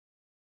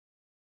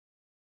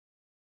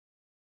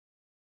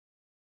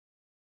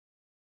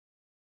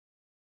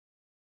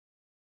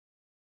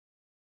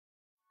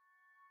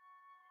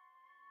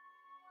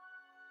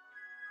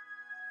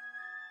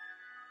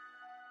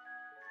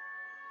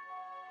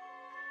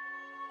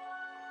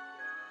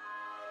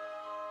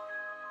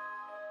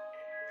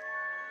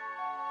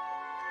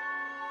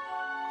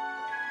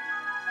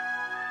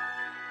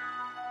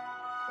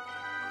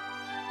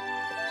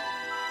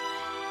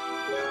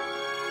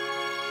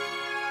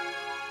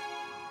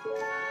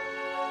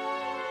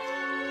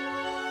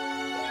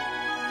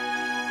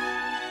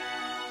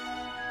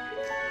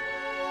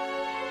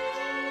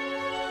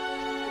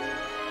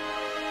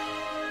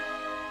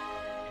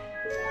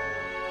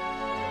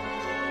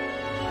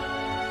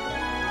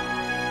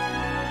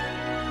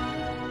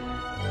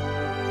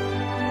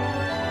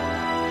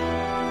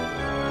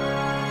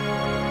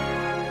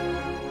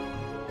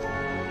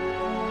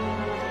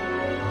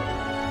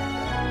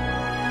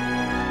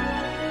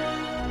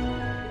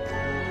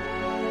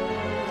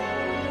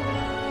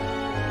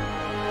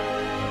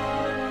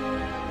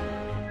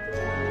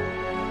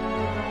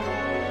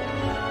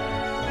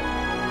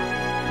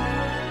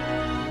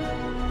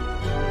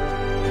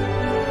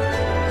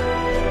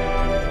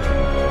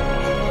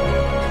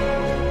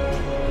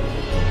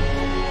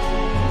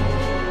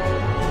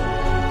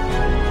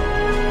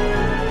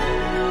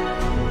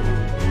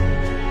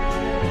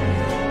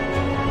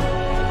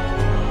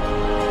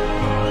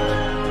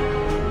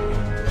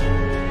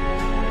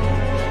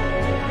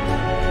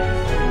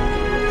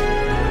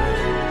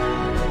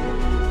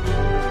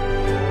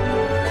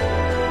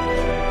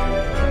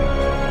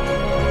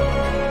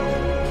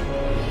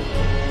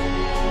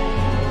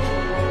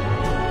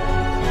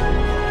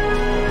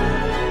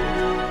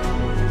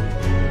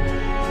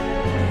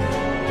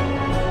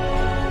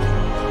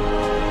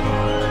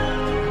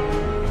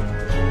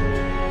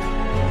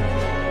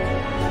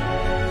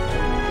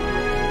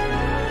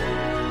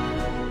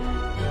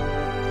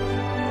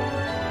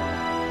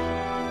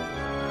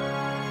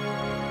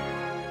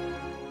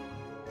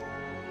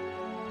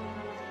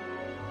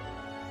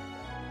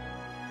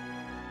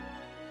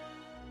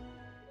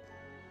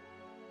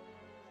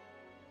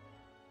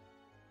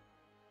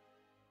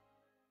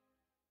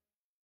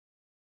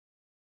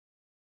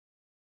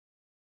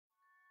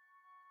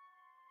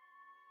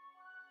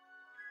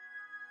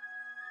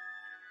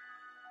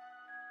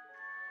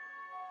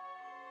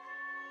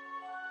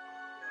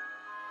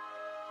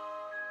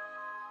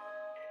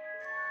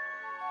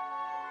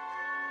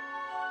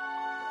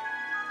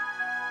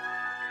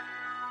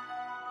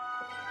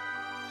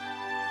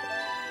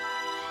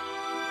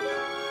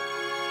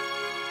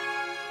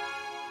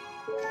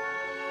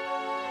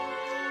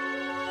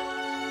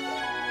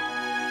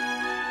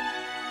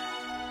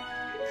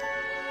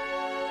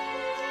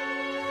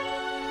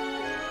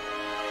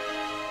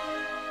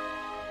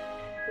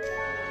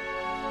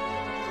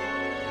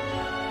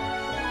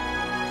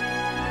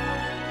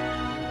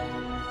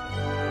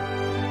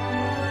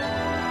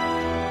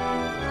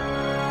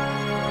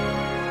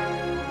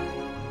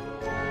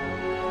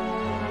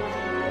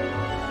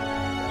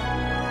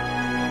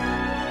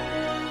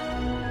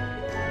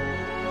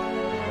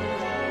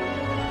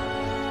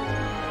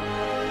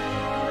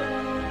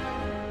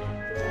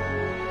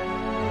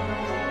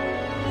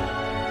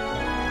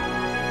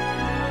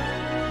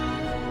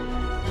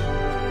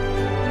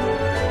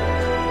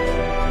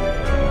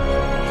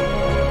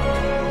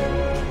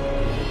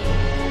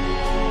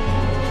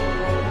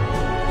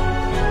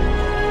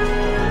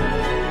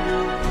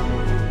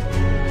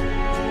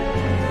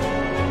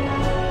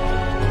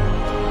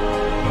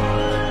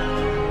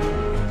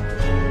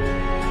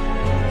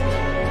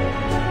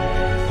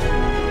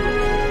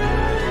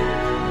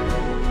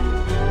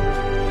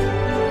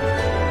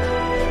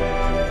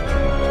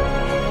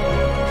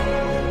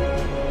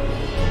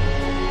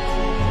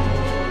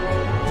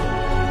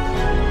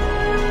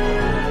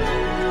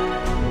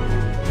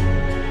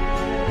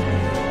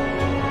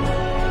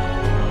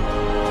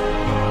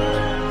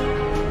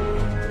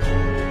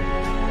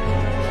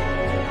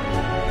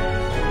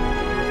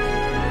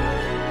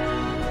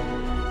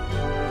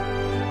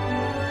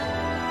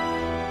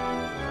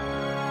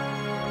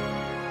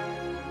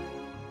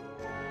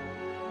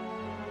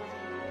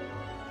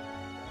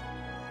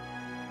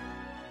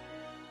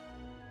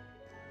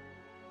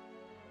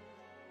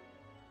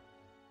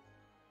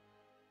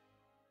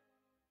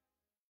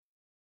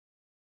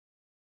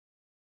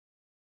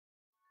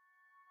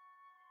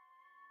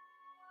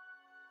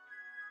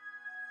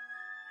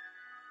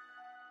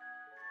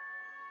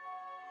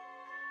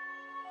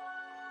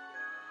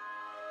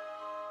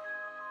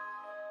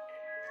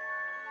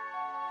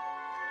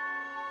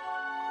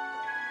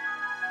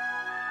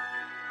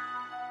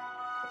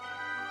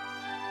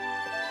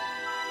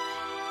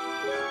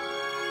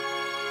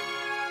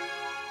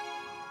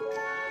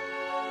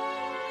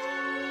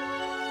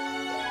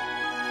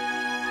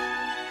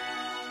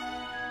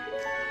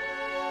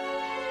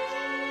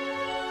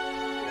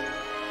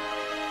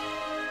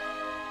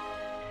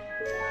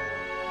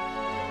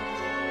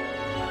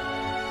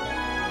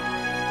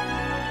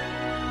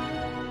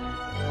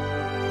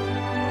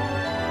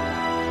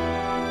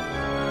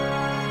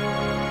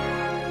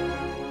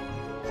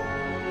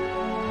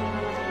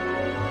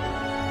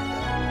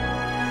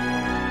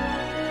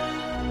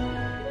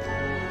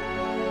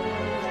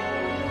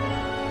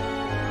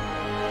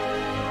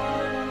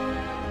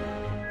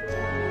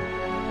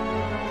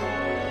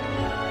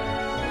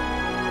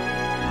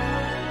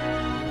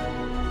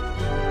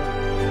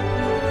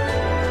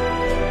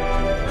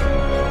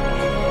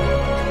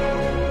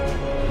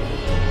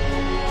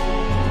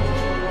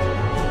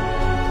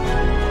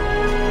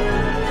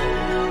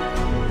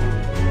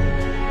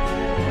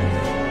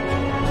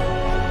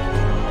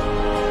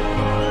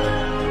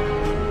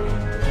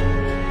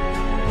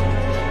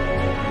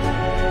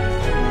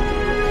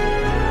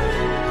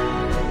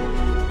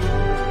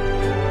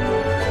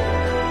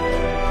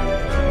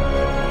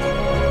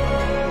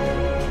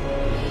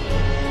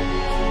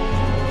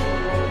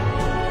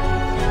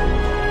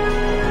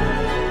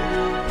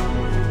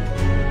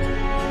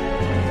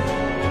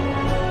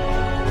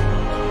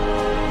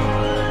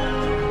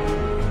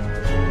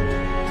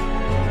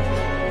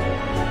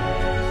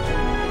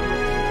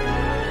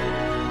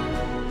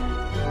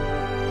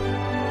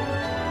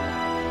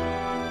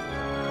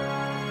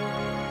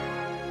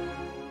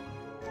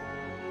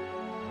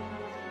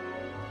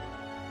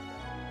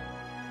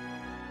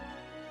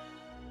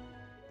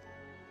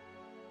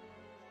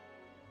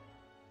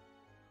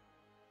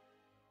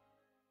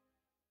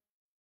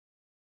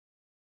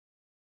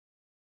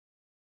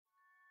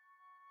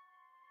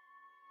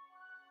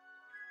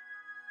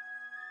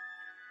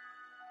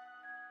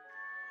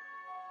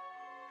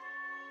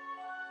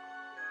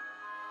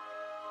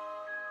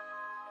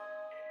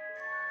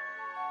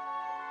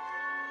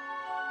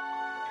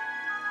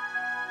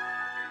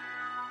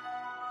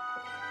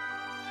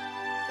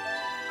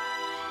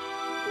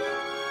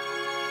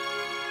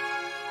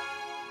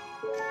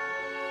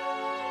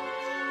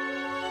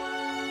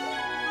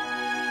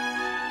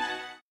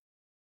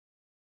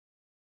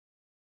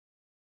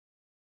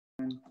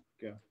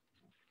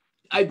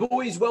Hey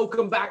boys,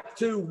 welcome back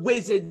to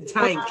Wizard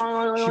Tank. It's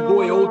your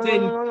boy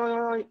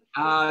Alton.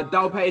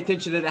 Don't pay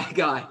attention to that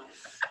guy.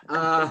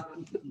 I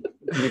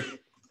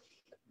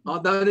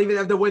don't even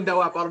have the window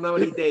up. I don't know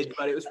what he did,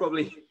 but it was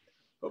probably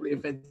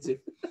offensive.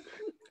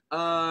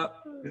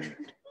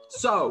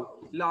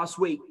 So last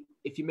week,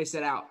 if you missed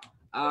it out,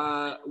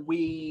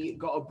 we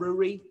got a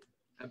brewery,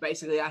 and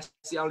basically that's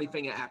the only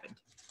thing that happened.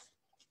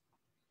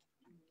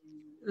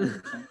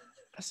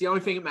 That's the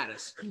only thing that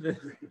matters.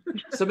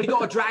 So we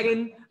got a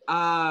dragon.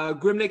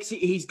 Grimnix,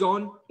 he's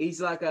gone. He's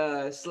like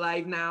a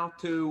slave now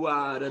to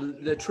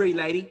the tree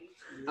lady.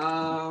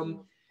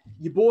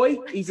 Your boy,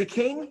 he's a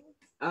king.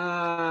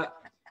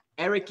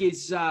 Eric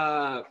is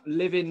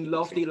living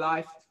lofty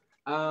life.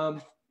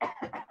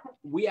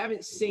 We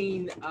haven't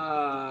seen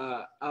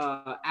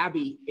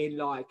Abby in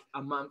like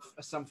a month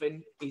or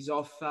something. He's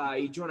off.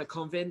 He joined a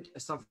convent or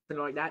something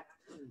like that.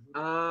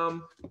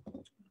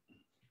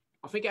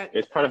 I think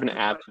it's part of an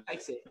app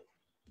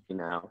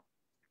now.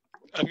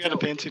 I've got a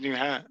fancy new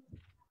hat.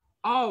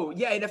 Oh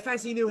yeah, the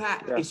fancy new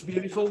hat. Yeah. It's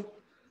beautiful.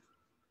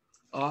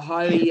 I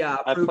highly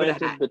I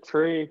planted the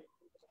tree.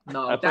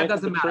 No, that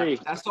doesn't matter. Tree.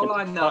 That's all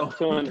I know. Talk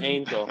to an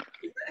angel.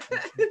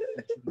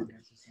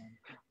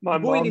 My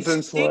mom's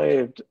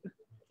enslaved.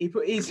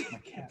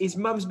 His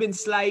mum's been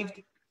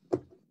slaved.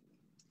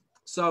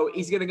 So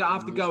he's gonna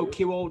have to go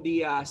kill all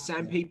the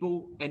sand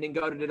people and then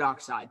go to the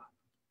dark side.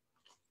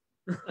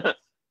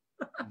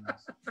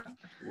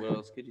 What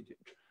else could you do?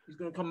 He's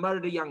gonna come murder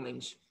the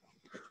younglings.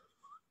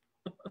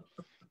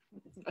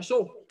 That's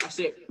all. That's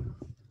it.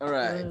 All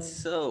right.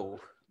 So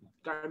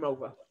game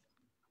over.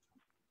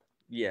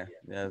 Yeah,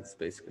 that's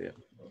basically it.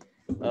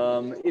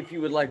 If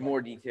you would like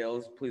more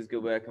details, please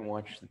go back and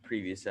watch the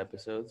previous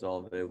episodes,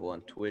 all available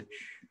on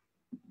Twitch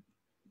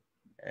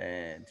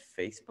and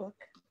Facebook.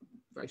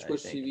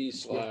 Twitch TV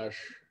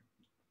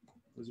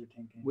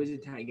 /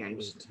 Wizard Tank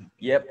Games.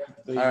 Yep.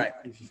 All right.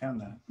 If you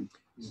found that.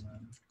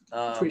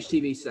 Twitch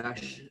TV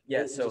 /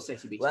 yeah. So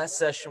last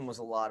session was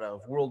a lot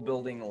of world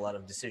building, a lot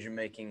of decision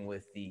making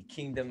with the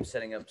kingdom,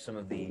 setting up some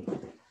of the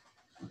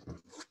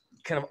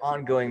kind of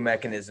ongoing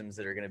mechanisms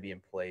that are going to be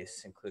in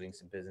place, including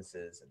some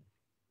businesses and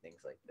things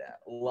like that.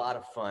 A lot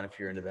of fun if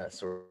you're into that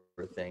sort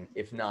of thing.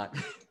 If not,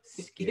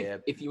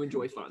 skip. If you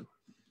enjoy fun,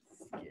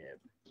 skip.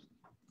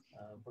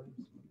 Bring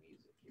some music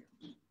here.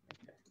 Okay.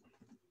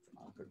 It's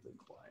awkwardly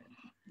quiet.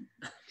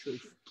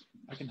 Truth.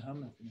 I can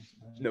hum it.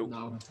 Nope.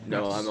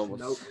 No, I'm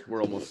almost. Nope.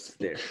 We're almost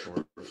there.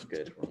 We're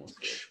good. We're almost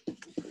there.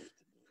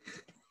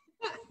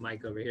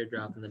 Mike over here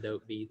dropping the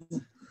dope beats.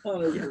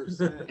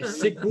 100%.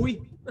 Sick boy.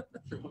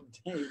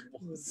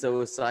 So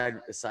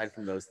aside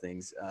from those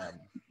things,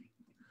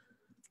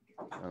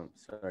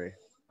 sorry.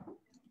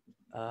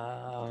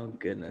 Oh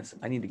goodness,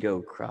 I need to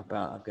go crop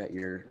out. I've got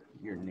your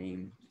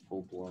name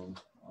full blown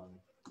on.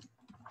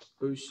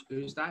 Who's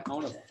that? I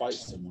want to fight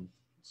someone.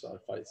 So I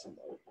fight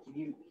somebody.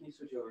 Can you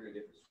switch over to a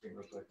different screen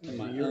real quick? Am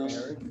I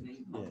Eric?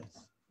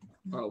 Yes.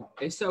 Oh,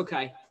 it's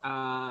okay.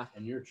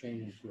 And you're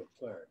changing to a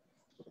cleric.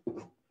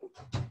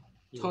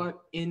 Type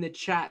in the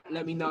chat.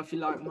 Let me know if you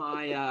like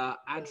my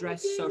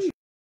address, social.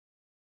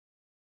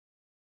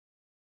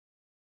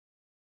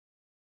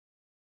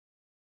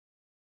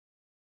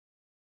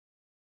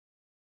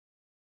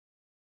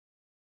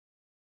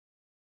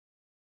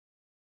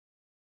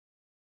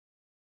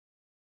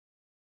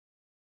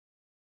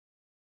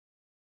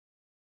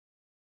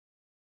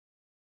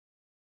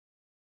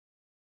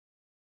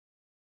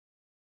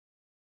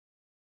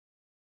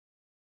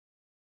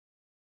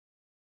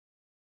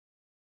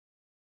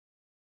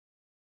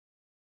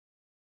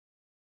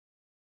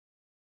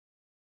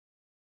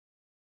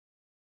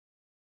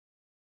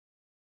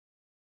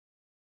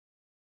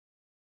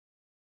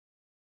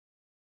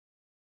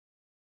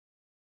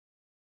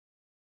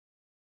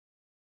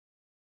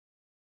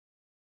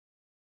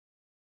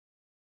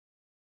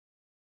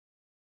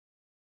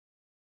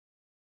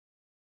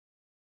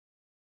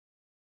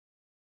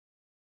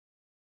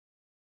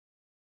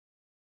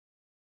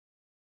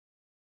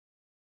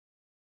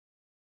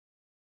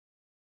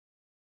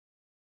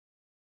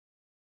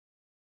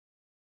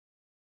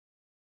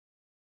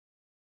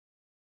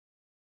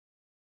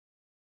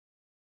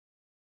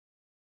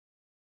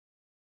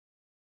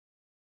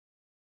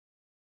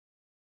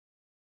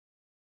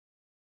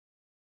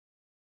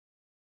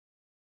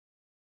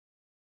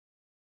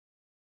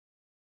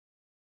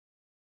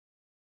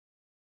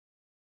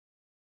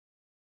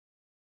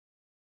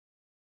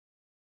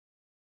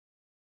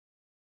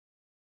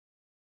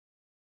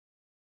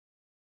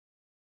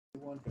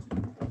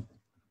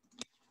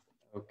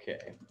 Okay.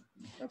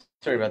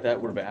 Sorry about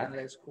that. We're back.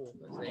 That's cool.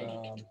 All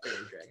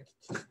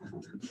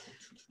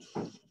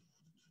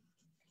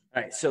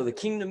right. So the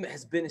kingdom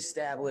has been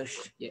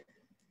established. Yeah.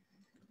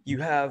 You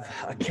have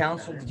a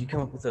council. Did you come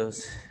up with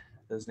those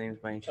names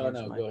by any chance?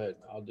 Oh no, Mike? Go ahead.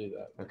 I'll do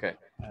that. Okay.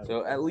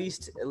 So at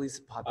least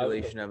a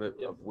population of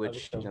it, of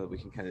which that we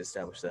can kind of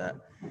establish that.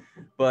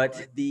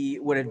 But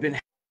what had been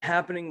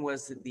happening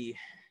was that the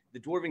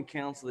dwarven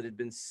council that had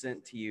been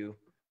sent to you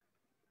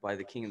by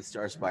the king of the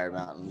Starspire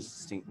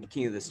Mountains, the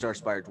king of the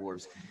Starspire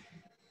dwarves,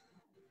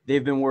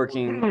 they've been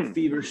working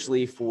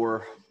feverishly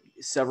for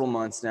several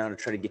months now to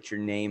try to get your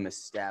name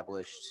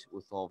established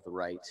with all of the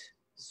right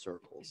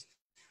circles.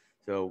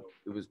 So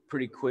it was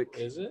pretty quick.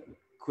 Is it?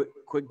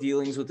 Quick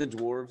dealings with the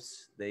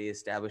dwarves. They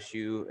established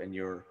you and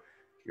your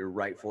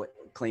rightful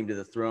claim to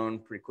the throne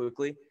pretty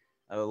quickly.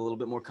 A little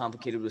bit more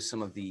complicated with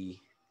some of the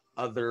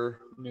other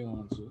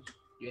Nuances.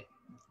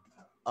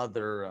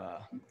 other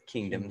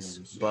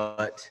kingdoms,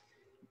 but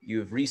you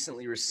have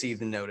recently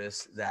received the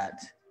notice that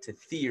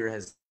Tethir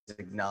has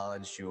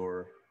acknowledged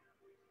your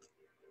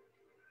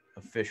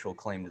official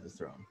claim to the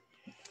throne.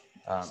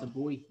 It's a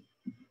boy.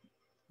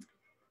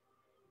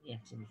 Yeah,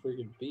 it's a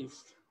freaking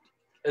beast.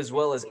 As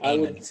well as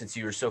Aemon, since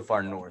you were so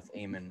far north,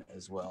 Aemon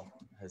as well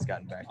has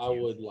gotten back to you.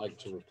 I would like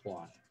to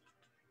reply.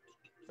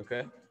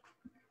 Okay.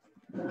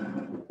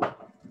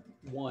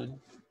 One,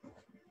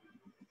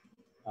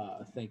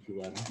 thank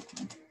you letter,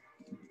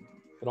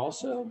 but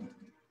also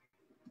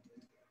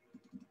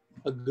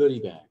a goodie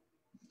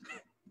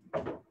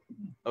bag.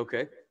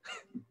 Okay.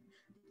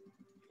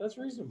 That's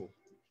reasonable.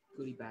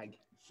 Goodie bag.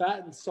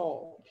 Fat and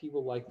salt.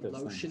 People like those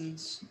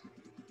Lotions,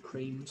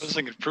 creams. I was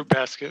thinking fruit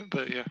basket,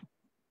 but yeah.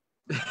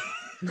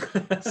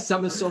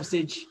 Summer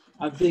sausage.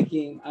 I'm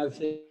thinking,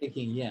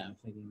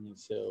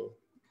 so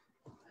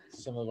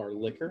some of our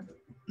liquor,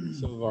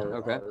 some of our,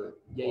 Okay.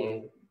 Yeah.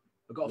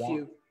 I've got a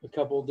few. A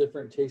couple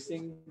different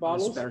tasting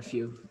bottles. Spare a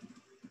few.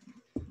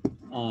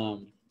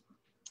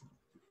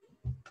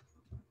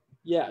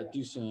 Yeah,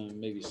 do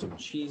maybe some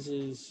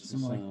cheeses,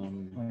 Some like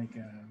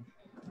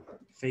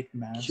fake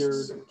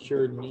masks.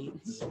 cured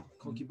meats.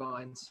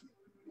 Concubines.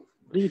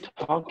 What are you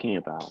talking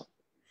about?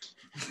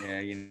 Yeah,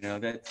 you know,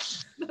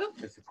 that's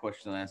a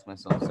question I asked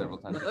myself several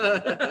times.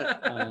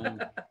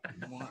 Um,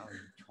 What are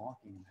you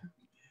talking about?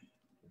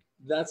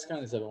 That's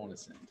kind of stuff I want to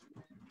send.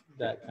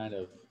 That kind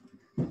of,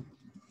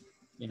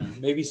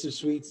 maybe some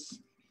sweets,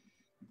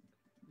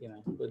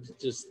 but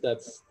just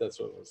that's what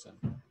I was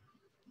saying.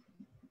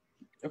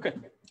 Okay.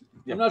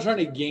 Yeah. I'm not trying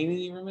to gain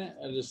any from it.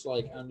 I'm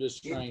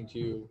just trying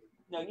to.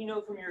 Now, you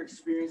know from your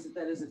experience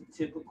that is a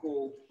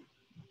typical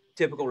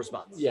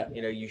response. Yeah.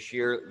 You know, you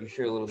share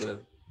a little bit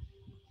of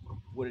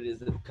what it is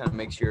that kind of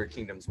makes your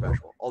kingdom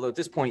special. Although at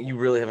this point you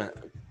really haven't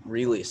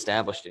really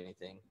established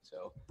anything.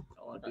 So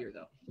A lot of beer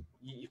though.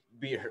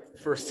 Beer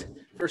first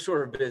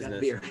order of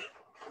business. Beer.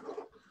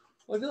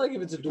 Well, I feel like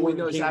if it's a Boy dwarven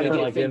knows how to kingdom,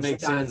 get like it things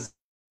makes done. sense.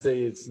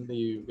 Say it's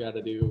you got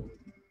to do.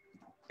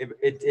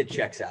 It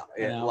checks out.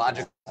 Yeah.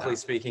 Logically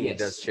speaking, Yes. It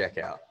does check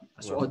out.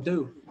 That's what I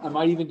do. I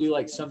might even do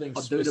like something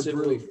I'll do the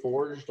specifically brew.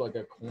 forged, like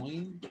a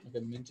coin, like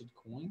a minted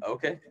coin.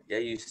 Okay. Yeah,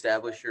 you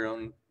establish your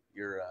own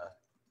your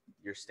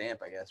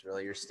stamp, I guess,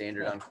 really your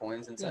standard on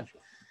coins and such.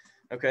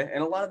 Okay.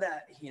 And a lot of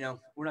that,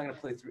 we're not going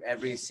to play through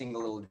every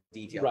single little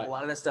detail. Right. A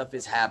lot of that stuff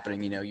is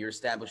happening. You're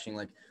establishing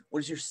like, what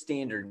is your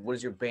standard? What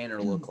does your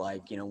banner look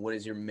like? What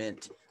is your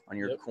mint on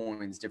your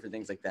coins? Different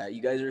things like that.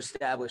 You guys are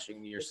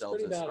establishing yourselves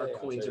pretty as bad. Our Yeah, I'll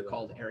coins tell are you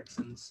called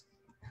Ericssons.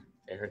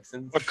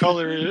 Ericsons. What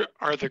color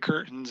are the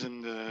curtains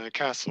in the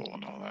castle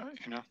and all that,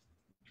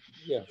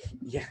 Yeah.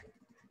 Yeah.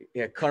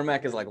 Yeah,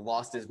 Carmack has like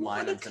lost his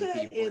mind on some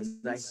people. It's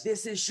like,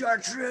 this is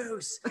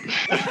chartreuse.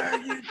 What are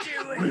you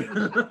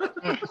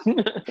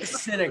doing?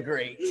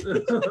 Disintegrate.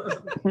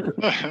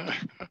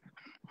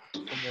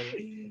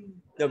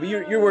 No, but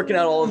you're working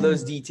out all of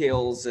those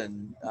details,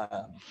 and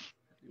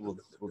we'll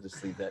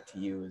just leave that to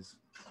you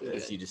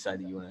as you decide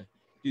that you want to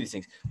do these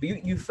things.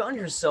 But you found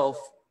yourself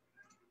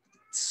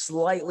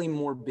slightly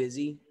more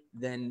busy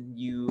than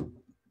you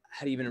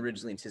had even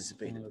originally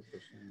anticipated. 100%.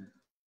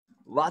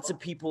 Lots of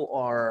people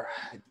are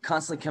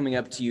constantly coming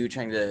up to you,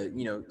 trying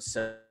to,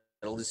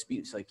 settle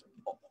disputes. Like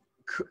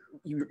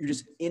you're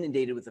just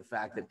inundated with the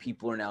fact that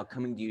people are now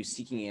coming to you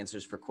seeking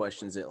answers for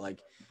questions that like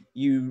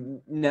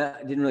you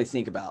didn't really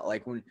think about.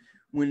 Like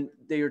when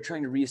they are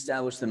trying to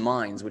reestablish the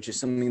mines, which is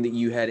something that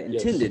you had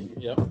intended.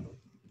 Yes. Yep.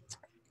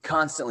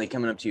 Constantly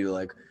coming up to you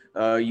like,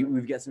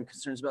 we've got some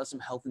concerns about some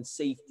health and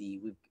safety.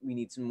 We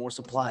need some more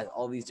supplies,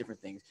 all these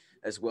different things,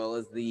 as well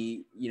as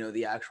the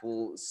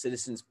actual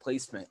citizens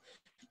placement.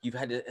 You've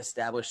had to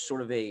establish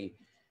sort of a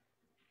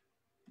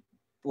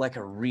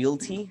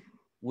realty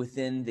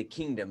within the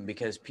kingdom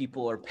because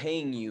people are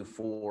paying you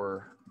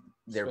for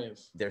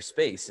their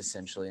space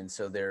essentially. And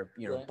so they're,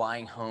 Right.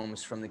 buying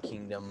homes from the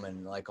kingdom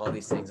and like all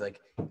these things, like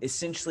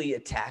essentially a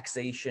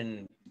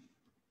taxation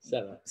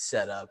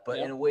setup, but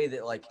in a way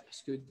that like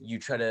you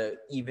try to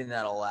even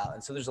that all out.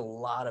 And so there's a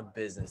lot of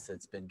business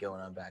that's been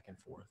going on back and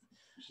forth.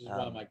 Which is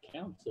why my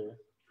counts are.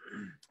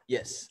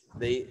 Yes,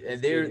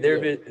 they're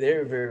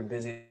very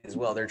busy as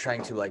well. They're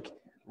trying to like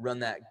run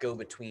that go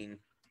between.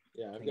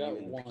 Yeah, I've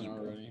got one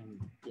already. I'm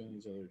doing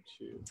these other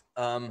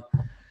two.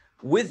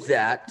 With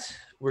that,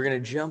 we're gonna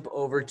jump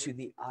over to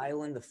the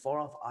far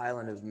off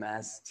island of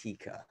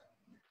Maztica,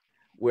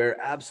 where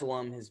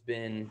Absalom has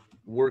been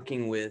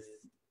working with.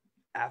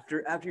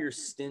 After your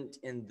stint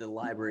in the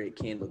library at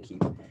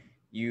Candlekeep,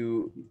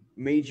 you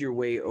made your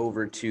way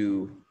over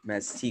to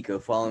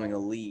Maztica following a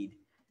lead,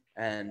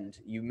 and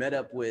you met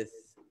up with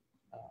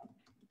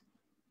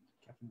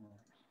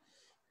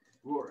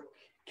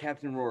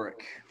Captain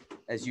Rorik.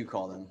 as you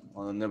call them,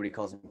 although nobody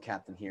calls him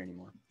captain here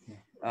anymore.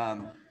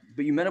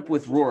 But you met up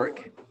with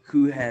Rourke,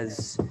 who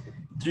has,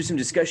 through some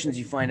discussions,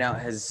 you find out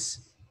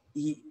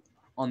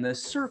on the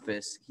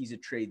surface, he's a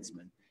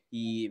tradesman.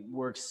 He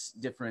works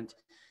different,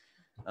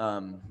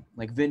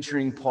 like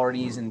venturing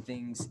parties and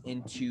things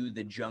into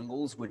the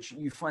jungles, which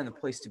you find the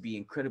place to be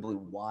incredibly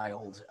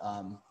wild.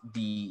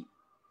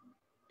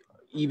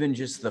 Even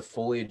just the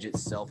foliage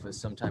itself is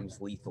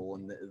sometimes lethal,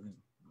 and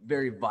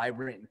very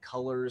vibrant in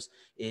colors.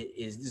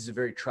 This is a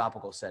very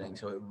tropical setting,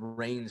 so it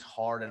rains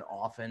hard and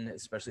often,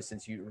 especially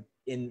since you're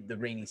in the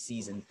rainy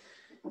season.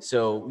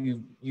 So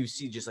you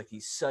see just like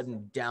these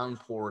sudden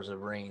downpours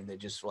of rain that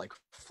just like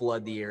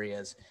flood the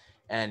areas,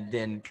 and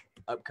then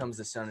up comes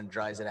the sun and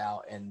dries it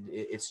out, and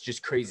it's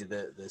just crazy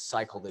the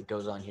cycle that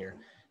goes on here.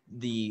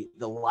 The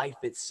life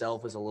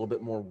itself is a little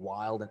bit more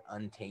wild and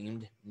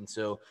untamed, and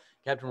so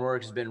Captain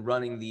Rourke has been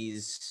running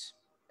these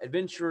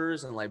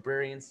adventurers and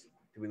librarians.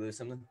 Did we lose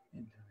something?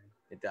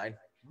 It died.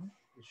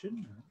 It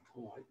shouldn't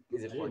have.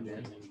 Is it plugged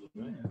in?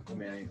 Yeah. I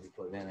mean, I need to be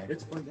plugged in.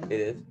 It's plugged in. It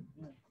is.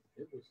 Yeah,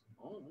 it was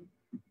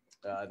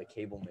on. The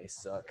cable may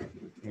suck.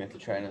 You have to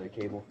try another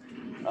cable.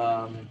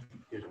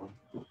 Here's one.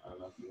 I don't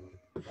know if you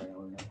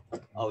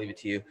want. I'll leave it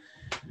to you.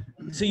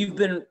 So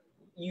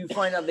you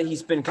find out that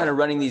he's been kind of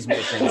running these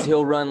missions.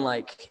 He'll run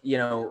like,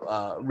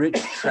 rich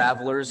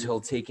travelers.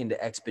 He'll take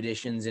into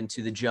expeditions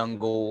into the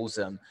jungles.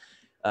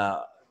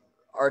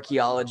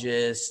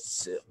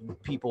 Archaeologists,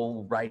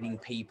 people writing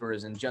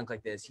papers and junk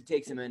like this. He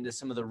takes them into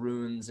some of the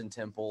ruins and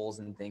temples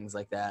and things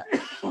like that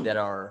that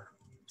are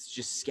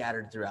just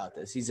scattered throughout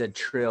this. He's a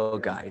trail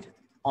guide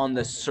on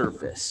the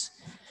surface.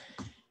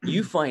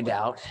 You find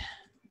out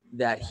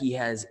that he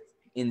has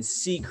in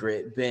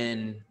secret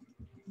been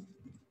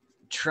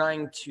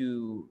trying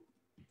to,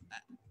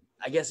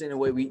 I guess in a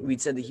way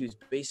we'd said that he was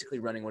basically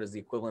running what is the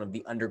equivalent of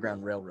the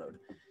Underground Railroad.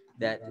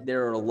 That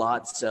there are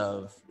lots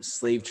of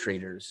slave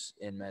traders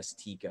in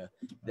Mestika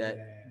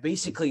that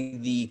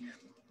basically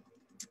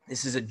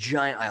this is a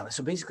giant island.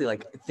 So basically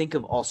like think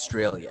of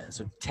Australia.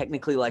 So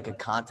technically like a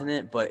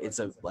continent, but it's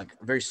a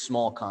very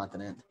small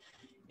continent,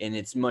 and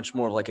it's much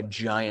more like a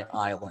giant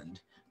island.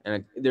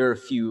 And there are a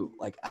few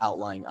like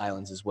outlying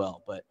islands as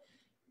well, but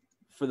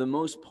for the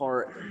most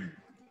part,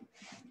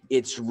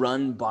 it's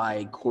run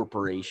by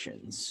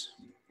corporations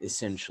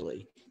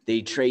essentially.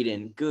 They trade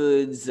in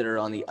goods that are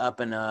on the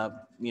up and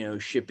up,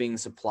 shipping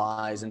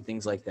supplies and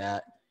things like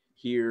that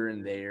here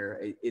and there.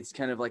 It's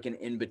kind of like an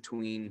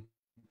in-between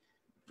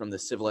from the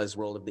civilized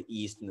world of the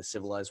East and the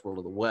civilized world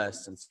of the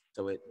West. And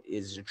so it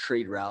is a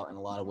trade route in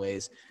a lot of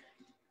ways,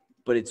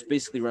 but it's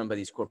basically run by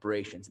these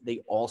corporations. They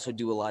also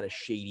do a lot of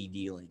shady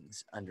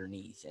dealings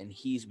underneath. And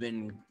he's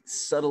been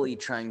subtly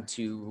trying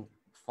to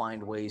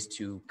find ways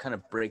to kind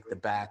of break the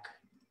back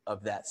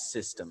of that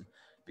system,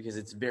 because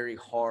it's very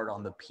hard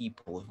on the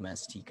people of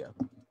Mestika.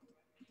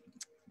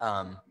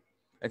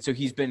 And so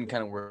he's been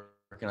kind of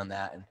working on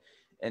that.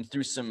 And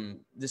through some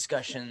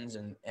discussions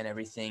and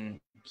everything,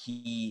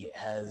 he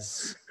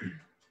has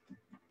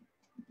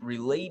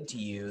relayed to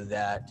you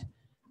that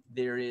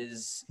there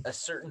is a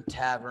certain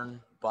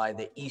tavern by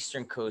the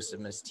eastern coast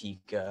of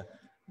Mestika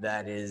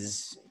that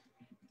is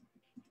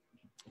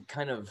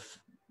kind of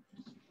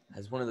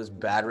has one of those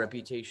bad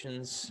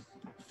reputations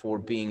for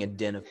being a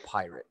den of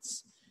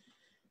pirates.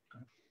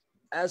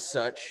 As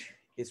such,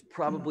 it's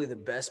probably the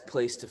best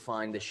place to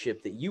find the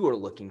ship that you are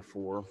looking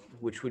for,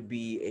 which would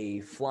be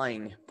a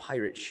flying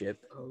pirate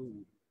ship. Oh.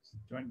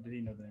 Did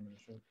he know the name of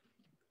the ship?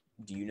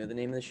 Do you know the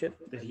name of the ship?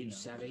 Did he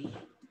savvy?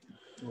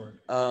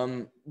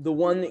 The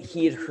one that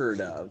he had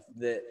heard of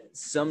that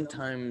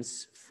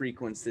sometimes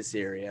frequents this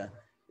area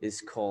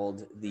is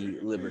called the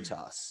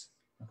Libertas.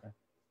 Okay.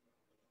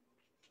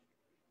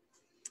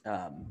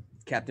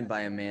 Captained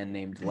by a man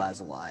named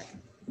Lazuli.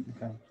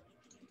 Okay.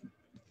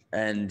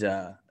 And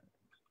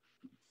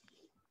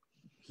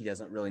he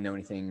doesn't really know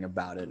anything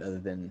about it other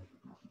than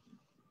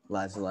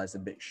Lazuli's a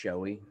bit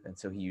showy, and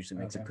so he usually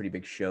makes a pretty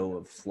big show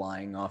of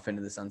flying off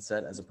into the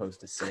sunset as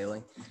opposed to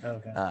sailing.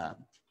 Okay.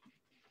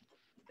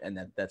 And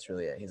that's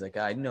really it. He's like,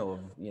 I know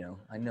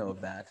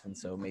of that, and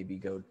so maybe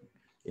go,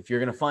 if you're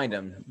gonna find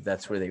them,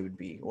 that's where they would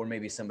be, or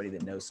maybe somebody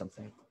that knows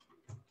something.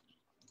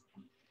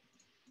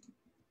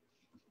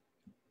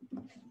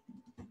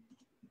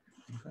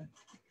 Okay.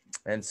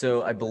 And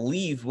so I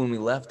believe when we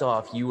left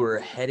off, you were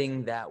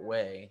heading that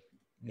way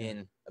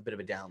in a bit of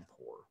a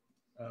downpour.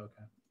 Oh,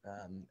 okay.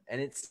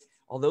 And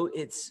although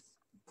it's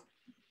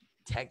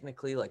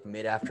technically like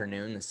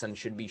mid-afternoon, the sun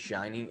should be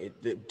shining.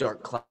 The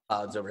dark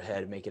clouds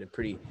overhead make it a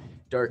pretty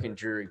dark and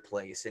dreary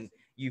place. And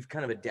you've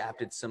kind of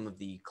adapted some of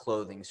the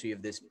clothing. So you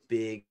have this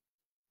big,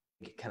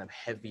 kind of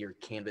heavier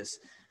canvas,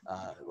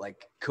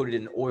 like coated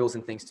in oils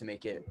and things to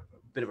make it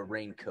a bit of a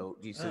raincoat.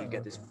 You've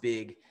got this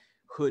big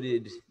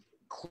hooded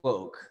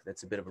cloak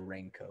that's a bit of a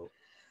raincoat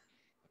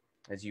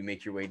as you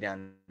make your way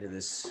down to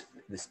this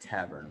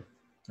tavern.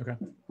 Okay.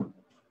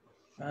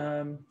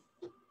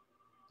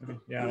 Okay.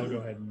 Yeah, I'll go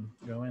ahead and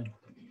go in.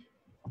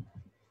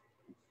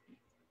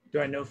 Do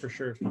I know for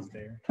sure if he's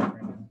there right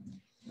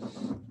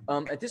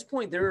now? At this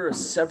point, there are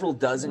several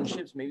dozen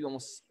ships, maybe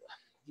almost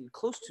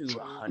close to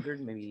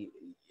 100, maybe.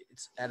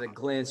 It's at a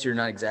glance, you're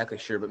not exactly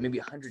sure, but maybe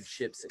 100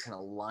 ships that kind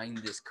of line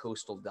this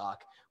coastal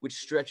dock, which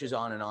stretches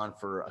on and on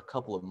for a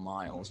couple of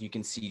miles. You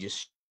can see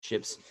just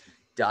ships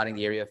dotting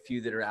the area, a few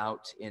that are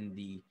out in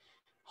the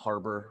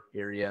harbor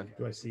area.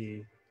 Do I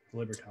see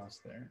Libertas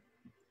there?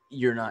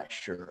 You're not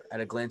sure.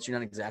 At a glance, you're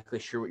not exactly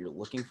sure what you're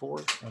looking for.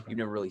 Okay. You've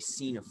never really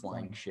seen a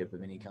flying ship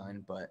of any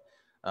kind, but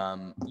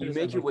you Does make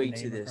that your have, way like,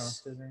 the to name this.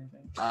 across it or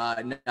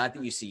anything? Not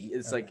that you see.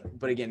 It's Okay. like,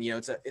 but again, you know,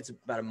 it's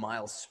about a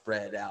mile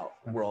spread out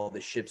where all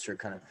the ships are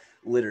kind of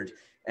littered,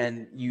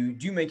 and you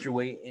do make your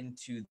way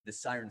into the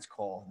Siren's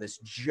Call, this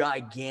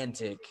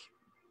gigantic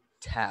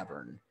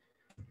tavern.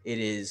 It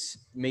is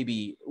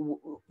maybe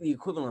the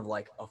equivalent of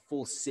like a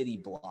full city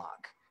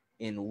block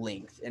in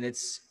length, and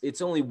it's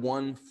only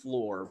one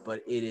floor,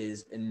 but it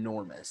is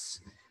enormous,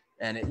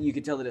 and you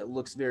can tell that it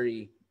looks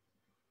very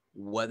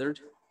weathered,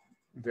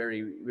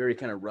 very, very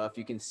kind of rough.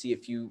 You can see a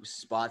few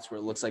spots where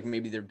it looks like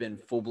maybe there have been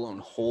full-blown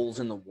holes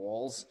in the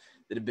walls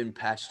that have been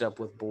patched up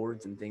with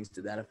boards and things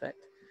to that effect.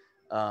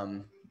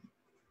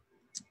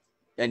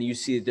 And you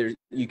see that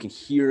you can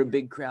hear a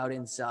big crowd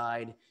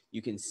inside.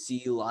 You can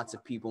see lots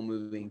of people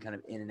moving kind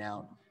of in and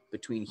out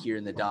between here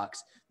and the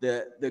docks.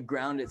 The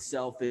ground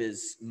itself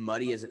is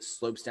muddy as it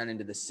slopes down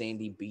into the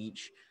sandy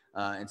beach.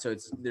 And so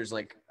there's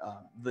like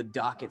the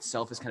dock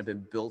itself has kind of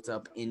been built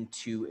up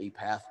into a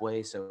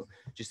pathway. So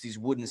just these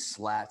wooden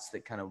slats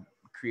that kind of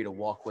create a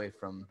walkway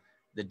from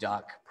the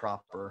dock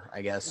proper,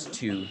 I guess,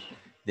 to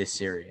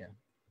this area.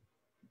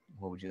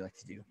 What would you like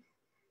to do?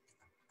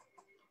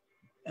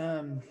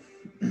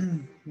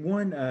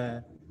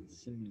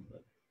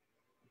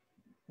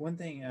 One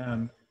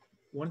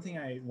thing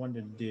I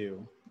wanted to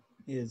do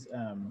is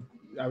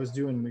I was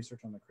doing research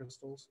on the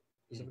crystals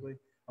specifically.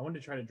 I wanted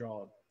to try to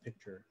draw a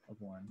picture of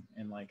one,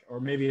 and like, or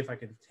maybe if I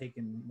could have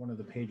taken one of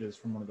the pages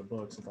from one of the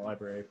books at the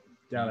library.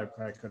 Doubt I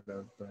probably could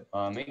have,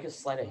 but Make a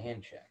sleight of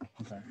hand check.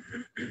 okay.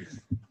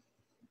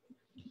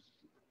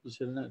 Just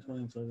hit a net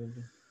 20 and so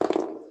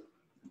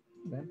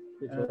Okay.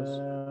 Pretty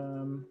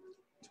close.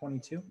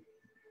 22.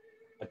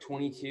 A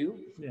 22?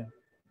 Yeah.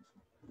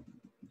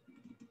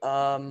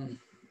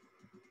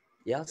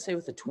 Yeah, I'll say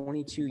with a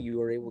 22,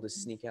 you are able to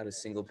sneak out a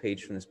single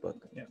page from this book.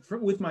 Yeah,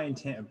 with my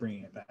intent of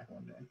bringing it back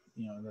one day.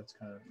 You know, that's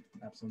kind of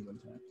absolute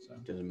intent. So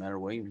Doesn't matter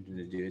what you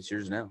do, it's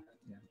yours now.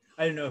 yeah,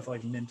 I didn't know if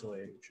like mentally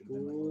it should have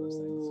been like one of those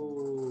things.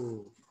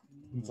 So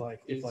it's like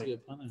He's it's like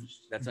get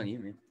punished. That's on you,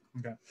 man.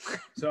 okay.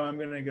 So I'm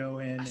gonna go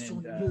in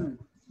and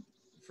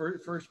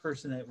first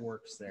person that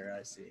works there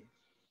I see.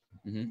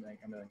 Mhm. Like,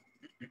 I'm like,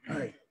 all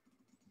right,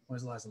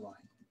 where's the last line?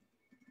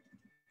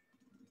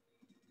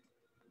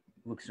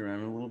 Looks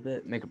around a little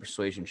bit. Make a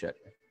persuasion check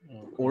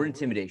Oh, or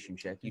intimidation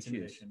check. You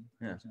Intimidation.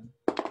 Yeah.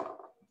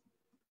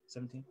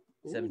 17.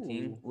 choose.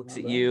 17. Ooh, Looks not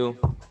at bad. you,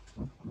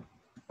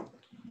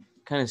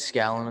 kind of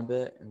scowling a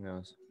bit, and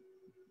goes,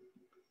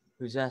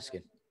 "Who's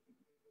asking?"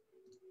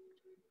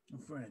 A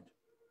friend.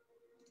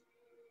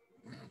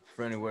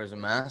 Friend who wears a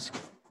mask.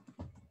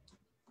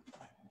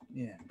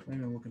 Yeah,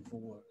 maybe I'm looking for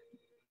work.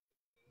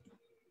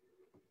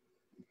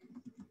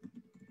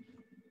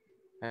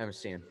 I haven't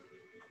seen him.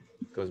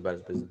 Goes about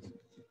his business.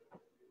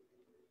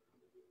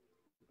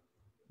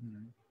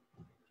 Mhm.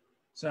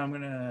 So I'm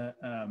gonna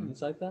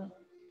It's like that?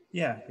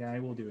 yeah, I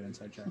will do an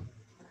inside check.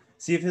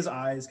 See if his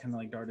eyes kind of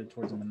like darted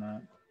towards him or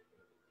not.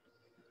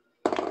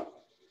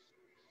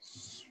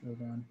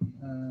 Hold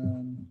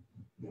on.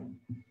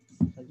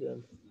 I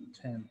did.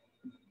 10.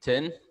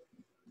 10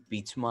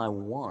 beats my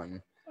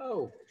 1.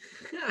 Oh.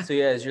 So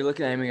yeah, as you're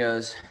looking at him, he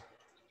goes,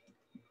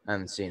 "I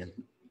haven't seen him."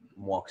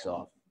 Walks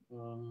off.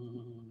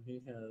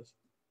 He has.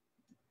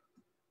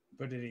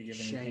 But did he give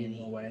any Shiny.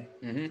 name away?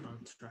 Mm-hmm.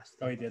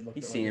 Oh, he did look.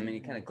 He's at seen like- him, and he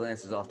kind of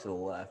glances off to the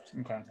left.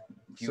 Okay.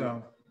 You-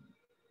 So,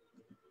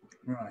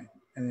 right,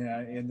 and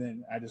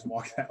then I just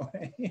walk that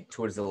way.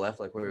 Towards the left,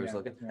 like where he was Yeah,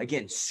 looking. yeah.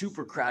 Again,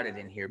 super crowded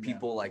in here.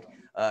 People like,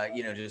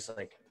 just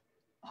like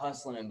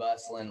hustling and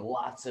bustling.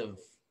 Lots of,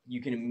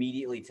 you can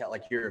immediately tell,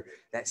 like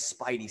that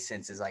spidey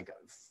sense is like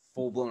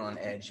full blown on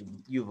edge.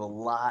 You have a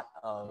lot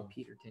of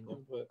Peter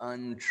Tingle.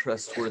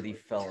 untrustworthy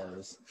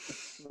fellows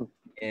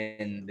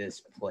in this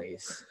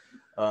place.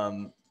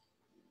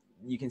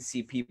 You can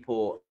see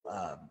people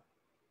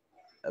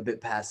a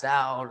bit passed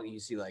out. You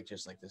see like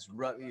just like this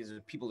these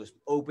are people just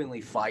openly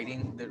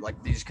fighting. They're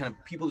like they just kind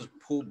of people just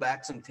pull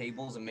back some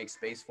tables and make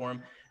space for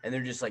them, and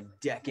they're just like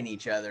decking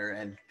each other.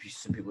 And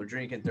some people are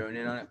drinking, throwing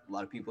in on it. A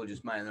lot of people are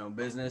just minding their own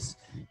business.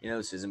 You know,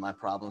 this isn't my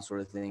problem,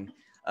 sort of thing.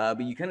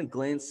 But you kind of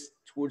glance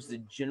towards the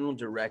general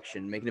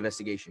direction. Make an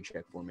investigation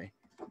check for me.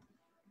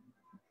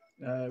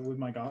 Would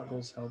my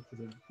goggles help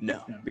with it?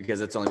 No, Yeah. because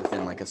it's only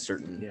within like a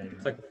certain. Yeah.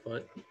 It's like a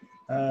foot.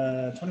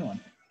 21.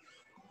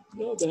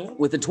 No bad.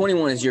 With the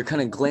 21, as you're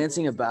kind of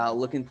glancing about,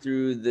 looking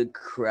through the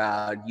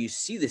crowd, you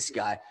see this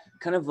guy,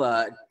 kind of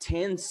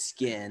tan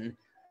skin,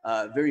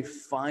 very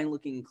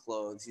fine-looking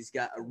clothes. He's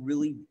got a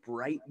really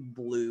bright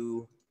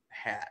blue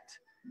hat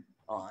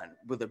on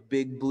with a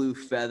big blue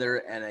feather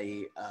and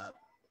a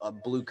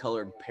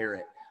blue-colored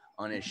parrot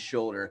on his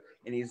shoulder,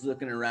 and he's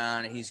looking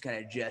around and he's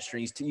kind of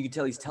gesturing. You can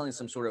tell he's telling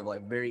some sort of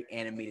like very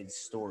animated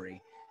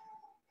story.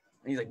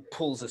 And he like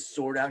pulls a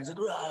sword out. He's like,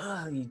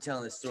 "Ah," and he's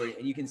telling the story,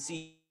 and you can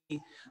see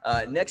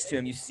next to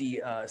him, you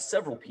see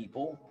several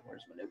people.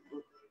 Where's my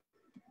notebook?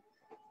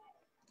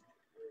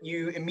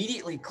 You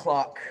immediately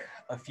clock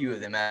a few of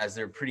them as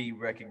they're pretty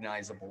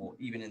recognizable,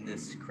 even in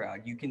this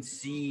crowd. You can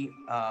see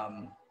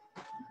an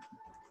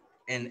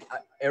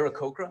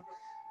Aarakocra,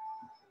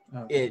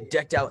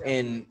 decked out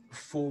in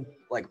full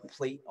like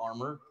plate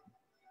armor.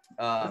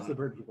 That's the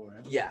bird people,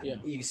 right? Yeah.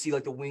 You see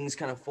like the wings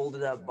kind of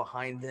folded up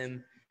behind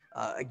them.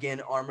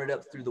 Again, armored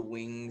up through the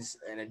wings,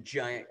 and a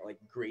giant like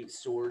great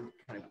sword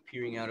kind of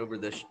peering out over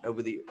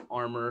the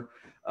armor.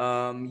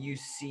 You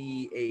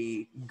see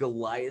a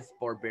Goliath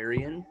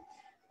barbarian,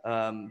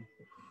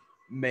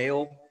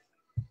 male,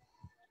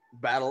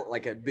 battle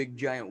like a big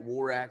giant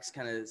war axe,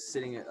 kind of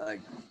sitting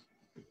like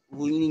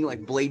leaning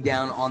like blade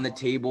down on the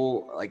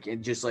table, like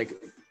and just like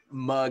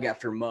mug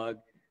after mug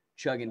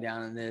chugging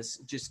down on this,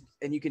 just,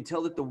 and you can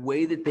tell that the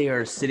way that they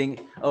are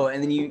sitting. Oh,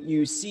 and then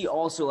you see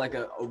also like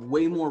a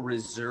way more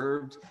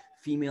reserved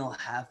female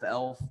half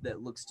elf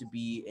that looks to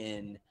be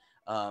in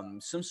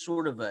some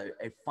sort of a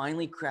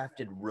finely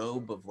crafted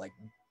robe of like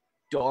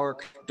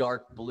dark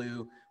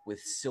blue with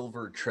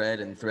silver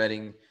tread and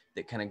threading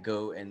that kind of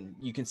go, and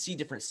you can see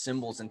different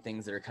symbols and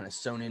things that are kind of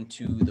sewn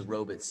into the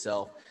robe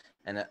itself,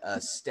 and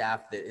a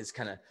staff that is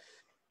kind of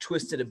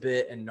twisted a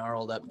bit and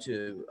gnarled up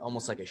to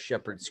almost like a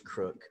shepherd's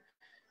crook.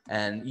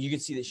 And you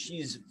can see that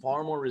she's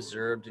far more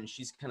reserved, and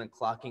she's kind of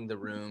clocking the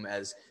room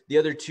as the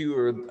other two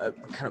are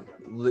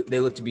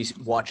they look to be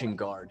watching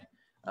guard.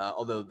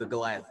 Although the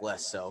Goliath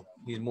less so.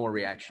 He's more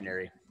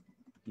reactionary.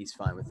 He's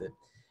fine with it.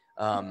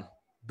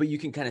 But you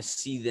can kind of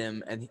see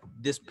them, and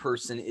this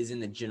person is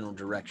in the general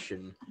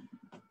direction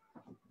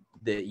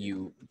that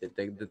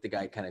the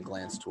guy kind of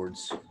glanced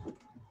towards.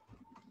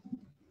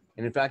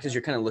 And in fact, as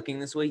you're kind of looking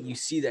this way, you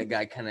see that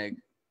guy kind of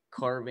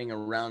carving a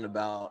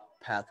roundabout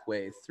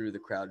pathway through the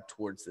crowd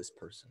towards this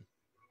person.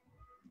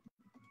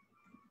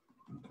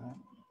 Okay.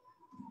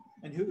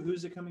 And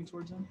who's it coming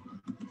towards him?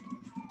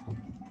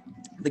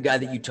 The guy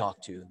that you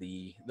talked to,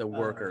 the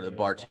worker, the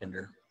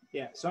bartender.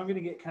 Yeah, so I'm gonna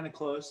get kind of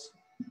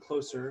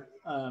closer,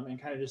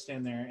 and kind of just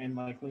stand there and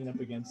like lean up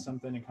against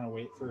something and kind of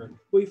wait for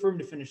him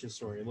to finish his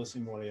story,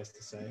 listening to what he has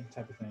to say,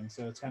 type of thing.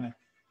 So it's kind of,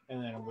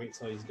 and then wait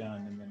till he's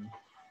done, and then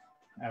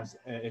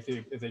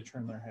if they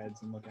turn their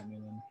heads and look at me,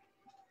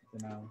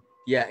 then I'll.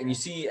 Yeah, and you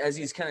see, as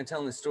he's kind of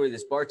telling the story,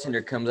 this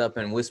bartender comes up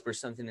and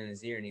whispers something in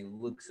his ear, and he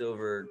looks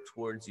over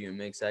towards you and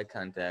makes eye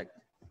contact,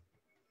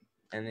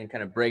 and then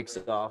kind of breaks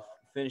off,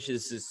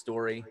 finishes his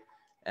story,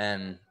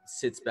 and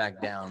sits back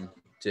down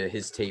to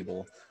his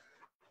table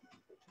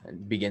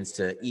and begins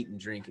to eat and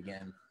drink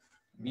again.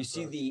 You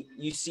see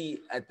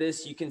at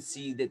this, you can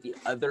see that the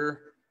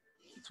other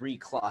three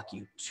clock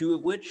you, two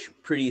of which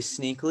pretty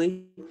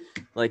sneakily,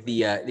 like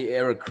the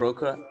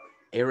Aarakocra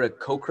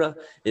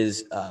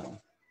is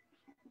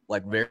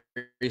like very,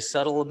 very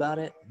subtle about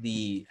it.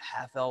 The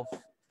half-elf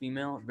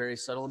female, very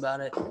subtle about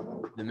it.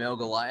 The male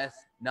Goliath,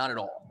 not at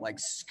all. Like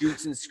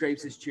scoots and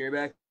scrapes his chair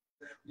back.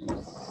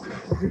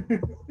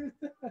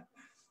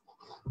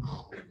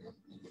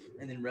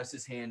 And then rests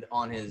his hand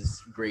on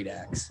his great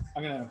axe.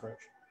 I'm gonna approach.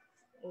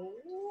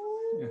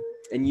 Yeah.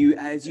 And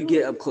as you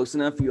get up close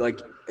enough, you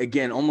like,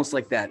 again, almost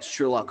like that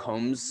Sherlock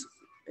Holmes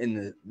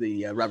in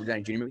the Robert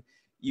Downey Jr. movie,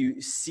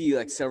 you see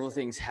like several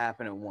things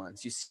happen at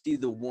once. You see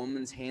the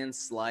woman's hand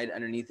slide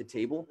underneath the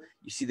table.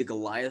 You see the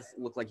Goliath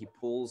look like he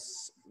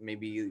pulls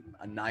maybe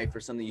a knife or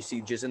something. You see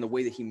just in the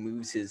way that he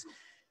moves his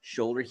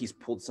shoulder, he's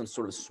pulled some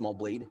sort of small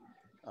blade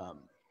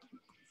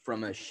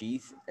from a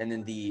sheath. And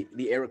then the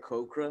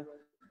Aarakocra,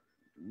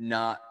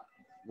 not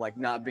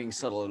being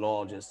subtle at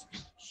all, just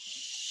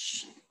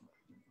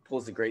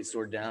pulls the great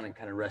sword down and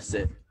kind of rests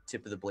it,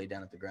 tip of the blade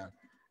down at the ground.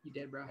 You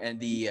dead, bro.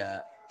 And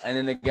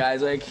then the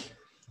guy's like,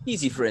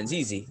 "Easy, friends,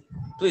 easy.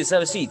 Please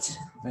have a seat."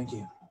 Thank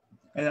you.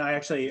 And I'm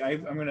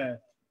gonna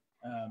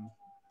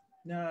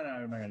no,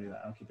 I'm not gonna do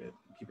that. I'll keep it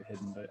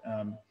hidden, but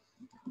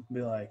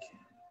be like,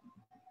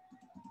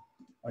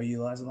 "Are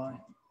you Lazuli?"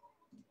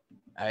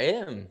 I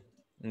am.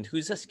 And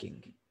who's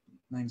asking?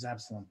 My name's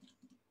Absalom.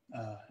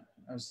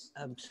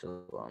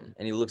 Absalom.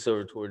 And he looks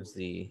over towards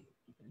the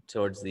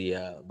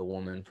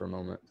woman for a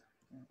moment.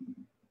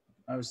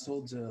 I was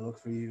told to look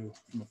for you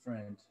from a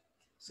friend.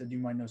 Said you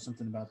might know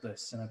something about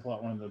this, and I pull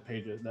out one of the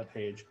pages. That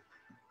page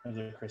of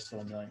the crystal,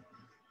 and be like,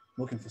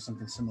 looking for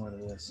something similar to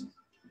this.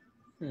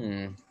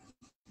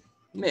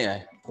 May I?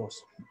 Of course.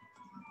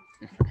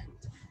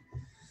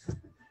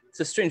 It's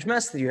a strange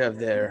mask that you have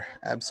there,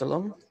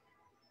 Absalom.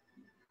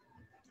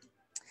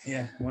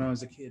 Yeah, when I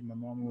was a kid, my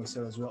mom always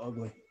said I was real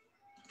ugly,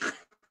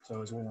 so I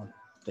was one.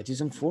 That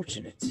is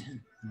unfortunate.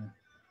 Yeah.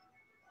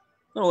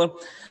 Oh well,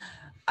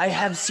 I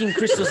have seen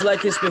crystals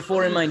like this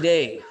before in my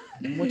day.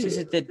 What is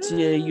it that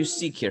you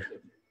seek here?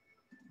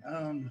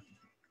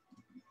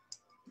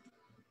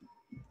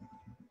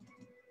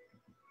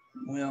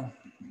 Well,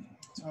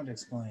 it's hard to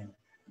explain.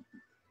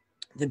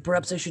 Then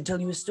perhaps I should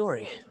tell you a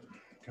story.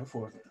 Go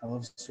for it. I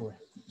love the story.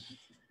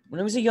 When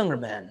I was a younger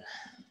man,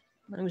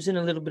 I was in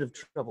a little bit of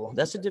trouble.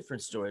 That's a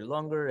different story,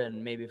 longer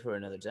and maybe for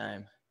another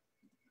time.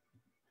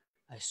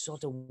 I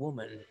sought a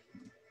woman,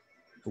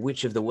 a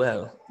witch of the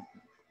well.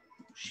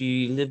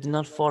 She lived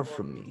not far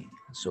from me,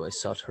 so I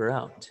sought her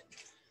out.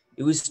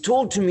 It was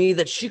told to me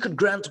that she could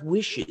grant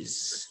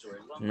wishes,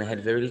 and I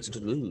had very little to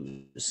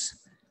lose,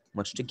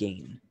 much to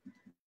gain.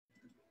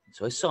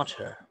 So I sought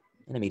her,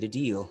 and I made a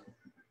deal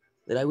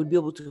that I would be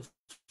able to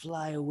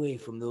fly away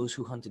from those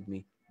who hunted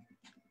me.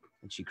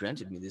 And she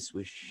granted me this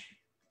wish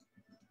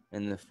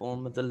in the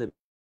form of the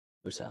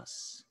Liver's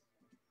house.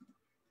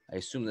 I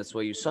assume that's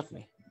why you sought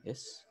me,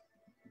 yes?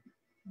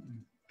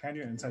 Can I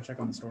do an inside check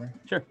on the story?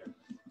 Sure.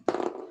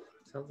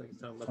 Sounds like it's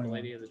talking about the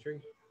lady of the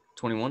tree.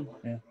 21?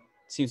 Yeah.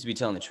 Seems to be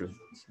telling the truth.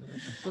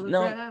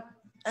 No,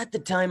 at the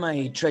time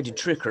I tried to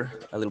trick her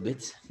a little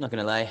bit, not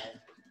gonna lie,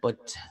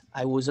 but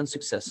I was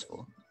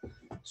unsuccessful.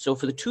 So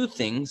for the 2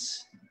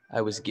 things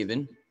I was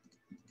given,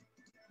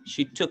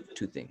 she took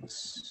 2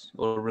 things,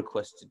 or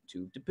requested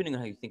 2, depending on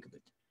how you think of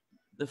it.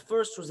 The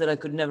first was that I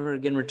could never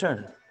again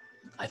return.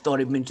 I thought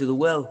it'd been to the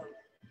well,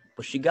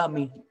 but she got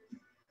me.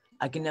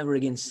 I can never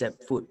again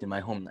set foot in my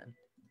homeland.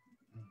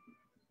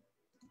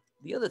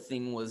 The other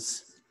thing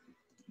was,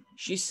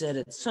 she said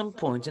at some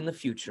point in the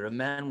future, a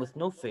man with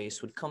no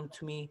face would come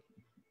to me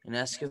and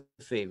ask a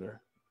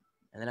favor,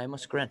 and that I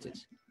must grant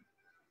it.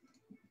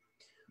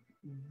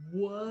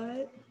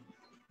 What?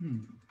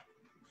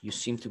 You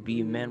seem to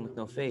be a man with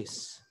no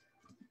face.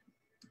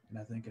 And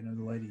I think I know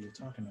the lady you're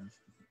talking of.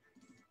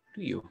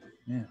 Do you?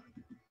 Yeah.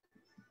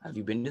 Have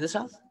you been to the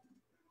South?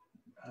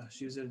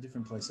 She was at a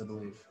different place, I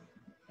believe,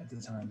 at the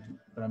time,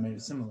 but I made a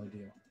similar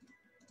deal.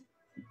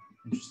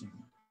 Interesting.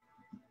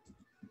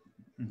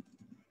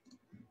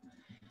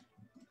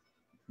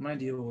 My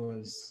deal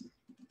was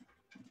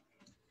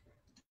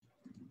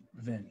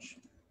revenge.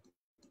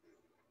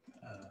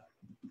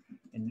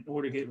 In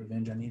order to get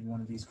revenge, I need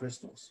one of these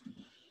crystals.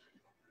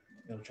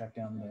 It'll track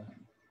down the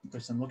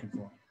person I'm looking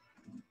for.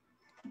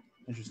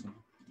 Interesting.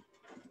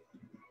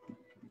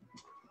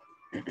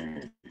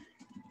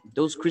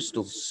 Those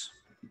crystals,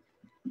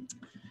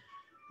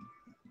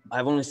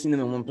 I've only seen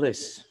them in one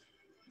place,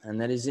 and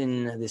that is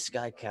in the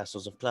sky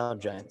castles of cloud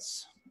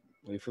giants.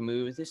 Are you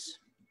familiar with this?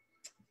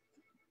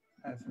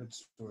 I've heard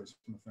stories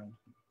from a friend.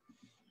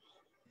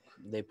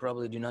 They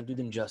probably do not do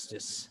them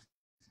justice.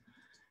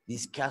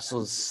 These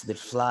castles that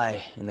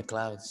fly in the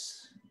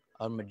clouds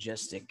are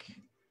majestic.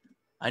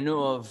 I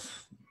know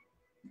of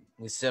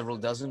with several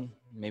dozen,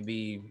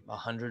 maybe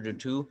 100 or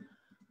 2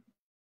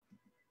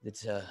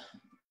 that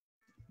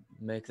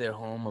make their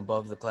home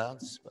above the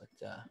clouds, but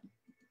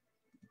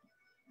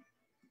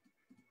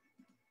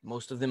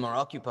most of them are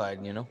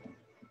occupied, you know?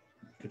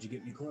 Could you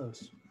get me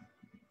close?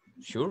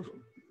 Sure.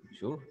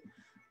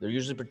 They're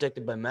usually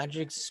protected by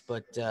magics,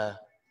 but I've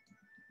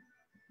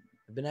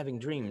been having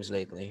dreams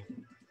lately.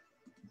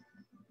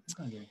 What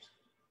kind of dreams?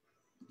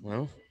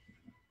 Well,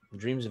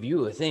 dreams of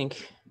you, I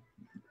think.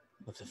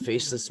 Of the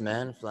faceless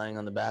man flying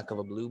on the back of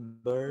a blue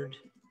bird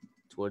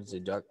towards the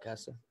dark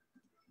castle.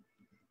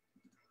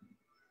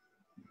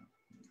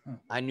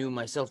 I knew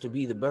myself to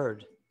be the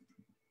bird.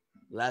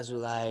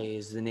 Lazuli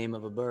is the name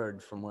of a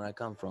bird from where I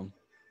come from.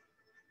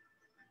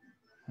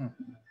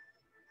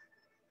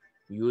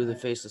 You were the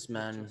faceless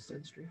man.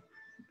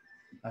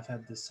 I've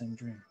had this same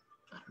dream.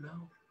 I don't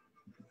know.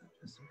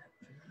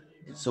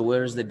 So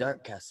where is the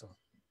dark castle?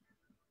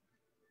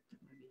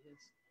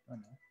 I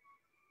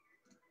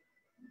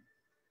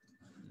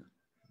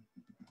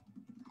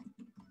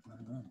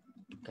don't know.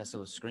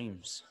 Castle of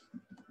Screams.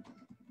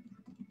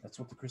 That's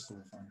what the crystal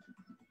will find.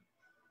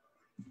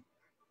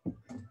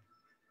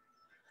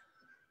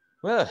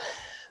 Well,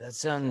 that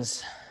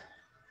sounds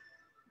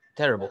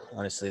terrible,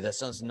 honestly. That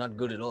sounds not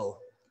good at all.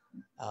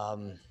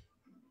 Can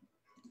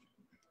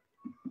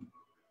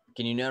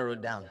you narrow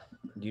it down?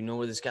 Do you know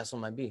where this castle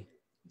might be?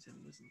 He said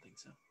he doesn't think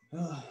so.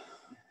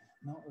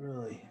 Not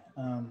really.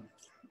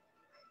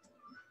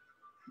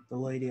 The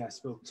lady I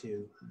spoke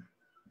to,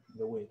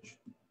 the witch,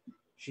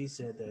 she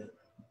said that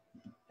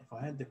if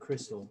I had the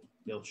crystal,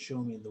 they'll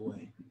show me the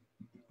way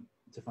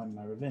to find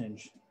my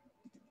revenge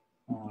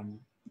on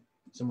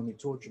someone who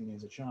tortured me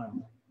as a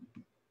child,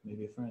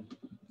 maybe a friend.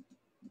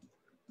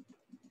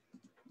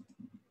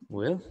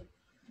 Well,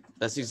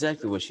 that's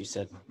exactly what she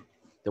said.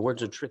 The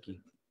words are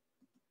tricky.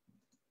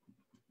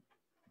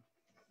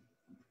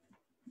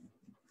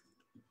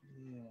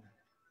 Yeah.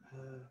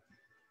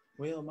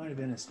 Well, it might have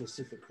been a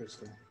specific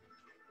crystal.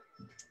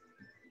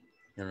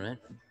 All right.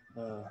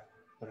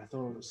 But I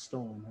thought it was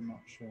stolen. I'm not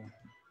sure.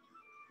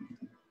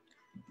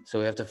 So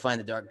we have to find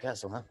the dark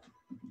castle, huh?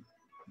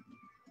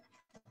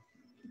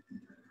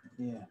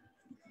 Yeah.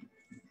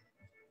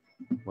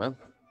 Well,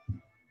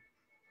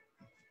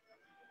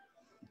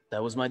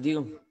 that was my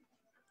deal.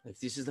 If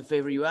this is the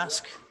favor you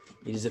ask,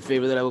 it is a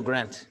favor that I will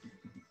grant.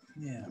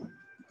 Yeah.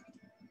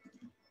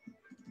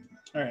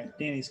 All right.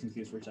 Danny's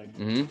confused for a second.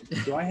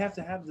 Mm-hmm. Do I have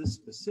to have this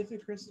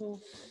specific crystal,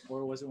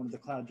 or was it one of the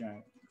cloud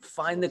giant?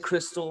 Find the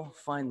crystal,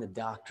 find the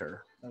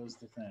doctor. That was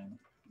the thing.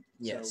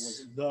 Yes. So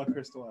was the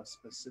crystal a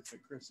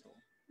specific crystal?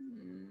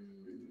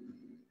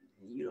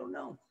 You don't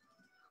know.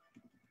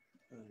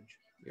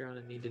 You're on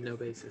a need to know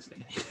basis,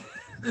 Danny.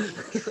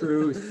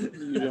 Truth.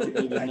 You don't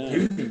need to I know.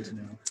 do need to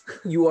know.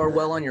 You are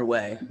well on your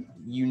way.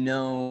 You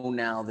know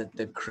now that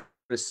the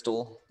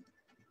crystal,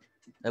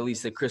 at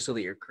least the crystal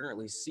that you're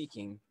currently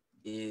seeking,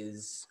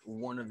 is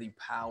one of the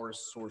power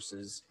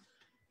sources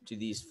to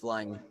these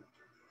flying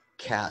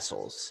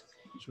castles.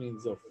 Which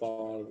means they'll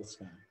fall out of the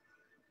sky.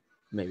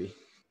 Maybe.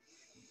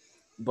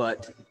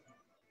 But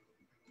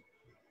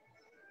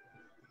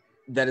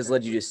that has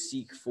led you to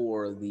seek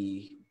for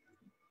the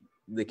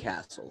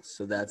castle.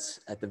 So that's,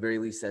 at the very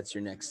least, that's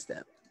your next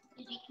step.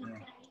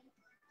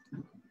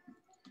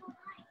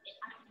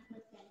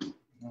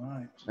 All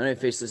right. All right,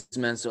 Faceless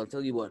Man, so I'll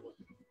tell you what.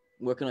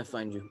 Where can I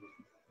find you?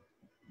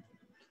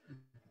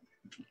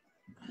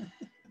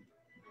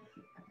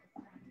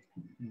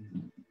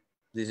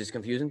 Is this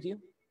confusing to you?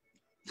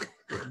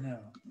 No.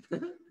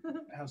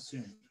 How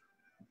soon?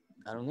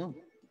 I don't know.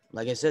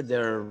 Like I said,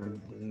 there are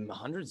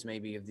hundreds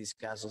maybe of these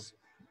castles.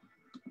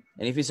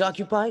 And if it's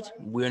occupied,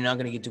 we're not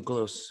going to get too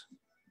close.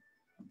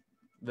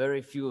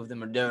 Very few of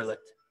them are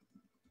derelict.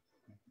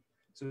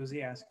 So is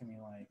he asking me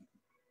like,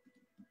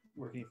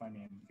 where can you find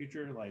me in the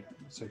future? Like,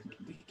 so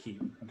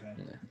keep. Okay.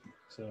 Yeah.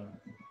 So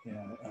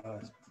yeah.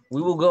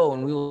 We will go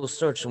and we will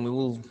search and we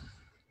will.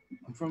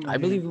 I'm from. I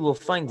believe we will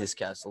find this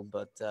castle,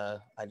 but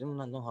I do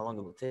not know how long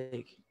it will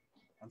take.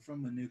 I'm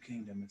from the New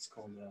Kingdom. It's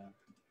called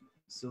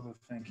Silver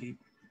Fan Keep.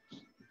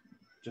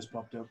 Just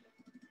popped up.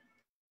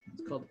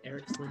 It's called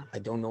Erickson. I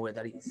don't know where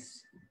that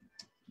is.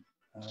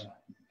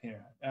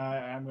 Here,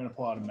 I'm gonna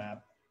pull out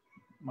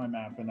my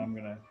map, and I'm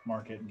gonna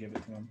mark it and give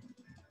it to him.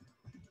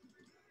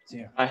 So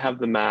yeah. I have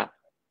the map.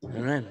 All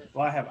right.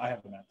 Well, I have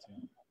the map too.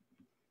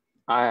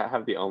 I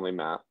have the only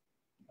map.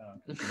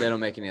 They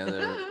don't make any other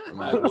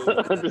maps.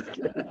 I'm just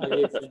kidding. I gave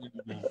you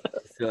the map.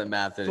 It's the only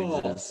map that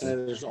exists.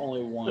 There's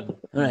only one.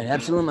 All right,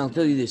 Absalom, I'll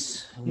tell you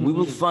this. We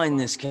will find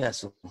this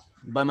castle.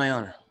 By my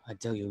honor, I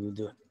tell you, we'll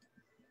do it.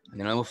 And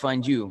then I will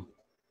find you,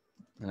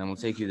 and I will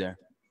take you there.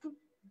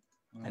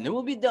 And then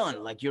we'll be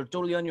done. Like, you're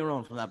totally on your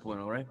own from that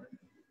point, all right?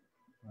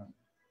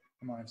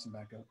 I might have some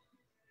backup.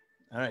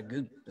 All right,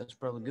 good. That's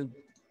probably good.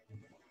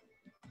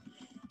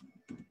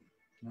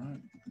 All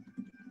right.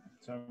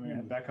 So we're gonna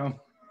head back home.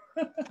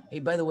 Hey,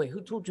 by the way,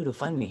 who told you to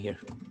find me here?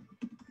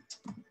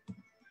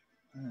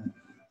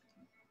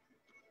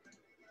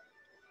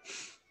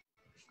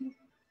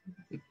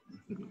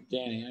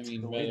 Danny, I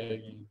mean,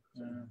 Megan.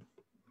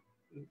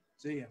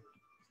 See ya.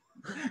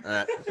 All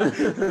right.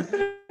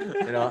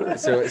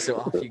 So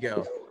off you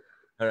go.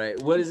 All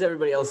right. What is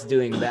everybody else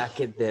doing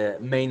back at the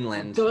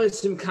mainland? Doing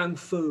some kung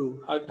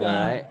fu. I've got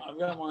Alright.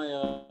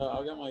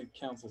 my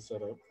council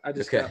set up. I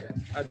just got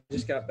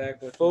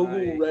back with Fogel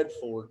my, Red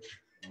Forge.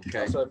 I Okay.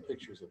 also have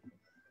pictures of it.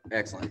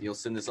 Excellent. You'll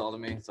send this all to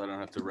me so I don't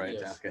have to write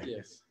it down. Yes, Okay.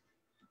 yes.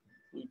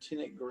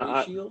 Lieutenant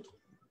Greyshield.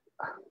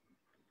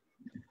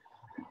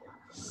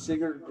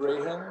 Sigurd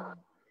Greyhelm.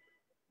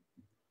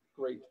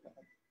 Great.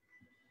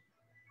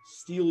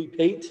 Steely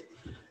Pate.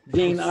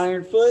 Dane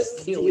Ironfoot.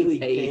 Steely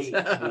Pate.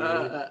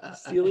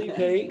 Steely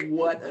Pate.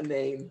 What a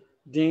name.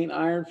 Dane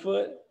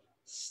Ironfoot.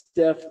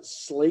 Steph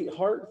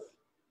Slateheart.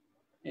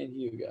 And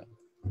Hugo.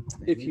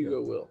 If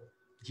Hugo will.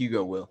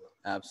 Hugo will.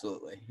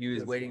 Absolutely. He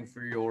was waiting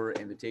for your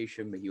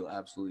invitation, but he'll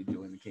absolutely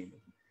join the kingdom.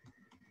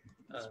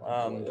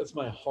 That's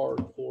my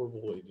hardcore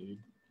boy, dude.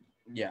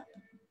 Yeah.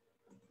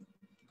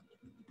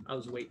 I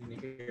was waiting to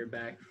hear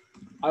back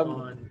I'm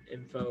on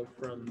info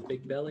from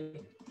Big Belly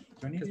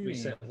Do I need because to we do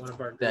sent one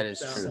of our That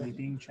groups is out. true.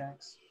 sleeping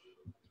checks?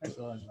 I just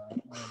realized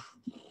that.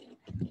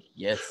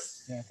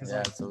 Yes. Yeah, 'cause Yeah,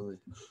 like- absolutely.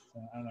 So,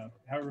 I don't know.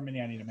 However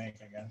many I need to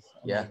make, I guess.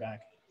 I'll Yeah. get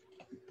back.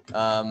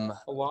 a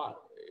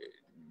lot.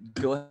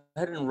 Go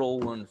ahead and roll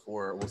one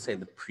for, we'll say,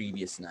 the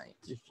previous night.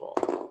 You fall.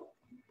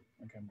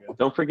 Okay, I'm good.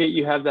 Don't forget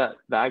you have that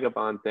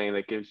vagabond thing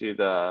that gives you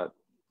the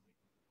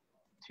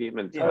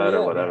achievement Yeah, HUD yeah,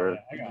 or whatever.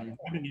 Yeah, I got it.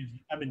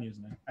 I've been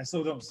using it. I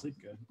still don't sleep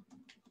good.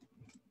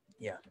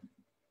 Yeah.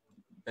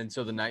 And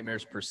so the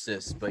nightmares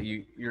persist, but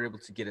you're able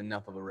to get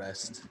enough of a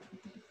rest.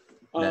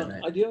 That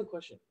night. I do have a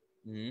question.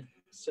 Mm-hmm.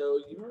 So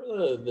you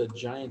remember the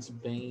giants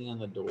banging on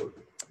the door?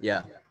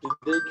 Yeah. Did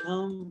they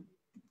come?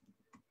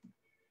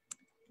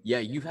 Yeah,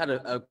 you've had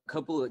a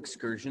couple of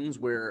excursions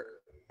where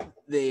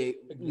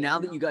now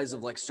that you guys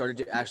have like started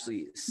to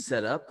actually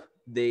set up,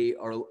 they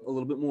are a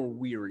little bit more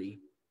leery,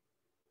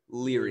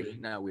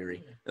 not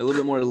weary, a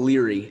little bit more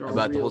leery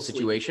about the whole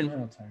situation.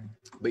 I'm tired.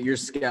 But your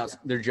scouts,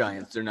 they're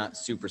giants, they're not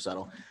super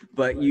subtle.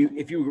 But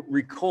if you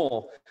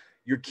recall,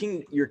 your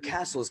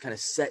castle is kind of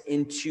set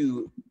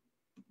into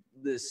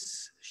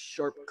this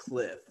sharp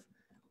cliff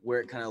where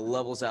it kind of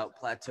levels out,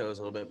 plateaus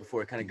a little bit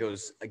before it kind of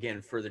goes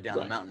again further down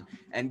the mountain.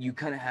 And you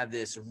kind of have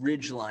this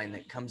ridge line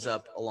that comes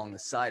up along the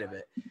side of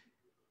it.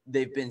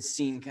 They've been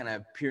seen kind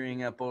of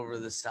peering up over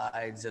the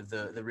sides of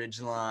the ridge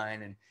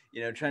line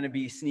and, trying to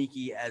be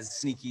sneaky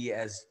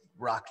as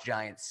rock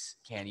giants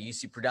can. You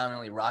see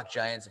predominantly rock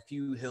giants, a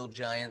few hill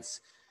giants,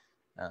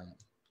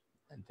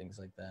 and things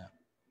like that.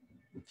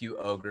 A few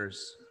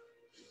ogres.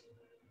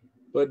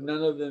 But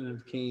none of them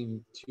have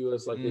came to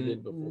us like they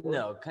did before.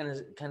 No, kind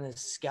of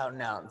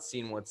scouting out and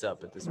seeing what's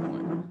up at this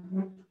point.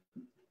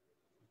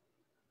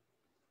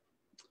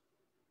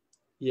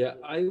 Yeah,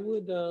 I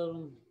would.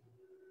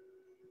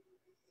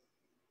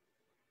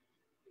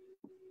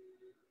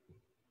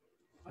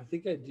 I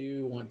think I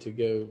do want to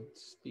go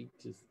speak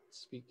to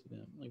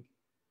them. Like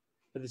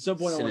at some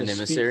point, Send I want an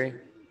to emissary.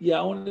 Yeah,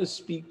 I want to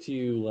speak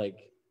to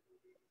like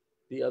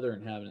the other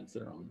inhabitants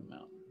that are on the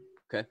mountain.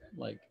 Okay.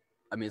 Like,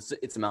 I mean,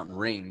 it's a mountain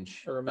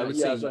range. or I would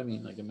yeah, say, that's what I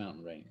mean, like a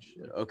mountain range.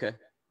 Like, okay.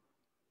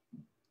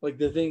 like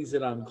the things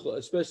that I'm,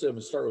 especially I'm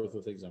gonna start with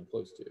the things I'm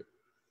close to,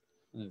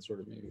 and then sort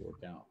of maybe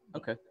work out.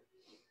 Okay.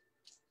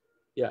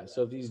 Yeah.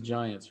 So if these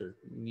giants are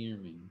near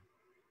me,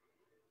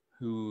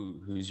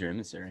 Who's your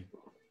emissary?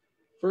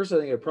 first I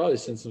think I'd probably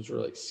send some sort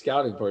of like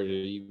scouting party to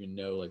even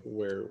know like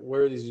where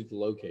are these dudes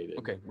located.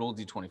 Okay, roll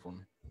D20 for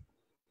me.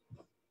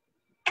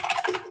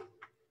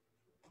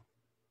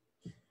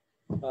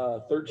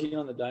 13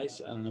 on the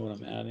dice. I don't know what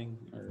I'm adding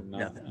or not.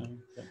 Nothing. Adding.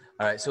 Okay.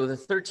 All right, so with the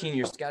 13,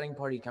 your scouting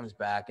party comes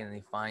back and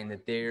they find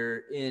that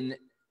they're in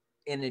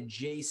an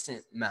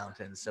adjacent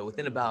mountain. So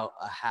within about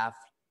a half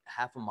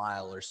a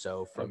mile or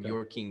so from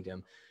your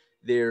kingdom,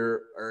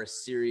 there are a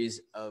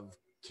series of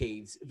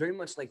caves, very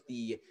much like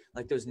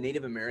those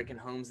Native American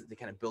homes that they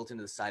kind of built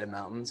into the side of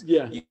mountains.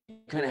 Yeah. You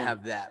kind of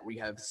have that. We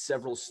have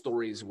several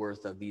stories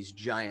worth of these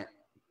giant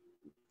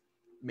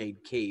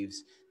made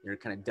caves that are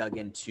kind of dug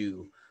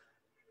into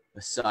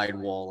a side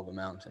wall of a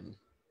mountain.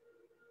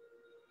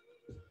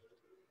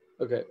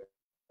 Okay.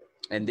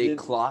 And they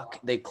clock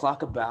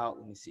about,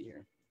 let me see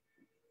here,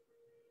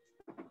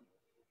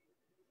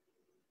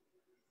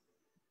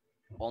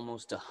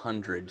 almost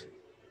 100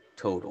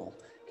 total.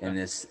 And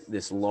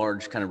this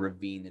large kind of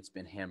ravine that's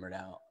been hammered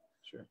out.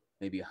 Sure.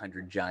 Maybe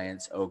 100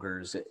 giants,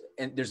 ogres,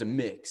 and there's a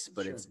mix,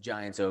 but it's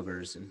giants,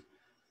 ogres,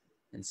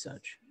 and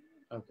such.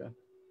 Okay.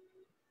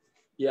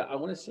 Yeah, I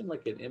want to send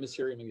like an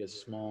emissary, maybe a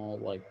small,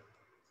 like,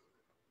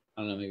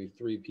 I don't know, maybe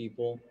 3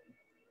 people.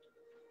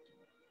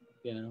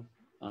 You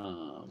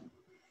know,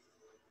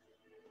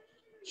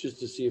 just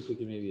to see if we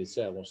can maybe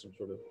establish some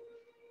sort of.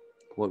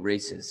 What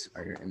races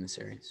are your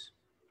emissaries?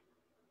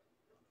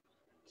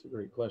 It's a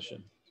great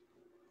question.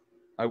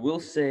 I will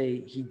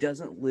say he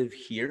doesn't live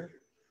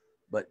here,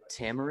 but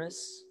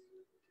Tamaris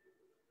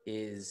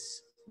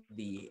is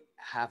the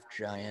half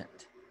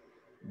giant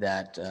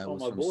that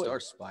was from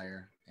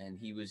Starspire, and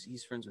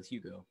he's friends with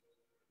Hugo.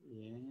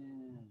 Yeah.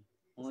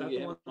 Is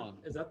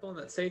that the one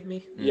that saved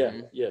me?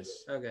 Yeah.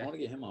 Yes. Okay. I want to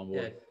get him on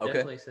Yeah, board.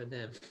 definitely send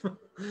him. All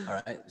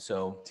right,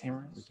 so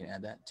Tamaris? we can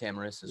add that.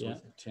 Tamaris is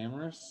with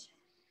Tamaris.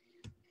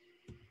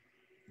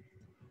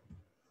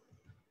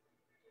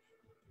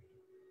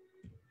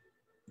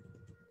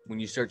 when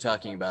you start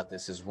talking about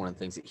this is one of the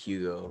things that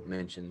Hugo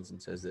mentions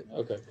and says that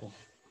Okay, cool.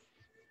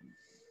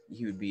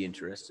 he would be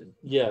interested.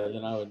 Yeah,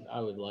 then I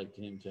would like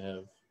him to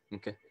have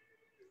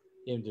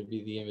him to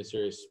be the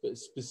emissary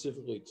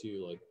specifically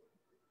to like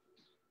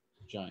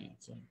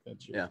giants. Like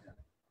that's your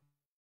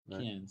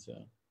kin.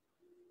 So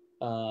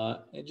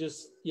and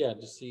just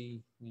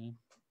see,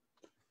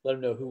 let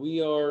him know who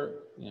we are,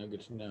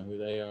 get to know who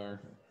they are.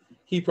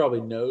 He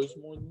probably knows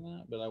more than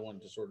that, but I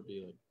wanted to sort of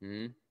be like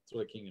that's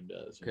what a kingdom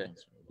does. Okay.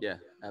 Yeah,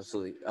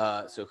 absolutely.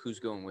 So who's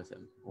going with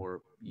him?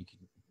 Or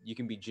you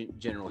can be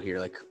general here.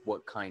 Like,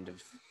 what kind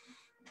of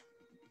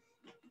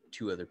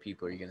 2 other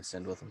people are you going to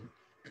send with him?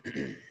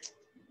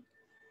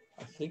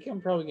 I think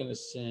I'm probably going to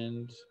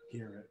send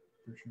Garrett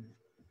for sure.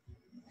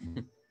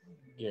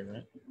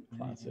 Garrett,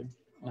 classic.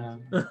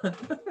 I'm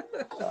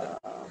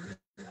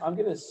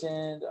going to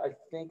send. I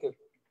think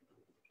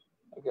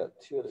I've got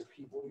 2 other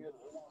people here that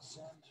I want to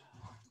send.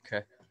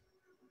 Okay.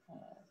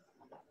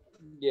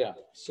 Yeah,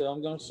 so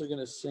I'm also going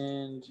to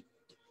send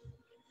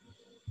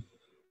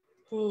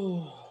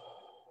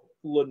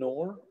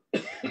Lenore.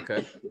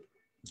 Okay.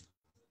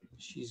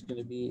 She's going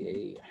to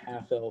be a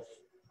half elf.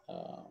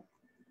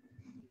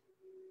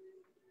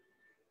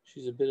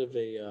 She's a bit of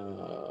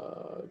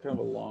a kind of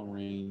a long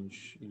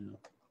range, I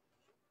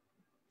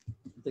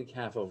think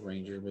half elf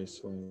ranger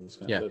basically.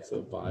 That's the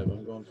vibe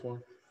I'm going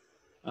for.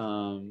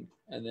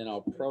 And then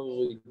I'll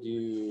probably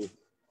do.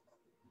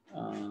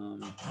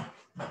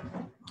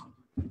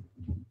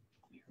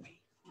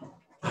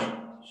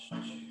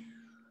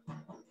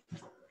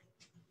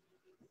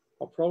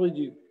 I'll probably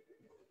do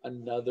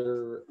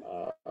another.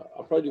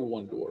 I'll probably do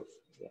 1 dwarf.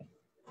 Yeah.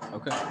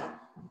 Okay.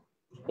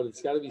 But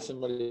it's got to be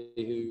somebody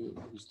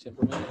whose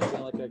temperament is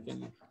like I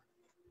can.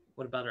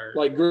 What about our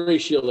Like gray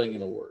shielding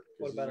in a work?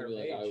 What about our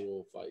like, mage? I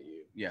will fight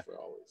you. Yeah. For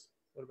always.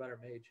 What about our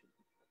mage?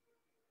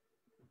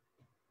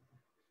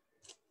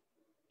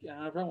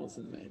 Yeah, I probably won't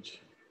send the mage.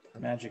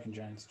 Magic and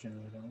giants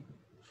generally don't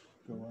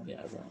go well. Yeah,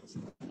 I probably won't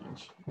send the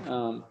mage.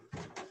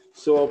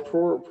 So I'll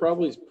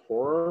probably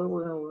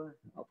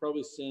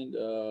send.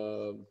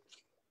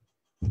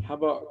 How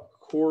about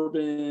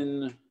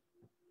Corbin? Do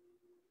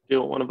you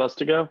want one of us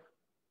to go?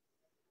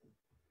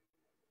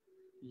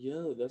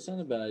 Yo, that's not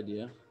a bad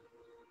idea.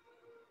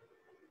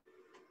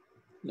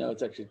 No,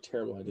 it's actually a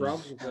terrible idea.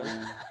 Rob's will go.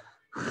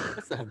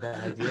 That's not a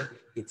bad idea.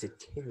 It's a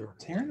terrible.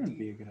 Taryn would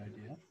be a good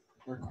idea.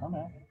 Or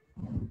Carmel.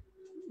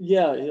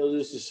 Yeah, he'll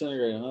just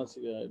disintegrate him. That's a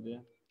good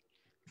idea.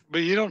 But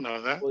you don't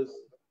know that.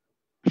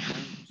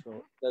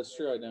 So that's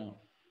true. I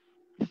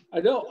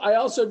know. I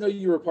also know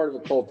you were part of a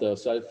cult, though.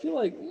 So I feel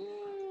like.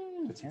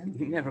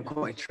 You never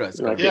quite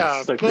trust.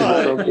 Yeah, Like,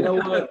 but You know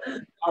what?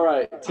 All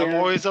right. I'm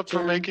always up for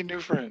Taryn, making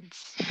new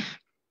friends.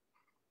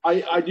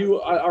 I do.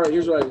 All right.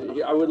 Here's what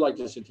I would like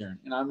to say, Taryn,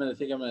 and I'm gonna.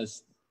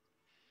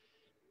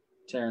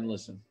 Taryn,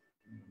 listen.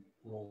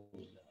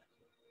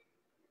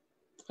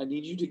 I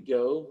need you to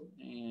go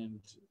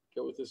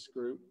with this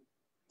group.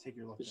 Take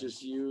your look. It's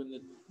just you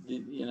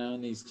and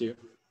and these two.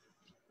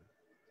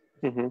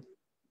 Mm-hmm.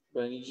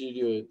 But I need you to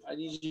do it. I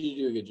need you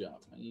to do a good job.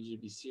 I need you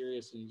to be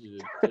serious. I need you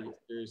to take it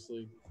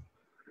seriously.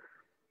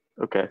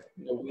 Okay.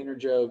 No wiener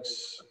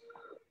jokes.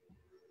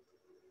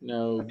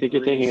 No. I think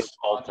you're thinking of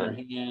on Alton.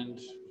 your hand.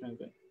 Kind of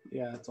thing.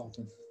 Yeah, it's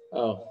Alton.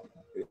 Oh,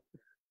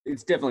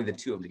 It's definitely the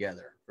two of them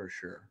together for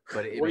sure.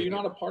 But were you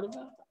not a part of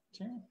that,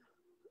 Taryn?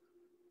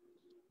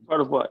 Part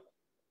of what?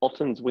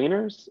 Alton's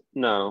Wieners?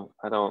 No,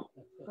 I don't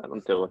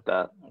deal with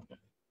that. Okay.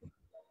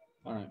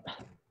 All right.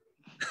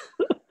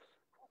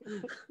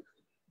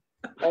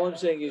 All I'm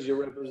saying is you're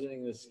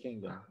representing this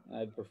kingdom.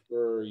 I'd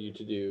prefer you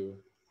to do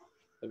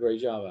a great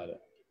job at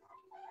it.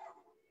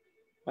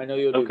 I know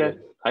you'll do Okay.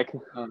 good. I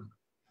can.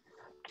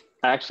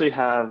 I actually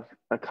have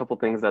a couple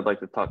things I'd like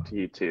to talk to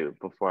you to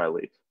before I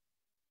leave.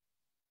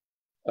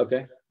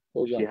 Okay.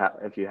 What would you like?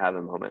 If you have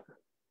a moment.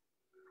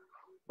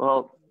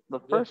 Well,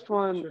 the first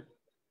one Sure.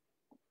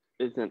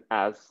 isn't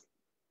as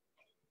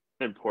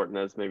important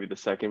as maybe the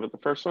second, but the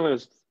first one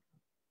is,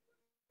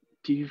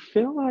 do you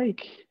feel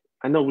like,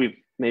 I know we've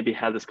maybe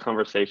had this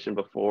conversation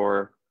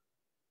before,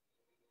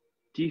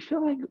 do you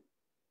feel like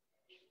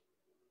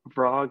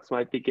Vrogs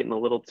might be getting a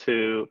little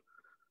too,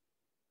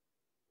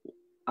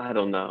 I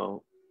don't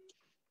know,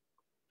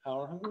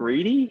 Power hungry?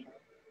 greedy?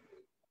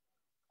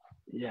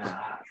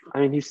 Yeah, I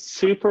mean, he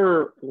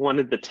super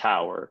wanted the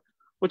tower,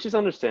 which is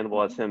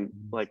understandable as him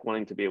like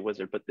wanting to be a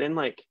wizard, but then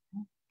like,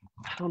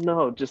 I don't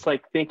know, just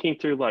like thinking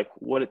through like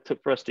what it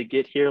took for us to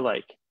get here,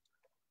 like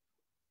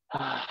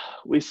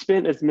we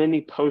spent as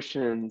many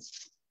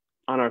potions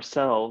on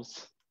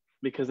ourselves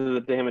because of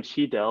the damage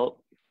he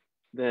dealt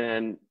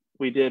than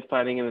we did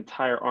fighting an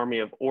entire army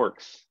of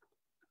orcs.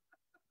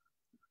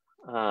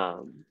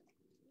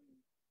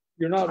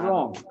 You're not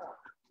wrong.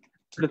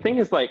 The thing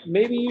is, like,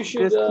 Maybe you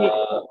should.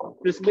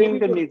 this maybe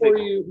kingdom needs before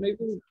you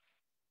maybe.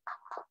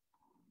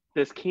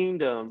 this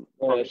kingdom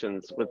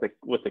functions with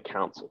the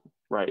council,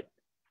 right?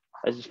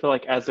 I just feel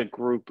like as a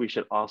group we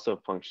should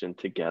also function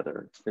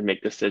together and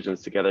make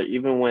decisions together.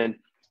 Even when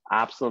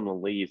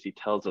Absalom leaves, he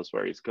tells us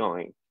where he's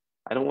going.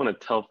 I don't want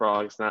to tell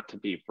frogs not to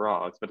be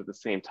frogs, but at the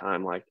same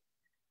time, like,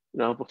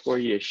 before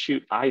you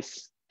shoot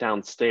ice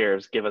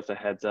downstairs, give us a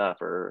heads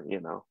up, or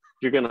if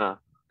you're gonna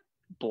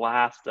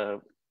blast a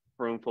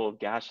room full of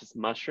gaseous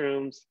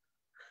mushrooms,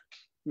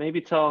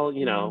 maybe tell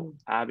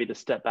Abby to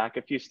step back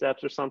a few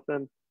steps or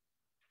something.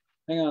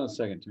 Hang on a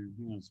second, Taryn.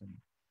 Hang on a second.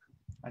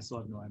 I still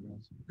have no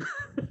eyebrows.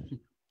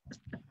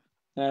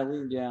 I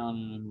lean down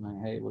and I'm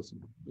like, hey,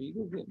 listen, will you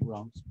go get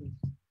rocks, please?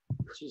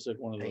 She's like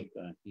one of those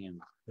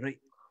hands. Right.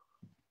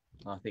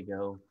 Off they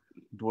go.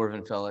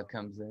 Dwarven fella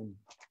comes in.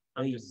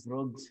 I'm Hey, just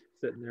Vrogs.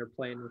 sitting there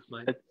playing with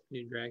my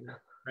new dragon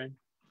friend.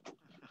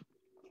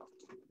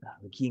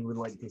 The king would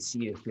like to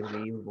see you if you're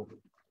available.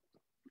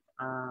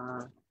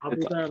 I'll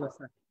be there in a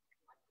second.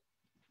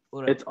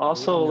 It's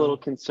also a little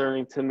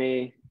concerning to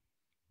me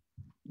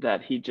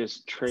that he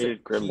just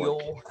traded Grimlock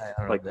Keel? I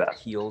don't know like if that.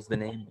 Keel's the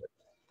name. But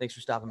thanks for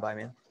stopping by,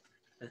 man.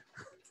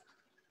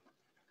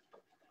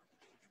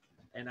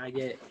 And I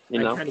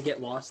kind of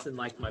get lost in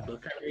like my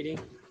book I'm reading,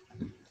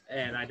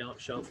 and I don't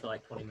show for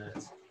like 20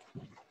 minutes.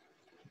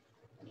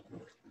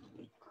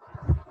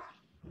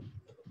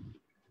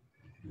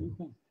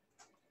 Okay.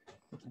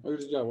 Where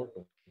did y'all work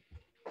with?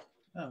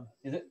 Oh,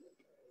 Is it?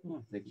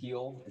 The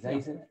Keel? Is that how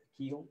you say it?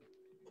 Keel?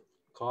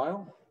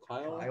 Kyle?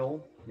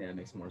 Kyle? Yeah, it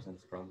makes more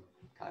sense from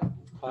Kyle.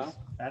 Kyle?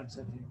 Adam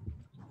said you.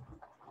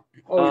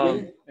 Oh,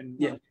 you did? And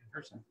Yeah. in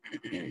person.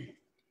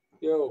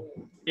 Yo.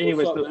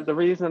 Anyways, what's up,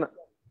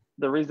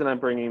 the reason I'm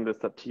bringing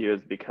this up to you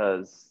is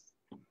because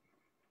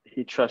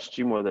he trusts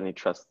you more than he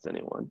trusts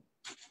anyone.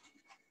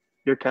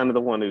 You're kind of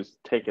the one who's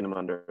taken him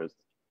under his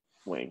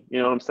wing. You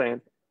know what I'm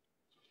saying?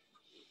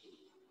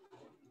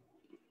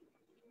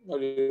 What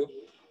do you?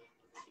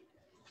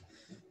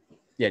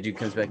 Yeah, dude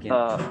comes back in.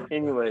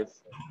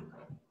 Anyways,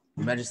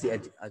 Your Majesty,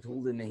 I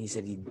told him that he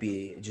said he'd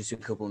be just a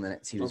couple of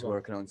minutes. He was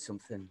working on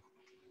something.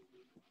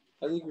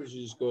 I think we should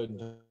just go ahead and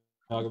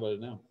talk about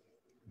it now.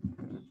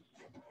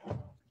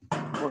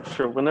 well,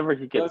 sure, whenever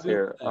he gets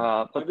here.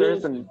 But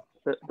there's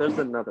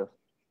another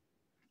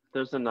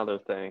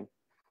thing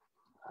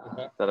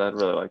that I'd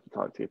really like to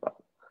talk to you about.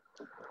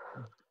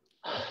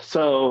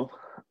 So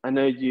I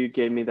know you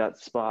gave me that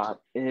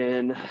spot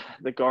in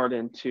the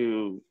garden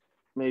to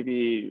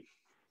maybe,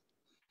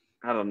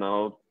 I don't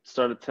know,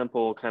 start a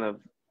temple, kind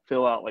of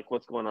fill out like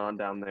what's going on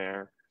down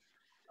there.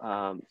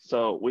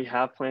 So we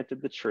have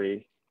planted the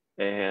tree.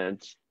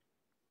 And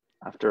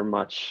after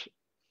much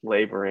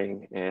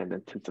laboring and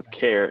intensive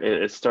care,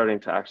 it is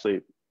starting to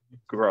actually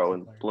grow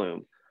and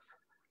bloom.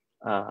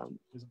 I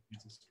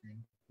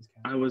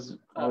was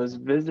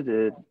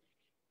visited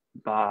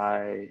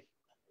by,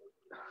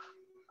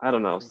 I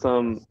don't know,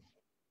 some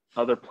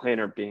other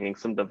planar being,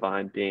 some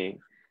divine being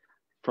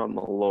from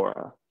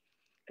Melora,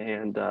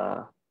 and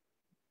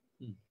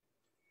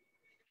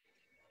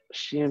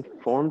she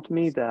informed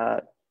me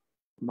that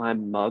my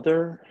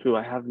mother, who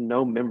I have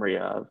no memory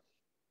of,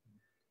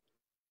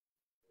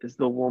 is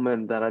the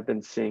woman that I've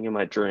been seeing in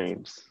my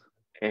dreams,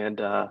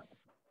 and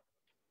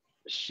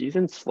she's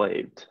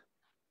enslaved.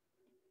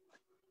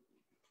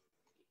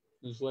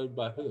 Enslaved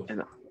by who?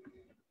 And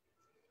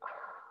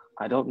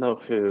I don't know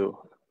who.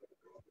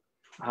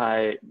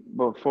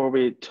 Before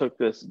we took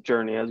this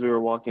journey, as we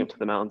were walking up to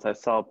the mountains, I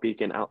saw a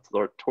beacon out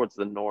towards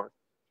the north.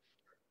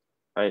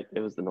 Right? It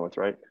was the north,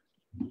 right?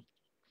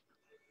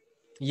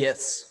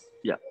 Yes.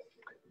 Yeah.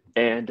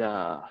 And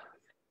I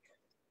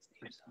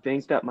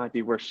think that might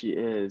be where she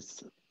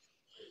is.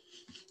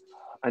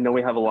 I know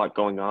we have a lot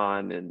going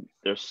on, and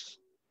there's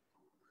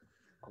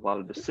a lot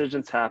of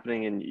decisions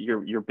happening, and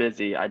you're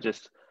busy. I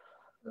don't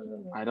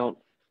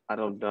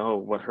know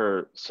what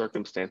her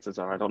circumstances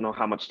are. I don't know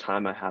how much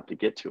time I have to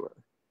get to her.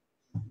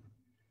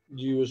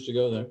 Do you wish to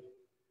go there?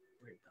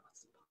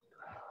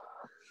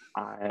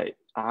 I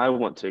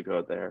want to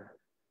go there.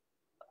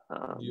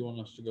 Do you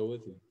want us to go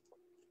with you?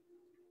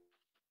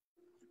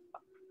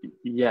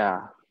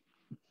 Yeah,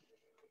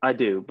 I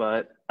do,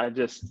 but I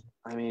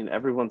mean,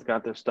 everyone's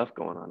got their stuff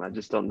going on. I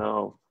just don't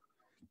know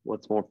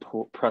what's more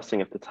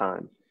pressing at the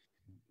time.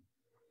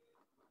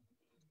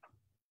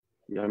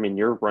 You know, I mean,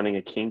 you're running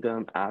a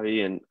kingdom.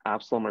 Abby and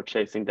Absalom are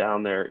chasing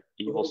down their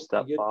evil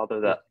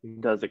stepfather that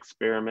does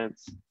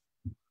experiments.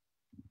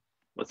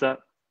 What's that?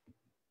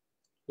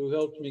 Who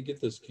helped me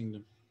get this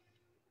kingdom?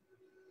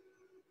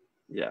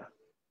 Yeah.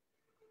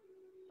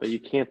 But you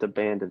can't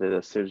abandon it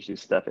as soon as you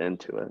step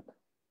into it.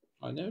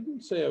 I never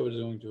did say I was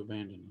going to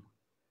abandon you.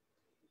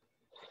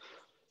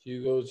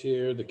 Hugo's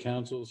here, the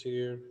council's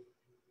here.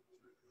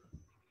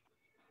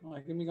 Well,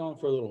 I can be gone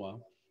for a little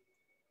while.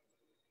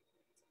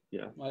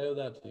 Yeah. I owe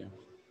that to you.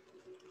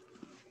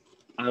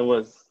 I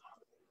was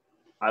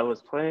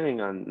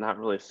planning on not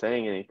really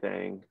saying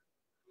anything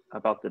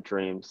about the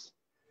dreams.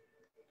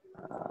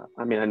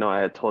 I mean, I know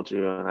I had told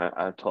you, and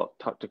I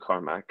talked to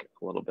Carmack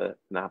a little bit,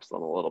 and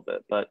Absalom a little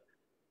bit, but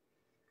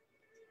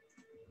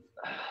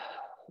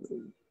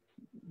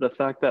the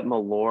fact that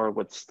Melora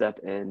would step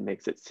in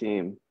makes it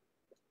seem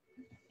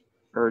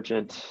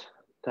urgent.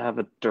 To have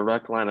a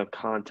direct line of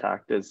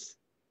contact is,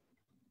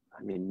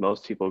 I mean,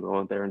 most people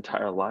go their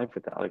entire life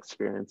without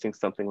experiencing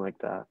something like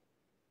that.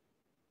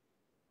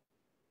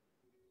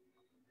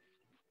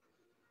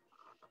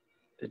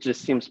 It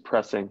just seems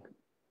pressing.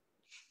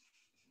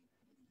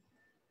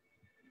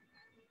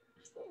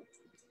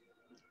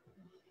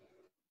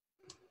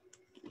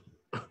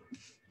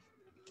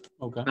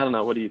 Okay. I don't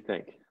know. What do you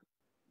think?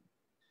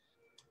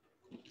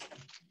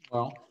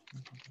 Well,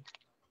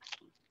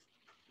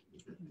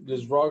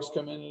 does Roggs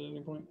come in at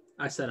any point?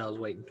 I said I was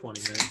waiting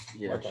 20 minutes.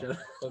 Yeah. Okay.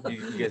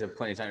 You guys have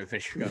plenty of time to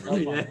finish your That's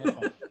gun. fine,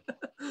 that's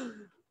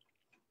fine.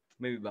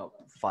 Maybe about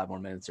 5 more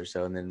minutes or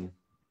so, and then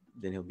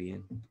he'll be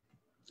in.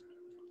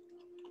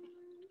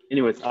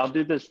 Anyways, I'll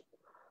do this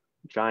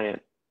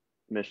giant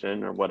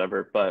mission or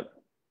whatever, but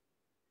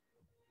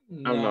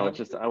I don't know. It's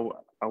just I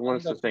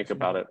want us to think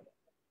about it.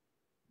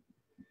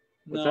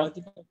 What's No, that? I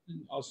think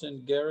I'll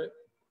send Garrett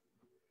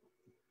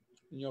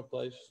in your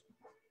place.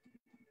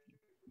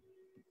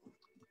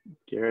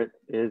 Garrett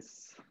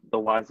is the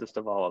wisest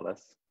of all of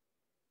us.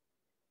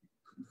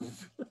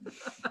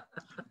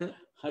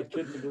 I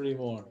couldn't agree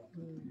more.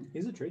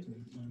 He's a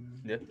tradesman.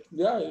 Yeah.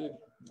 Yeah,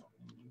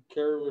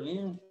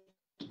 Carolina.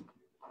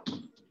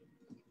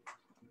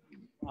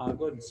 I'll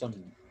go ahead and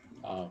summon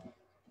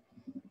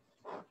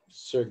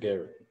Sir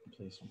Garrett,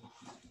 please.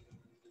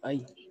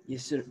 Aye,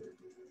 yes, sir.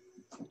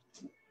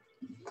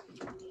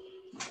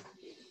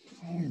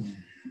 And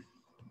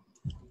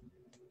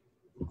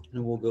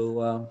we'll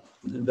go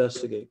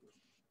investigate.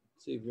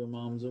 See if your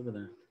mom's over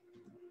there.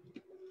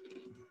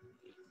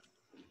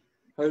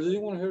 Has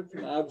anyone heard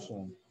from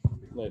Absalom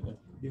lately?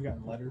 You've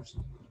gotten letters.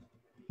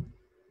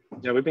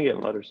 Yeah, we've been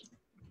getting letters.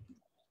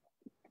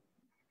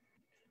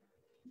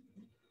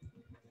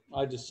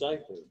 I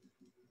deciphered.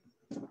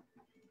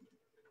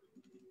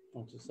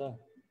 What's it say?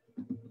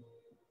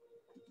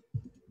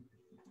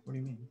 What do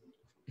you mean?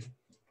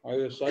 I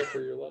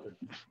decipher your letter.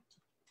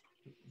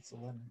 It's a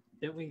letter.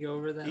 Didn't we go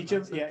over that? Each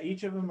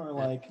of them are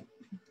like.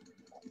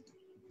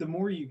 The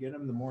more you get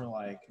them, the more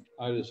like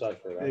I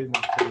decipher they that.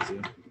 look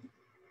crazy.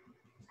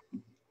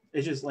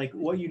 It's just like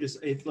what you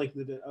just. It's like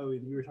we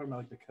were talking about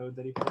like the code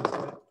that he put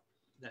into it.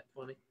 Net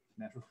 20.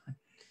 Natural.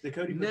 The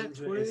code he puts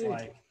into it is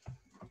like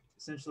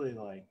essentially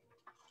like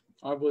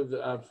I believe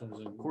that Absalom's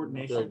in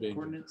coordinates,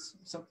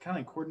 some kind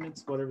of like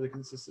coordinates, whatever the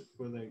consistent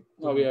coordinates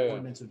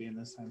would be in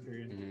this time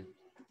period. Mm-hmm.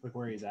 Like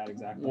where he's at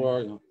exactly. Where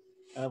are you?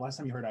 Last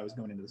time you heard, I was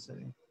going into the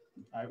city.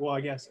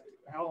 I guess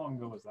how long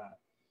ago was that?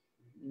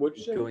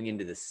 Which going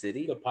into the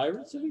city? The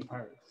pirate city? The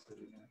pirate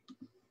city,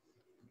 yeah.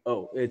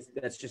 Oh,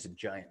 that's just a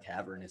giant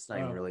tavern. It's not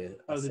even really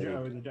a city.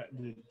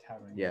 The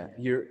tavern. Yeah,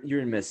 you're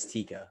in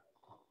Mestika.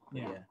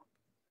 Yeah.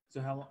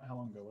 So how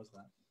long ago was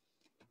that?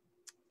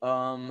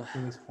 To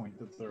this point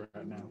that they're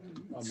at now.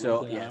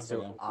 So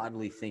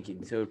oddly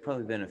thinking, so it'd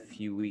probably been a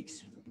few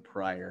weeks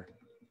prior.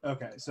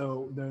 Okay,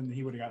 so then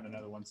he would have gotten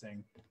another one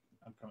saying,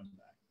 "I'm coming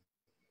back."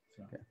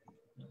 So. Okay.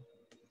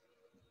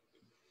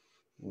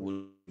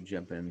 We'll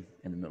jump in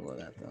the middle of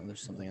that though.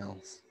 There's something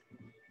else.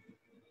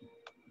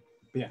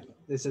 But yeah,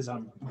 this is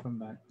I'm coming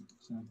back.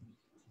 So.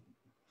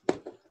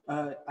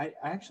 I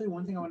actually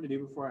one thing I wanted to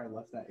do before I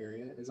left that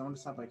area is I want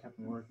to stop by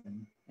Captain Work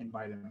and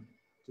invite him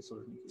to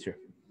sort of meet you. Sure.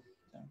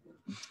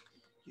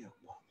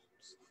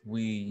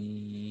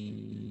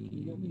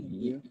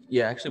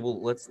 Actually,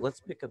 well, let's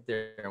pick up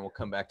there and we'll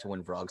come back to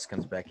when Vrogs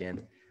comes back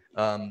in.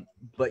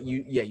 But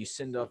you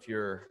send off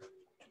your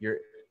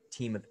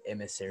team of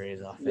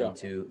emissaries off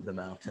into the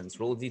mountains.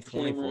 Roll a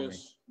d20 for me.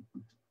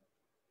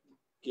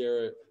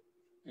 Garrett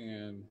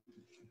and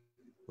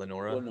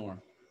Lenora.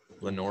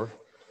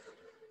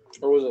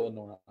 Or was it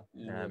Lenora?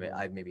 Yeah,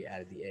 I maybe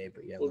added the A,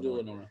 but yeah. We'll do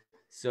Lenora.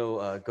 So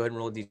go ahead and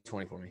roll a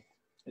d20 for me.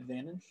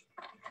 Advantage?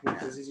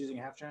 Because he's using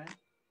a half giant?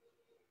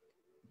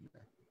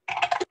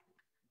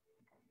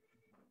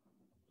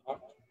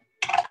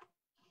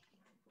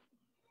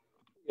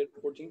 Get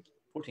 14.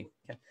 14.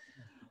 Okay.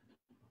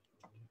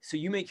 So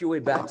you make your way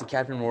back to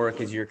Captain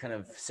Rourke as you're kind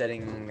of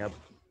setting up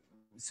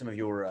some of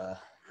your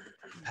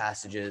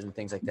passages and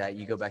things like that.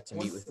 You go back to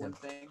meet with him.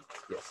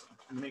 Yes.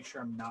 Make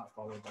sure I'm not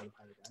followed by the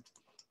pirate guy.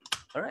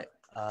 All right.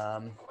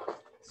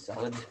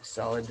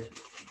 Solid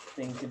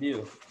thing to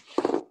do.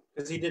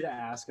 Because he did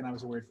ask, and I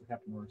was worried for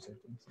Captain Rourke's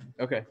safety. So.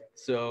 Okay.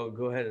 So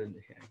go ahead and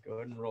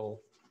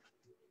roll.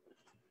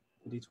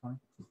 D20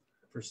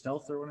 for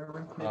stealth or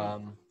whatever.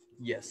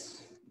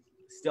 Yes.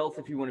 Stealth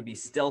if you want to be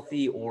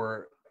stealthy,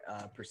 or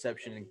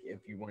perception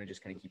if you want to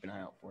just kind of keep an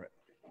eye out for it.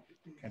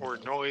 Or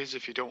noise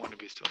if you don't want to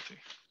be stealthy.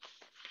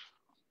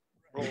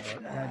 Roll.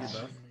 Can I do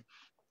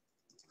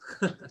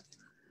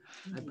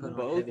both?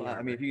 Both?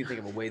 I mean, if you can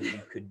think of a way that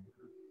you could,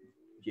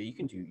 you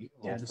can do.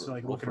 Just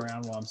like looking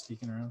around while I'm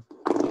sneaking around.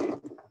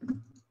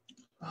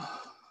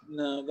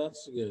 No,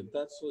 that's good.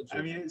 That's legit.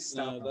 I mean, it's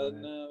stuff.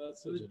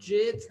 That's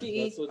legit.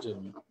 That's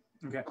legitimate.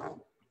 Okay.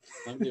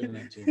 I'm giving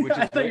that to you.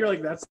 I thought you were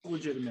like, that's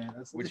legitimate.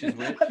 Which is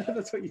what?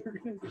 That's what you were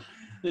going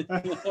to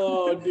do.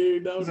 Oh,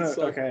 dude, that was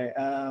okay.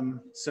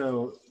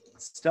 So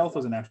stealth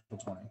was a natural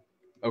 20.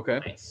 Okay.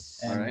 Nice.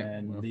 And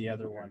then the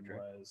other one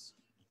was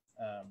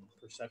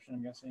perception,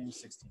 I'm guessing,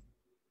 16.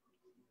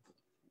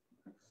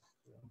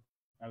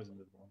 I was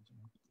invisible.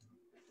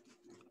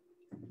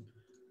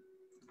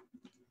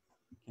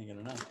 Can't get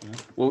enough. You know?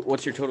 Well,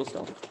 what's your total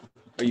stealth?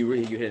 Are you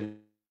hit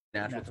a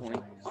natural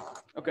 20?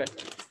 Okay.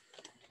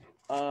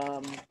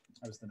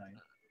 I was the knight.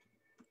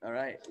 All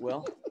right.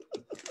 Well,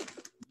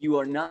 you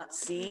are not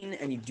seen,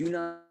 and you do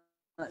not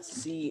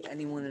see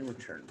anyone in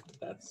return.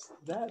 That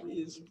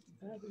is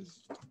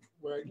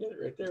where I get it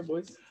right there,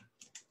 boys.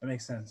 That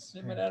makes sense.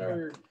 Name it out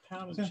our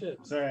pound of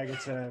chips. Sorry, I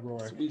get to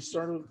roar. So we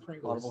started with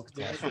Pringles.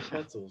 Then with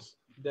pretzels.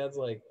 Dad's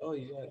like, "Oh,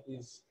 you got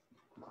these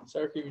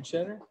sour cream and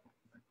cheddar."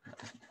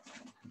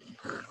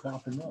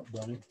 Popping up,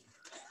 buddy.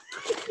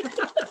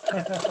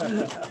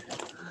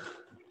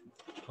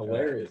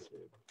 Hilarious.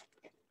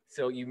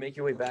 So you make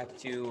your way back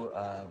to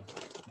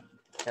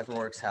Captain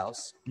Rourke's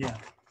house. Yeah.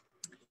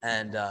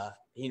 And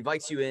he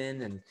invites you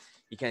in, and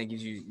he kind of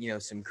gives you,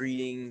 some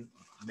greeting,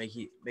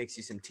 makes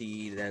you some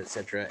tea,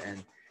 etc.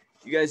 And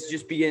you guys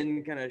just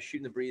begin kind of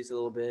shooting the breeze a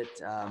little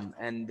bit,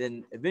 and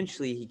then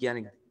eventually he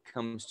kind of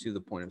comes to the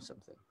point of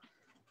something.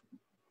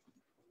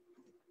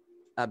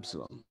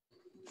 Absalom,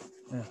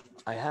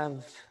 I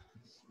have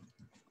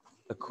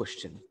a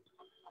question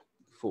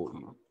for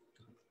you.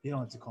 You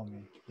don't have to call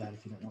me that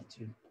if you don't want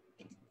to.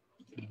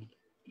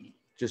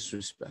 Just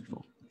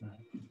respectful.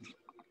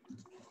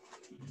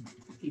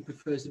 He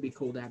prefers to be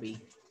called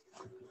Abby.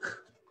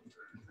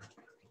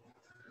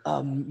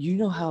 You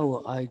know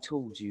how I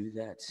told you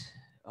that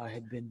I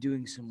had been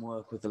doing some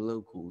work with the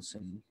locals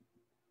and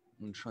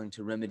trying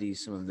to remedy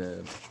some of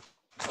the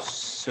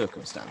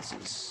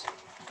circumstances,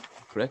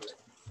 correct?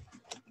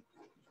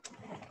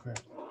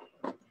 Correct.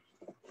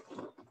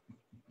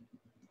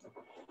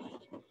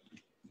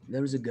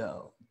 There is a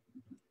girl.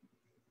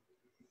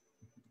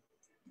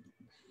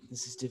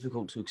 This is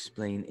difficult to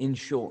explain. In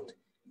short,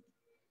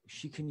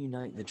 she can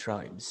unite the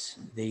tribes.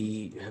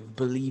 They have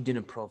believed in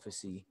a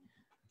prophecy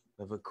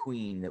of a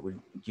queen that would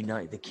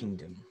unite the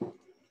kingdom.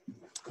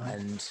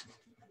 And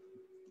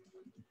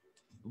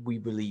we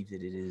believe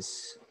that it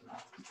is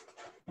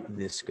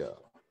this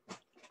girl.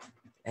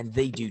 And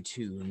they do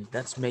too. And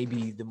that's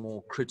maybe the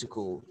more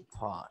critical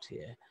part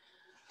here.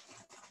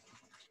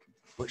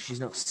 But she's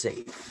not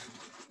safe.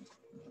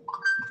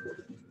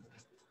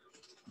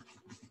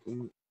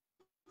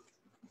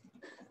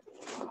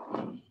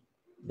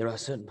 There are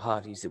certain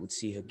parties that would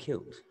see her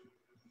killed.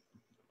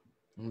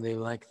 They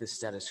like the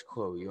status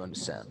quo, you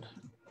understand?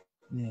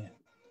 Yeah.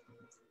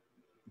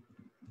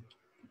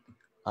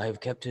 I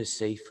have kept her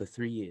safe for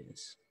 3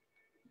 years,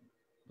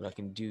 but I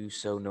can do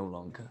so no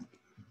longer.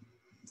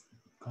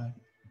 Okay.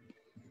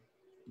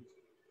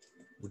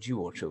 Would you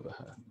watch over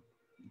her?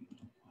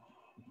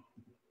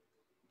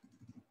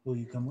 Will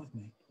you come with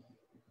me?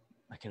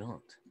 I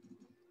cannot.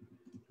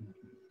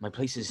 My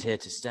place is here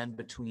to stand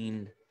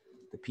between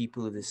the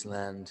people of this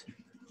land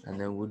and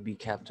their would-be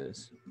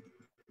captors.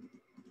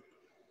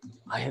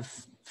 I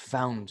have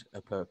found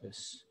a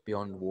purpose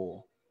beyond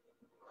war.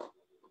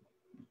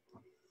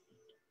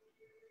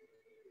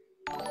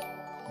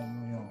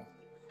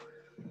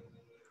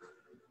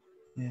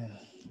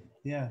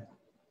 Yeah.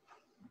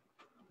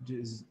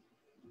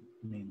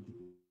 I mean,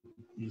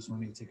 you just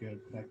want me to go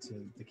back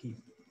to the keep.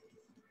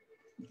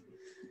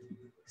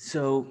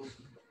 So,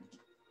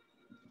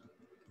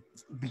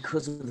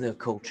 because of their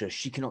culture,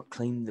 she cannot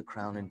claim the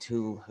crown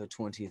until her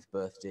 20th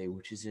birthday,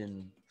 which is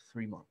in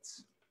 3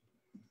 months.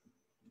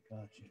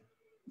 Gotcha.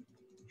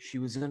 She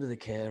was under the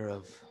care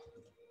of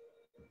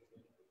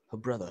her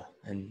brother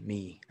and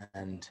me,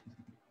 and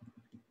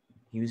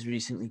he was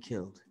recently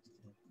killed.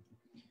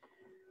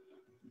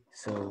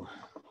 So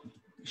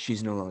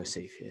she's no longer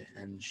safe here,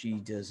 and she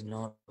does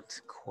not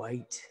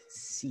quite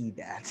see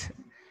that,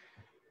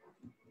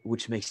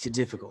 which makes it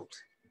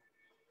difficult.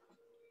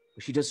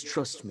 But she does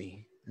trust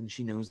me, and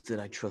she knows that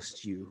I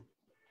trust you.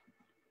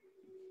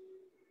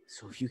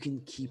 So if you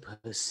can keep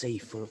her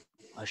safe for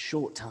a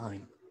short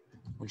time,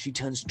 when she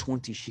turns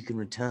 20, she can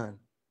return.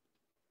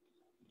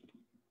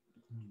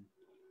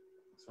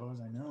 As far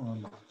as I know,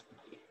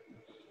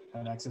 I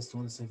have access to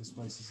one of the safest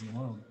places in the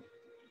world.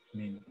 I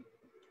mean,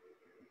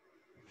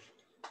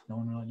 no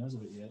one really knows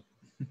of it yet.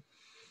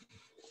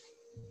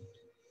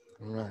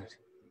 All right.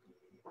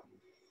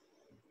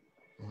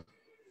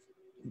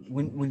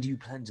 When do you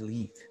plan to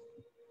leave?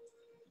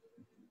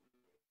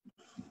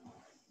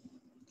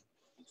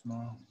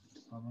 Tomorrow,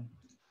 probably.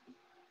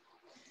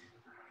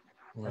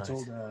 Right.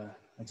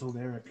 I told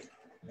Eric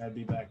I'd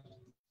be back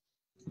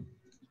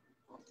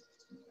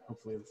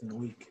hopefully within a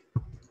week.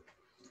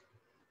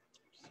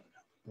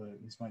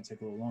 But this might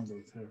take a little longer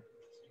with her.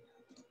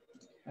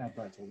 I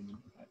probably told him.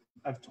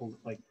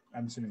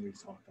 I'm assuming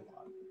we've talked a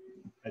lot.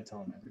 I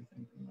tell him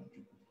everything.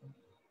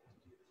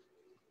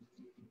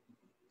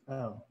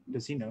 Oh,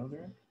 does he know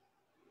there?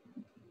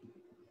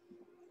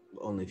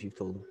 Only if you've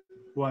told him.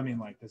 Well, I mean,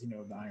 does he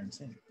know of the Iron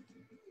Saint?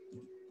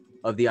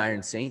 Of the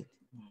Iron Saint?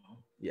 No.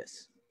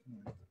 Yes.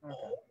 Okay.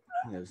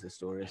 He knows the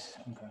stories.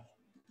 Okay.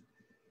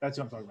 That's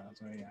what I'm talking about.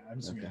 So yeah, I'm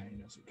assuming he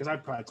knows. Because I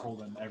probably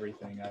told him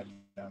everything I've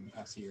done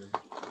past year.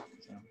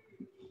 So.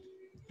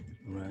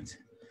 Right.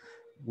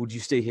 Would you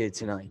stay here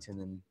tonight and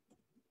then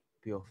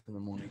be off in the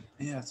morning?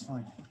 Yeah, it's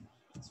fine.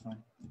 It's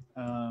fine.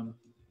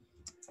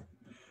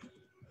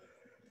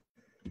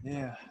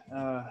 Yeah.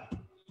 How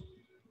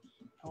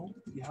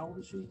old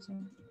is she?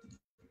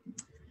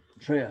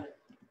 Treya.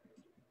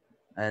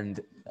 And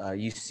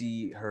you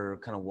see her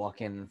kind of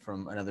walk in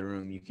from another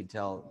room. You could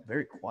tell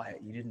very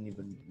quiet. You didn't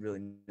even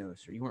really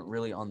notice her. You weren't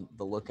really on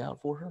the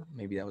lookout for her.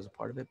 Maybe that was a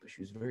part of it, but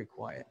she was very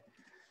quiet.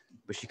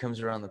 But she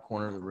comes around the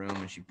corner of the room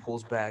and she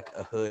pulls back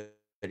a hood,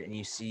 and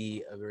you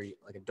see a very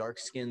a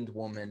dark-skinned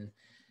woman.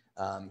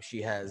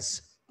 She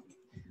has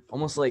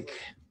almost like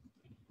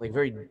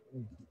very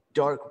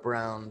dark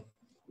brown,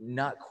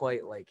 not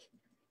quite like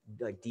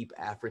deep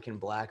African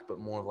black, but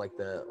more of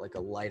a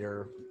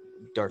lighter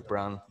dark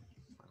brown.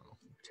 I don't know,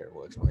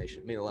 terrible explanation.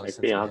 It made a lot of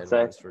sense in my head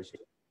when I was first.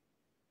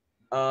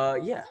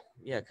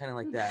 Yeah, kind of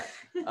like that.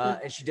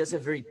 And she does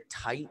have very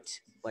tight,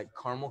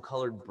 caramel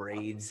colored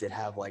braids that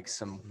have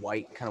some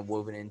white kind of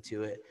woven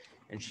into it.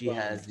 And she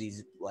has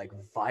these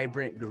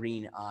vibrant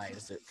green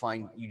eyes that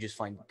you just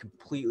find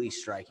completely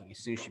striking as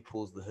soon as she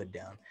pulls the hood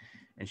down,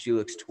 and she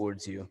looks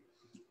towards you.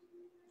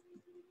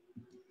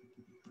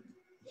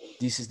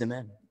 This is the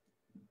man.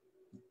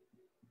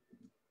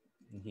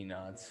 And he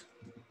nods.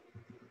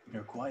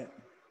 You're quiet.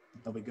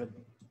 That'll be good.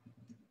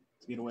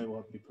 To get away, we'll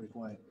have to be pretty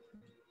quiet.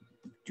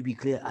 To be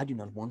clear, I do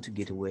not want to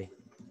get away.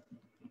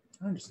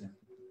 I understand.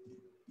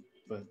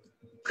 But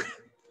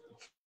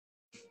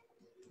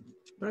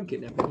I'm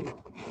kidnapping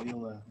you.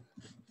 You'll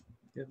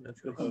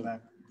you'll come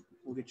back.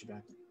 We'll get you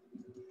back.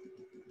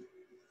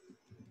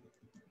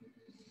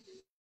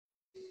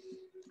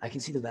 I can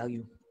see the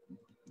value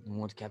in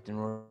what Captain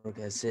Rourke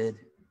has said.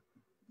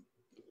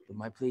 But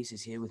my place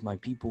is here with my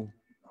people.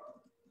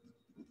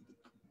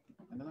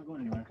 I'm not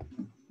going anywhere.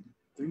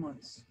 3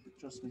 months.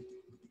 Trust me.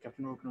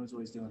 Captain Rourke knows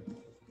what he's doing.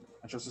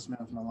 I trust this man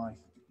with my life.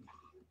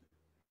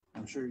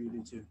 I'm sure you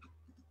do too.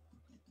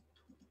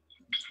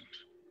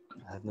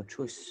 I have no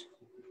choice.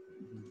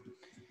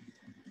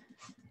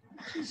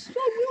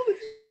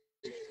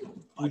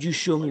 Would you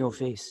show me your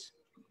face?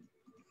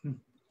 You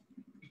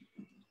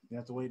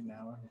have to wait an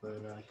hour,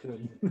 but I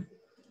could.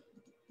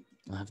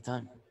 I have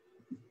time.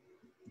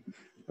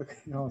 Okay,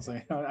 hold on a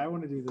second. I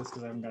want to do this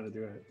because I haven't got to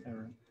do it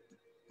ever.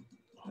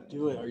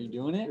 Do it. Are you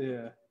doing it?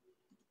 Yeah.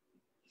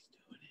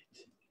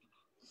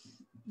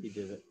 He's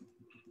doing it. He did it.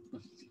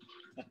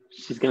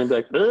 She's gonna be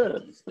like,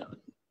 ugh.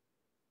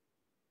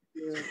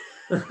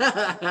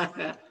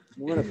 Yeah.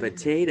 What a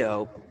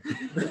potato.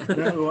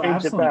 No,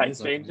 Change it back. is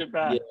Change it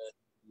back.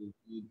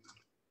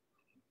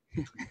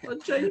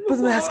 Put the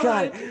mask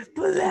on.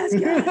 Put the mask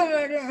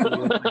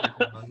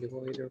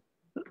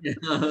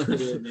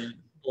on.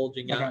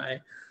 Bulging Okay.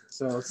 eye.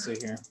 So let's see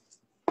here.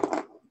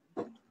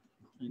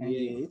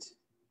 98.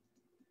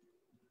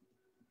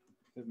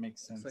 That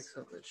makes sense. It's like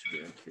something that should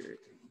be accurate.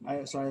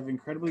 So I have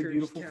incredibly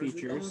beautiful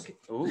features.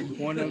 Ooh.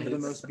 One of the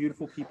most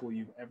beautiful people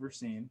you've ever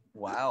seen.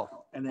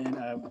 Wow. And then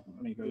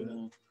let me go to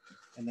that.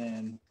 And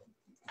then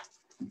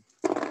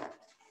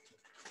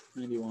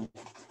 91.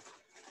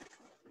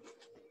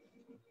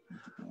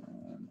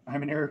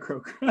 I'm an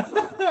Aarakocra.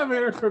 I'm an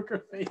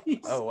Aarakocra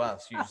face. Oh wow.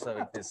 So you just have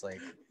like this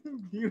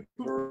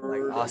Beautiful.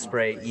 like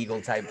osprey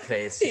eagle type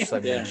face. Just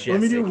like Yeah. majestic.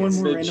 Let me do one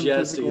more Majestic.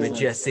 random physical.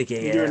 Majestic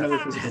Let me do AF. another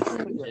physical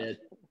trait. Yeah.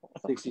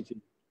 62.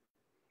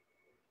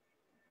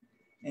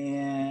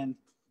 And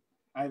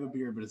I have a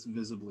beard, but it's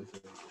visibly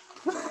fake.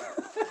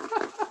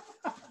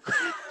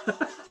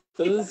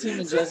 Doesn't seem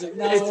majestic.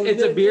 No,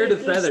 It's a beard of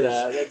ditch feathers.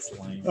 that. That's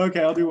lame.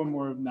 Okay, I'll do one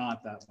more of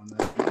not that one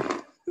then.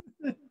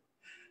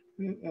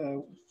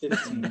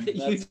 15.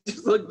 You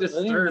just look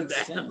disturbed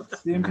now.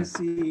 The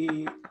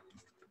NPC.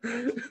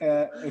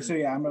 So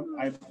yeah,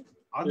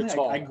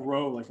 I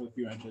grow like a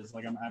few inches.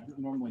 Like I'm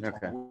normally tall,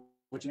 Okay.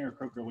 which an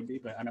Aarakocra would be,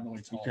 but I'm not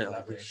really tall. You for kind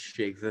that of race.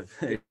 shake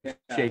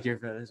your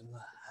feathers.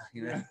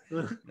 You know? A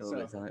little bit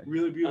So, time.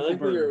 really I beautiful like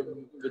that bird.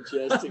 you're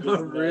majestic. A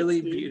as really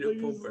nuts, dude.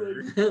 beautiful Like,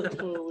 bird. it's like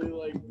totally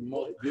like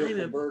most beautiful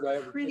Kind of bird I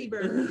ever pretty seen.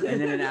 bird. And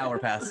then an hour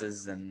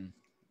passes and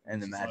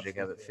the magic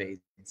of it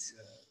fades.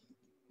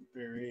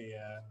 Very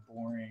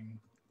boring,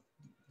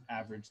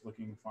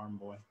 average-looking farm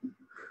boy.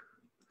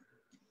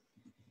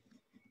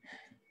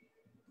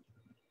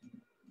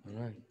 All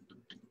right.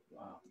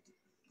 Wow.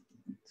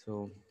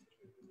 So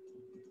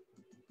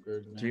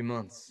Bird, man. 3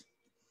 months.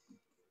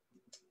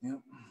 Yep.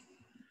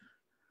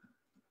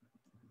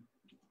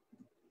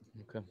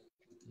 Okay.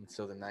 And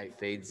so the night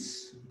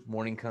fades,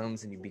 morning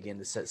comes, and you begin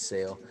to set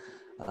sail.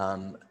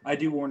 I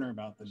do warn her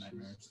about the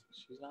nightmares.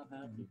 She's not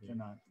happy. They're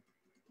not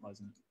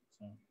pleasant.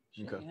 So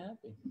She ain't Okay.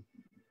 happy.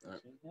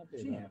 Alright. She ain't happy.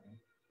 she about it. happy.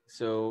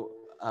 So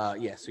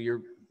so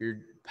your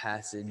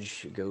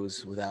passage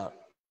goes without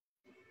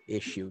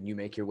issue, and you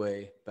make your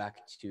way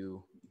back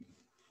to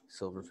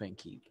Silverfang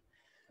Keep.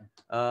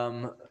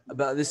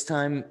 About this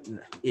time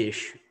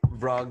ish,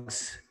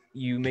 Vrogs,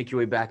 you make your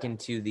way back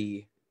into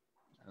the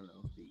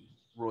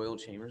royal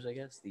chambers, I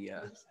guess, the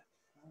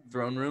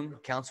throne room,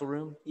 council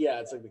room. Yeah,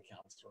 it's like the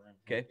council room.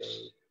 Okay.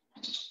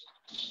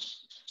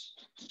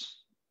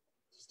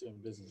 Just doing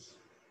business.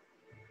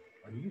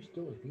 Are you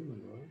still a human,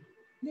 bro?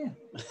 Yeah.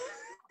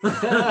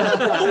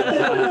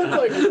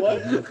 Like what?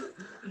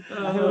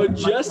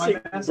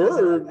 Majestic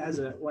bird.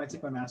 When I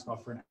take my mask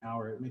off for an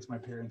hour, it makes my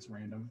appearance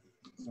random.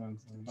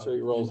 So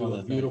he rolls on a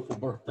that beautiful thing.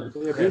 bird.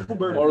 Yeah, beautiful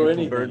bird. Or Beautiful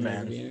anything. bird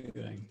man.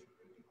 Anything.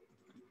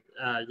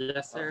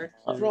 Yes, Eric.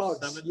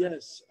 Frogs,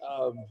 yes.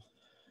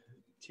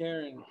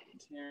 Taryn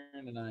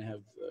and I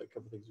have a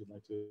couple things we'd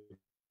like to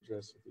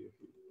address with you, if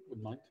you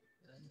would mind.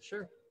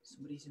 Sure.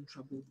 Somebody's in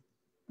trouble.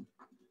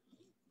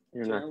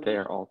 You're not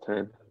there,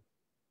 Alton.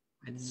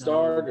 I know,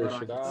 Start, or but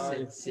should can I?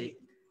 sense it.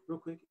 Real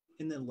quick,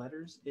 in the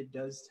letters, it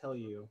does tell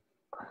you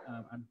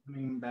I'm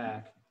coming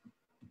back,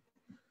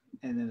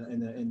 and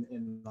then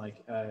in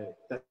like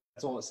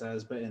that's all it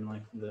says. But in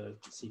like the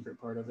secret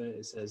part of it,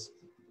 it says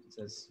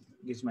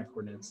gives you my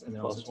coordinates, and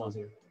then also tells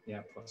you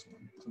 +1,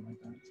 something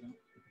like that.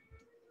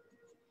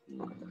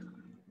 So.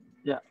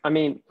 Yeah, I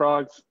mean,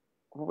 Frogs,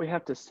 what we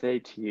have to say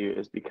to you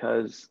is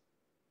because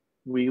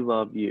we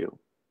love you,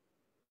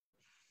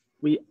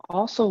 we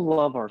also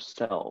love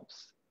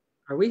ourselves.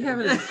 Are we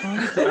having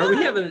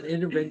an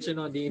intervention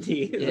on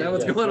D&D? Is that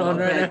what's going on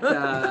right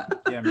now?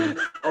 Yeah, man.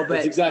 I'll That's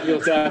bet exactly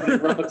what's happening,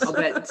 Frogs. I'll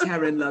bet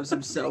Taryn loves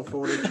himself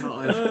all the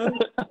time.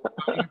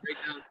 Break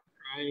down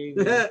crying,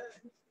 and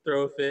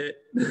throw a fit.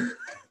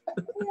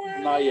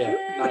 Not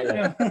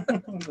yet.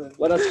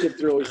 Let us get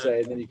through what we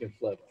say, and then you can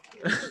flip.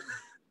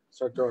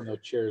 Start throwing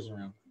those chairs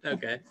around.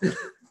 Okay.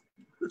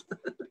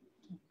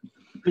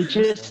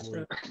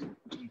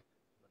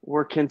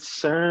 We're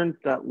concerned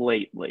that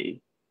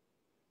lately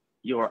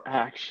your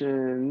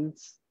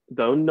actions,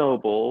 though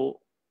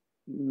noble,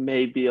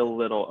 may be a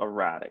little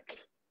erratic.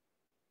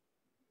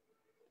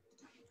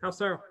 How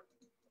so?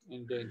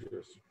 And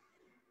dangerous.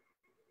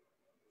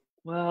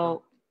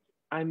 Well,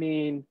 I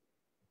mean,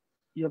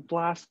 you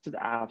blasted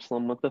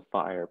Absalom with a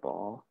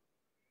fireball.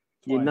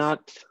 You Twice.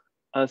 knocked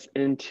us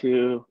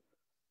into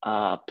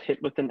a pit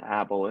with an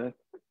aboleth.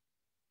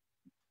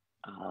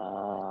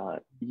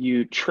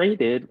 You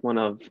traded one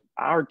of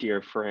our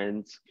dear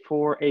friends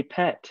for a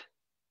pet.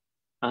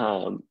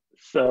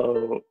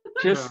 So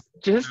just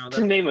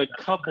to name a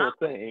couple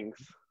things.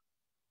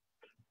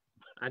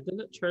 I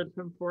didn't trade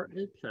him for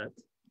a pet.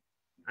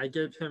 I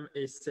gave him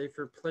a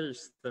safer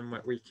place than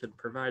what we could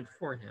provide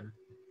for him.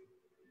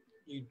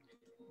 You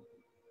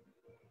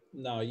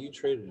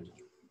traded him.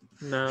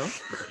 No.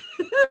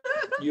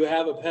 You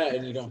have a pet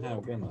and you don't have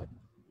a Grimlock.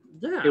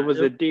 Yeah. It was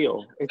a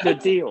deal. It's a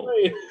deal.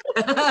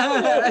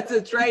 That's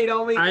a trade,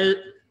 homie.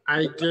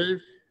 I gave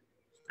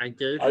I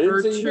didn't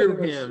her say you to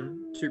guys-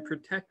 him to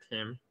protect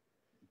him.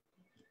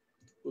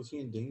 Was he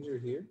in danger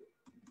here?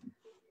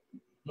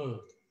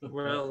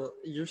 Well,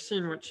 you've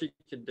seen what she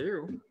could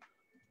do.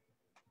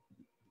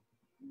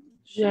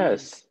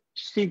 Yes,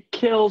 she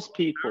kills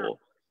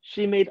people.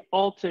 She made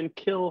Alton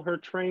kill her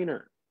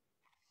trainer.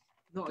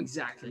 Not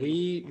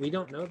exactly. We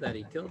don't know that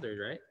he killed her,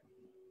 right?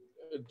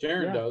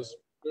 Taryn does.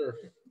 Sure.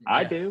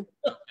 I Yeah. do.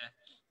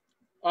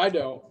 I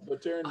don't,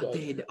 but Taryn I does.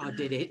 did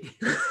it.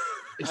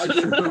 I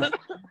do.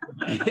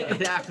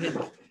 It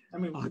happened. I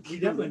mean, I we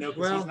definitely know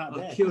because he's well, not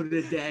I dead. killed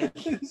it dead.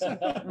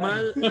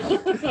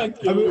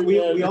 I mean, we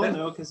all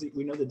know because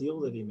we know the deal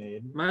that he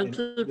made. My and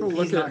people he's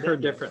look not at her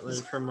dead yet. differently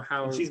from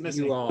how And she's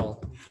missing. you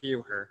all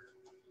view her.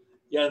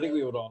 Yeah, I think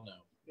we would all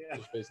know. Yeah.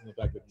 Just based on the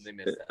fact that They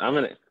missed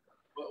that.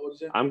 What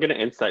did you say?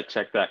 insight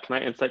check that. Can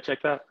I insight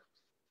check that?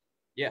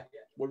 Yeah.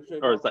 What did you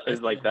say? Or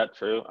is like that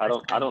true? I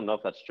don't know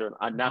if that's true.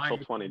 I natural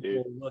My 20, dude.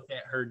 people look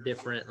at her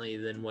differently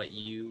than what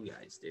you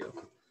guys do.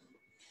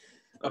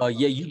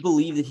 Yeah, you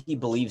believe that he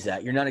believes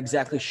that. You're not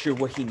exactly sure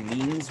what he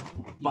means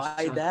by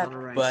sound that,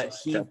 kinda but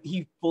racist.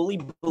 he fully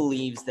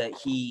believes that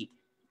he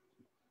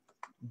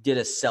did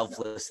a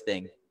selfless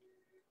thing.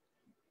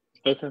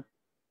 Okay.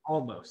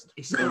 Almost.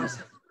 This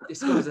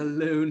guy's a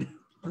loon.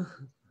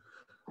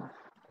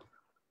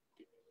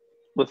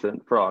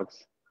 Listen,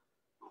 frogs.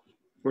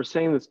 We're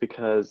saying this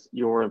because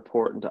you're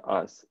important to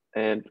us,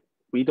 and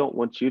we don't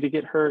want you to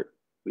get hurt.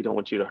 We don't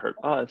want you to hurt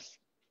us.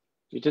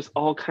 We just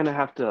all kind of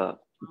have to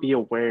be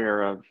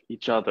aware of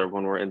each other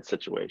when we're in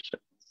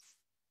situations.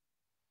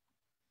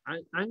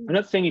 I'm I'm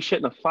not saying you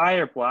shouldn't have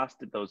fire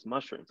blasted those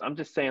mushrooms. I'm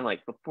just saying,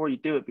 like, before you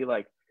do it, be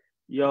like,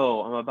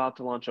 yo, I'm about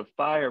to launch a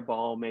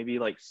fireball. Maybe,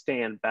 like,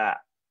 stand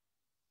back.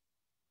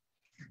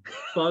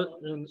 But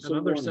in So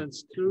another one-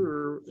 sense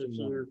too, if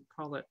so one. you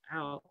call it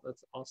out,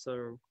 that's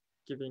also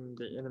giving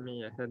the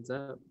enemy a heads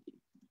up.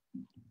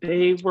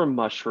 They were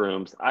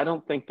mushrooms. I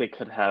don't think they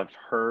could have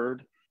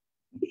heard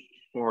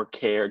or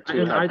cared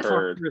to And I have talked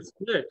heard. with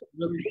Stick.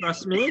 Will you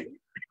trust me?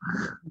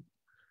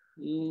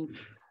 And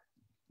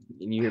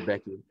you hear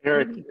Becky.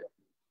 Eric,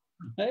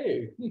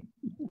 Hey.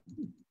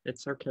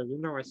 It's okay. You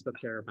know I still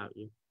care about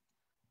you.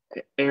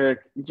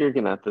 Eric, you're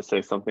gonna have to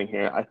say something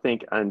here. I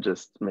think I'm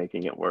just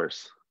making it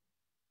worse.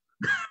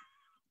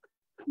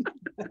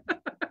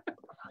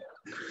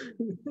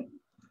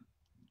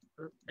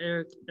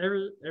 Eric,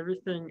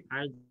 everything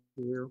I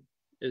do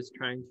is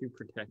trying to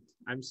protect.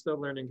 I'm still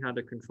learning how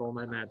to control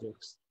my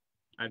magics.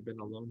 I've been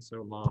alone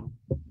so long.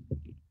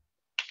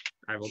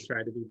 I will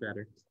try to be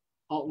better.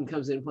 Alton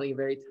comes in playing a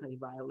very tiny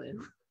violin.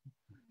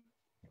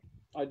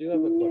 I do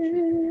have a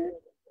question.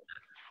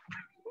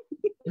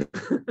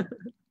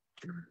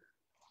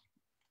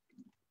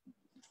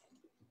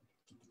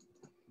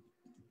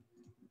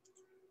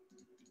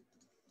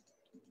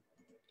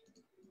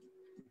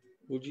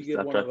 Would you Just give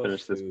after one I of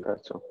finish us this to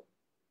pretzel.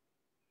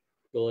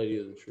 the Lady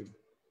of the Tree?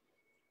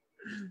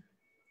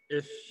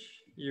 If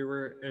you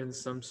were in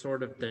some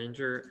sort of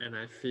danger and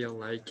I feel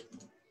like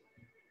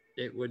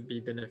it would be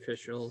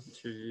beneficial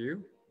to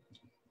you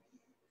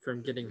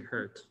from getting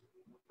hurt,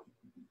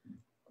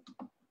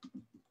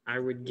 I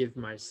would give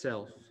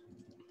myself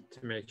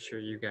to make sure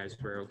you guys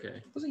were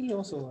okay. Wasn't he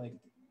also like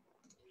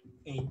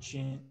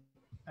ancient?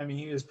 I mean,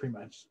 he was pretty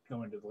much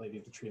going to the Lady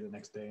of the Tree the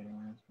next day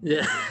anyway.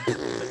 Yeah.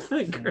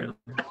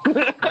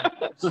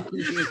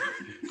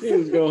 He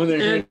was going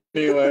there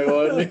anyway,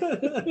 wasn't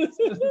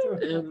he?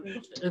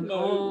 And in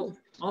No.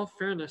 all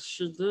fairness,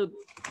 she did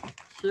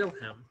heal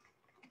him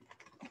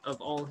of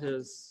all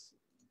his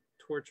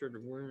tortured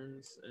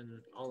wounds and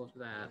all of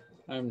that.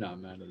 I'm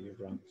not mad at you,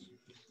 bro.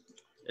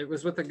 It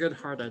was with a good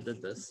heart I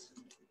did this.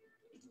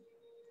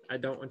 I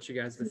don't want you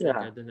guys to think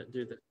Yeah. I didn't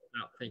do this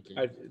without thinking.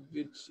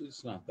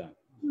 It's not that.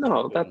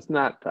 No, that's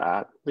not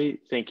that. We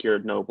think your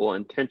noble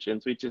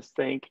intentions. We just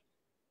think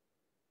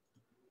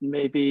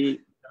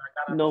maybe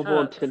noble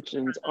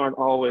intentions aren't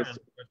always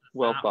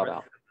well thought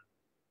out.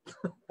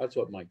 That's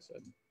what Mike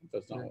said.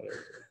 That's not what I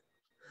said.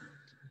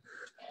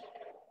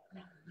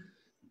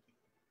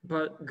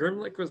 But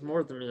Grimlick was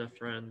more than me a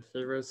friend.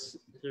 He was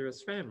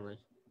family.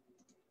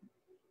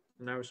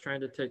 And I was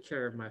trying to take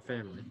care of my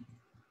family.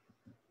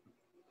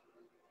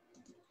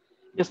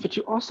 Yes, but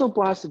you also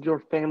blasted your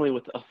family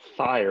with a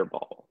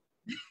fireball.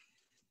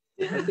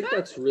 I think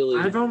that's really.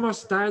 I've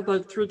almost died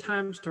like 3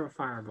 times to a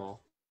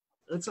fireball.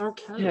 It's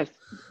okay. Yes,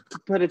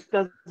 but it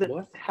doesn't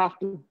What? have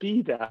to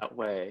be that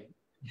way.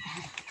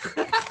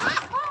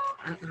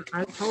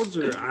 I told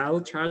you,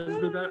 I'll try to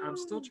be better. I'm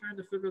still trying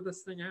to figure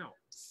this thing out.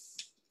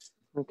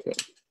 Okay.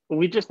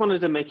 We just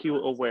wanted to make you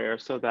aware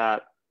so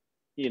that,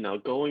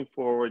 going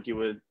forward, you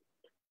would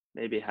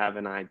maybe have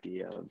an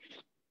idea of,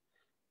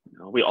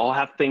 we all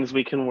have things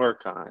we can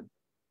work on.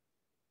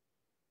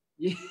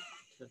 Yeah.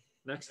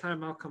 Next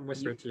time I'll come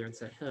whisper to you and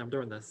say, hey, I'm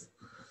doing this.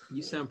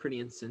 You sound pretty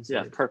Yeah,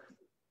 insensitive. perfect.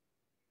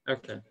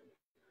 Okay.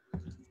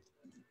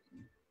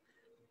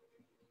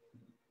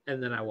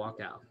 And then I walk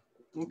out.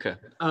 Okay.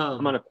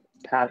 I'm going to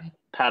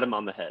pat him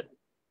on the head.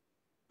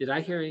 Did I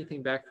hear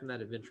anything back from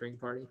that adventuring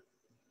party?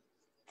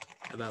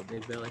 about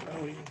Big Billy?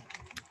 Oh, yeah.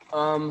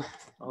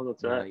 Oh,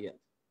 that's Not right. yet.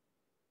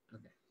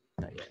 Okay.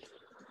 Not yet.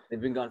 They've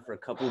been gone for a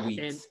couple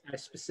weeks. And I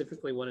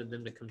specifically wanted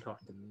them to come talk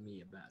to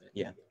me about it.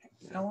 Yeah.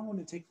 How long would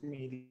it take for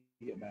me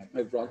to get back?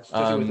 I've brought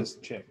Especially with this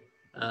chick.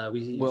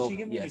 well, She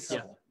give me any yes.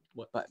 trouble?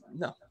 But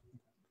no.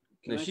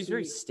 Can No, I she's see-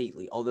 very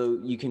stately, although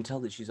you can tell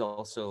that she's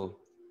also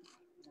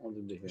I'll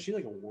do the Is she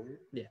like a warrior?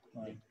 Yeah.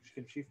 Like,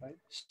 can she fight?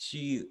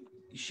 she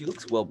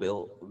looks well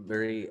built,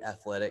 very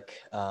athletic.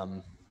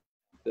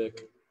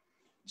 thick.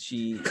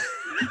 She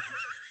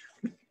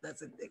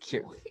That's a dick.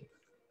 Here,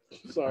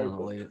 Sorry,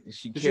 Does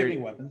she she have any carry,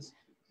 weapons?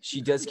 she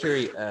does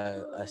carry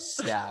a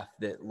staff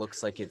that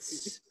looks like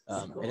it's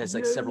it has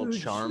like several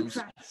charms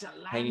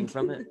hanging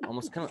from it,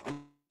 almost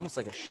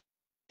like a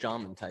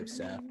shaman type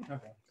staff.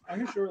 Okay. I'm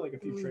gonna show her like a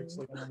few tricks,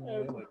 like along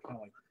the way, like kind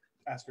of like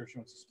ask her if she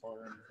wants to spar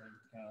or anything.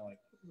 Kind of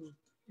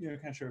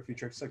like, kind of show her a few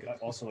tricks, like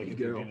also like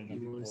Girl, advantage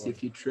on you want people, to see a like-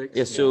 few tricks?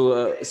 Yeah,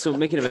 so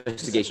make an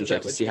investigation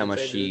check to see how much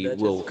she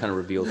will kind of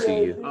reveal to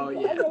you. Oh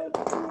yeah.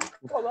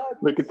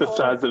 Look at the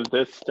size of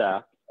this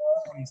staff.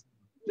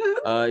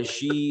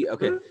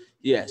 Okay.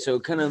 Yeah, so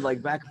kind of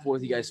like back and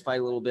forth, you guys fight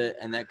a little bit,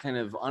 and that kind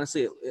of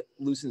honestly it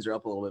loosens her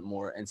up a little bit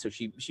more, and so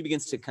she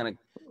begins to kind of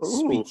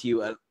speak to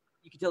you.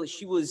 You can tell that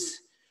she was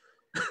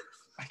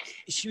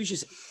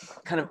just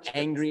kind of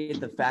angry at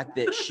the fact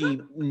that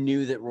she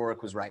knew that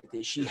Rorik was right,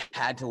 that she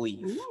had to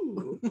leave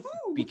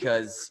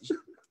because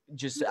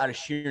just out of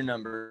sheer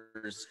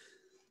numbers,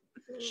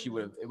 it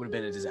would have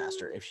been a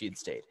disaster if she had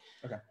stayed.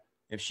 Okay.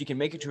 If she can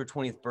make it to her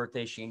 20th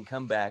birthday, she can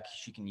come back,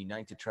 she can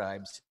unite the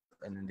tribes,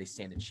 and then they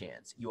stand a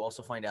chance. You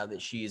also find out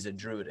that she is a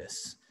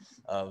druidess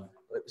of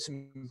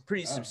some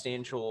pretty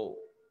substantial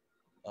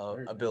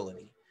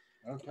ability.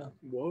 Okay.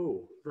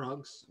 Whoa,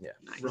 Frogs. Yeah.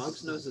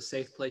 Frogs knows a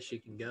safe place you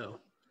can go.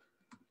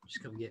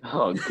 Just come get me.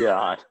 Oh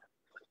God.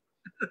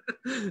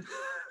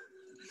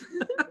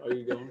 Are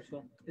you going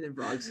still? And then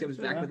Broggs comes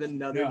back with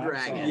another No, I'm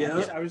dragon. sorry.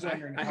 Yeah. I was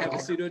wondering. I have a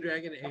pseudo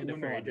dragon and a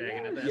fairy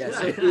dragon at that Yeah,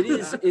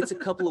 point. so it's a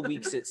couple of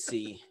weeks at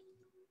sea.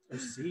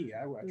 See,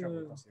 I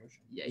traveled across the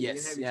ocean. Yeah, you can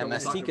Yes, have your yeah, trouble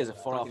Mastique is a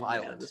talking far-off about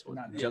island, this one.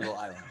 Not jungle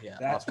island, yeah,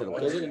 That's off to the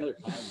what west. There's another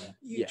time, man.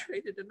 You Yeah.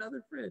 traded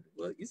another friend.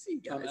 Well, you see,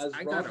 guys, As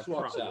I got a Frogs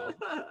walks problem.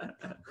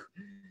 out,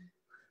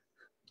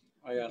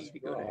 I asked Need to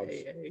go to Frogs.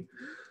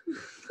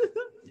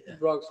 AA.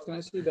 Frogs, can I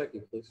see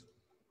Becky, please?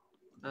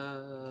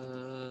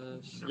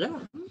 Yeah.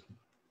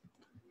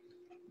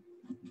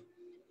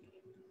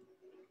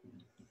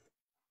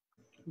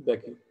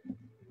 Becky,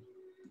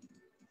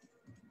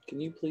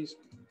 can you please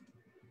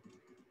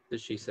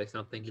Did she say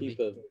something to keep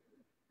me?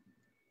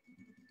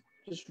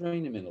 just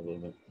rein him in a little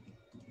bit?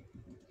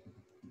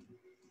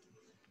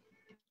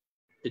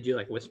 Did you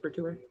like whisper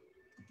to her?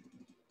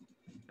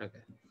 Okay.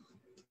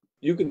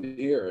 You can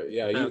hear it.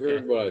 Yeah, you Okay.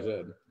 heard what I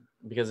said.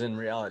 Because in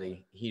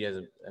reality, he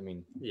doesn't. I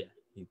mean, Yeah.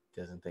 he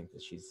doesn't think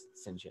that she's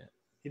sentient.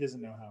 He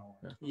doesn't know how.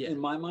 Yeah. In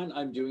my mind,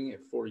 I'm doing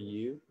it for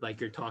you. Like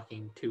you're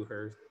talking to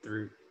her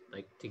through,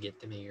 like, to get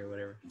to me or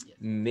whatever. Yeah.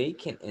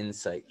 Make an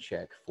insight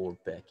check for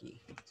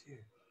Becky.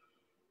 Dude.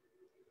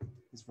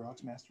 Is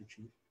Rock's Master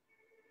Chief?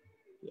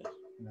 Yeah.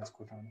 And that's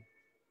Cortana.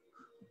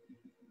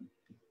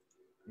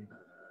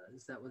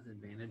 Is that with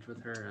advantage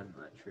with her? I'm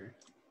not sure.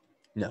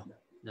 No.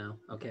 No.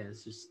 Okay,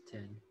 it's just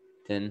 10.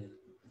 10.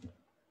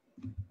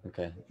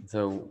 Okay.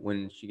 So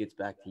when she gets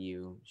back to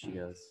you, she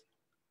goes,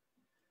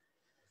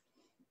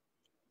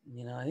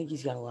 I think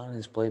he's got a lot on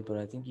his plate, but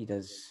I think he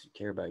does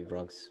care about you,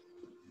 Brooks.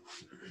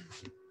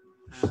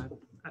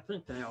 I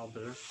think they all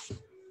do.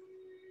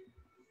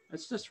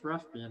 It's just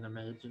rough being a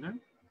mage, you know?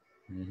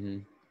 Mm-hmm.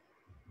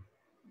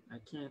 I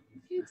can't.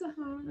 It's a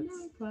hard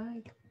It's-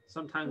 life.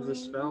 Sometimes the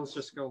spells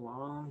just go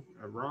wrong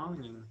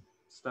and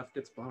stuff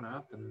gets blown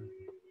up and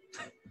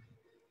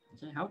I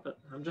can't help it.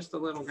 I'm just a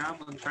little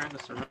goblin trying to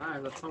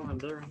survive. That's all I'm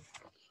doing.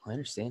 I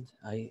understand.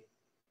 I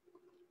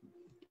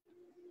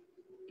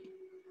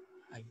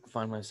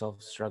find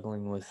myself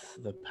struggling with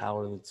the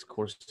power that's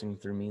coursing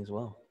through me as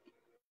well.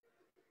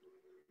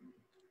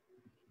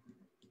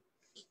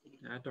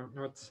 I don't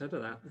know what to say to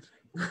that.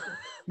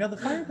 Now the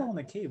fireball in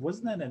the cave,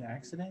 wasn't that an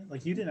accident?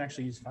 Like you didn't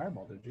actually use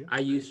fireball, did you? I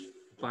used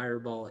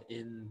fireball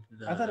in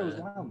the. I thought it was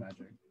wild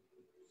magic.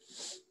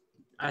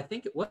 I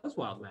think it was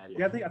wild magic.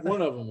 Yeah, I think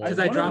One of them was. Because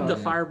I one of dropped a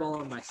them- fireball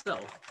on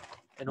myself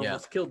and Yeah.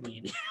 almost killed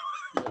me.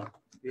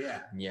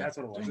 Yeah, Yeah. that's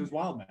what it was. It was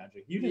wild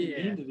magic. You didn't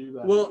Yeah. mean to do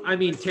that. Well, I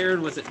mean,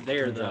 Taryn wasn't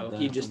there though.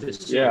 He just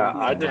assumed. Yeah,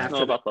 I just after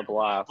know about the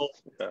blast.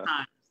 Yeah.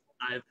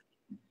 I've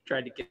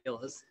tried to kill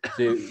us.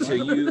 So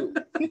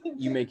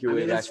you make your I way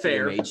mean, back that's to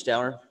fair. the mage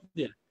tower.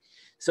 Yeah.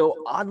 So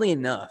oddly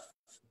enough,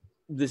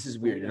 this is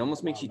weird. It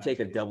almost makes you take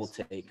a double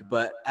take.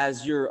 But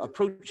as you're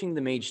approaching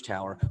the mage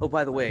tower, oh,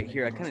 by the way,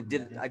 here I tried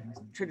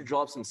to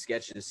draw up some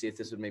sketches to see if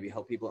this would maybe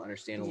help people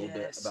understand a little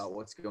bit Yes. about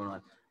what's going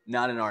on.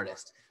 Not an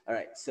artist. All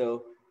right.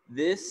 So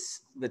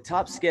the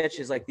top sketch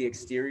is like the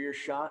exterior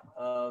shot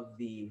of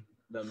the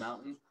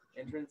mountain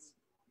entrance.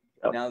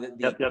 Yep. Now that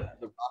the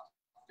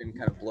rock's been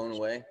kind of blown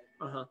away.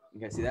 Uh-huh. You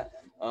guys see that?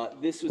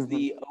 This was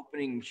the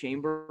opening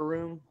chamber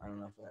room. I don't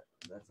know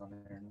if that's on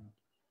there or not.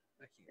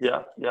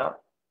 Yeah. Yeah.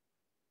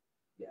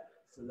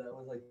 So that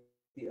was like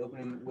the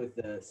opening with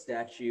the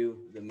statue,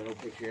 the middle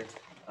picture.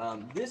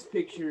 This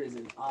picture is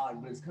an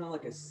odd, but it's kind of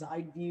like a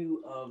side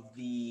view of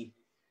the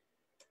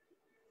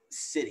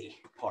city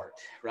part,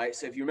 right?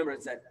 So if you remember,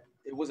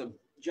 it was a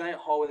giant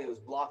hallway that was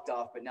blocked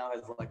off, but now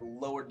has like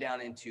lowered down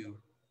into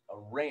a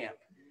ramp,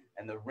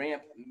 and the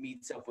ramp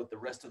meets up with the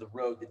rest of the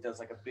road that does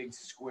like a big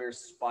square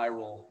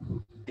spiral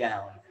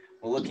down.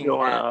 Well, looking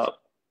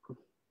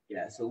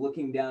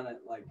down at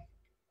like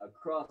a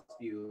cross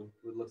view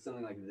would look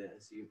something like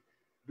this. You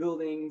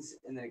buildings,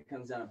 and then it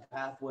comes down a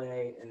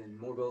pathway, and then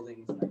more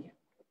buildings.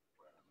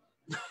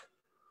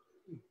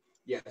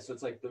 Yeah, so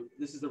it's like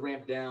this is the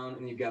ramp down,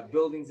 and you've got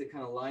buildings that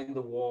kind of line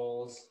the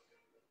walls,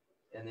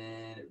 and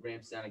then it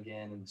ramps down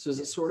again. And so is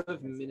it sort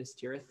of Minas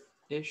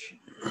Tirith-ish?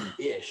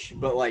 Ish,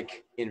 but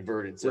like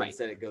inverted. So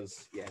instead it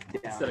goes down.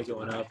 Instead of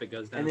going up, it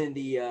goes down. And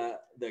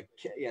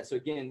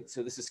then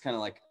so this is kind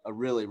of like a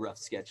really rough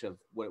sketch of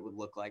what it would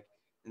look like.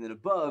 And then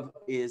above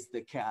is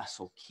the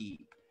castle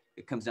keep.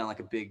 It comes down like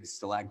a big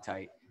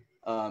stalactite.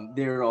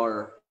 There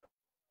are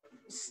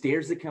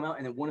stairs that come out,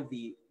 and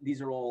then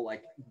these are all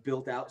like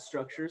built out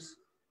structures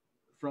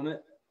from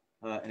it.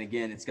 And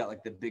again, it's got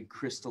like the big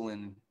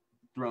crystalline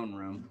throne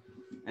room.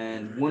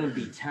 And one of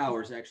the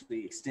towers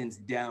actually extends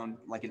down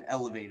like an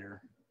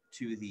elevator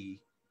to the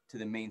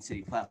main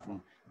city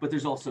platform. But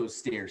there's also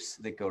stairs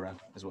that go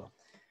around as well.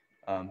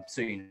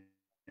 So you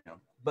know.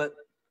 But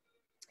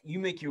you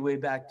make your way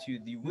back to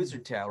the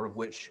wizard tower, of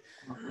which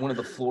one of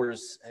the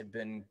floors had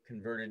been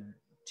converted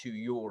to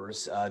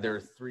yours. There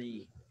are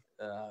three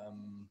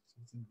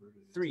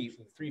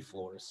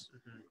floors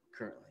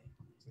currently.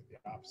 It's like the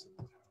opposite.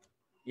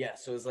 Yeah,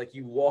 so it's like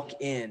you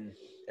walk in,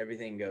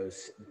 everything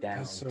goes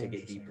down to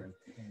get deeper.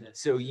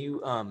 So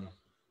you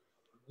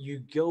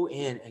go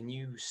in and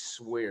you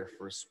swear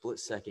for a split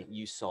second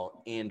you saw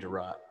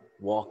Andorra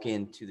walk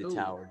into the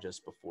tower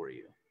just before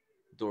you.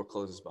 The door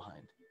closes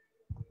behind.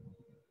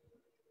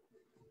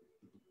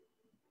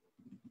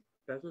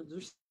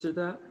 Just did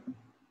that.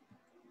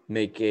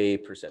 Make a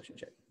perception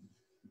check.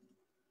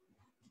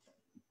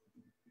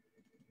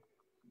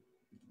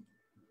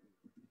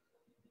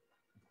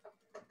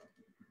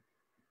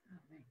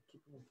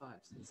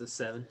 It's a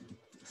 7.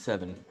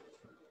 7.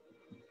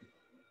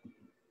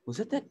 Was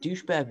that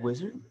douchebag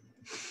wizard?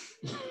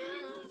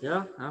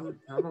 Yeah, I'm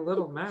a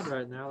little mad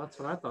right now. That's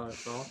what I thought I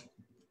saw.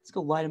 Let's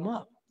go light him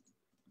up.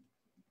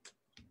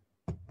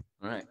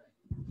 All right.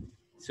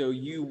 So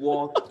you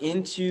walk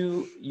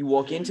into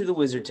the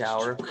wizard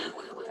tower,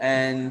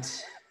 and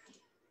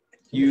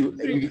you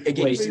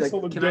again. Wait, you see, like,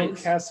 don't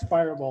cast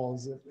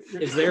fireballs.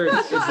 Is there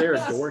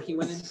a door he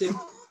went into?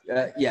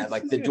 Yeah,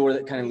 like the door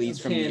that kind of leads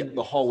from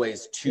the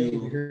hallways to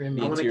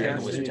the interior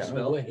of the wizard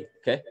tower.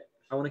 Okay.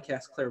 I want to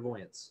cast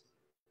clairvoyance.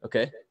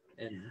 Okay.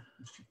 And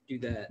do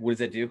that. What does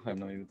that do? I have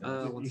no idea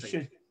what that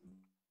is.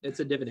 It's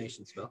a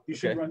divination spell. You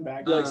should run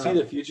back. Like see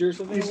the future or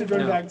something? You should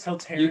run back till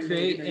Terran. You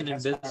create an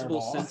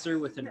invisible sensor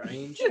within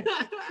range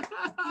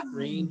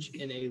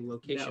in a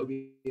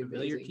location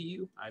familiar to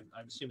you. I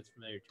assume it's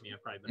familiar to me.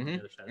 I've probably been on the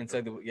other side.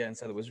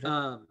 Inside the wizard.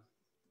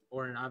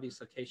 Or an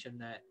obvious location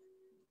that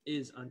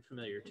is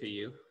unfamiliar to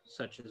you,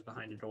 such as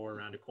behind a door,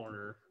 around a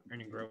corner, or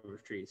in a grove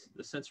of trees.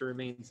 The sensor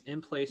remains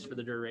in place for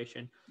the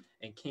duration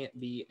and can't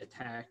be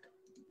attacked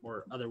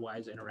or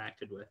otherwise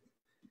interacted with.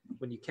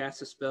 When you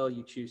cast a spell,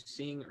 you choose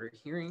seeing or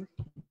hearing,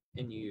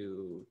 and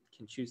you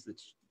can choose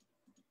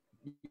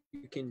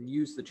you can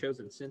use the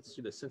chosen sense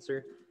to the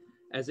sensor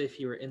as if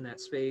you were in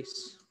that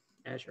space.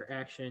 As your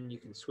action, you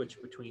can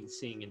switch between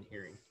seeing and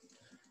hearing.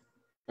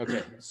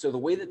 Okay, so the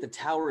way that the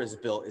tower is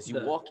built is you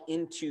walk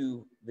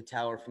into the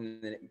tower from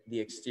the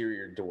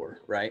exterior door,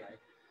 right?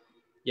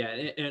 Yeah,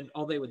 and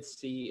all they would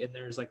see, and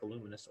there's like a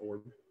luminous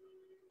orb.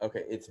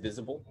 Okay, it's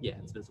visible? Yeah,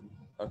 it's visible.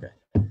 Okay.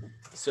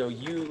 So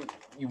you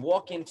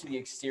walk into the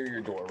exterior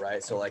door,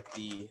 right? So like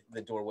the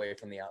doorway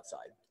from the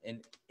outside.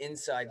 And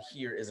inside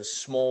here is a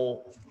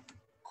small,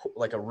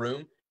 like a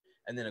room,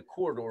 and then a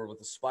corridor with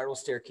a spiral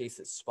staircase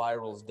that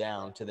spirals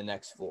down to the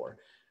next floor.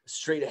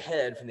 Straight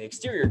ahead from the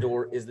exterior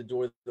door is the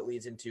door that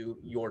leads into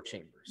your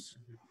chambers.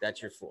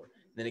 That's your floor.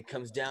 Then it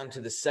comes down to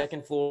the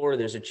second floor.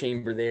 There's a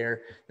chamber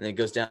there. And then it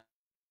goes down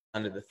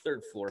to the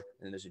third floor.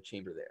 And then there's a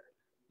chamber there.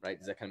 Right?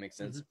 Does that kind of make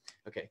sense?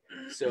 Mm-hmm. Okay.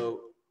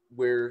 So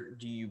where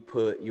do you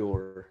put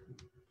your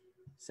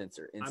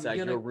sensor? Inside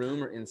your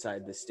room or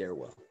inside the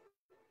stairwell?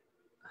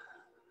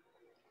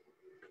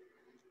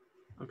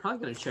 I'm probably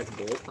going to check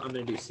both. I'm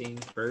going to do seeing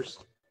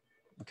first.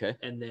 Okay.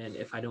 And then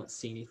if I don't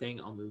see anything,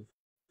 I'll move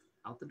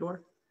out the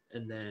door.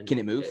 And then can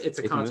it move? It's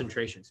a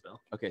concentration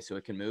spell. Okay, so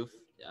it can move?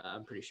 Yeah,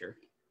 I'm pretty sure.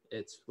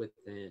 It's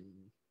within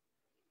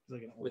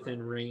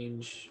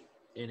range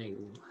in a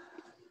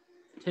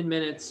 10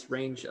 minutes,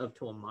 range up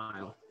to a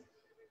mile.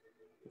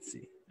 Let's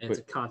see. And it's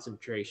a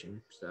concentration,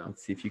 so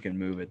let's see if you can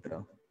move it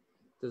though.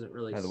 Doesn't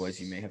really.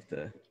 Otherwise, you may have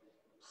to.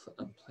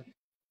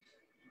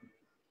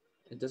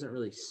 It doesn't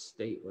really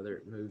state whether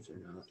it moves or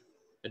not.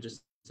 It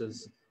just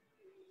says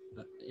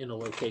in a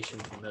location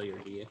familiar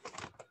to you.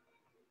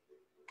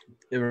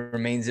 It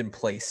remains in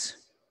place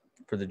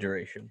for the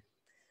duration.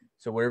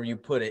 So wherever you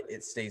put it,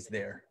 it stays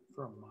there.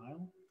 for a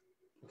mile.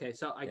 Okay,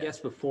 so I guess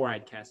before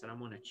I'd cast it, I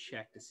want to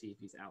check to see if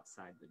he's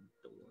outside the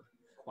door.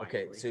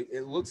 Quietly. Okay, so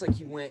it looks like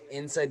he went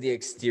inside the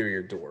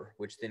exterior door,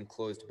 which then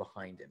closed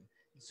behind him.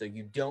 So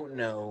you don't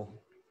know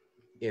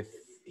if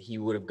he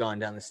would have gone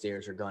down the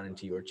stairs or gone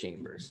into your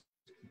chambers.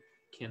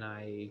 Can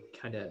I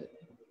kind of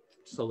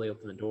slowly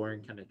open the door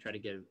and kind of try to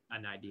get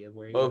an idea of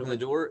where he Open the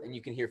door and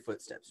you can hear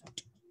footsteps.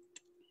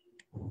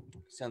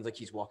 Sounds like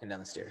he's walking down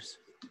the stairs.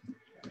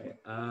 Okay,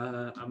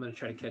 I'm gonna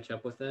try to catch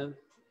up with him.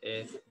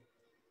 If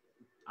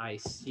I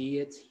see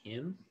it's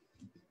him,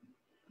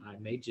 I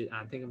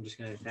think I'm just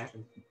gonna attack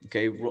him.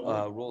 Okay,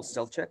 roll a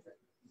stealth check.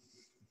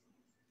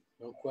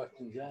 No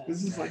questions asked.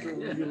 This is like a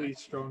really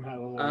strong high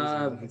level.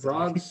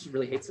 Vrogs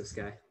really hates this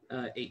guy.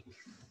 8.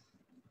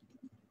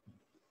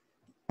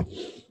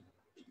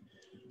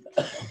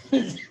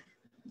 Is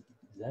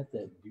that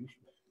douche?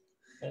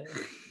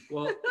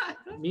 Well,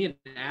 me and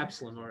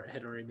Absalom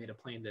had already made a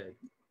plan to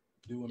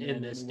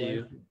end this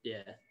dude.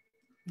 Yeah.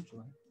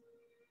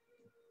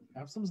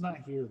 Absalom's not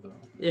here though.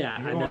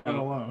 Yeah, You're going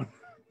alone.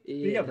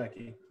 You got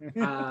Becky.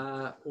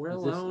 We're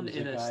alone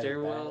in a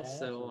stairwell,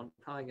 so I'm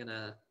probably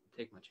gonna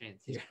take my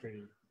chance He's here.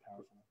 pretty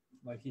powerful.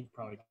 Like he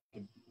probably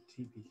could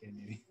TPK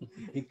maybe.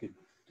 He could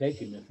take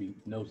him if he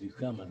knows he's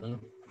coming,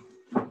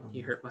 huh?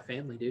 He hurt my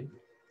family, dude.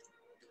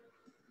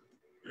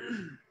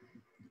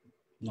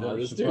 No,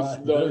 this dude,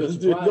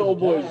 the old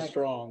boy's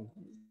strong.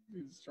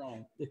 He's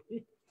strong.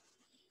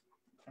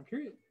 I'm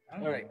curious.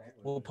 All right,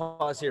 we'll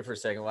pause here for a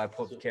second while I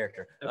pull up the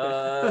character.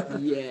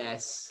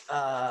 Yes.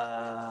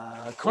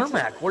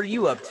 Cormac, what are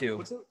you up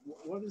to?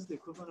 What is the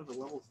equivalent of a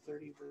level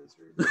 30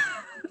 wizard?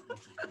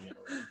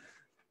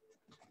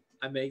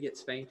 I may get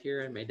spanked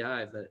here, I may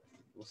die, but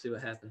we'll see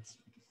what happens.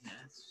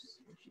 That's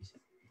what she said.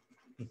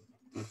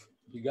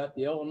 You got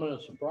the element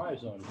of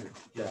surprise on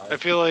you. I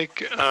feel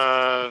like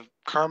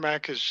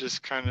Carmack is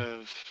just kind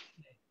of,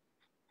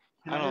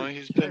 I don't know,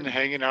 he's been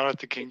hanging out at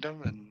the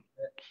kingdom and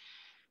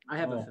I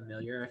have a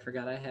familiar I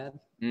forgot I had.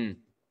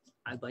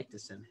 I'd like to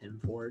send him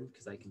forward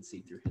because I can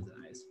see through his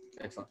eyes.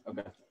 Excellent.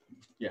 Okay.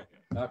 Yeah,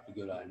 that's a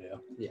good idea.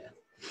 Yeah.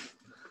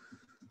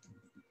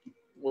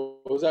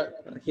 What was that?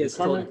 He has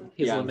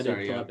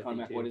limited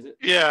Carmac, what is it?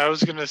 yeah, I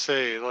was gonna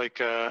say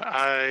like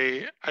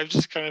I've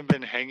just kind of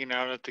been hanging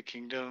out at the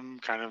kingdom,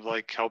 kind of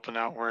like helping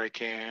out where I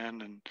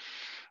can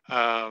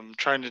and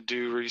trying to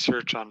do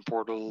research on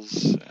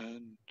portals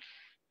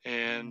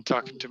and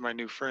talking to my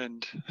new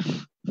friend.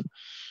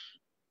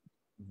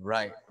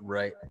 Right.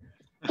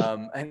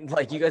 And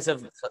like you guys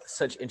have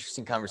such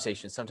interesting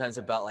conversations, sometimes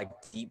about like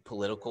deep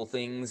political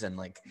things and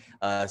like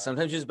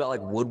sometimes just about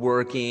like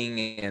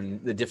woodworking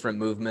and the different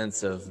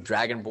movements of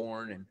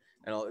Dragonborn and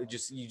all.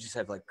 You just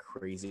have like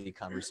crazy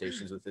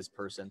conversations with this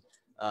person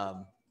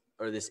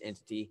or this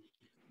entity.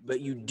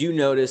 But you do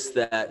notice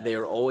that they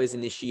are always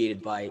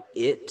initiated by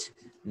it.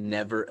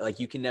 Never,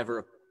 like you can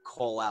never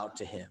call out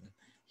to him.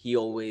 He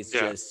always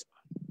just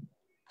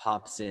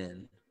pops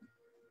in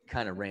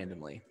kind of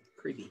randomly.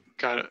 Creepy.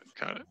 Got it.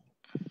 Okay.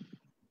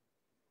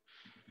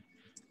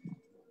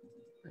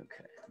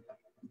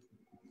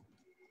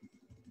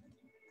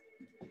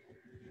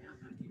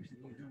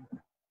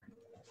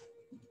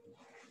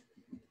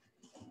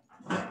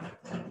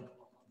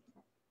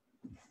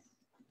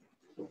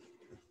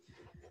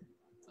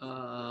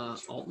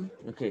 Alton.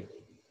 Okay.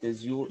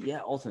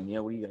 Alton. Yeah,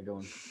 what do you got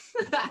going?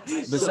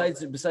 besides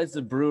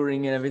the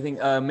brewing and everything,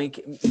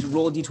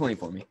 roll a d20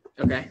 for me.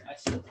 Okay.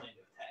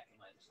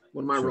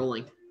 What am I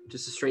rolling?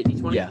 Just a straight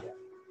d20? Yeah.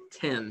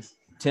 10.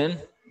 10.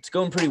 It's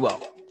going pretty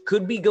well.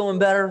 Could be going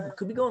better.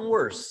 Could be going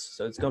worse.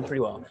 So it's going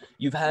pretty well.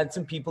 You've had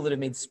some people that have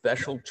made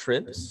special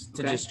trips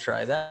to just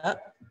try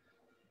that,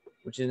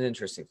 which is an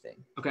interesting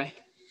thing. Okay.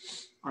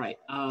 All right.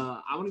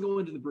 I want to go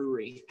into the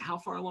brewery. How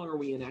far along are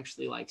we in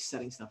actually like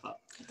setting stuff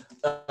up?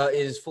 It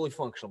is fully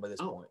functional by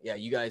this point. Yeah,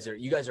 you guys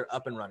are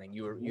up and running.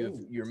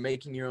 You're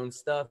making your own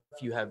stuff.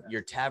 You have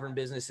your tavern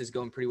business is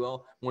going pretty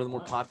well. One of the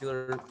more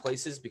popular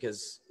places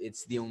because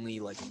it's the only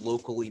like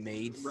locally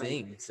made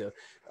thing. So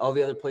all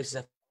the other places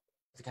have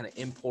to kind of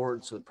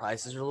import, so the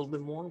prices are a little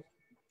bit more.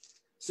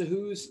 So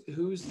who's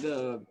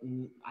the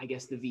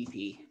the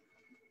VP?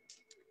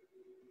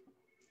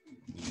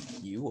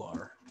 You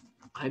are.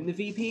 I'm the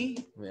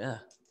VP? Yeah.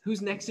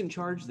 Who's next in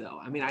charge though?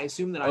 I mean, I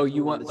assume that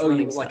you want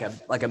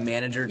like a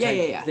manager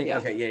type thing? Yeah.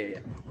 Okay, yeah.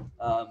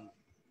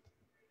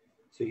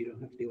 So you don't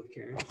have to deal with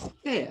Karen?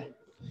 Yeah.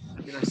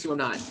 I mean, I assume I'm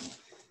not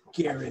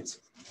Garrett.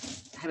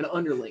 I have an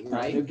underling,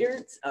 right? No,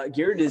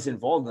 Garrett is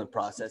involved in the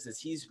process.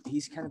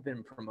 He's kind of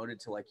been promoted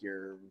to like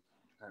your,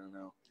 I don't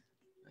know.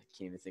 I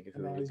can't even think of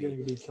who. He's going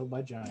to be killed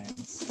by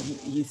giants.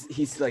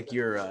 He's like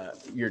your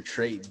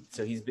trade.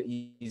 So he's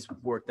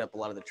worked up a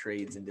lot of the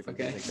trades and different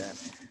things like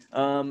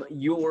that.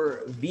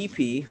 Your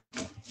VP,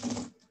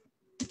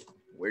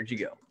 where'd you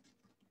go?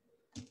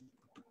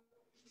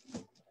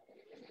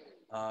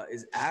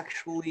 Is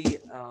actually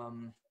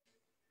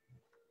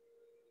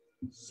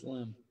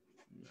Slim.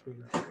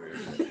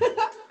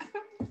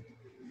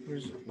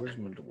 Where's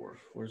my dwarf?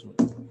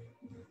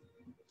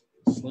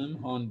 Slim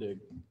Hondig.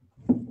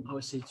 I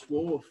would say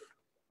dwarf.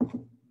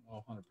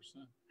 Oh, 100%.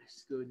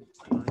 It's good.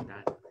 I like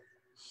that.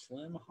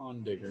 Slim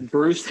Hondigger.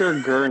 Brewster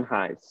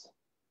Gernheis.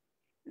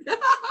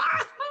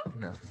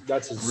 No,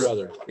 That's his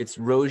brother. it's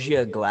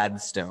Rosia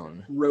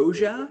Gladstone.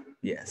 Rosia?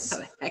 Yes, How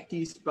the heck do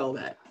you spell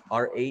that?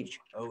 Rhosia.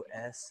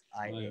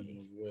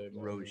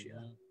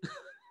 Rosia.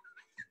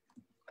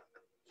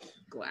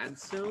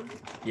 Gladstone?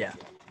 Yeah,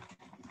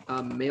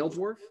 Male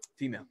dwarf?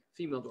 female.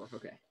 Female dwarf,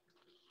 okay.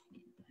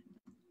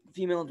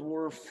 Female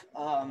dwarf.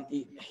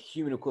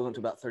 Human equivalent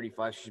to about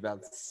 35. She's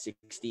about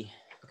 60.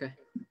 Okay.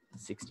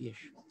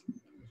 60-ish.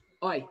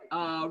 Oi,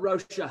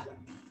 Rosia.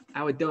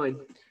 How we doing?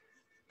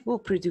 Well,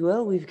 pretty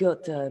well. We've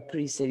got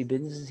pretty steady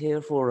business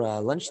here for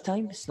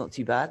lunchtime. It's not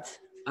too bad.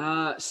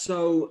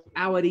 So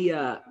how are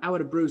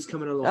the brews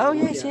coming along? Oh,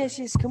 yes.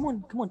 Come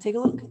on. Take a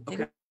look.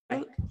 Take Okay. a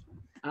look.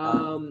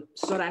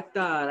 So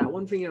that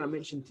one thing that I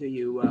mentioned to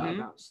you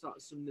about starting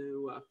some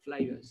new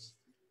flavors.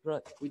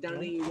 Right. We done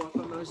any work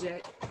on those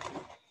yet?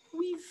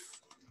 We've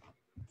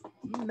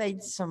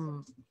made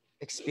some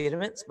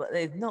experiments, but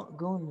they've not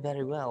gone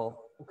very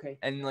well. Okay.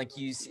 And like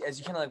you see, as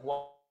you kind of like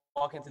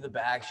walk into the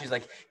back, she's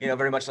like,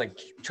 very much like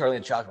Charlie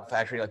and the Chocolate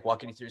Factory, like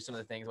walking you through some of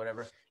the things,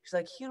 whatever. She's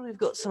like, here we've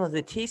got some of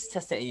the taste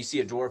testing. And you see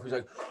a dwarf who's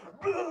like,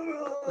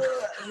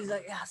 He's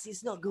like, see,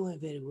 it's not going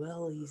very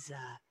well. He's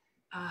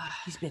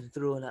been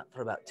throwing up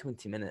for about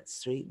 20 minutes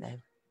straight now.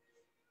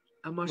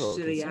 How much Well,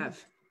 did he concerned.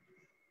 have?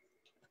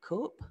 A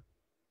cup?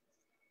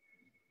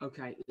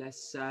 Okay,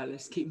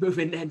 let's keep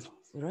moving then.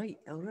 Right,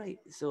 all right.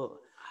 So,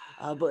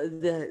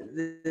 but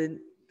the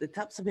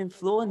taps have been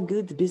flowing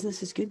good. The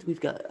business is good. We've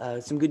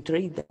got some good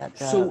trade.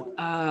 Garrett's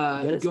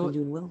been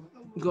doing well.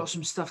 Got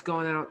some stuff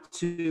going out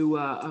to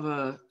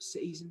other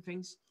cities and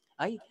things.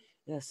 Aye,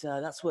 yes,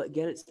 that's what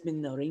Garrett's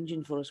been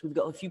arranging for us. We've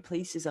got a few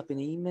places up in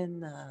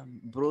Eamon.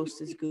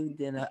 Brost is good,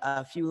 and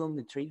a few along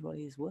the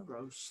Tradeway as well.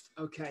 Roast.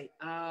 Okay.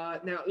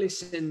 Now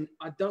listen,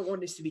 I don't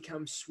want this to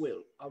become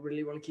swill. I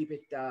really want to keep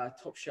it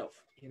top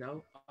shelf. I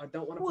don't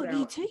want to. What do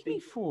you take me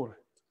for?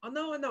 I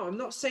know. I'm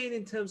not saying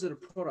in terms of the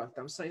product.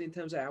 I'm saying in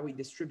terms of how we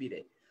distribute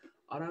it.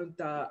 I don't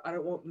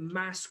want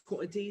mass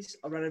quantities.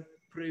 I'd rather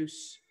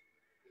produce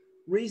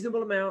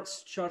reasonable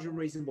amounts, charge them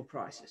reasonable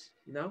prices.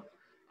 I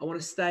want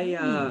to stay.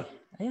 I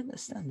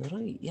understand.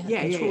 Right? Yeah.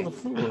 Yeah. Control the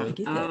flow. I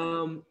get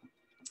that.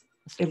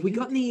 Have we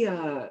got any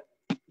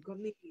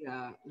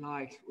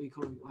like we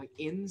call them like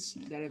inns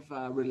that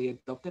have really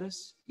adopted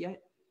us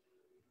yet?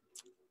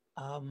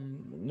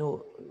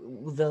 No.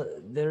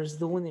 There's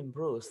the one in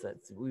Bros that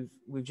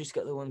we've just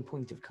got the one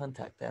point of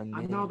contact down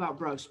there. I know about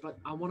Bros, but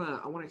I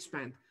wanna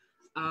expand.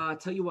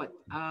 Tell you what,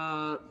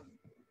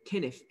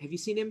 Kenneth, have you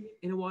seen him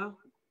in a while?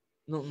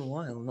 Not in a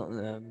while, not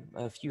in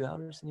a few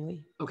hours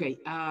anyway. Okay,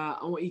 I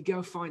want you to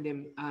go find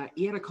him.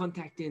 He had a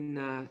contact in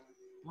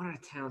one of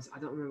the towns. I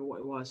don't remember what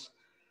it was.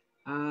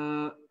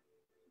 I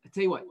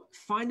tell you what,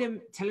 find him,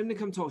 tell him to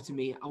come talk to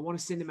me. I want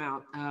to send him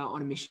out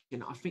on a mission.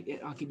 I think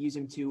that I could use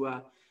him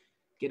to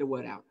get a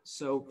word out.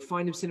 So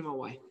find him, send him my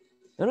way.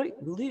 All right,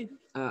 we'll do.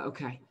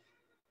 Okay.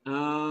 So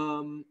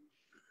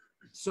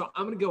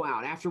I'm gonna go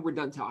out after we're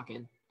done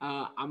talking.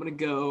 I'm gonna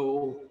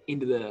go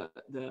into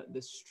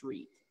the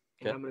street.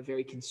 And I'm going to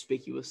very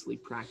conspicuously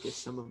practice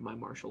some of my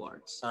martial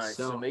arts. all right,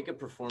 so make a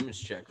performance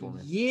check for me.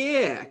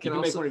 Yeah. You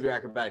can make one of your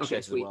acrobatic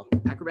checks sweet. as well.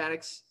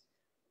 Acrobatics.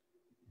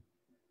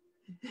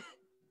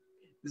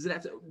 Does it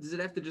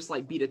have to just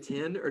like beat a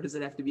 10, or does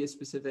it have to be a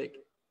specific?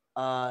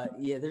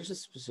 Yeah, there's a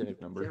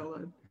specific number, Hold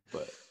on.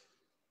 but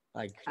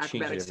I change it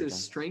Acrobatics every is time.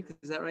 strength.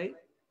 Is that right?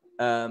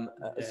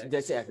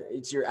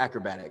 It's your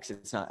acrobatics.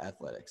 It's not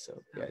athletics.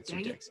 So yeah, it's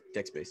your Dang it.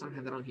 dex based. I don't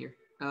have that on here.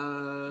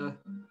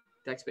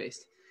 Dex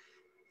based.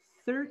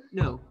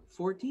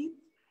 14?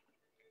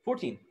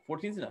 14.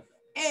 14's enough.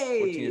 14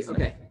 Hey, is enough.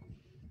 okay.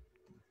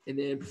 And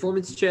then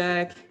performance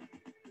check.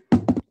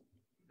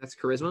 That's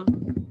charisma.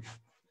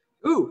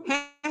 Ooh,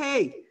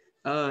 hey.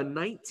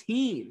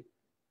 19.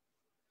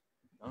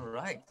 All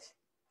right.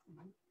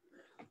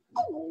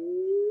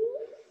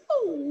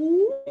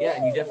 Yeah,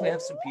 and you definitely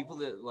have some people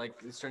that like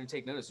starting to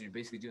take notice. You're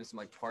basically doing some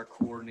like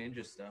parkour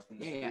ninja stuff. In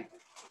the Yeah. street.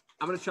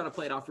 I'm gonna try to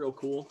play it off real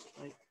cool.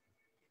 Like,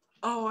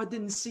 oh, I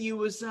didn't see you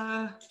was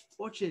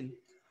watching.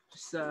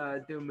 Just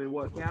doing my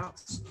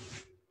workouts.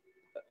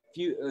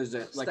 There's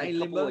like Stay a couple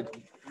limbo.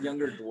 like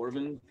younger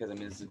dwarven, because I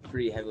mean it's a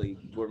pretty heavily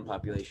dwarven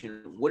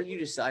population. What did you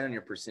decide on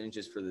your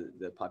percentages for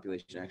the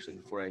population actually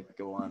before I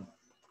go on?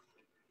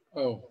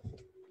 Oh.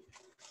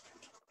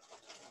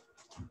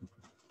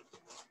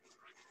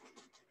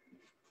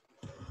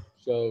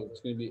 So it's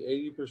going to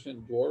be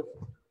 80% dwarf.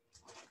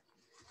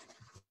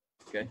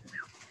 Okay.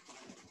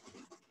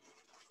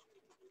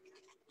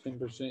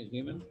 10%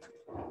 human.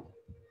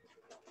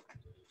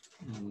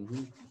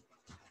 Mm-hmm.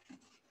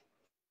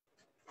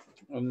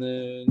 And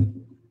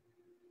then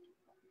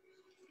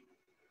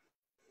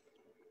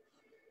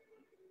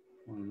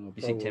I don't know.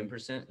 You say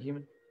 10%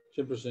 human?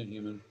 10%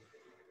 human.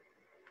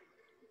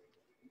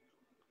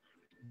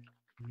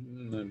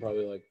 And then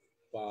probably like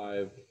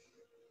 5.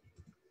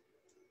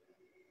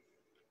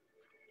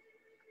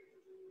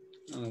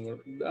 I don't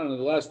know.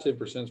 The last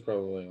 10% is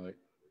probably like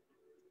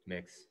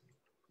Mix.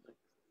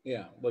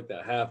 Yeah, like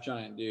that half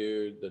giant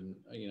dude,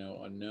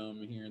 a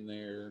gnome here and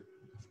there,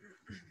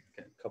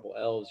 a couple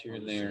elves here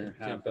and there,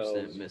 half 10%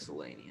 elves.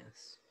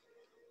 miscellaneous.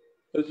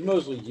 It's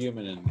mostly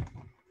human and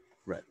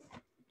right.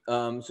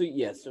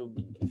 So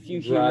a few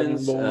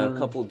humans, a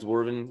couple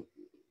dwarven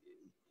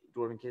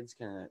kids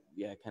kind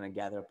of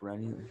gather up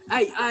around you.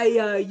 Hey,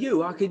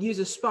 I could use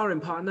a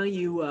sparring partner.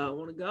 You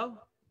want to go?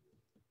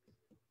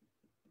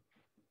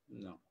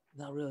 No.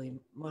 Not really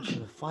much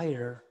of a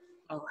fighter.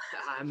 Oh,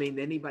 I mean,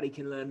 anybody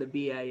can learn to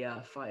be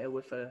a fighter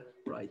with a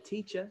right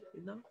teacher,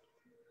 you know?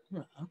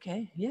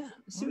 Okay, yeah.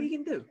 Let's see what you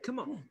can do. Come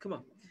on.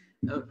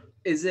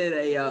 Is it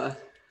a...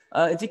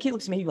 It's a kid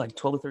looks maybe like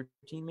 12 or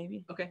 13,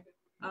 maybe. Okay.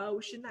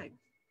 What's your name?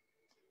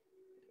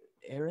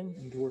 Aaron?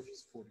 And dwarf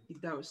is 40. You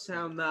don't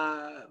sound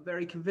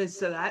very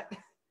convinced of that.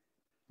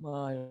 Well,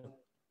 I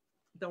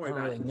Don't worry don't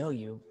about really it. know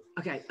you.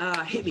 Okay,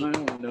 hit me. I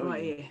don't know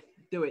Right you. here.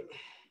 Do it.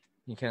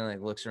 He kind of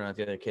like looks around at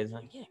the other kids,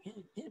 like,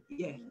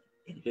 Yeah.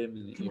 Hit him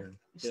in the Come on, ear.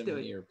 let's Hit him do in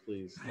it. the ear,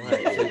 please. all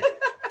right,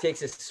 so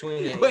takes a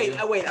swing at Wait,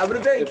 you. wait. I'm gonna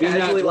very If he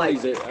casually not like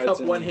plays it, I'd cup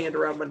send one him. hand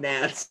around my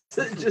nads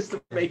just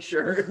to make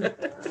sure.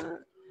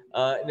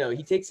 No,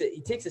 he takes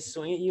a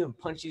swing at you and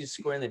punches you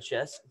square in the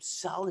chest.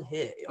 Solid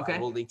hit. Okay. I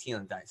rolled 18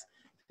 on the dice.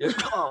 You're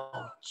like,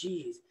 oh,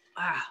 jeez.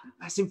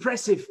 That's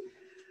impressive.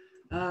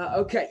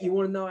 Okay, you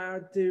want to know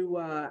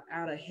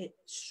how to hit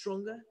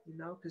stronger? You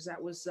know, because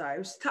that was it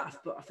was tough,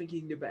 but I think you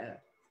can do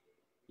better.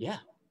 Yeah.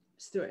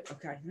 Let's do it.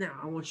 Okay, now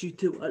I want you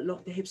to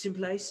lock the hips in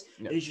place.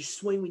 Yeah. As you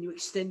swing, when you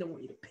extend, I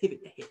want you to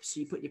pivot the hips.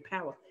 So you put your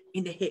power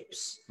in the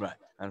hips. Right.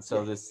 And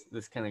so this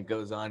kind of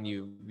goes on.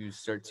 You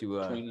start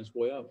to Train this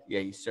boy up.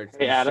 yeah. You start to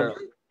Hey, Adam.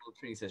 start a little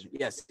training session.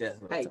 Yes.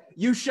 Hey,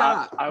 you shut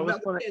up. I was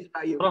Nobody gonna- cares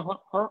about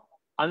you.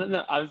 I don't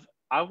know.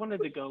 I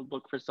wanted to go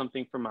look for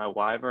something for my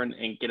wyvern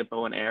and get a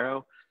bow and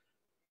arrow.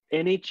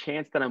 Any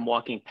chance that I'm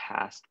walking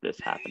past this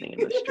happening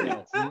in the street?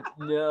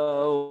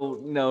 No.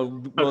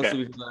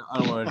 Mostly because I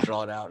don't want to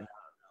draw it out.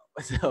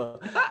 So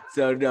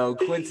no.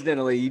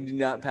 Coincidentally, you do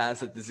not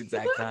pass at this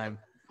exact time.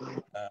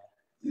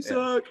 You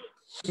suck.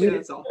 Yeah,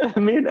 that's all.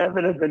 Me and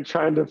Evan have been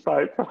trying to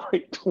fight for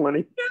like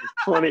 20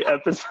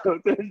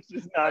 episodes, and it's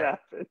just not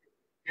happened.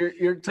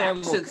 Your time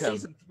will Since come.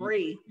 season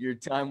 3. Your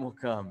time will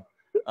come.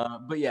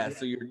 But yeah,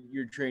 so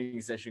your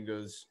training session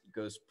goes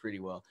pretty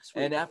well.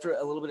 Sweet. And after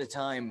a little bit of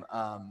time,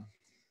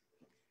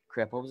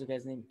 crap, what was the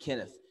guy's name?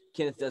 Kenneth.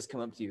 Kenneth does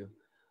come up to you.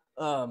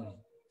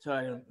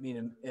 Sorry, I don't mean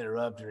to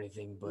interrupt or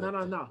anything, but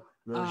No.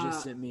 Rose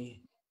just sent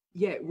me.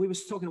 Yeah, we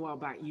was talking a while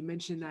back. You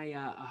mentioned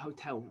a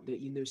hotel that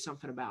you knew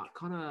something about.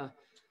 Kind of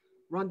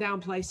rundown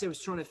place they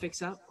was trying to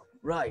fix up.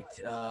 Right.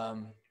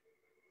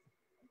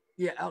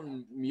 Yeah, out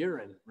in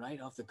Murin,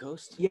 right off the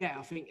coast. Yeah,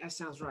 I think that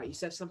sounds right. You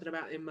said something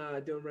about him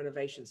doing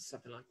renovations,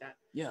 something like that.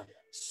 Yeah.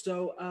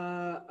 So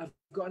I've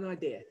got an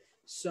idea.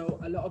 So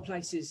a lot of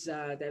places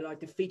they like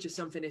to feature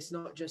something. It's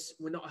not just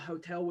we're not a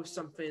hotel with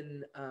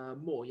something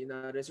more. You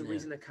know, there's a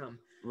reason to come.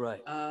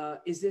 Right.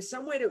 Is there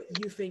some way that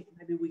you think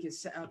maybe we can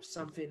set up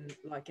something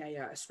like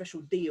a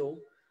special deal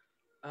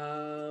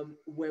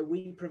where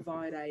we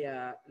provide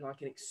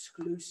like an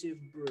exclusive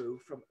brew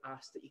from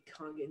us that you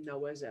can't get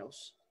nowhere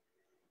else?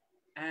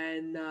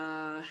 And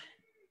I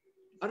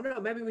don't know,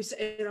 maybe we set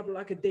it up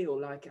like a deal,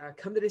 like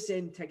come to this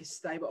inn, take a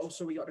stay, but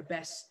also we got the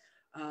best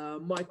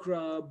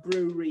micro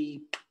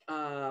brewery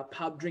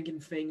pub drinking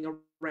thing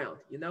around,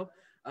 you know?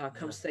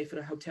 Come stay for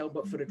the hotel,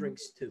 but for the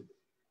drinks too.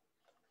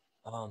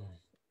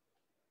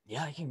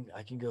 Yeah, I can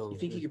go. You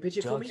think you can pitch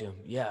it for me? To him.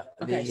 Yeah.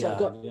 Okay, so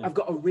I've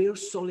got a real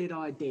solid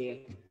idea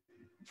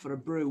for a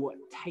brew what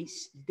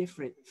tastes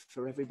different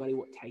for everybody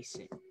what tastes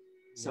it.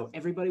 So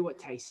everybody what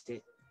tastes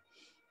it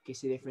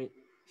gets a different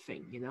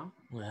thing, you know?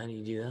 Well, how do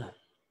you do that?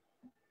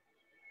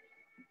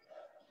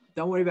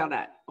 Don't worry about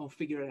that. I'll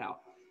figure it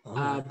out.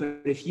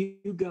 But if you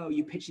go,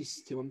 you pitch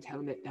this to them,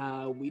 tell them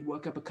that we'd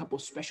work up a couple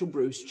special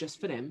brews just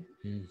for them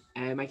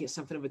and make it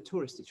something of a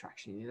tourist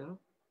attraction, you know?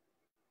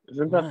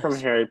 Isn't that from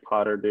Harry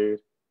Potter, dude?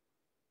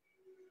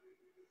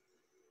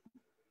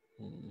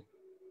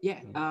 Yeah,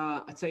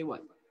 I'll tell you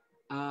what.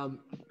 I'm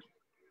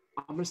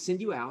going to send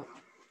you out.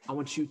 I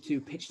want you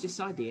to pitch this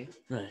idea,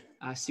 right?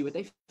 See what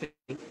they think,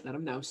 let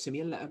them know, send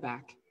me a letter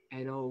back,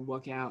 and I'll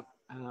work out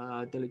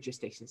the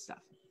logistics and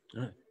stuff.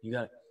 All right, you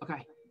got it.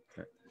 Okay.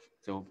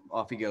 So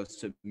off he goes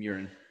to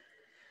Murin.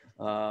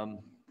 All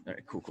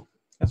right, cool.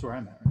 That's where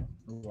I'm at, right?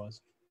 Who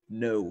was?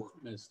 No.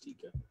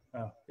 Mystica.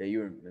 Oh. Yeah, you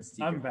were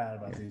Mystica. I'm bad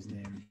about these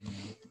names.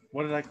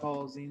 What did I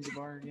call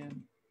Zanzibar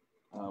again?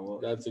 Well,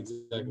 that's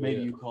exactly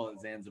maybe it. you call it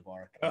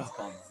Zanzibar. It's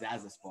called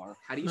Zazaspar.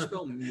 How do you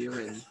spell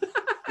Murin?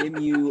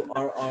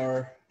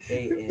 M-U-R-R-A-N.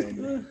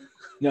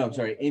 No, I'm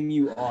sorry.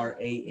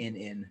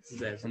 M-U-R-A-N-N.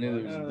 I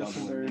knew there was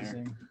a double in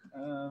there.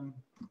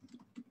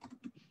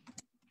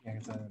 Yeah,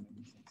 because I don't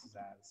make sense.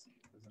 Zaz.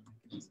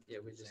 Yeah,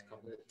 we just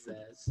called it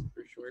Zaz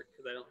for short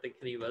because I don't think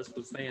any of us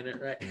was saying it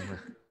right.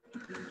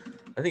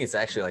 I think it's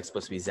actually like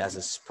supposed to be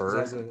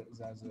Zazaspur.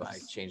 But I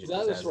changed it to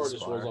Zazaspar just rolls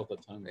Zazaspar. off the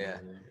tongue. Yeah.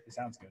 It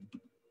sounds good.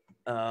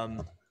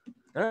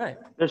 All right.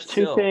 There's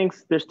two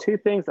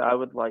things I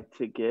would like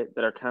to get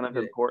that are kind of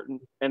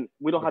important, and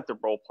we don't have to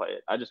role play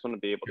it. I just want to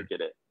be able to get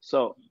it.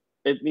 So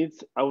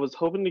I was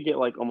hoping to get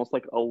like almost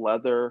like a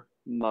leather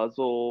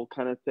muzzle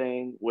kind of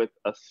thing with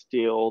a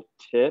steel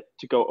tip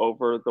to go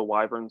over the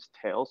wyvern's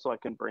tail so I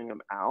can bring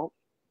him out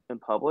in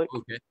public.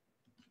 Okay.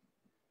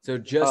 So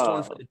just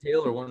one for the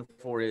tail or one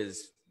for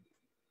his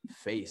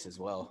face as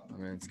well? I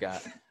mean, it's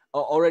got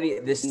already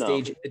at this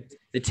stage,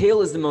 the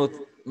tail is the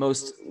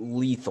most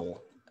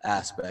lethal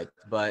aspect,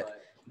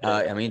 but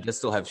I mean, it does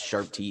still have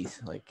sharp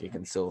teeth. Like it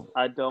can still.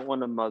 I don't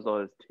want to muzzle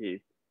his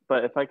teeth,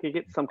 but if I could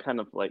get some kind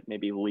of like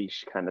maybe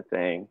leash kind of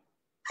thing.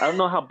 I don't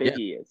know how big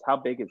he is. How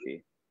big is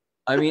he?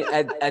 I mean,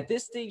 at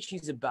this stage,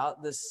 he's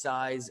about the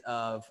size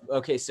of.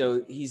 Okay,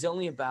 so he's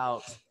only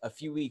about a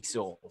few weeks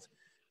old,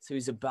 so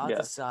he's about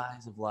the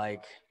size of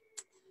like.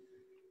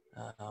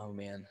 Oh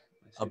man,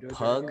 a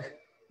pug.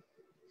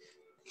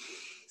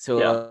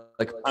 So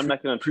like I'm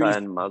not gonna try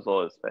and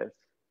muzzle his face.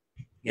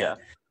 Yeah.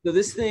 So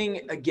this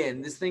thing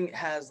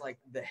has like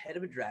the head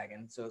of a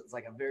dragon. So it's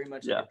like a very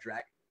much like a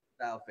dragon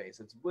style face.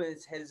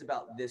 Its head is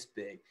about this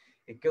big.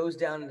 It goes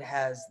down and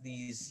has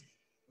these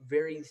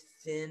very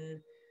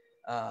thin,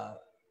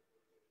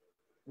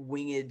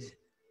 winged.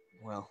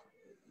 Well,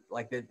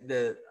 like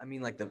I'm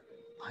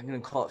gonna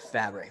call it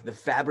fabric. The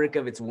fabric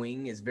of its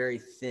wing is very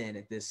thin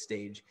at this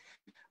stage.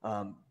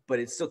 But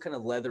it's still kind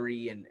of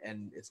leathery and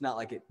it's not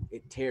like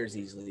it tears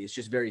easily. It's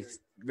just very,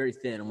 very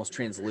thin, almost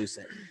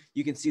translucent.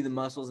 You can see the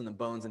muscles and the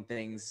bones and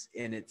things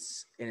in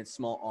its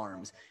small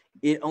arms.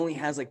 It only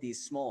has like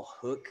these small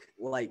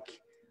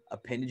hook-like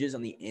appendages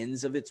on the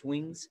ends of its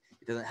wings.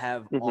 It doesn't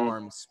have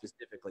arms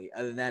specifically.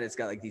 Other than that, it's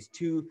got like these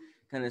two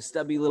kind of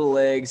stubby little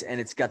legs, and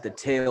it's got the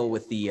tail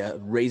with the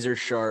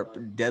razor-sharp,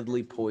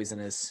 deadly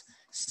poisonous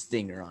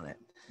stinger on it.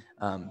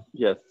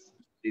 Yes.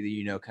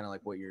 Kind of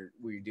like what you're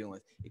dealing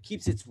with. It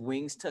keeps its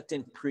wings tucked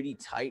in pretty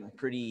tight and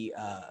pretty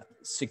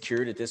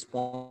secured at this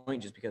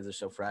point, just because they're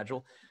so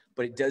fragile.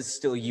 But it does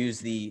still use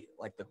the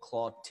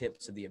claw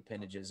tips of the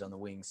appendages on the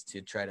wings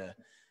to try to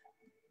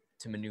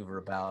maneuver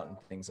about and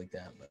things like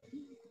that. But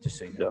just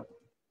so you know.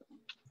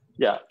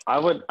 Yeah,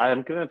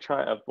 I'm gonna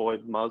try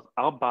avoid muzzle.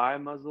 I'll buy a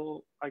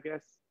muzzle, I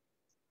guess,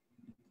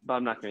 but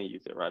I'm not gonna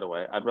use it right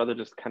away. I'd rather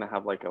just kind of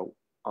have like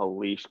a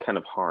leash kind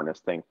of harness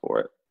thing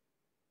for it.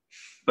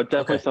 But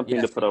definitely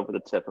something to put over the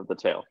tip of the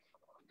tail.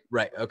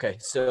 Right. Okay.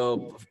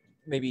 So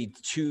maybe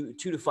 2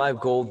 to 5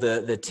 gold.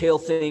 The tail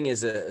thing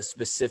is a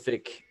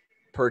specific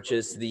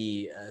purchase.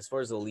 As far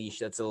as the leash,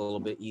 that's a little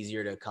bit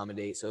easier to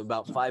accommodate. So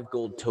about 5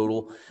 gold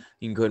total.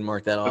 You can go ahead and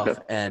mark that off,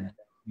 and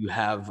you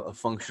have a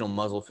functional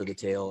muzzle for the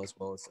tail as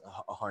well as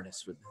a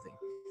harness for the thing.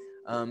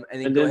 And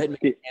then go ahead and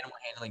make an animal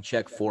handling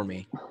check for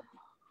me.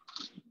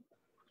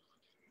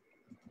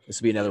 This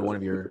will be another one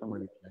of your.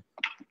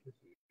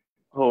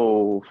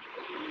 Oh.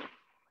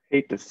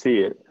 Hate to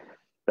see it.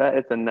 That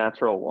is a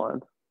natural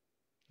one.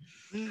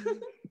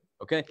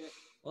 Okay.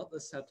 Well,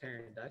 this is how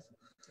Taryn dies.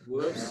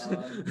 Whoops.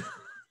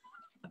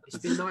 It's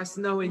been nice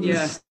knowing you.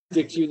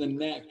 Sticks you in the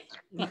neck.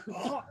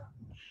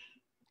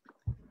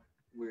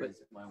 Where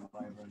is my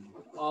wyvern?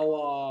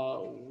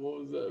 Oh,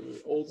 what was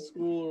that? Old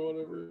school or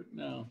whatever?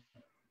 No.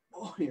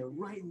 Oh, yeah,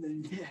 right in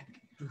the neck.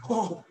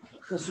 Oh,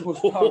 that's the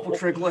most powerful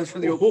trick left for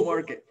the open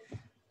market.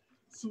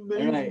 It's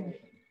amazing. All right.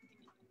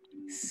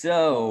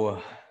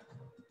 So.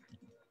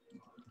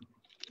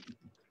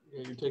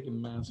 Yeah, you're taking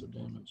massive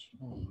damage.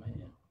 Oh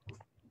man.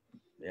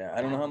 Yeah,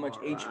 I don't know how much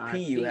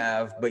HP you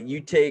have, but you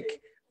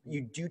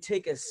do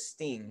take a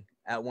sting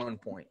at one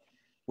point,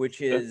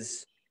 which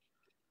is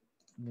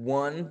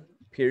 1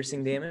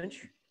 piercing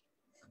damage.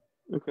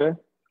 And Okay.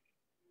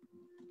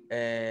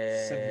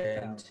 it's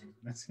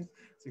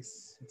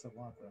a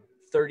lot though.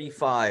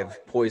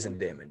 35 poison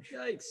damage.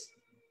 Yikes.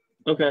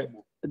 Okay.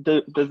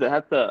 Does it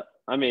have to?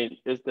 I mean,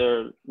 is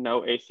there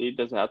no AC?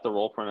 Does it have to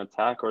roll for an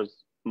attack, or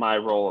is my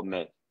roll a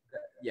miss?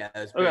 Yeah,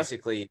 it's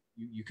basically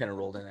you kind of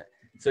rolled in it.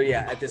 So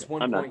yeah, at this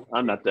one point,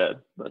 I'm not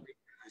dead, but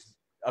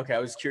okay. I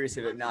was curious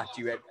if it knocked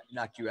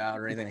you out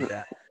or anything like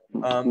that.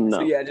 No. So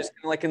yeah, just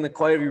kind of like in the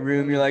quiet of your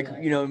room, you're like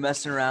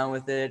messing around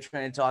with it,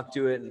 trying to talk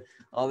to it and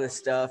all this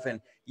stuff,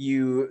 and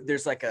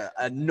there's like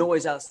a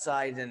noise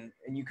outside, and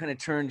you kind of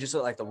turn just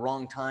at like the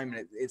wrong time,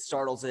 and it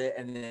startles it,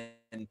 and then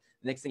the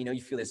next thing you know,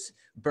 you feel this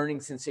burning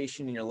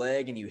sensation in your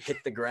leg, and you hit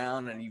the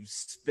ground, and you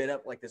spit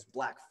up like this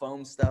black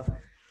foam stuff.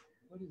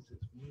 What is this?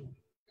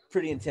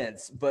 Pretty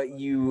intense, but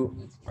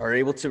you are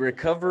able to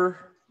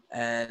recover,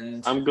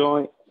 and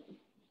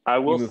I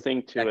will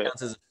sing to it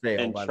counts as a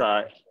fail, and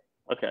try.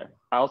 Okay,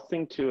 I'll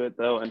sing to it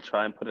though and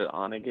try and put it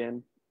on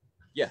again.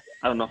 Yeah,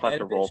 I don't know if I have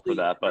to roll for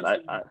that, but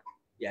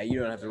yeah, you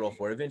don't have to roll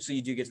for it. Eventually,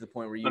 you do get to the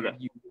point where you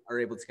are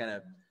able to kind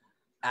of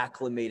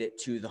acclimate it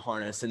to the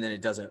harness, and then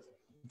it doesn't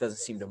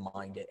seem to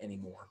mind it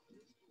anymore.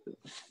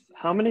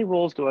 How many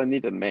rolls do I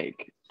need to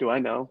make? Do I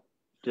know?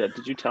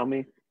 Did you tell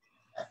me?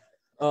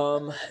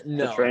 No,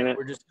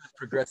 we're just gonna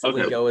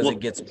progressively go as it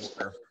gets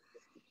better.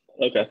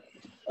 Okay.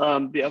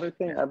 The other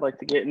thing I'd like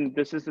to get, and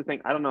this is the thing,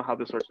 I don't know how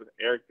this works with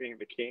Eric being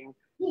the king.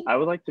 I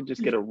would like to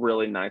just get a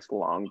really nice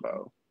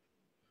longbow.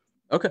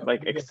 Okay.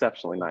 Like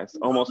exceptionally nice,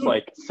 almost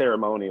like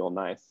ceremonial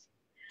nice.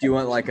 Do you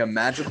want like a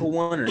magical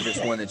one or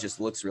just one that just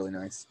looks really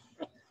nice?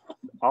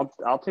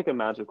 I'll take a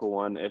magical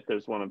one if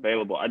there's one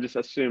available. I just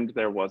assumed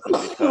there wasn't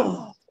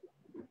because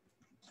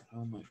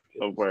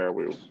of where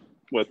we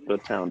with the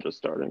town just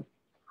starting.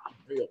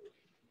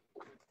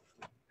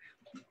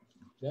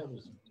 That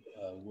was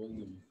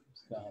William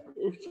Scott.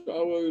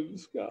 William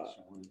Scott.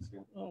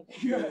 Oh,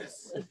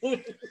 Yes.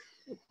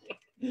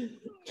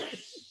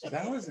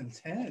 That was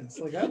intense.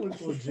 Like that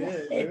looked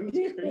legit. It was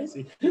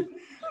crazy.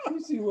 You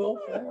see Will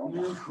Ferrell?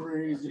 You're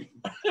crazy.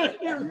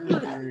 You're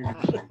crazy.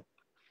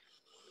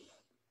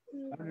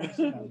 I've never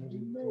seen that movie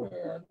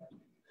before.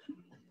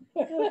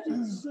 That's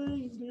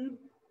insane, dude.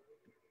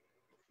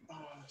 Oh,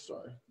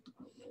 sorry.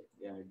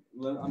 Yeah,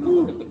 I'm gonna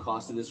look up the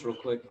cost of this real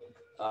quick.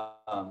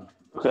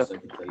 Okay. Just so I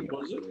can tell you.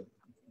 What is it?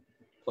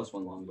 Plus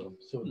one longbow.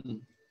 So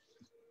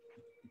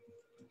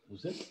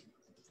was it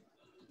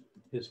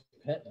his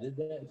pet did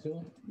that to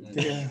him?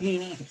 Yeah.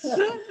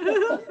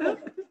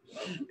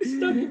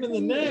 Stuck him in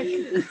the neck.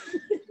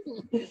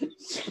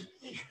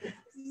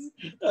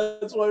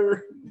 That's why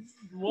we're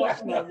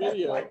watching that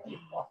video. I think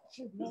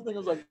it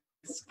was like.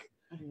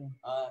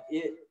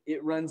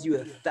 It runs you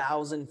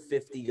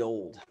 1,050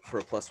 gold for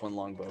a plus one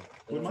longbow.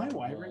 Would my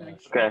wyvern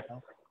actually Okay.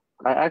 help?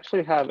 I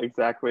actually have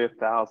exactly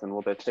 1,000.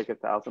 Will they take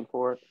 1,000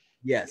 for it?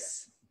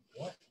 Yes.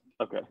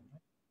 Okay.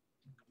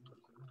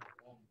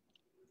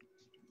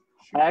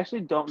 I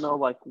actually don't know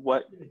like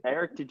what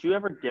Eric, did you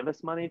ever give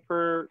us money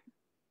for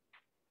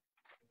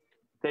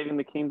saving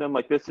the kingdom?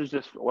 Like this is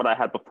just what I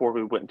had before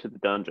we went into the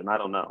dungeon. I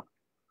don't know.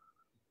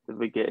 Did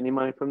we get any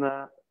money from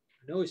that?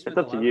 I know we It's spent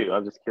up to you.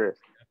 I'm just curious.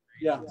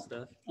 Yeah. and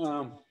stuff.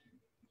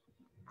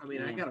 I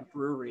mean, I got a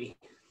brewery.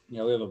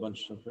 Yeah, we have a bunch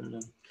of stuff written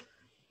down.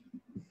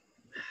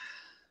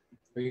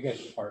 Are you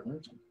guys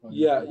partners?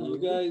 Yeah, you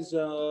guys.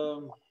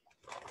 I'll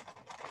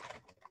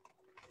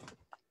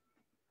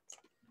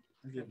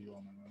give you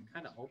all my money.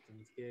 Kind of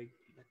Alton's gig,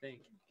 I think.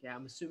 Yeah,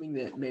 I'm assuming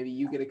that maybe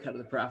you get a cut of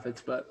the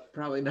profits, but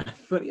probably not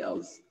anybody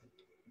else.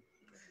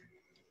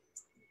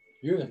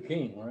 You're the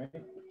king, right?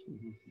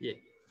 Yeah.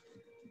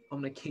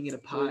 I'm the king of the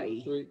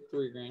pie. Three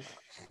grand.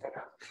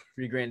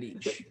 $3,000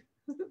 each.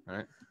 All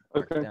right.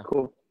 Okay, down.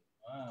 cool.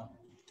 Wow.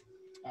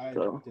 I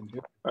So, didn't do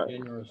it. all right.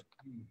 Generous.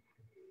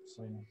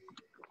 So,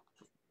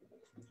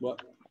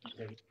 What?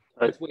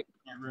 Let's wait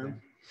in that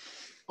room.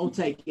 I'll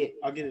take it.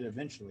 I'll get it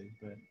eventually,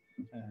 but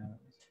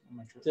I'm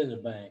not sure. It's in the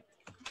bank.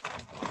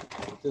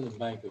 It's in the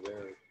bank of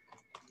Eric.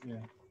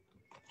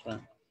 Yeah.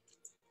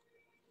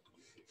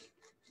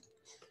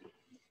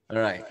 All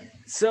right.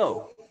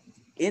 So,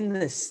 in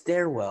the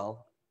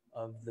stairwell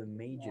of the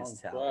Mage's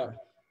Tower,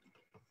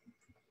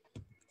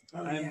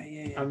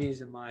 I'm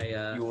using my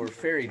your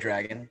fairy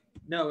dragon,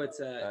 no, it's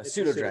a it's a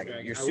pseudo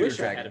dragon. Your I pseudo wish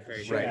I had dragon, a fairy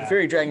right? dragon. The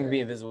fairy dragon can be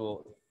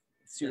invisible.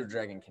 Pseudo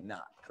dragon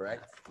cannot.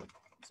 Correct.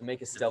 So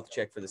make a stealth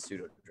check for the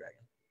pseudo dragon.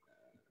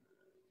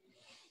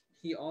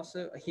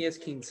 He has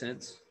keen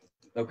sense.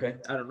 Okay.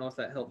 I don't know if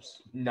that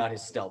helps. Not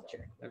his stealth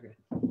check. Okay.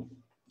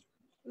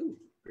 Ooh,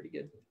 pretty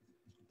good.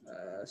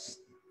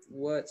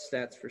 What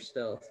stats for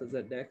stealth? Is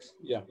that dex?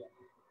 Yeah.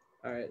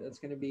 All right, that's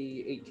going to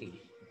be 18.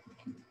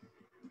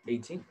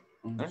 18.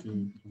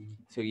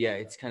 So yeah,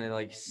 it's kind of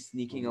like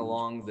sneaking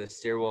along the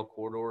stairwell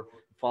corridor,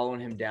 following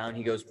him down.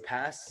 He goes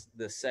past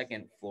the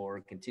second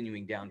floor,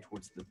 continuing down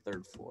towards the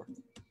third floor.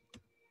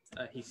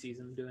 He sees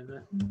him doing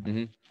that.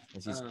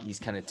 Mm-hmm. He's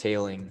kind of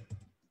tailing.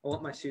 I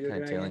want my pseudo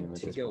Kinda tailing him dragon with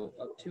to this go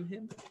up to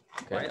him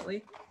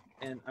quietly,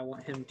 and I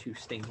want him to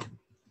sting him.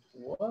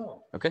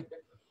 Wow. Okay.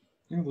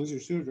 You can lose your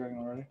pseudo dragon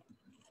already.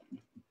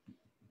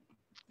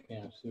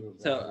 Yeah,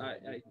 So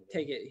I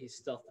take it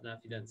he's stealthed enough.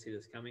 He doesn't see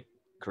this coming.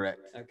 Correct.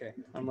 Okay,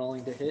 I'm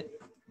rolling to hit.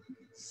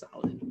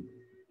 Solid.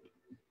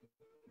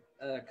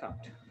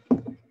 Cocked.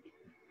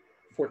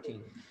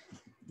 14.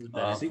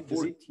 Does he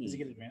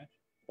get advantage?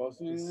 Plus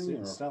anything?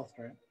 It's stealth,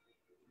 right?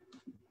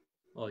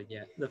 Well,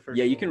 yeah. The first.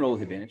 Yeah, you roll. can roll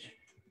with advantage.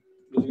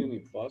 Does he give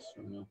me plus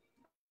or no?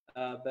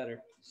 Better.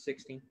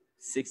 16.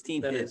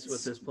 16 That hits. is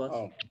with this plus.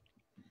 Oh.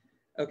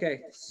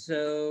 Okay,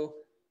 so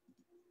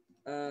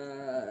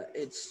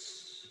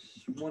it's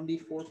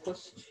 1d4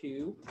 plus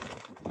 2.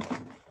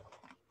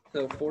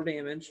 So 4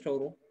 damage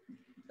total.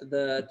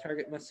 The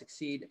target must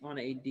succeed on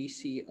a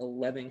DC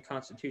 11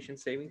 Constitution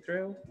saving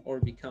throw or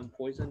become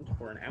poisoned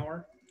for an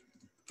hour.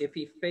 If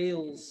he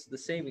fails the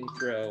saving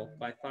throw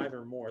by 5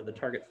 or more, the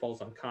target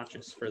falls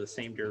unconscious for the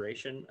same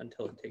duration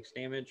until it takes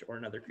damage or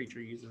another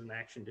creature uses an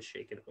action to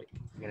shake it awake.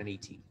 I got an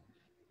 18.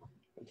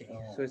 Okay,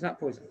 so he's not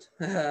poisoned.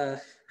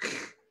 That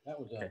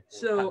was Okay.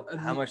 So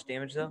How much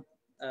damage though?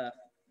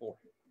 4.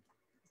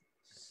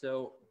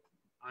 So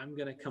I'm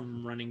gonna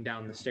come running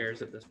down the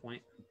stairs at this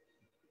point.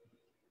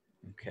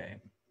 Okay.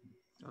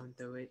 Don't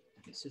do it.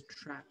 It's a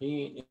trap.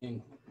 He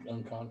ain't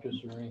unconscious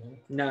or anything.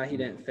 No, he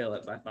didn't fail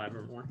it by 5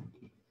 or more.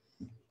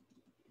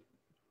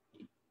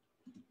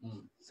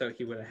 So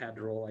he would have had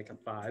to roll like a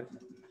 5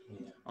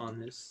 on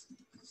this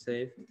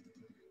save.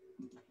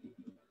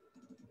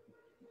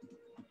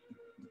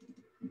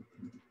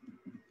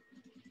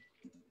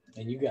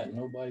 And you got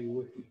nobody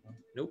with you. Huh?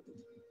 Nope.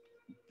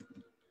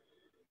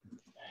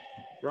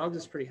 Roggs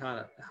is pretty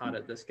hot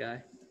at this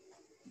guy.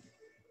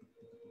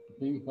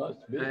 He must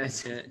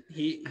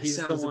be. He's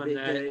the one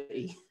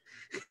that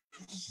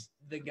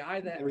the guy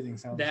that Everything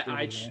sounds that good,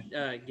 I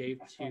doesn't gave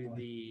to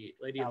the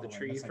lady of the Alduin,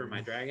 tree that's for not my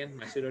good. dragon,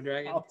 my pseudo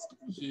dragon.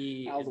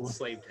 He Alduin.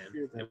 enslaved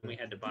him, and we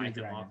had to buy him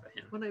dragon. off of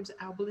him. My name's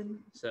Alblin.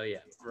 So yeah,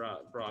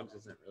 Roggs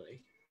isn't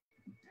really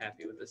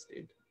happy with this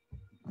dude.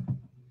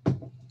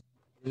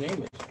 His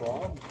name is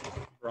Frog.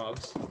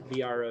 Roggs,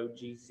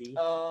 Brogz.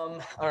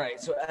 All right.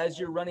 So as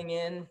you're running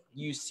in,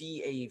 you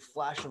see a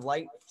flash of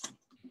light.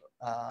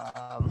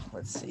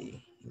 Let's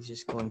see. He's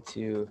just going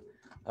to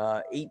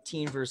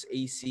 18 versus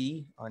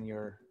AC on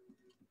your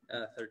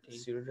 13.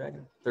 pseudo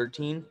dragon.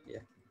 13. Yeah.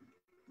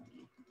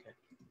 Okay.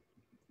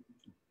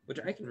 Which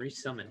I can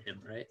resummon him,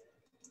 right?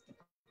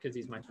 Because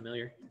he's my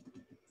familiar.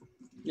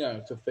 Yeah,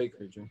 it's a fake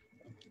creature.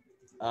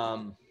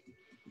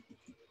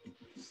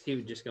 He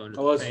would just go into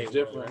Unless the it's Fey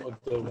different world,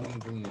 with the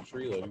one from the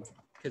tree lady.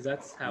 because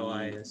that's how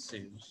I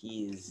assume.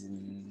 He is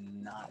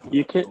not.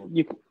 You can.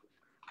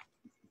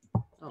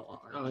 Oh,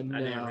 well, I didn't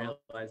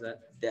realize that.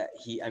 That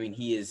he. I mean,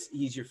 he's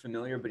your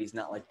familiar, but he's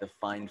not like the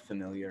find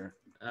familiar.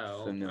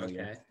 Oh,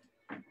 Familiar. okay.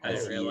 I as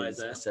didn't he realize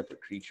is a that.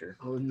 separate creature.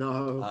 Oh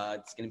no.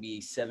 It's gonna be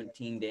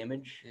 17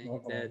 damage. Yeah,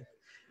 he's dead.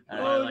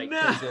 Oh,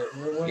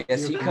 no.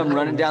 Yes, you come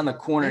running down the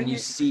corner and you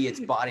see its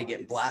body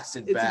get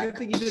blasted It's a back. good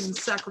thing you didn't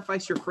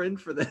sacrifice your friend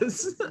for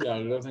this.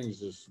 Yeah, that thing's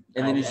just.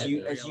 And then Oh, as I you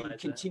didn't as you realize that.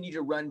 continue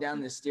to run down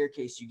the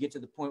staircase, you get to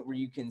the point where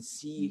you can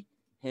see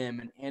him,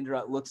 and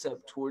Androt looks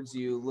up towards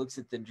you, looks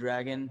at the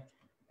dragon,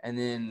 and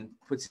then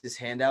puts his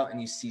hand out, and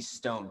you see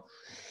stone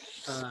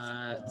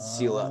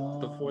seal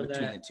up Before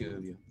between that, the two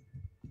of you.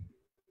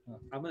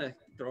 I'm gonna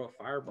throw a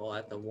fireball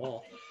at the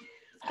wall.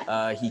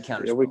 He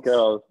counters. Here we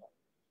go.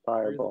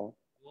 Fireball.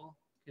 Wall?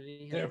 Can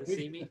he have to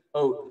see me?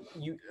 Oh,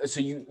 so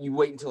you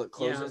wait until it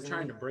closes. Yeah, I'm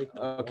trying to break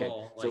the Okay,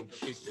 wall, so- like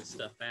shoot this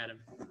stuff at him.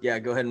 Yeah,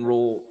 go ahead and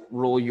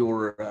roll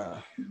your.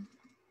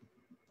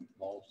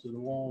 Balls to the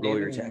wall. Roll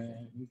your attack.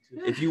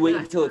 If you wait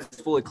until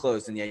it's fully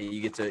closed, then yeah,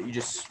 you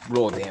just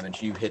roll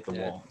damage. You hit the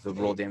wall. So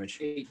roll damage.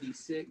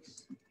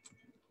 8d6.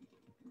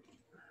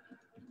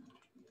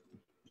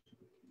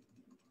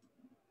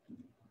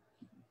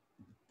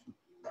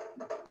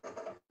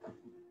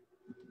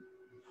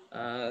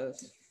 Uh,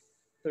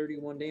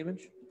 31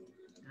 damage.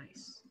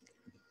 Nice.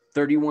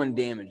 31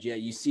 damage. Yeah,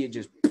 you see it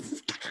just,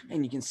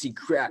 and you can see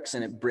cracks,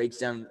 and it breaks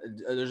down.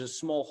 There's a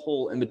small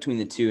hole in between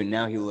the two, and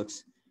now he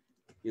looks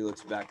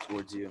back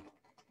towards you.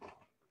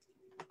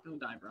 Don't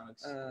die,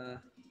 Roggs.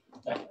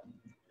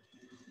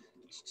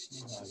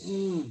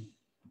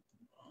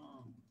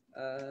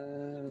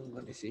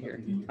 Let me see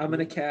here. I'm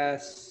gonna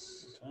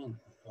cast.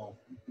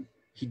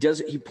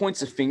 He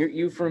points a finger at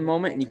you for a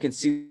moment, and you can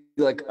see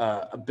like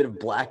a bit of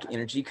black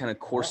energy kind of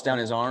course down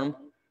his arm, and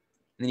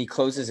then he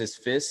closes his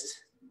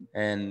fist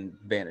and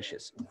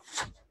vanishes.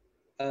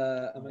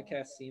 I'm gonna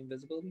cast See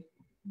Invisibility.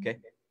 Okay.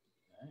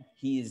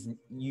 He is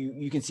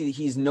you can see that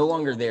he's no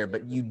longer there,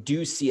 but you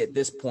do see at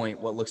this point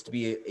what looks to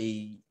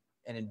be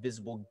an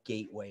invisible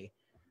gateway,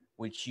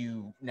 which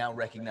you now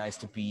recognize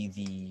to be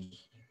the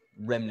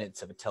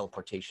remnants of a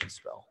teleportation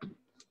spell.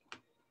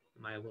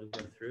 Am I able to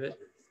go through it?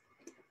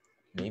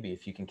 Maybe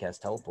if you can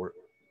cast teleport.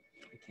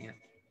 I can't.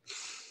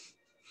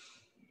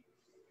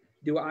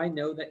 Do I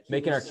know that?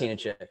 Make an Arcana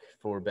check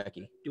for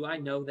Becky. Do I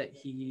know that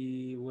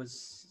he was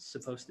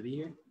supposed to be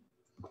here?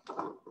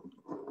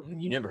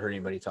 You never heard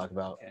anybody talk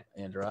about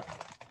Androt.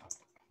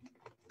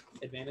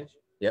 Advantage?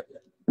 Yep.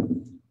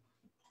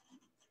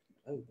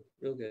 Oh,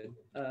 real good.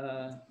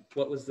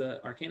 What was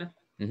the Arcana?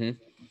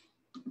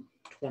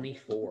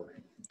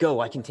 24. Go,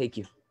 I can take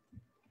you.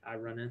 I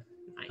run in.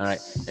 Nice. All right.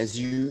 As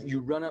you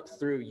run up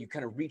through, you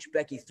kind of reach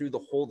Becky through the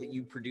hole that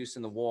you produce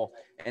in the wall.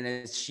 And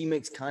as she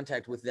makes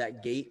contact with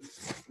that gate,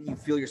 you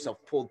feel yourself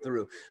pulled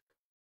through.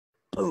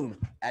 Boom.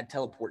 Add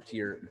teleport to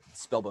your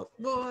spellbook.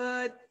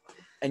 What?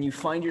 And you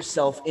find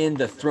yourself in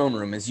the throne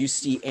room as you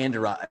see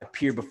Andorra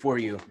appear before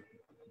you.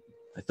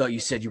 I thought you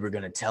said you were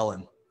going to tell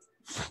him.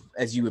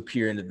 As you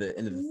appear into the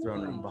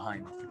throne room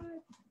behind.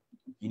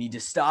 You need to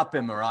stop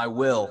him or I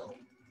will.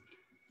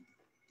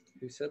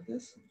 Who said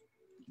this?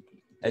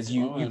 As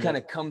you kind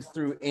of come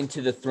through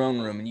into the throne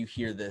room and you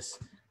hear this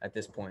at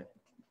this point.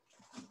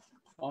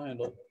 I'll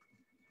handle it.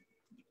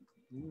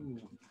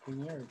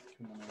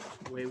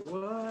 Wait,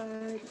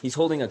 what? He's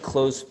holding a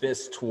closed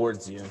fist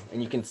towards you,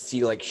 and you can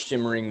see like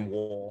shimmering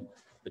wall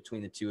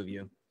between the two of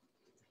you,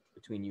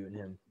 between you and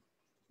him.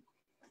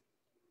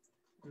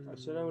 I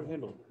said I would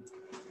handle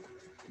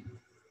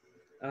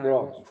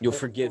it. You'll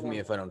forgive me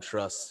if I don't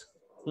trust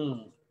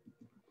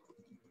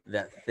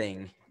that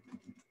thing.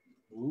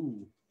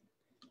 Ooh.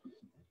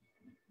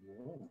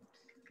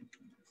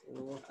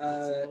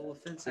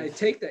 I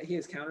take that he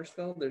has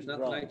counterspell. There's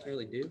nothing I can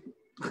really do.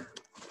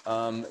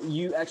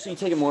 You actually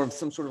take it more of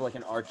some sort of like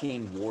an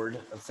arcane ward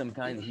of some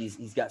kind.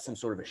 He's got some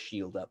sort of a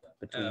shield up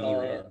between you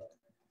and him.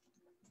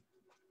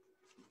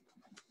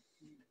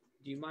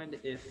 Do you mind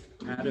if,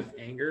 out of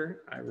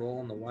anger, I roll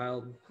on the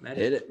wild magic?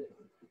 Hit it.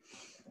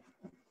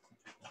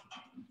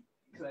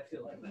 Because I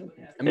feel like that would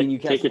happen. I mean, you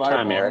cast Take your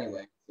time, fireball Eric.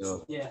 anyway.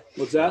 So Yeah.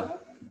 What's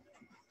that?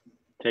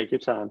 Take your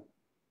time.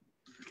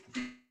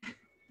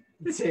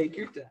 Take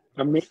your time.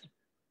 I mean,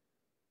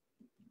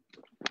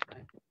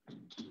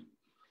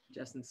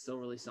 Justin's still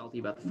really salty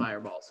about the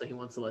fireball, so he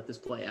wants to let this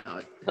play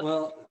out.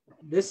 Well,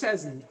 this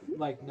has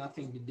like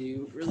nothing to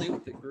do really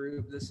with the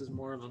group. This is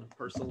more on a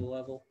personal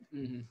level.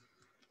 Mm-hmm.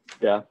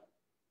 yeah.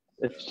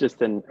 It's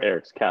just in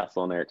Eric's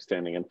castle, and Eric's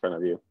standing in front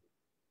of you.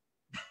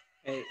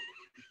 Hey,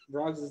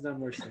 Roggs has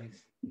done worse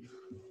things.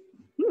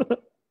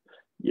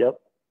 Yep.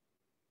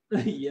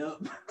 Yep.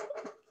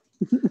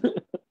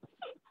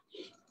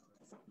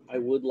 I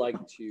would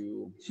like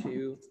to.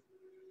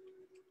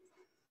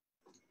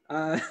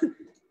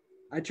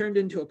 I turned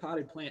into a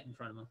potted plant in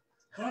front of him.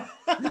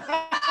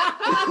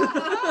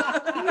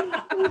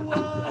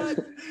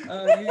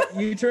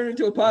 You turn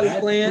into a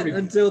potted plant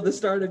until the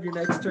start of your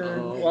next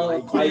turn. While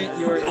a plant,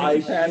 you are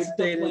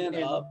incapacitated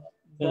and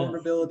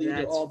vulnerability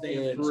to all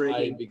damage.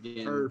 I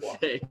begin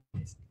Perfect.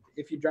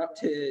 If you drop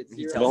to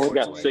You've 0, only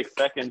got 6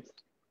 seconds.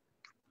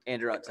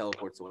 Andrew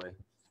teleports away.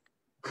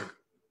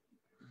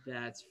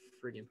 That's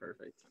freaking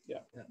perfect. Yeah.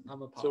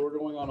 I'm a So we're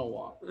going on a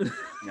walk.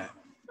 Yeah.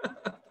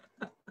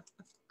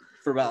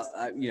 For about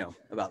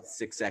about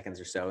 6 seconds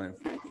or so, and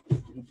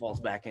he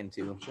falls back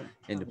into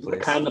place. What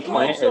kind of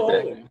plant is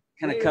it?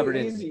 Kind of covered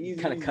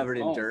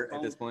in dirt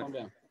at this point. Calm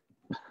down.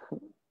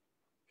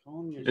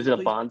 Calm Is it a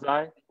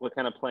bonsai? What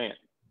kind of plant?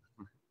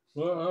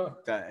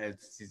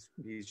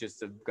 He's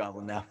just a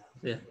goblin now.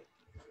 Yeah.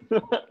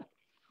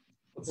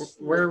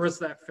 Where was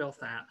that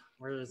filth at?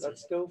 Where is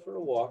Let's it? go for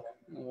a walk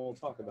and we'll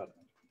talk about it.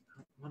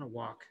 I want to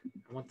walk.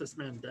 I want this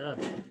man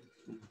dead.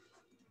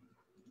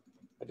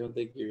 I don't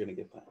think you're gonna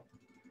get that.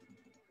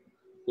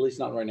 At least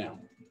not right now.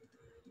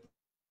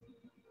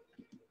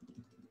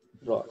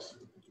 Rocks.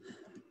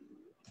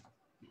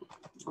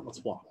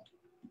 Let's walk.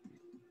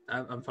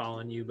 I'm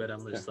following you, but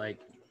I'm just like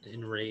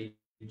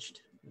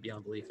enraged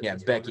beyond belief. Yeah,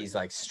 Becky's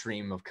like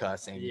stream of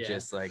cussing,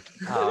 just like,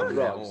 oh,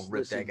 we'll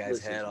rip that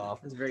guy's head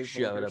off, It's very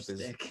shove it up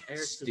his stick.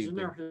 Eric, did you stupid,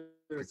 know who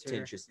was here?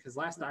 pretentious. Because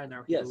last I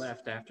know, he Yes.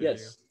 left after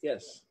Yes. you.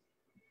 Yes.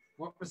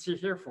 What was he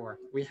here for?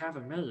 We have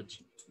a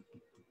mage.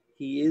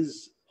 He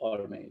is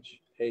our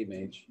mage. Hey,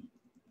 mage.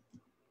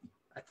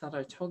 I thought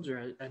I told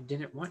you I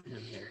didn't want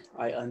him here.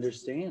 I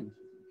understand,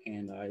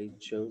 and I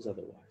chose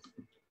otherwise.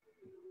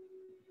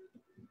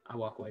 I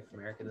walk away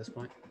from Eric at this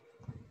point.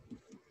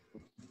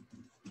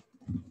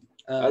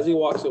 As he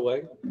walks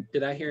away,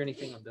 Did I hear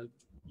anything on the?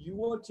 you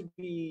want to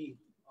be,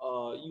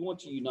 you want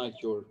to unite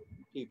your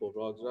people,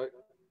 Rogs, right?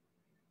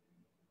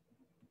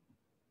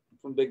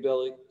 From Big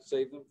Belly,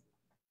 save them.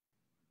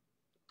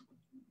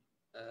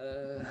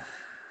 I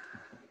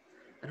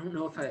don't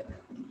know if I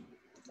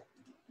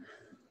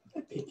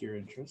pique your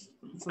interest.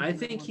 I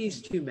think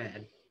he's too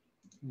mad.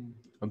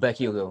 Well,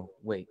 Becky will go,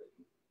 wait,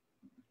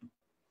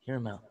 hear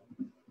him out.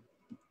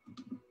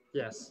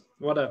 Yes.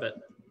 What of it?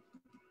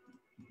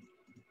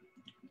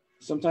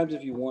 Sometimes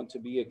if you want to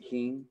be a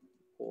king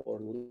or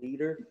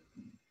leader,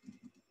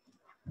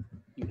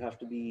 you have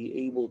to be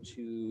able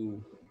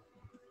to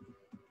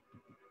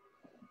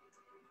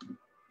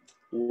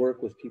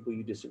work with people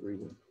you disagree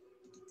with.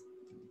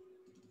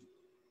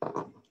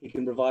 You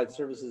can provide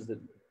services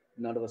that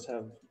none of us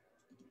have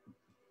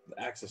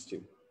access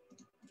to.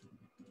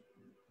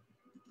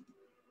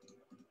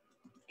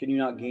 Can you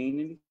not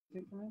gain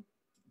anything from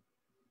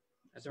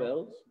it?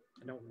 Spells?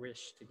 I don't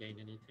wish to gain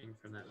anything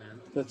from that man.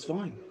 That's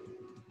fine.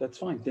 That's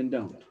fine. Then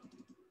don't.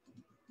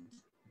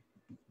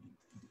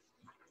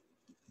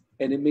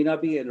 And it may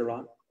not be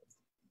Enderon,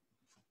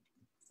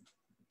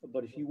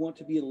 but if you want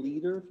to be a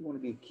leader, if you want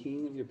to be a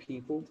king of your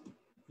people,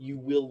 you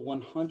will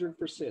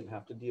 100%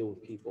 have to deal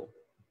with people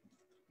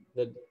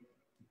that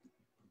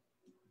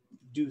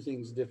do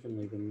things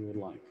differently than you would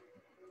like.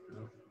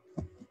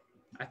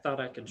 I thought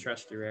I could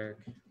trust you, Eric.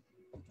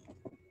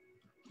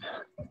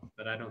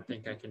 But I don't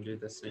think I can do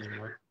this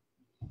anymore.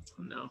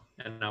 No.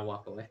 And I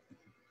walk away.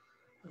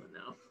 Oh,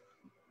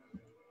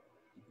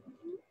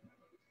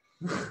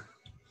 no.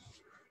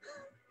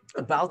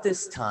 About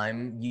this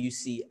time, you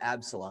see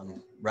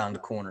Absalom round the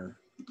corner,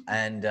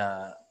 and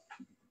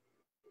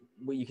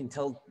what you can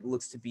tell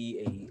looks to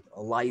be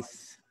a lithe,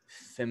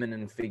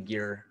 feminine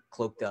figure,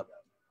 cloaked up,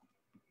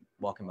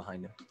 walking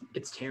behind him.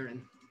 It's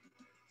Taryn.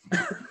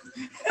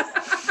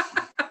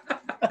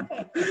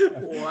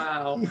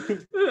 Wow.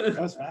 That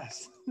was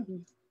fast.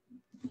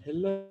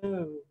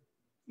 Hello.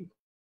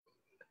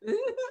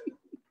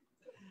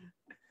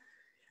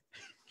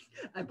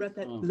 I brought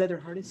that leather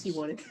harness you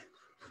wanted.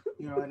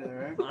 You're right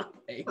there,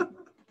 right?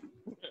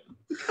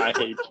 I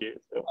hate you.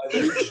 I've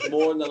aged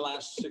more in the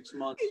last 6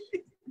 months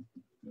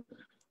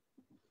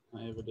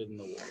I ever did in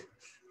the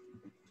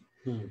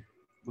war.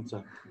 What's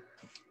up?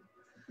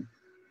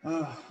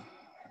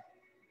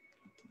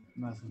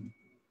 Nothing.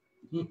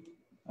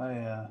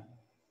 I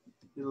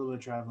did a little bit of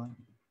traveling.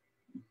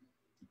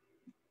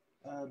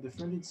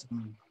 Befriended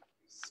some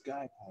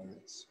sky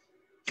pirates.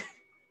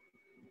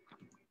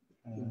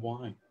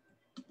 Why?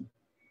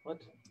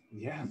 What?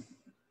 Yeah.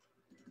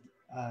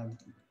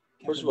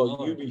 First of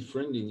all, you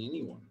befriending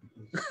anyone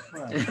is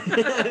Well,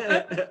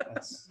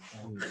 that's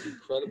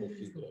incredible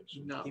feedback.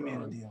 Not he made a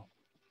wrong. deal.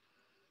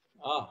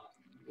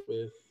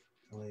 With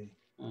The lady.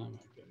 oh my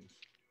goodness.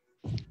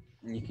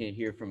 And you can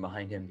hear from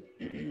behind him,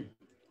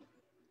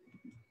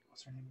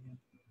 What's her name again?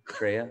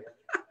 Treya.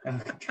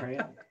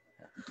 Treya.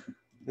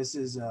 This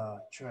is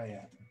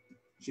Treya.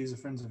 She was a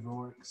friend of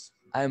Rourke's.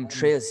 I am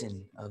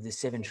Treasin of the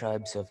 7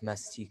 tribes of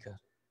Mastika.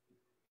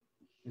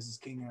 This is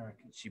King Eric.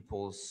 She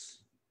pulls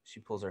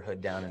her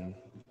hood down and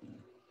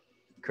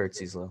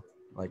curtsies low,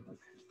 like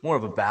more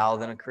of a bow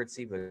than a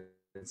curtsy, but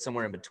it's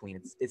somewhere in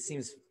between. It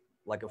seems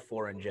like a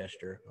foreign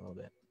gesture a little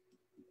bit.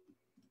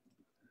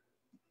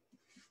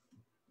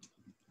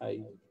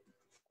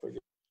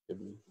 Forgive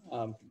me.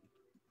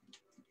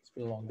 It's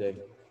been a long day.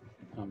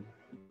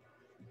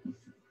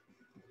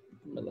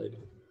 My lady.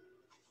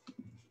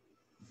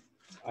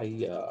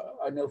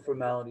 I know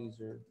formalities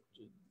are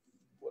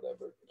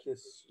whatever.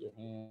 Kiss your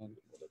hand,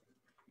 whatever.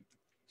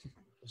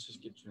 Let's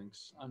just get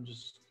drinks. I need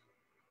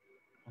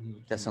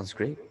a That sounds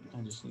great.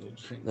 I just need a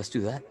drink. Let's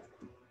do that.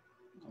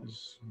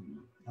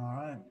 All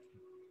right.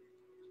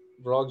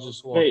 Vrog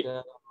just walked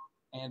out.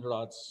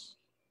 Androd's.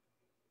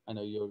 I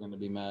know you're going to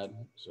be mad.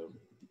 So,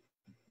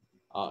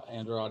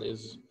 Androd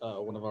is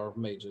one of our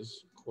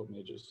mages, court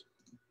mages.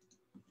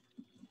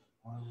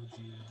 Why would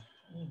you?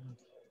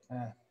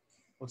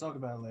 We'll talk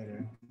about it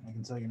later. I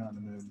can tell you're not in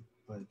the mood,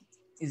 but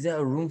Is there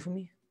a room for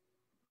me?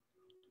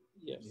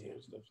 Yes,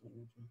 there's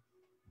definitely.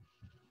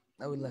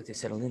 I would like to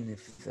settle in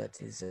if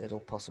that is at all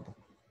possible.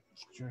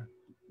 sure.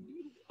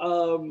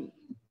 Can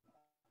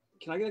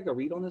I get like a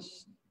read on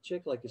this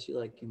chick? Like, is she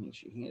like, can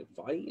she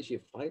fight? Is she a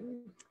fighter?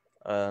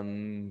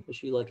 Is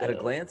she like At a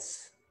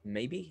glance,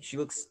 maybe. She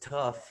looks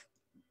tough.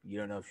 You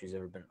don't know if she's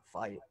ever been in a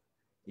fight.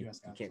 You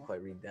can't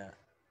quite read that.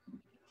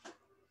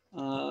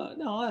 No,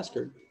 I'll ask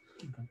her.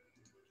 Okay.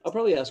 I'll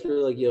probably ask her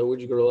like, yo,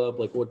 where'd you grow up?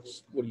 Like, what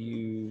do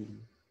you?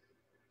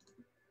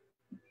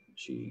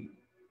 She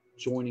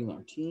joining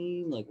our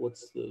team? Like,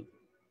 what's the?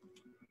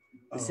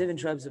 The 7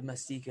 tribes of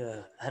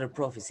Mastika had a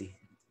prophecy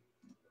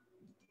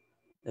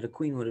that a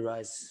queen would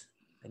arise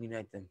and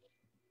unite them.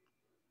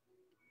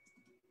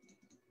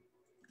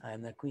 I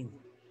am that queen.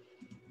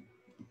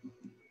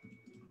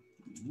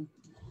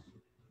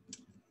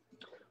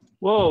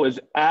 Whoa, is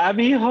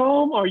Abby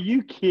home? Are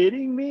you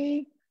kidding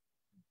me?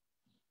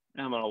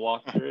 I'm gonna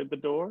walk through the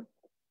door.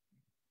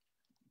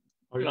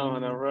 I'm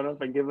gonna run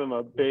up and give him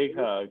a big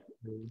hug.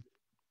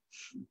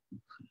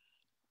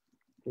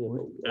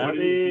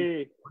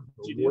 Abby,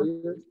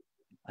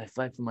 I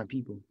fight for my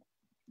people.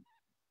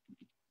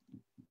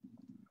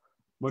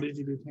 What did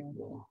you do, Tam?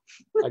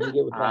 I can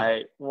get with that.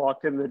 I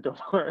walked in the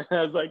door and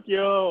I was like,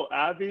 yo,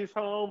 Abby's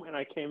home. And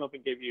I came up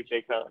and gave you a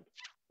big hug.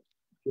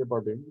 You're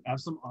barbarian.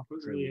 Absalom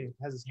awkwardly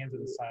has his hands at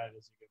the side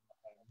as you give him a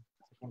hug.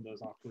 It's like one of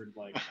those awkward,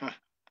 like,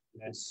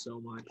 That's so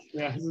much.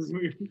 yeah, this is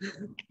weird.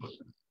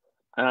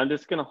 And I'm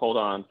just gonna hold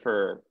on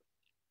for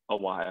a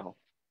while.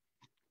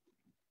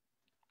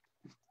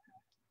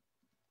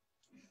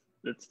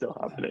 It's still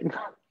happening.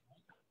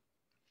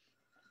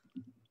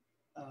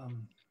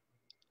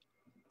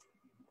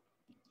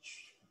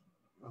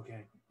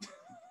 Okay.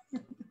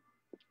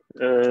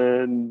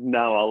 And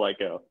now I'll let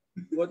go.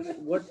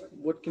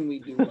 What can we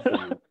do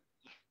for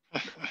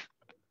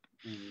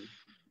you?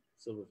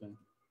 Silverfang.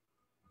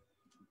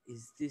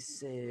 Is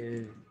this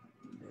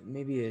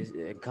maybe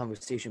a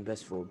conversation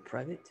best for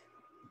private?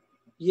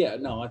 Yeah,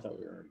 no, I thought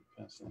we were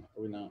past that.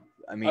 Are we not?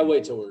 I mean, I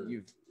wait till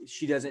we're.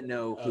 She doesn't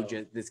know who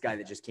Oh. this guy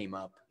that just came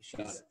up.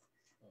 Got She's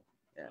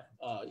it.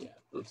 Yeah,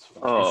 it's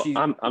fine.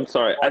 Oh, I'm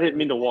sorry. I didn't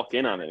mean to walk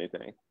in on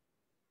anything.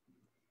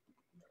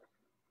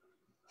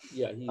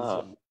 Yeah,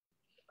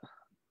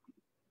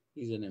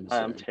 he's an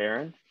emissary. I'm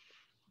Taryn.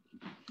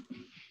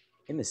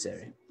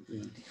 Emissary.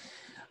 Yeah.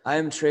 I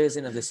am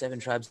Treasin of the 7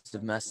 tribes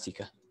of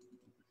Mastika.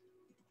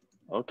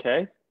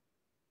 Okay.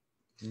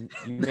 You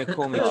may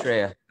call me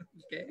Treya.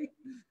 Okay.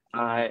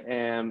 I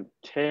am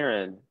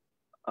Taryn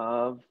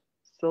of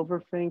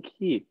Silverfang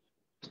Keep.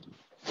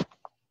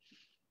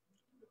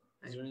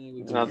 Is there anything we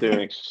And can I'll do?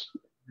 do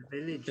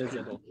Village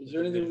kettle. Is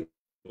there anything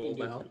we can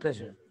do? Well,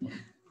 Pleasure.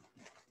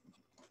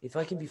 If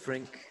I can be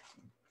frank,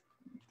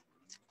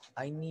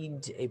 I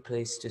need a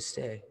place to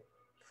stay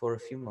for a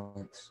few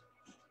months.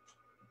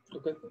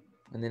 Okay.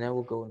 And then I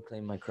will go and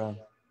claim my crown.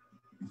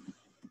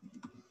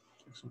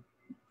 Excellent.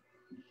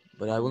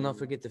 But I will not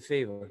forget the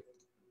favor.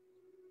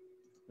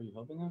 Are you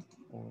helping her?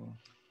 Or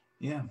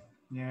Yeah,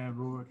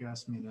 Rourke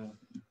asked me to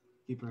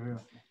keep her here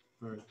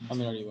for. I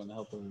mean, are you going to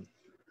help her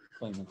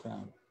claim the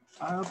crown?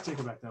 I'll take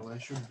her back that way,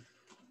 sure.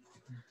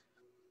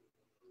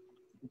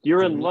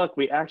 You're in luck.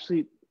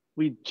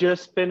 We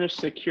just finished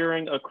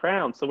securing a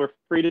crown, so we're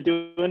free to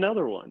do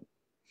another one.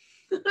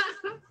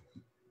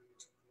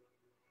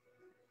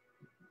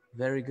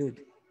 Very good.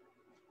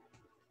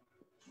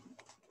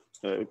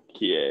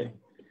 Okay.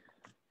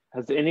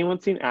 Has anyone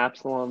seen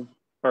Absalom?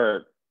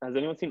 Or has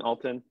anyone seen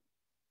Alton?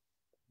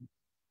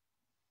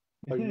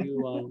 Are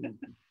you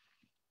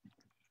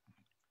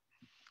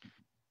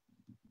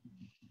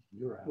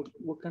You're out.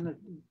 what kind of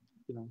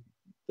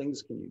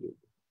things can you do?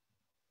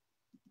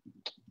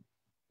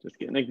 Just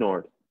getting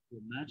ignored.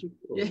 Magic.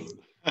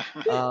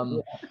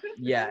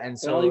 Yeah, and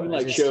So so I'll even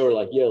like show her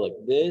like, yeah, like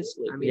this.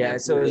 Like, I mean, yeah,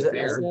 that's so really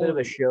as fair. a bit of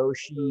a show,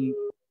 she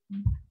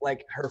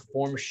like her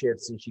form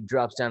shifts and she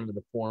drops down to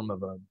the form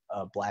of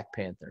a Black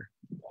Panther.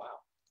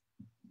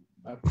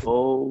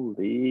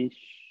 Holy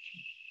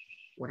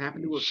What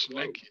happened to her?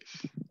 Snake.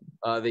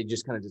 They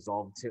just kind of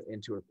dissolve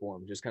into her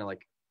form, just kind of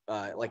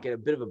like a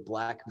bit of a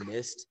black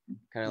mist,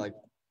 kind of like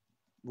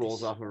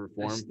rolls off of her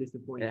form. That's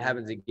disappointing. It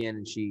happens again,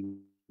 and she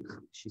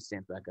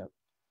stands back up.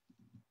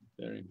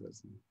 Very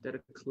impressive. Did a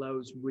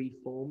clothes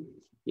reform?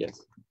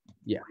 Yes.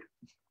 Yeah.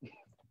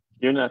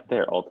 You're not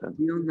there, Alton.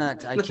 Beyond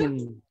that, I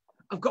can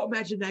I've got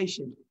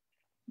imagination.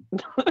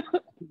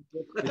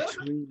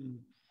 between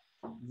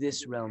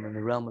this realm and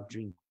the realm of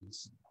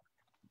dreams.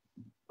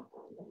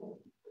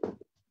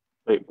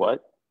 Wait,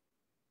 what?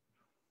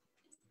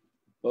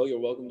 Well, you're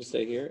welcome to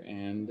stay here,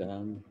 and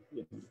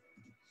yeah.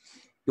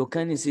 Your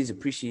kindness is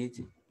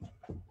appreciated.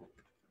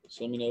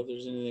 So let me know if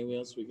there's anything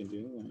else we can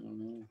do. I don't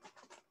know.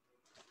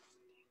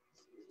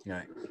 All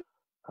right.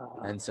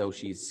 And so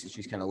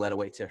she's kind of led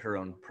away to her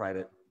own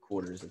private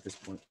quarters at this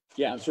point.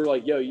 Yeah, I'm sort of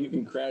like, yo, you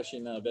can crash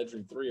in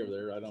bedroom 3 over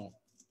there. I don't.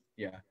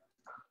 Yeah.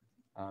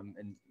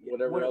 And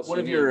Whatever else one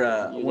you of need, your you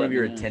one let of me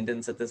your know.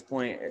 attendants at this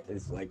point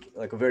is like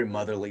a very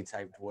motherly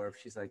type dwarf.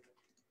 She's like,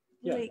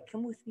 Yeah. Wait,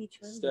 come with me,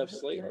 child. Steph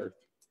Slater.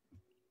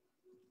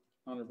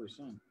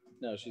 100%.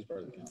 No, she's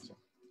part of the council.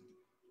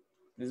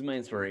 this is my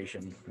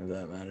inspiration, if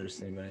that matters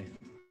to anybody.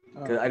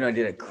 Because I know I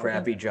did a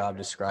crappy job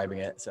describing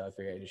it, so I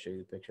figured I'd just show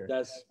you the picture.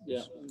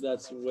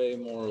 That's way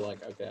more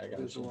like, okay, I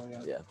got you.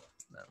 Yeah.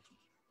 No.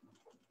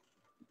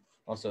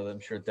 Also,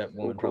 I'm sure that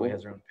woman probably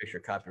has her own picture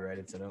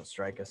copyrighted, so don't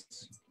strike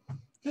us.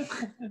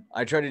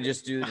 I tried to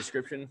just do the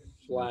description.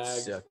 Flag.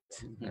 It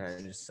sucked.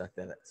 I just sucked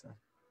at it. So.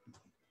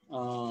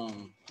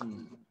 Hmm.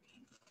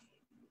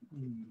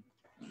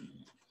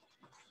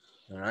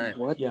 All right.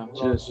 What? Yeah.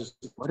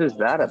 What is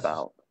that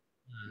about?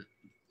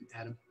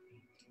 Adam,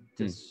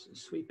 just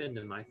sweep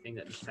into my thing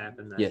that just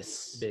happened. That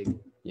Yes. big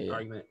Yeah.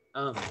 argument.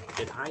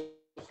 Did I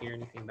hear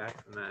anything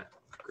back from that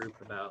group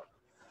about?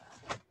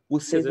 We'll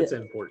say Because it's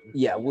that. important.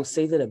 Yeah, we'll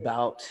say that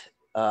about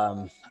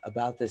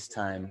this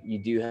time, you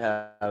do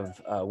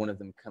have one of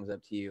them comes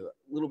up to you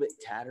a little bit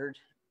tattered.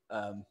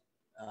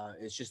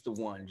 It's just the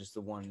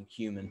one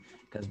human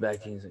comes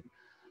back to you and is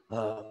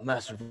like,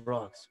 Master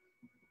Frogs.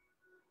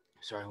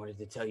 Sorry, I wanted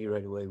to tell you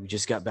right away. We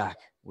just got back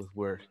with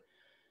word.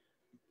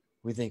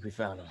 We think we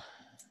found him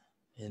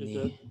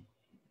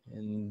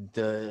in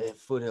the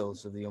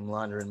foothills of the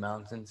Omlandaran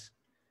Mountains,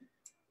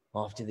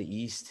 off to the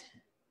east.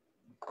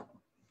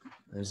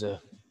 There's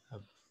a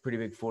pretty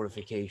big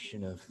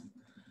fortification of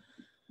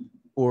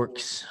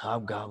orcs,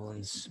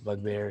 hobgoblins,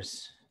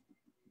 bugbears.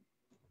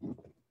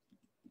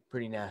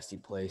 Pretty nasty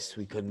place.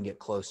 We couldn't get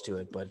close to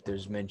it, but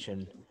there's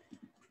mention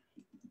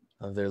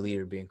of their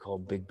leader being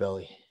called Big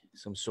Belly,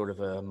 some sort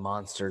of a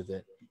monster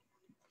that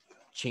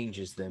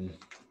changes them.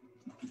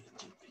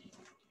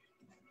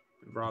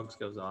 Roggs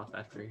goes off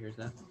after he hears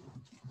that.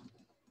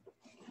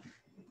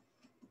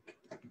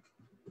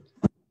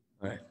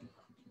 All right.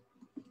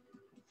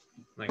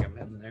 Like I'm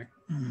heading there.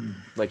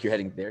 Like you're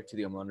heading there to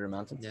the Omlandaran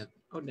Mountains? Yeah.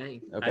 Oh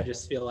dang. Okay. I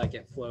just feel like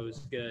it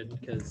flows good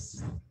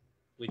because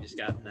we just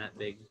got that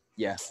big.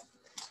 Yeah.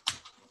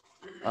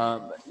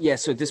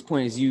 So at this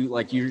point,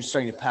 you're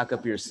starting to pack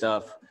up your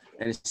stuff,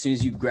 and as soon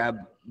as you grab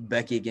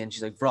Becky again,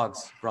 she's like,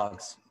 Frogs,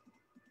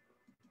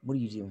 what are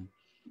you doing?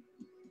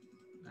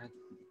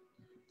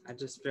 I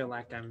just feel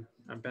like I'm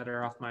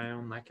better off my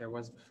own like I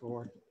was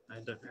before. I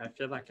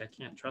feel like I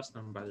can't trust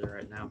nobody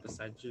right now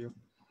besides you.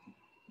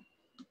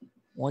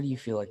 Why do you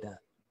feel like that?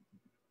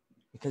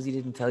 Because he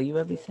didn't tell you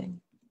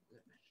everything?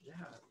 Yeah,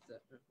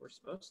 we're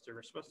supposed to.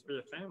 We're supposed to be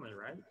a family,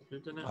 right? Who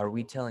didn't? Are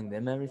we telling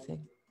them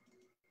everything?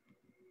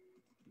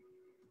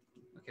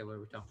 Okay, what are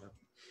we talking about?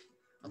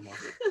 I'm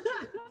lost.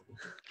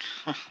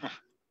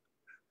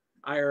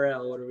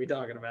 IRL, what are we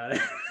talking about?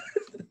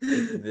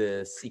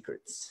 The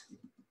secrets.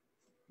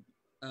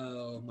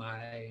 Oh,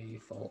 my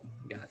fault.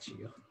 Got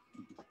you.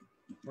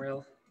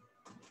 Well,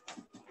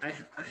 I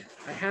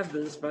have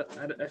this, but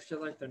I feel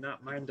like they're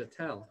not mine to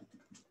tell.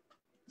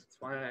 That's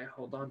why I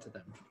hold on to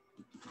them.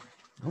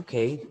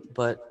 Okay,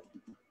 but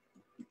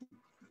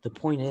the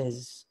point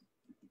is,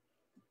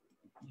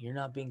 you're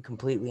not being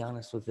completely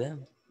honest with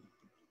them.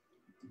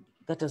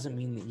 That doesn't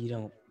mean that you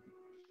don't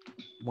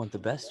want the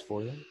best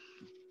for them.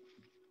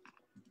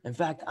 In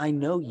fact, I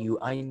know you.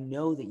 I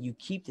know that you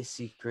keep the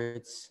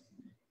secrets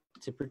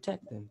to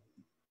protect them.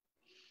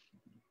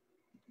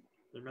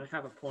 You might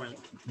have a point.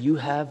 You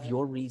have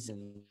your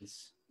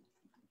reasons.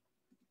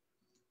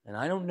 And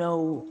I don't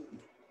know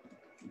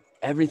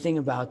everything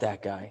about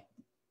that guy.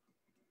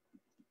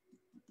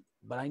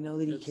 But I know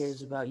that he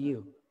cares about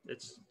you.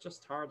 It's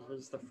just hard. It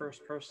was the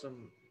first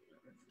person,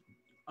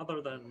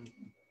 other than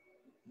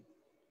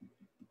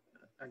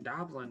a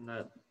goblin,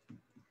 that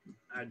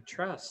I'd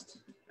trust.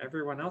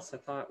 Everyone else I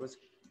thought was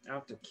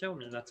out to kill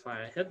me. That's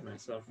why I hid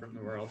myself from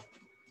the world.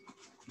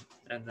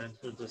 And then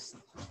he just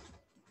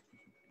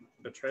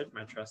betrayed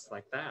my trust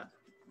like that.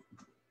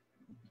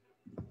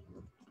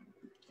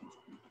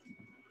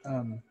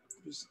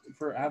 Just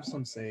for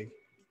Absalom's sake,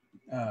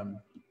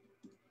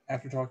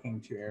 after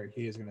talking to Eric,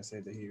 he is going to say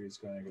that he was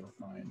going to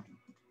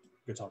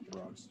go talk to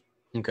Ross.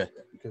 Okay.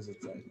 Because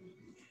it's like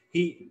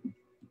he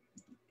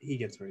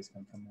gets where he's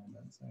coming from on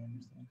that, so I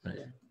understand.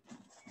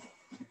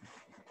 Right.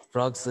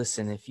 Frogs,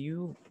 listen, if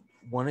you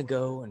want to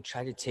go and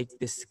try to take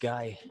this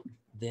guy,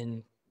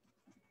 then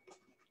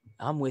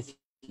I'm with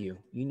you.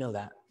 You know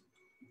that.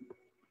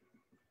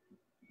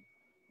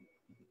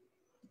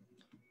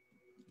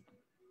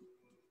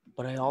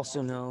 But I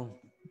also know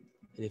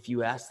that if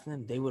you ask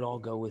them, they would all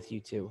go with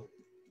you too.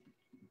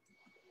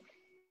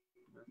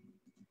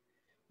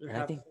 And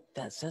I think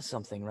that says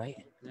something, right?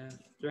 Yeah,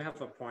 you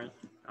have a point.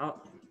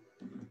 I'll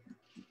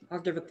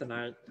give it the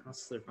night. I'll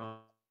sleep on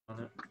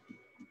it.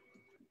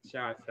 See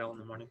how I feel in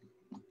the morning.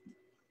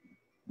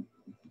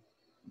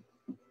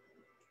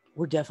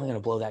 We're definitely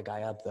gonna blow that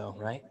guy up, though,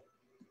 right?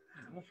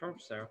 I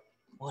hope so.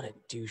 What a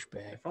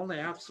douchebag! If only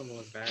Absalom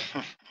was back.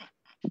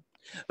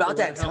 About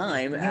that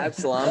time,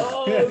 Absalom.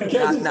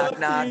 Oh, knock,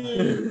 knock.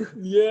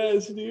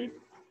 Yes, dude.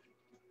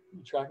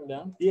 You track him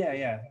down?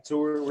 Yeah. So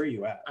where are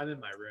you at? I'm in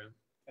my room.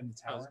 In the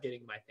I tower? was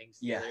getting my things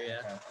Yeah.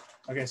 together. Yeah.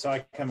 Okay, so I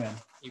come in.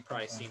 You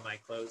probably see my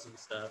clothes and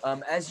stuff.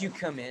 As you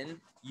come in,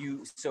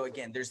 so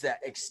again, there's that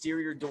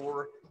exterior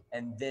door,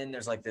 and then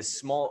there's like this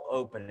small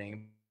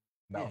opening,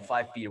 about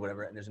 5 feet or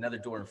whatever, and there's another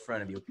door in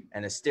front of you,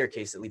 and a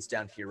staircase that leads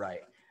down to your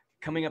right.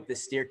 Coming up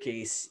this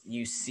staircase,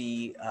 you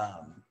see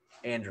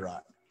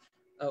Androt.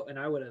 Oh, and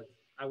I would have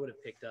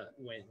picked up,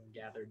 went and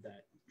gathered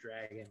that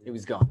dragon. It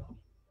was gone.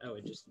 Oh,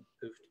 it just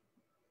poofed.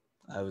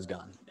 I was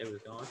gone. It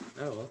was gone.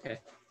 Oh, okay.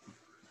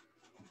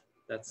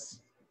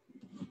 That's.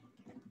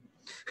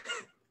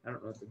 I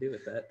don't know what to do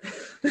with that.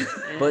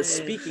 But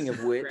speaking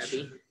of which,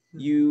 Crappy.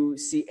 you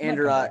see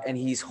Androt, and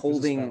he's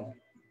holding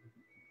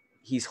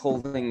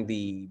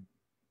the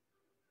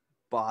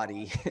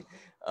body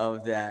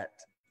of that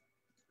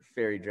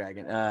fairy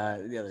dragon.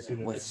 The other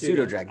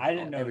pseudo dragon. I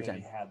didn't know every that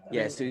time. he had that.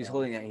 Yeah, so he's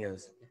holding that. And he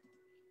goes,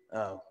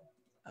 "Oh,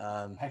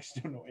 I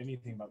actually don't know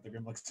anything about the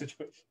Grimlock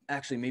situation.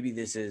 actually, maybe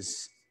this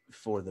is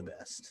for the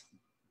best.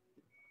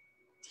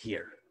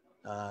 Here,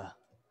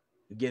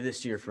 give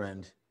this to your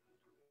friend.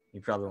 You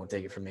probably won't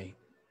take it from me.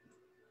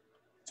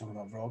 Talking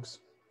about frogs?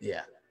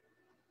 Yeah,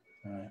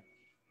 All right.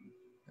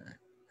 I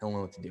don't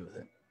know what to do with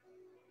it.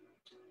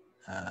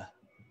 I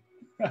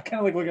kind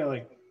of like look at it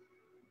like.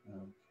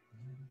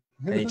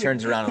 And he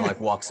turns around and like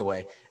walks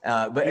away.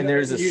 And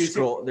there's a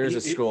scroll. There's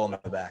a scroll on the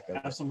back of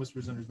it. Absalom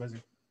whispers under his breath,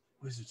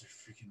 "Wizards are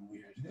freaking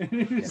weird."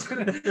 He's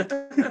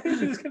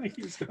gonna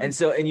keep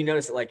going. And you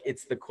notice like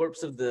it's the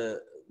corpse of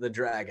the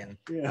dragon.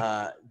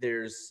 Yeah.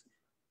 There's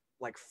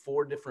like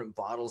 4 different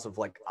bottles of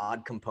like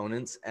odd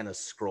components and a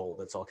scroll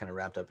that's all kind of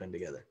wrapped up in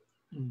together.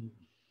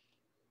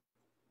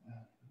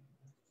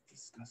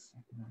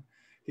 Disgusting.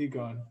 Keep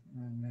going.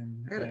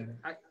 And then,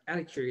 Out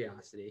of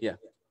curiosity. Yeah.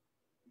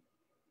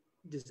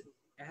 Does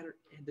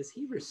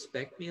he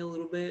respect me a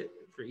little bit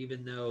for,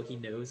 even though he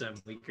knows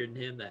I'm weaker than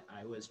him, that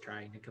I was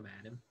trying to come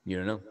at him? You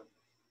don't know.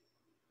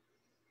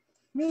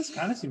 I mean, this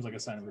kind of seems like a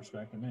sign of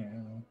respect to me. I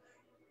don't know.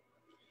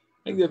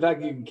 I think the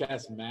fact that you can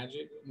cast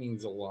magic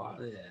means a lot.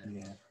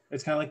 Yeah.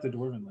 It's kind of like the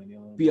Dwarven lady.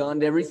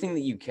 Beyond everything that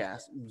you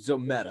cast, so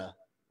meta.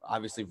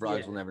 Obviously,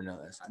 Vrogs will never know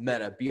this.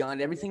 Meta.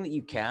 Beyond everything that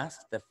you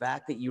cast, the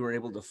fact that you were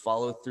able to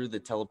follow through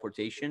the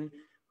teleportation,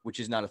 which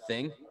is not a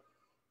thing,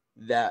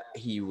 that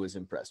he was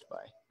impressed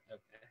by.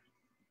 Okay.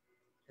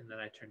 And then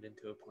I turned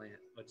into a plant,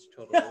 which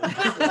totally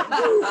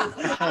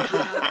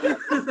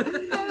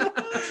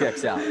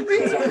Checks out.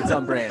 It's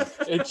on brand.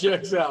 It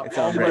checks out. It's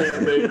on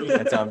brand, baby.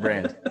 It's on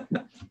brand.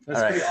 That's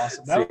all right. pretty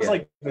awesome. That was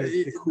like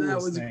the coolest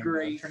that was thing.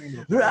 great. I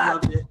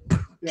Loved it.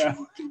 Yeah.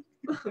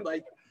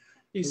 Like,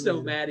 he's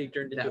so mad he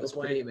turned into That was a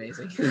plant. pretty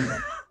amazing.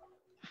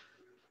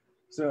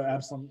 So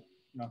Absalom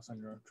knocks on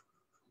your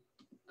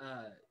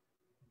door.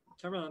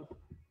 Come on.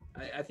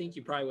 I think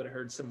you probably would have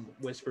heard some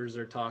whispers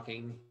or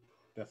talking.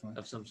 Definitely.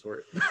 Of some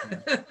sort.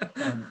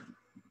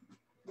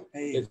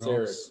 Hey, It's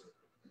Vrogs.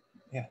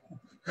 Yeah.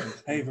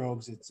 Hey,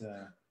 Vrogs. It's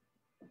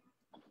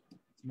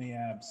me,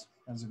 Abs.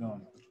 How's it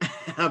going?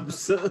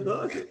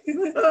 Absolutely.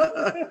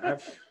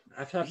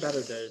 I've had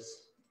better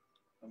days.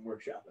 I'm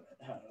workshopping it.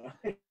 I don't know.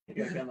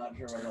 I'm not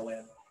sure where to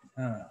land.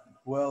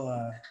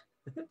 Well,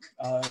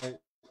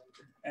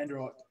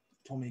 Andrew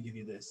told me to give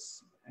you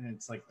this, and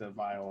it's like the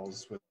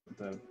vials with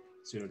the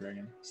pseudo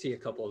dragon. See a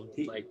couple of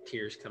like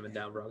tears coming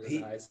down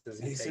Rogan's eyes. As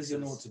He says he'll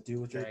know what to do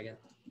with dragon. it.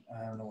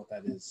 I don't know what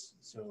that is.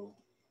 So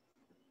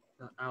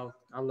I'll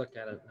look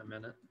at it in a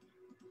minute.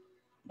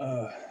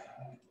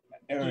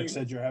 Eric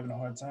said you're having a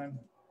hard time.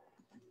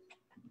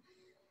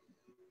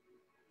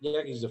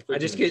 Yeah, he's a I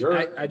just freaking get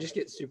jerk. I just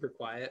get super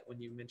quiet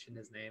when you mention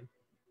his name.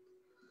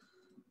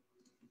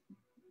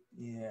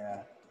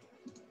 Yeah.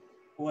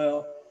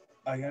 Well,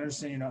 I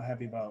understand you're not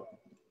happy about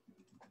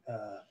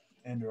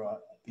Enderot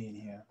being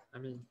here. I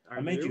mean, I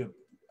made you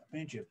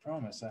a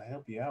promise. I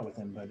help you out with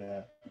him, but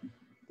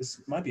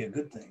this might be a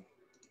good thing.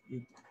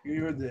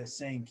 You heard the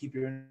saying, "Keep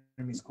your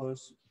enemies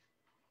close."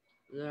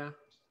 Yeah.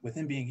 With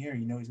him being here,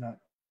 you know he's not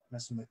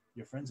messing with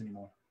your friends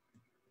anymore.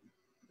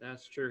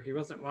 That's true. He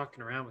wasn't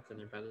walking around with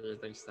anybody,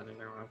 at least that I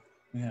know of.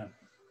 Yeah.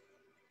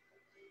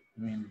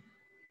 I mean,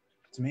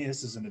 to me,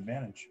 this is an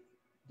advantage.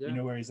 Yeah. You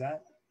know where he's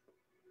at?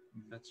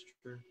 That's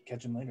true.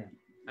 Catch him later.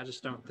 I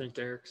just don't think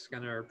Eric's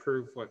going to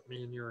approve what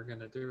me and you are going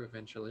to do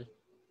eventually.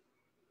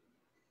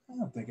 I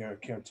don't think I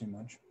care too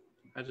much.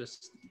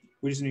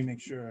 We just need to make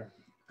sure.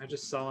 I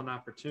just saw an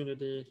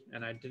opportunity,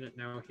 and I didn't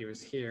know he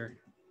was here.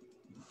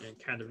 And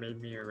it kind of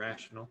made me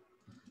irrational.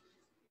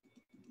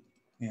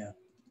 Yeah.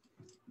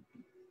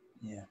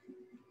 Yeah.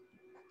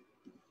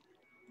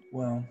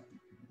 Well,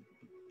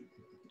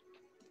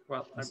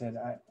 I said,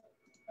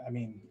 I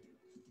mean,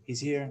 he's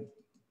here.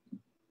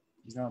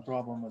 He's not a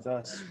problem with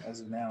us as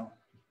of now.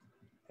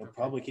 He'll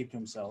probably keep to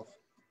himself.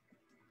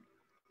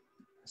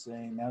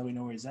 Saying now we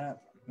know where he's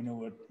at, we know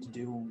what to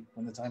do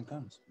when the time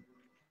comes.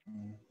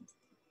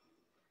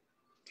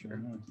 Sure.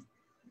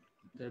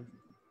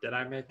 Did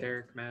I make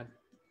Eric mad?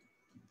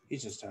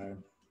 He's just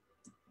tired.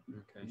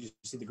 Okay. Did you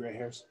see the gray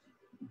hairs?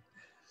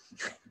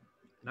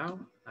 No,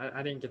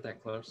 I didn't get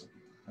that close.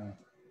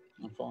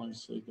 I'm falling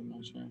asleep in my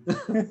chair.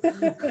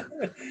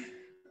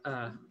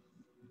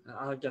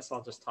 I guess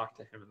I'll just talk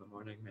to him in the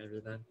morning, maybe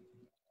then.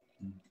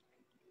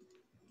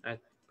 I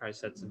probably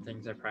said some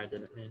things I probably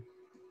didn't mean.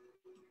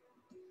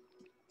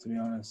 To be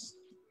honest,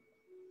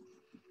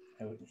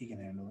 he can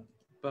handle it.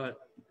 But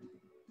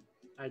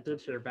I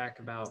did hear back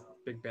about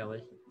Big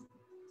Belly.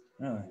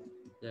 Really?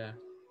 Yeah.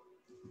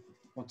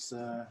 What's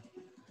the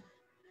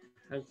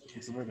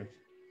verdict?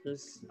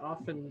 He's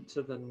off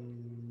into the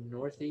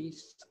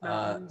northeast.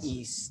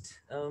 East.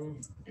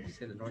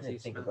 Say the I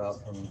northeast. think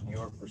mountains. about from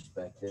your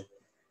perspective,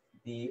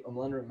 the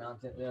Omlundra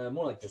Mountain,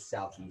 more like the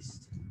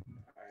southeast.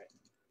 All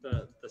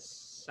right. The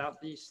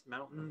southeast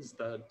mountains,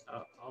 the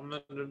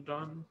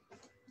Almedon.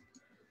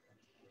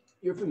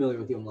 You're familiar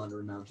with the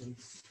Omlundra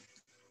Mountains.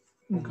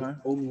 Okay.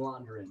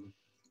 Omlundran.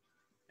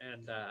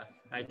 And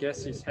I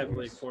guess he's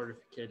heavily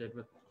fortificated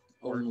with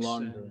orcs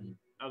and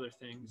other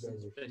things.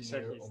 They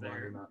said he's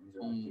there.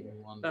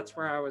 That's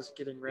where I was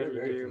getting ready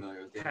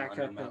to pack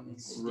up and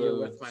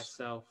deal with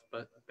myself,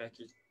 but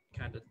Becky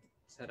kind of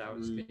said I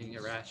was being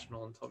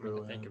irrational and told me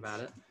to think about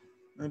it.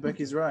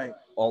 Becky's right.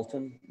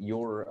 Alton,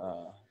 your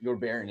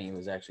barony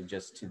was actually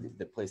just to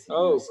the place that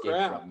you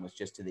escaped from was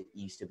just to the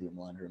east of the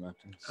Omlundra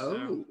Mountains.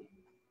 Oh,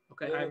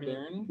 okay. I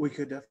mean, we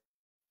could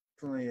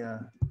definitely.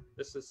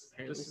 This is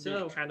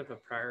kind of a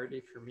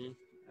priority for me.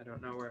 I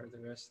don't know where the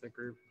rest of the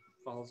group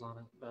falls on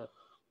it, but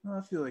Well,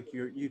 I feel like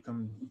you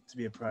come to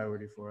be a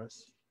priority for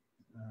us.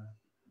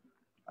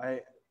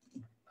 I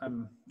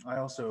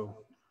also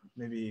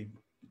maybe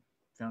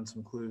found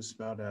some clues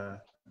about the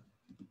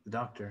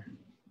doctor,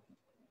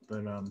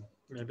 but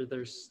maybe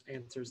there's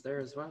answers there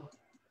as well.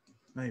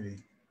 Maybe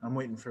I'm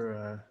waiting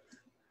for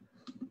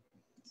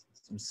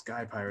some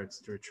sky pirates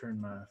to return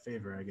my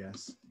favor, I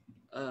guess.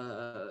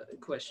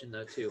 Question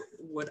though too.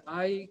 Would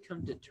I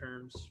come to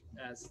terms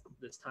as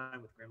this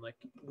time with Grim? Like,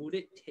 would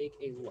it take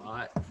a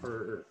lot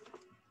for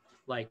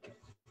like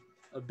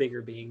a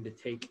bigger being to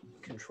take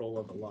control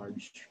of a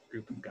large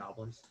group of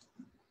goblins?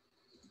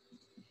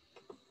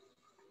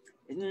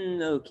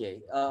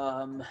 Okay.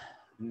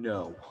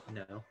 No.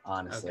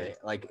 Honestly, Okay.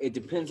 like it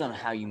depends on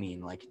how you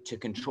mean. Like to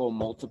control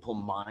multiple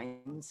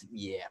minds,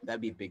 yeah,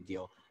 that'd be a big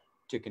deal.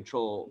 To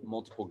control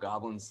multiple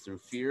goblins through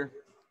fear,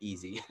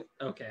 easy.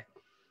 Okay.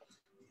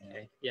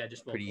 Okay. Yeah,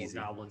 just Pretty multiple easy.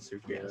 goblins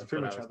through Yeah, here. it's That's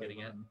pretty what much I how was they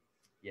getting at. run.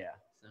 Yeah.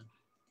 So,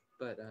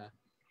 but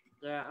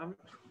yeah,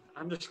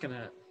 I'm just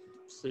gonna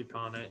sleep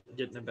on it,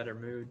 get in a better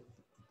mood.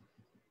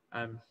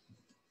 I'm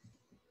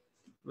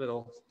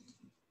little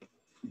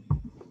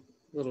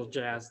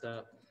jazzed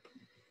up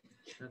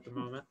at the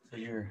moment. So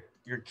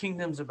your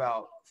kingdom's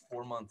about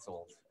 4 months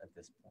old at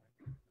this point.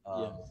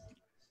 So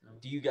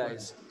Do you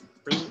guys?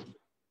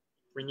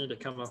 We need to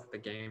come up with a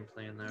game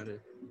plan though to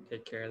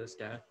take care of this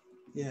guy.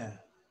 Yeah.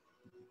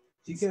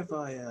 Do you care if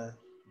I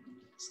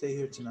stay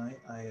here tonight?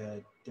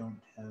 I don't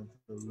have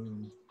a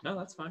room No,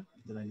 that's fine.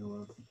 that I know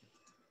of.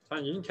 It's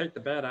fine. You can take the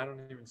bed. I don't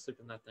even sleep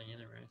in that thing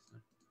anyway. So.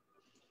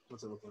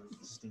 What's it look like?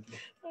 It's stinky.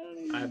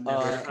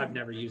 I've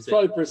never used it.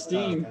 Probably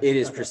pristine. It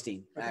is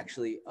pristine,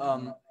 actually.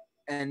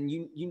 And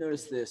you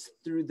notice this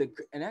through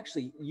and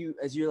actually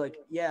as you're like,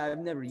 yeah, I've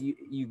never.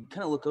 You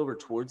kind of look over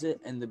towards it,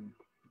 and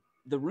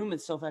the room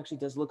itself actually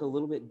does look a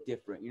little bit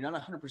different. You're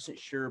not 100%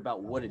 sure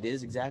about what it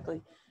is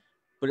exactly,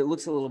 but it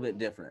looks a little bit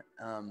different.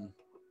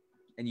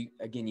 And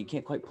you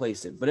can't quite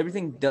place it, but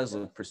everything does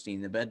look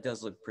pristine. The bed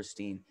does look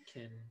pristine.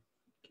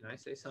 Can I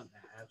say something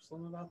to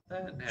Absalom about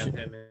that and have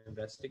him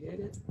investigate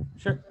it?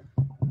 Sure.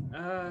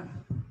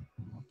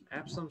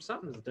 Absalom,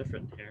 something's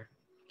different here.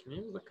 Can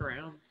you look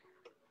around?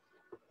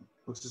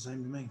 Looks the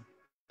same to me.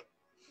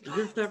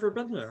 You've never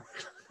been there.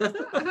 That's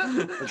what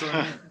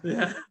I mean.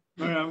 Yeah.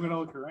 All right, I'm gonna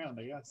look around,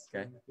 I guess.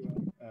 Okay.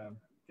 Um,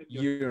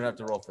 You don't have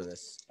to roll for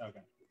this.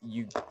 Okay.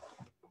 You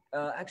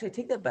actually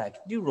take that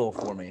back. Do roll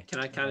for me. Can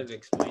I kind of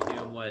explain to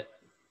him what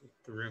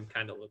the room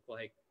kind of looked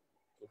like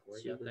before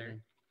he got there?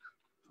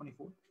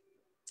 24.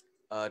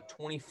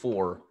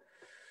 24.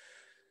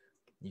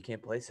 You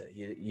can't place it.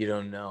 You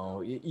don't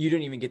know. You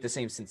don't even get the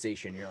same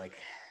sensation. You're like,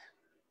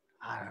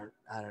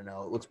 I don't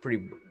know. It looks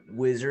pretty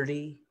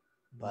wizardy,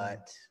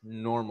 but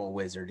normal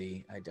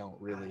wizardy. I don't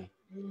really.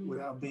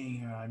 Without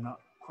being, I'm not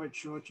quite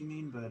sure what you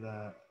mean, but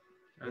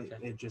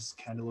it just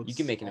kind of looks. You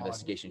can make an odd.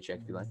 investigation check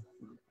if you like.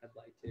 I'd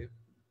like to. Do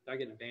I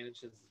get an advantage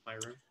since it's my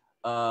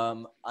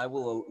room? I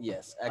will.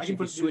 Yes, actually, if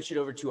you switch it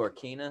over to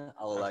Arcana,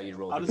 I'll allow you to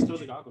roll. I'll just throw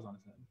the goggles on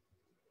his head.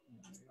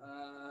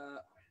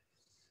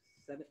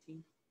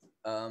 17.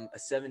 A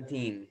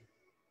 17.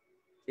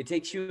 It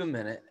takes you a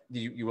minute. Did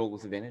you roll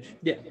with advantage?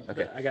 Yeah.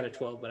 Okay. I got a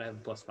 12, but I have a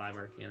 +5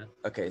 Arcana.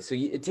 Okay, so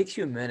it takes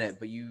you a minute,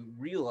 but you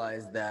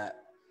realize that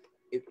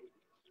it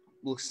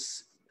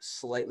looks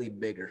slightly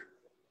bigger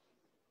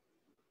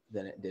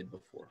than it did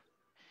before.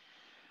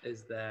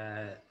 Is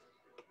that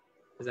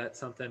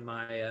something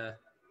my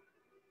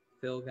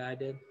Phil guy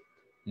did?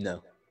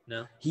 No.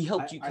 No. He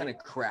helped you kind of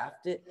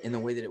craft it in the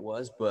way that it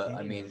was, but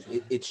I mean,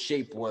 its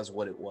shape was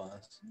what it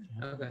was.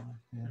 Okay.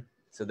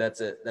 So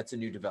that's a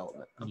new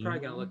development. I'm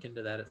probably gonna look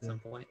into that at some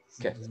point.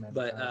 Okay.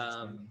 But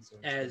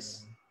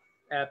as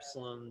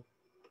Absalom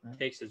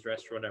takes his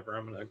rest or whatever,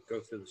 I'm gonna go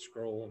through the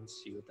scroll and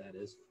see what that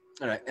is.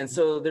 All right, and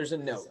so there's a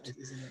note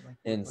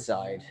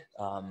inside,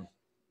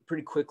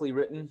 pretty quickly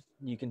written.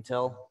 You can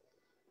tell,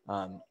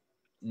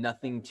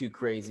 nothing too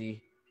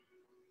crazy.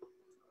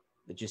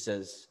 It just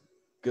says,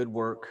 "Good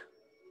work.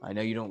 I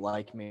know you don't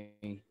like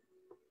me.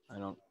 I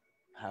don't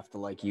have to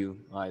like you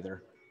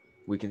either.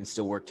 We can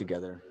still work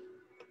together.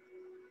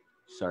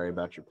 Sorry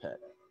about your pet."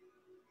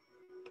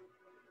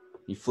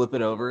 You flip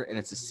it over, and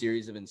it's a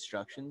series of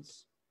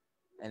instructions,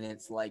 and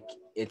it's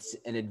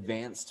an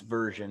advanced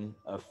version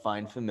of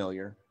Find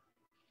Familiar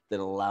that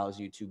allows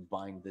you to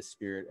bind the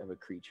spirit of a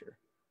creature.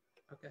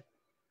 Okay.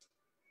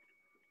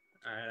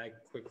 All right, I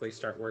quickly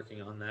start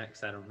working on that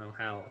because I don't know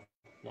how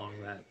long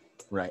that.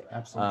 Right.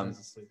 Absolutely.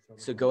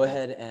 So go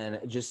ahead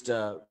and just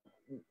go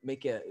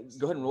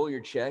ahead and roll your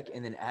check,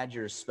 and then add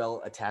your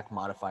spell attack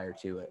modifier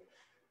to it.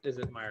 Is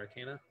it my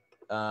Arcana?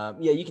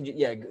 Yeah, you can.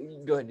 Yeah,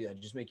 go ahead and do that.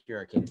 Just make your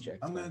Arcana check.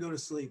 I'm gonna go to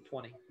sleep.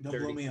 20. Don't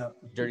blow me up.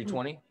 Dirty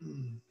 20.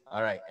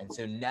 All right, and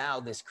so now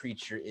this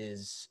creature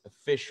is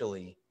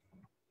officially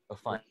a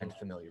Find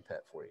Familiar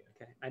pet for you.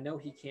 Okay. I know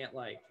he can't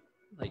like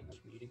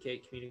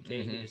communicate.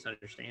 He just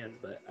understands,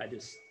 but I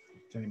just.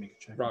 Can you make a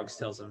check? Roggs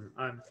tells him,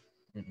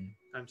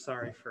 I'm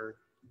sorry for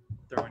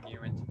throwing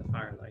you into the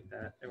fire like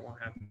that. It won't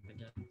happen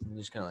again. It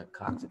just kind of like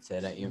cocks its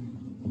head at you.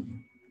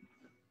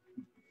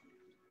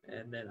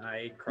 And then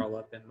I crawl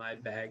up in my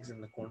bags in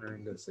the corner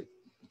and go to sleep.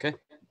 Okay.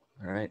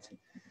 All right.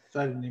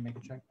 So I didn't even make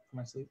a check for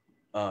my sleep?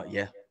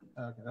 Yeah.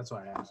 Okay, that's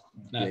why I asked.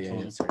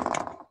 Yeah, sorry.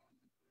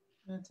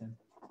 10.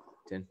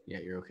 10? Yeah,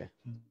 you're okay.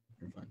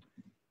 You're fine.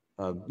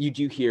 You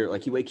do hear,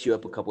 like, he wakes you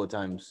up a couple of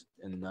times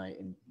in the night,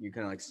 and you're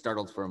kind of like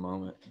startled for a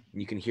moment,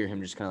 and you can hear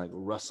him just kind of like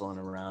rustling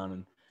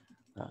around,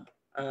 and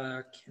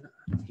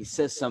he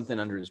says something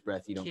under his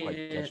breath. You don't quite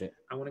catch it.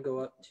 I want to go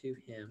up to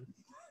him.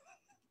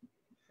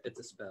 It's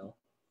a spell.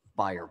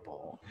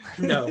 Fireball.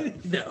 No.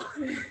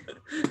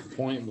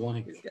 Point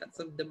blank. He's got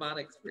some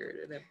demonic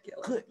spirit in him.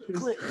 Click,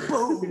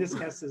 boom. He just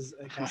casts his.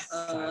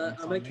 I'm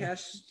gonna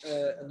cast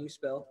a new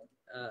spell.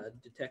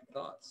 Detect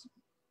thoughts.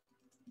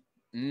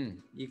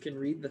 You can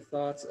read the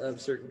thoughts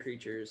of certain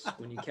creatures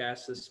when you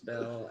cast this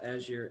spell.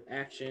 As your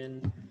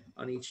action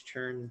on each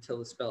turn until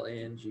the spell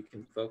ends, you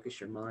can focus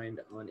your mind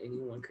on any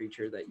one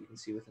creature that you can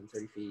see within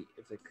 30 feet.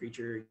 If the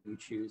creature you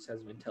choose has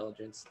an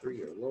intelligence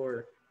 3 or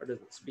lower or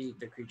doesn't speak,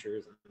 the creature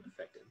is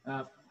unaffected.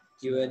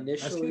 You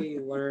initially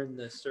learn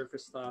the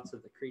surface thoughts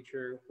of the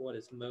creature, what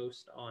is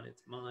most on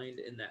its mind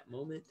in that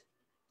moment.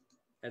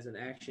 As an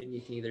action,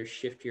 you can either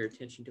shift your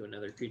attention to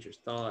another creature's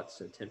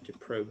thoughts, attempt to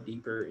probe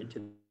deeper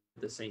into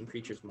the same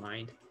creature's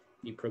mind.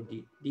 If you probe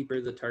deeper,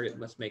 the target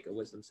must make a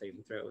wisdom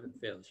saving throw. If it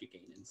fails, you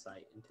gain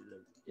insight into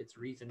its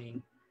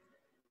reasoning,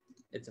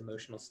 its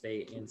emotional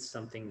state, and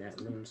something that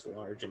looms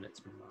large in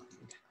its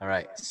mind. All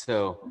right,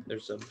 so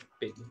there's a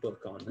big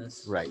book on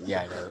this. Right,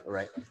 yeah, I know,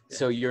 right. Yeah.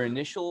 So your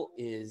initial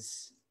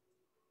is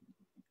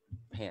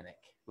panic,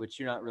 which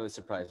you're not really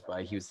surprised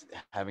by. He was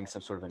having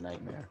some sort of a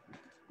nightmare.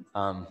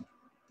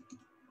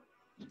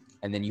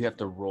 And then you have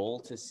to roll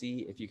to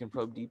see if you can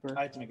probe deeper.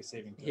 I have to make a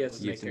saving throw. He has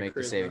to you have to make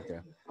the saving throw.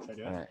 Should I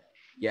do it? All right.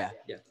 Yeah.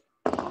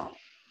 13.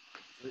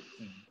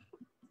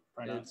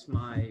 It's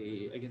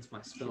against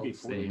my spell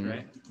save,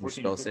 right? Your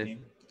spell save.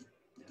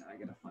 Yeah, I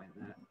gotta find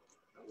that.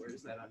 Where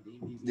is that on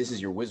D&D? This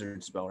is your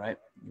wizard spell, right?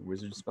 Your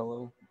wizard spell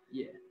level?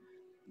 Yeah.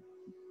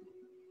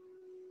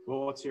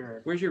 Well, what's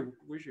your saves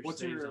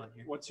on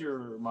here? What's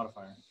your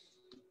modifier?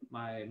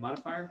 My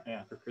modifier?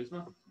 Yeah. For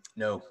charisma?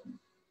 No.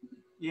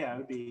 Yeah, it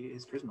would be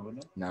his charisma,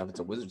 wouldn't it? No, if it's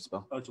a wizard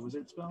spell. Oh, it's a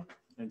wizard spell?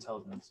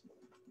 Intelligence.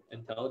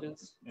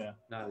 Intelligence? Yeah.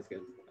 Not as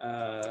good.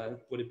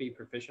 Would it be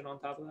proficient on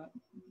top of that?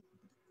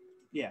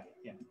 Yeah.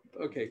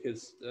 Okay,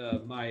 because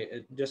my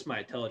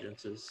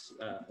intelligence is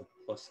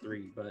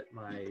 +3, but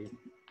my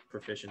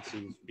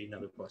proficiency would be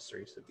another +3, so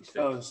it'd be 6.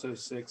 Oh, so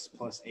 6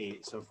 +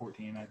 8, so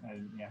 14.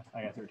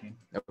 I got 13.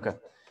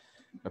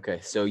 Okay.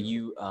 So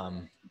you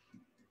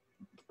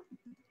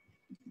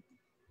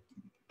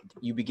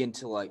begin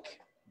to like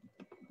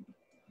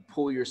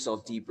pull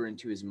yourself deeper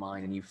into his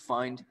mind, and you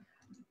find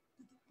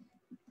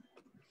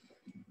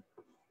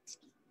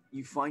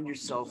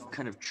yourself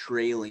kind of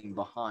trailing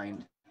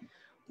behind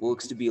what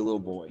looks to be a little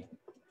boy.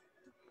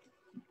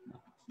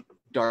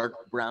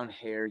 Dark brown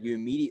hair. You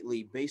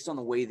immediately, based on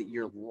the way that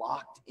you're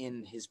locked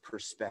in his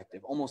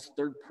perspective, almost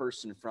third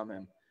person from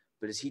him,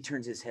 but as he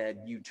turns his head,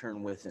 you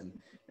turn with him.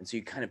 And so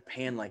you kind of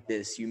pan like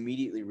this. You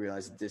immediately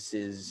realize that this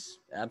is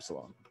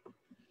Absalom,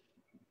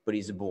 but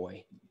he's a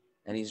boy.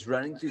 And he's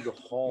running through the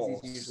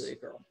halls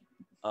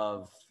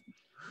of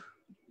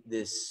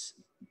this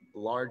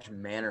large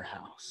manor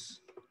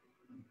house.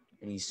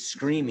 And he's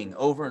screaming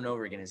over and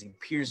over again as he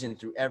peers in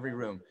through every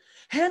room.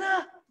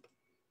 Hannah!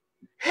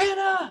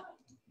 Hannah!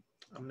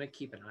 I'm gonna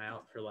keep an eye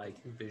out for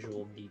like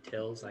visual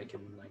details I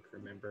can like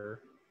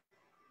remember.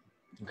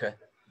 Okay.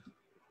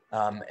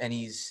 And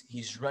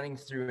he's running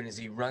through, and as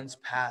he runs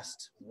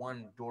past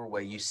one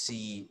doorway, you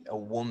see a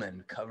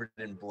woman covered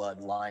in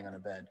blood lying on a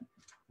bed.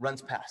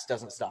 Runs past,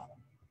 doesn't stop,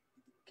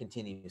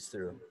 continues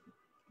through.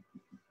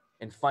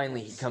 And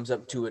finally, he comes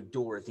up to a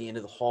door at the end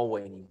of the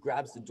hallway, and he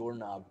grabs the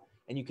doorknob,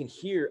 and you can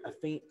hear a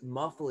faint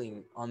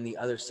muffling on the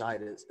other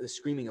side, the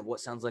screaming of what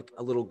sounds like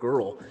a little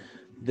girl.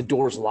 The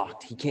door's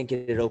locked. He can't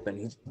get it open.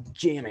 He's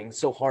jamming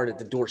so hard at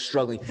the door,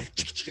 struggling.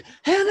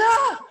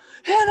 Hannah!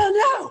 Hannah,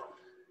 no!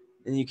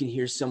 And you can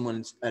hear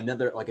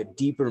another, like a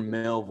deeper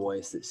male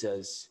voice that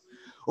says,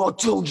 I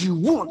told you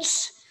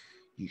once,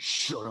 you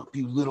shut up,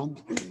 you little...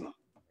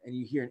 And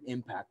you hear an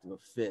impact of a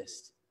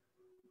fist.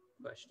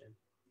 Question.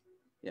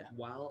 Yeah.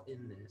 While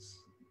in this,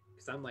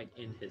 because I'm like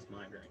in his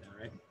mind right now,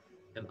 right?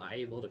 Am I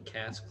able to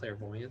cast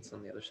clairvoyance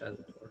on the other side of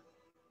the door?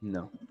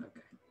 No.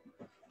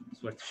 Okay.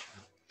 Switch.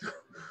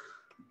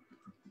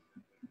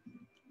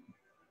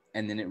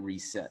 And then it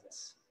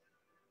resets.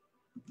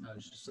 Oh,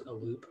 it's just a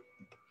loop.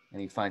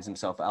 And he finds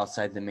himself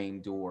outside the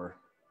main door,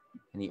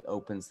 and he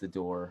opens the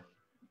door,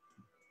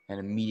 and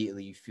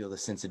immediately you feel the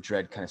sense of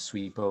dread kind of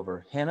sweep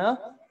over. Hannah?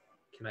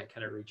 Can I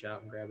kind of reach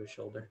out and grab his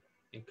shoulder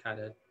and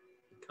kind of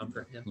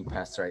comfort him? You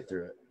pass right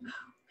through it.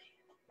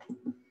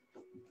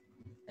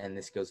 And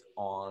this goes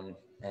on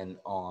and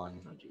on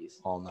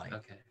all night.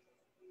 Okay.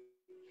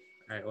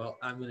 All right, well,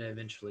 I'm going to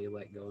eventually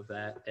let go of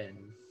that and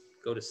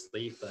go to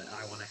sleep, but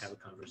I want to have a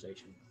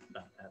conversation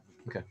about that.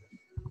 Okay.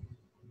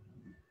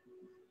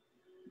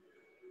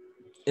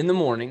 In the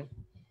morning,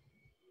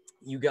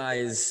 you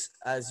guys,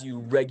 as you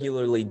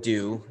regularly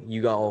do,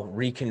 you all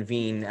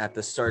reconvene at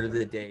the start of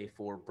the day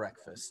for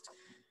breakfast.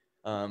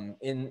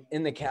 In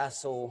the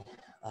castle,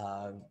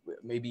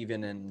 maybe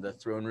even in the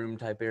throne room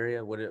type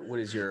area.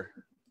 What's your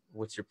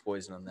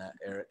poison on that,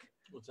 Eric?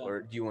 What's that?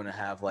 Or do you want to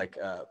have like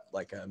a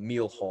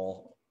meal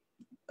hall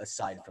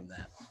aside from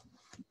that?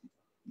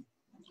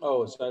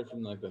 Oh, aside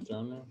from like the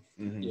throne room?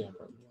 Mm-hmm. Yeah,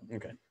 probably.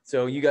 Okay.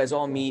 So you guys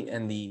all meet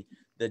in the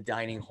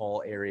dining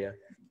hall area.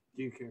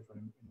 Do you care if I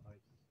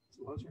invite?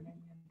 What was her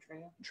name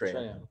again?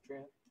 Treya.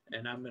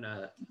 And I'm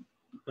gonna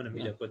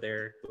meet up with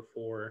Eric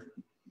before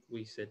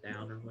we sit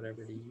down or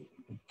whatever to eat.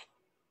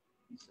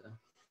 So.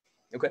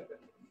 Okay.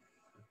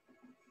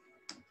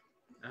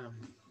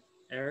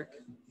 Eric.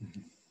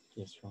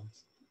 Yes,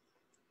 Franz.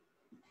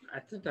 I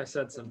think I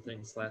said some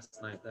things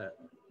last night that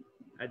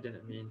I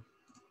didn't mean.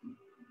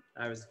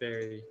 I was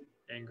very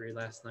angry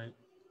last night.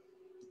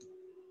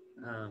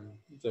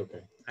 It's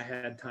okay. I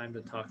had time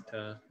to talk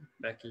to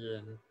Becky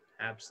and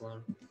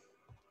Absalom.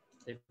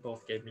 They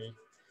both gave me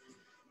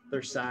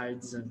their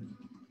sides and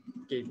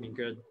gave me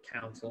good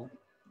counsel.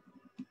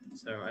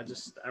 So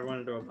I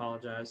wanted to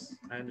apologize.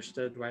 I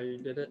understood why you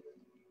did it.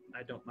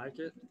 I don't like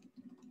it,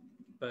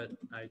 but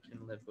I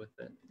can live with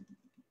it.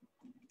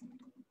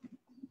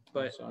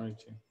 But sorry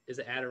too.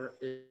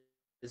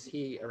 Is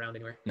he around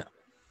anywhere? No.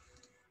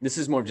 This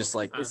is more just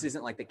like, this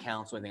isn't like the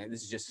council or anything.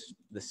 This is just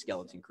the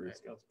skeleton crew.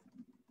 Right.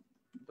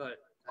 But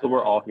So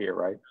we're all here,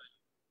 right?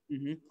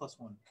 Mm-hmm.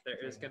 +1. There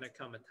is going to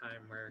come a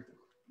time where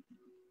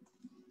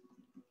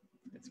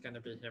it's going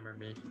to be him or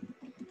me.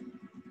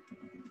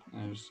 I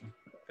understand.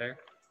 Fair?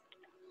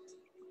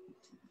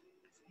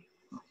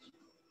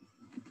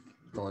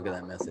 Don't look at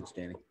that message,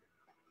 Danny.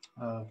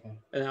 Oh, okay.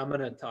 And I'm going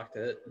to talk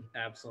to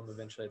Absalom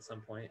eventually at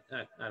some point.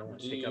 I don't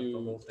want to take up the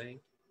whole thing.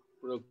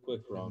 Real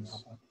quick,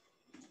 Ross.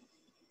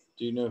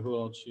 Do you know who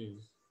I'll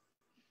choose?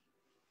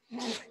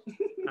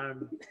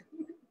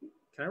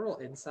 Can I roll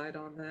insight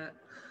on that?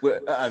 Well,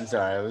 I'm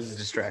sorry, I was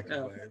distracted.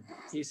 Oh,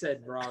 he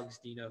said, Broggs,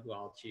 do you know who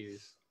I'll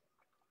choose?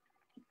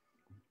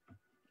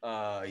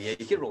 Yeah,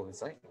 you can roll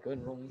insight. Go ahead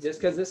and roll insight.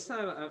 Just because this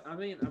time,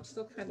 I'm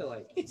still kind of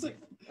like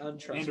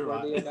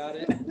untrustworthy about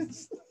it.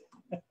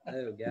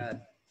 Oh,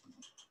 God.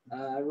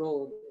 I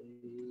rolled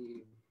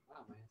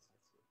wow, my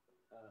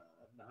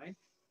insight's 9.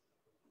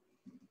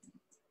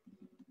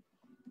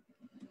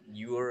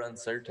 You are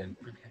uncertain.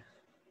 Okay.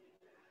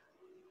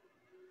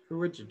 Who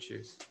would you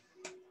choose?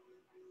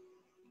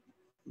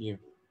 You.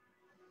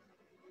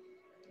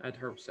 I'd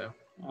hope so.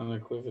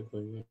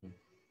 Unequivocally, you.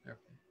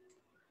 Okay.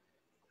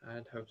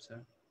 I'd hope so.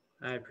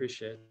 I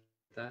appreciate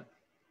that.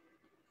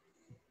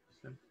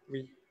 So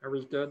are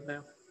we good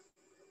now?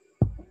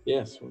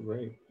 Yes, we're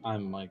great.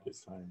 I'm Mike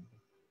this time.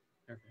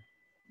 Okay.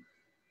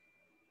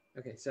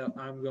 Okay, so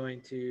I'm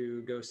going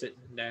to go sit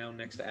down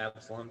next to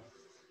Absalom.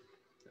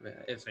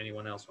 If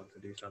anyone else wants to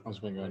do something, I was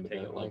going to take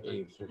bed it like over.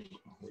 8:30.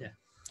 Yeah.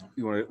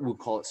 You want to? We'll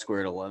call it square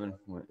at 11.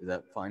 Is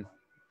that fine? Is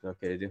that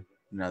okay to do?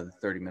 Another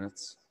 30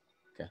 minutes.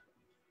 Okay.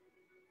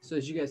 So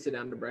as you guys sit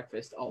down to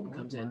breakfast, Alton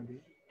comes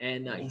in,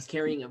 and he's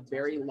carrying a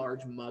very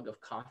large mug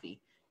of coffee,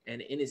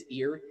 and in his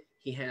ear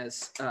he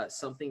has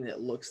something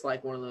that looks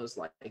like one of those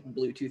like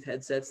Bluetooth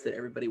headsets that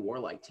everybody wore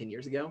like 10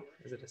 years ago.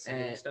 Is it a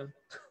singing stone?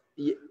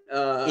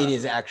 It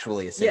is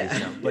actually a singing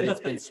stone, but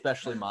it's been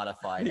specially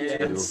modified.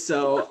 And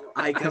so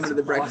I come into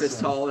the breakfast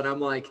hall and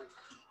I'm like,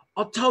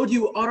 I told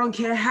you I don't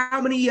care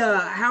how many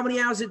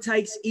hours it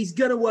takes. He's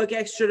gonna work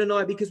extra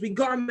tonight because we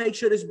gotta make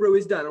sure this brew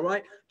is done. All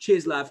right.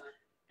 Cheers, love.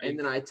 And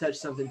then I touch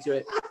something to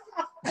it.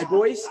 Hey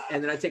boys,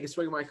 and then I take a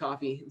swig of my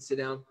coffee and sit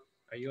down.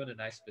 Are you in a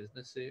nice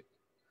business suit?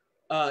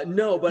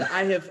 No, but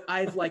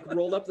I've like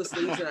rolled up the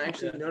sleeves and I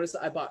actually noticed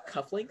that I bought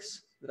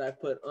cufflinks that I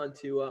put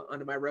onto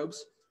my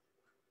robes.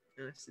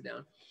 And I sit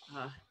down.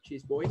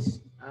 Cheers, boys.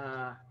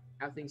 How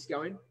things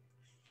going?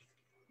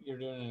 You're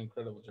doing an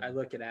incredible job. I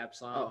look at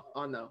Absalom.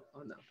 Oh no.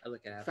 I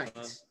look at Absalom.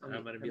 Thanks. And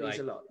I'm going to be that means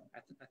like, a lot.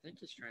 I think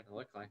he's trying to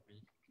look like me.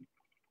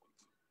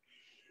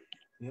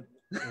 Yep,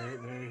 very,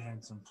 very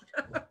handsome.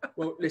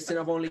 Well, listen,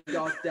 I've only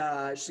got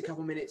just a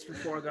couple minutes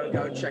before I gotta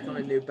go and check on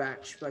a new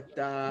batch, but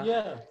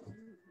Yeah.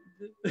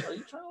 Are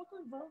you trying to look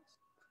like Brox?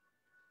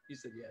 You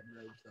said you had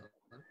robes on.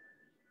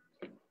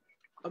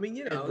 I mean,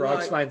 you know, And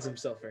Brox like, finds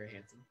himself very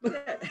handsome.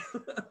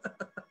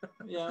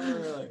 Yeah, I'm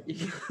really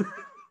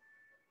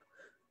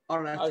I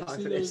don't have I time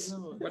see for those this.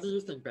 numbers. What do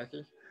you think, Becky?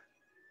 I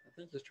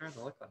think he's trying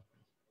to look like me.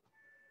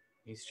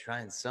 He's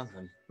trying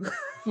something.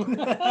 He's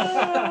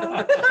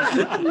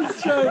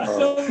trying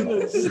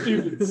something,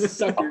 stupid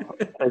sucker.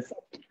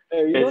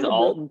 Is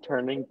Alton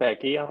turning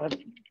Becky on?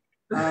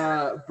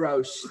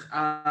 Bros,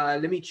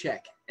 let me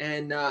check.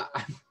 And I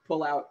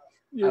pull out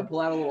a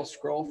little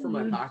scroll from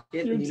my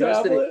pocket, and you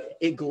notice that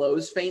it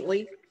glows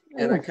faintly,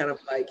 and I kind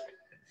of like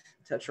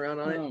touch around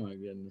on it. Oh my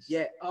goodness.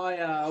 Yeah,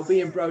 I'll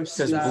be in Bros. It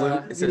says blue.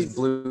 It says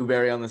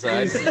blueberry on the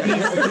side.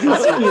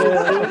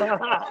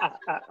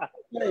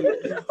 Hey,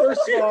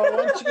 first of all,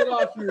 why don't you get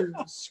off your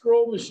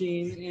scroll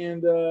machine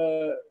and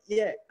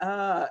yeah,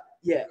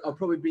 I'll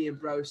probably be in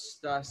Bros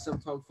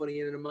sometime funny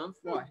in a month.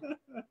 Why?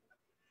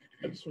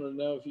 I just want to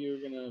know if you were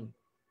gonna,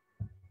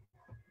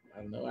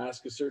 I don't know,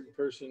 ask a certain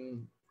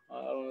person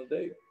out on a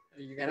date.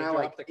 And I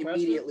like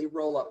immediately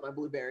roll up my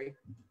blueberry.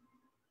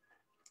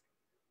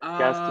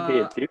 Has to be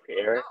a Duke,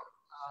 Eric.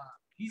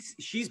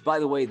 She's by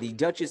the way, the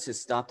Duchess has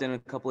stopped in a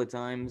couple of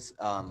times.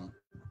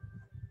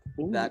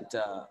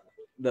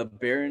 The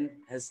Baron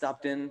has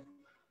stopped in.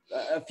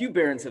 A few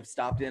Barons have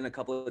stopped in a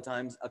couple of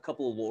times. A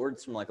couple of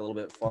lords from like a little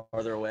bit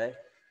farther away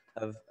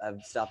have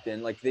stopped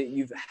in. Like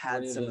you've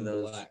had some of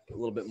those a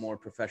little bit more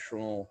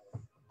professional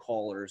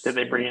callers. Did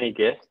they bring any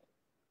gifts?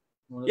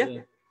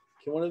 Can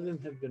one of them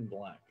have been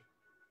black?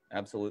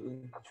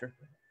 Absolutely, sure.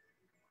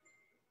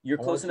 You're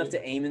close enough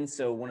to Aemon,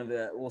 so one of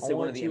the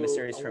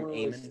emissaries from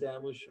Aemon.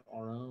 Establish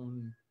our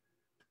own.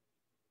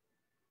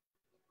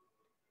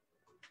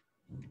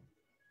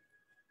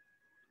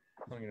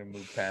 I'm gonna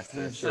move past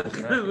this. Lord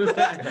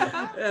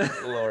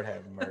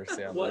have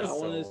mercy. I want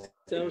to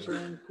establish our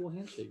own cool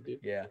handshake, dude.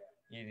 Yeah,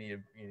 you need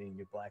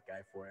a black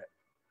guy for it.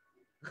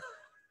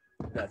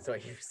 That's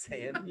what you're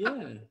saying?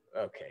 Yeah.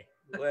 Okay.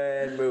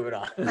 Let's move it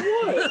on.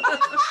 What?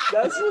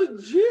 That's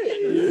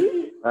legit,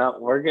 dude. Well,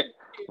 we're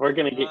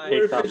gonna get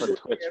kicked off of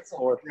Twitch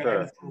for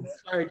sure.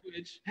 Sorry,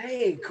 Twitch.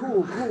 Hey,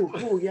 cool,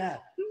 yeah.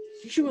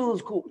 You should do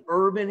those cool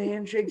urban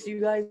handshakes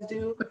you guys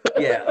do.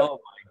 Yeah. Oh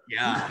my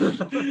gosh.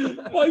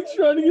 Mike's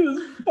trying to get us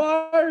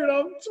fired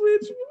off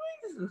Twitch.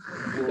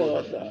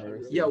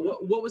 Yeah.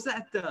 What was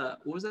that?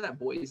 What was that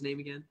boy's name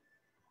again?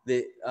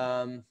 The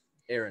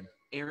Aaron.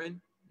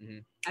 Aaron. Mm-hmm.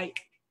 Hey,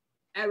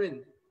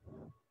 Aaron.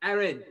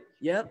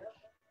 Yep.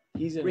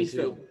 He's in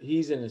Refill.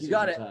 He's in a You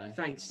got it. time.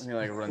 Thanks. And he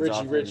like runs Richie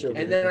off. Rich over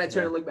And there. then I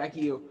turn and look back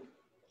at you.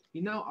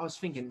 You know, I was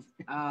thinking,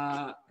 if Is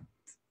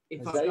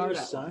I that go your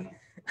that son? way-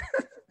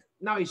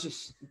 No, he's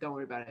just, don't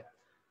worry about it.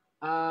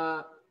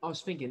 I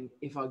was thinking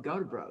if I go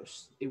to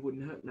Bros, it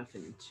wouldn't hurt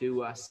nothing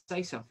to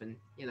say something,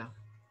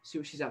 see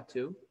what she's up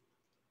to.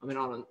 I mean,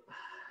 I don't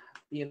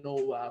being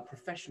all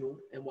professional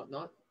and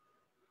whatnot.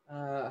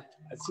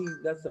 See,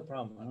 that's the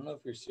problem. I don't know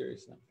if you're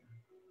serious enough.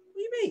 What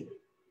do you mean?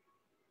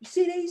 You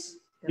see these?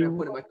 And I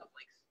put in my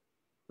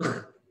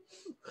cufflinks.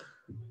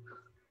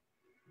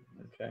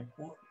 Okay.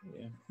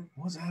 Yeah.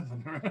 What's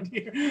happening around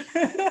here?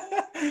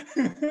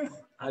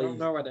 I don't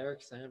know what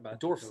Eric's saying about The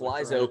door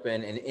flies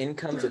open and in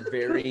comes a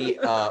very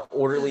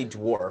orderly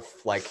dwarf,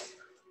 like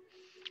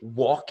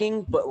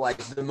walking, but like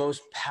the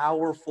most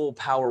powerful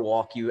power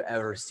walk you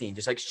ever seen.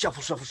 Just like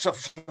shuffle,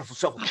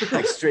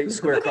 like straight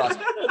square across.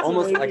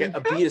 Almost like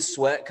a bead of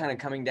sweat kind of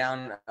coming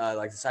down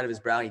like the side of his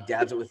brow. He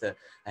dabs it with a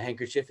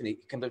handkerchief and he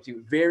comes up to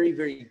you very,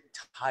 very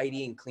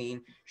tidy and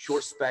clean,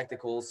 short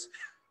spectacles.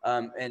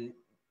 And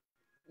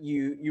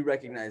you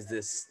recognize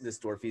this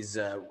dwarf.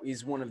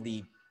 He's one of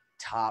the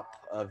top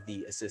of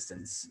the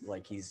assistants.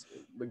 Like he's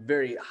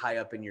very high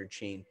up in your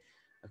chain.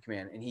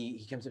 command, and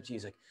he comes up to you.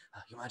 He's like,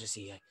 Your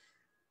Majesty, I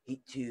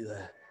hate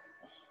to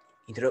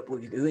interrupt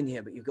what you're doing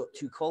here, but you've got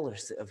 2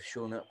 callers that have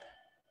shown up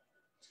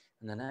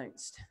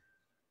unannounced.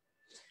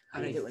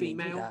 Are they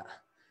female?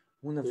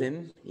 One of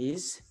them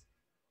is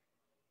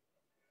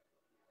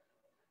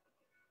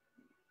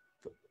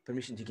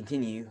permission to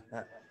continue.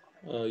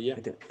 Yeah.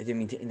 I didn't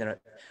mean to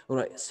interrupt. All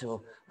right,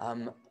 so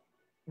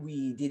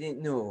we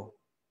didn't know.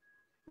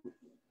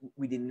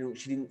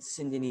 She didn't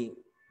send any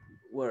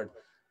word.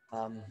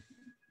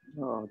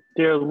 Oh,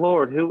 dear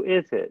Lord, who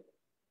is it?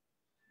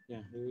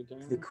 Yeah, who are we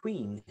talking The about?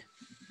 Queen.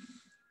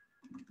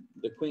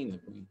 The Queen.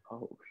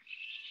 Oh,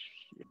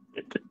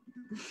 shit.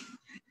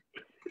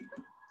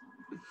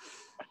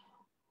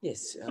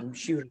 Yes,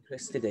 she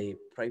requested a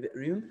private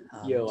room.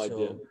 Yo, I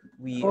did.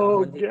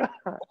 Oh, God.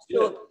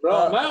 Bro,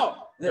 I'm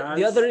out.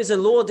 The other is a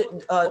Lord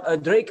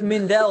Drake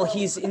Mindell.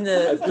 He's in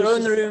the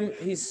throne room.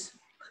 He's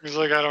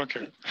like, I don't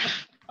care.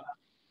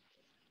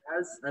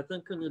 I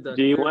think when you're done.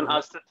 Do you want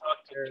us to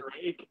talk to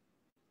Drake,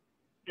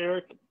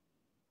 Eric?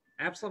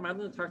 Absalom, I'm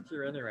going to talk to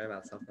you anyway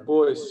about something.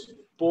 Boys.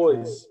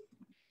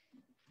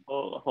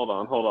 Oh, hold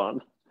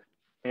on.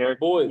 Eric,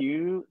 Boy,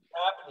 you.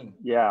 what's happening?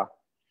 Yeah.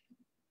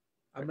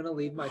 I'm going to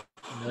leave my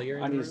familiar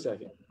in I the need a room,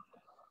 second.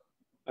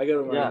 I got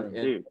to my room.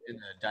 Dude. In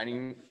the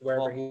dining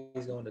wherever hall?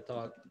 he's going to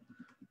talk.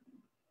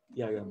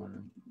 Yeah, I got my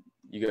room.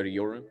 You go to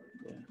your room?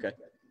 Yeah. Okay.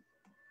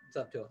 It's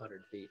up to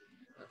 100 feet.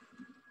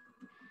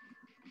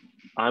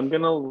 I'm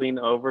going to lean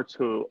over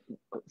to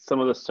some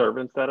of the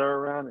servants that are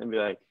around and be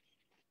like,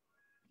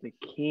 the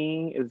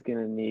king is going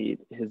to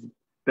need his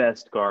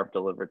best garb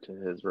delivered to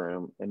his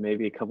room and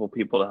maybe a couple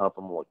people to help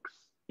him look,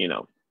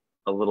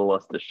 a little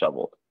less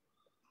disheveled.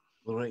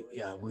 All right,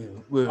 yeah,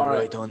 we're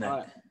right on that. All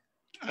right.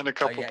 And a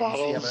couple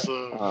bottles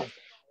of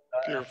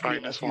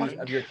purifying this wine.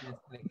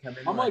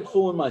 I'm like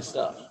fooling my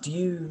stuff. Do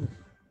you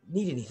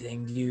need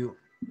anything? Would you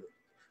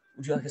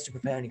like us to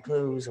prepare any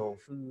clothes or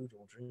food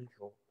or drink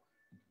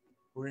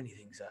or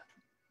anything, sir?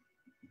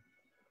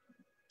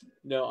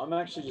 No, I'm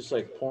actually just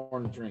like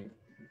pouring a drink.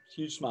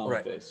 Huge smile on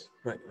my face.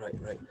 Right.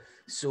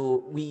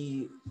 So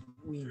we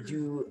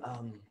do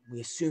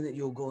we assume that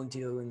you're going to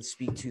go and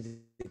speak to the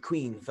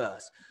Queen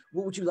first.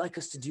 What would you like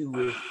us to do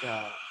with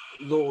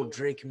Lord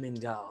Drake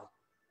Mindell?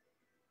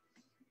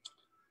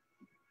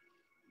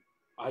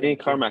 I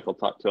think Carmack will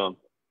talk to him.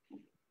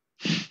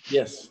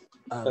 Yes,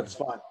 that's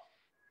fine.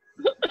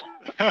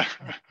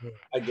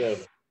 I go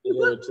to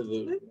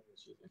the.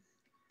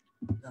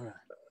 All right.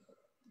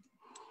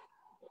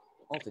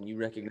 Alton, you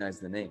recognize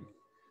the name.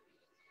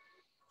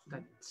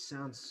 That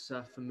sounds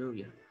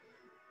familiar.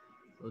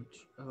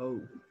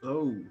 Oh.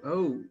 Does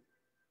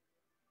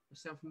it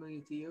sound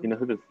familiar to you? You know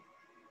who this?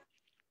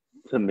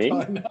 To me?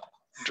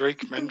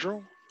 Drake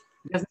Mendrel?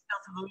 Doesn't it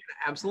sound familiar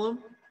to Absalom?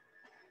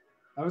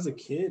 I was a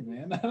kid,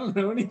 man. I don't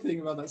know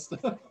anything about that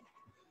stuff.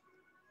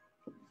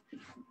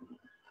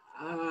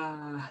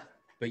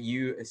 But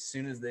you, as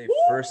soon as they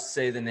first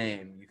say the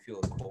name, you feel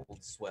a cold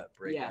sweat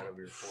break out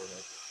over your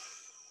forehead.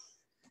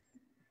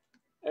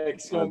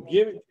 X gonna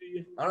give it to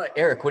you. All right,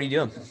 Eric, what are you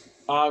doing?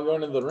 I'm going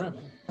to the room.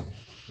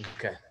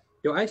 Okay.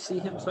 Do I see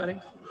him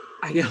sweating?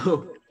 I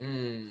know.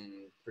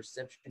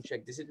 Perception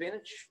check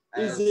disadvantage.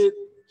 Is it?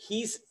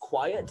 He's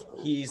quiet.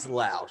 He's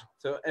loud.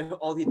 So and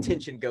all the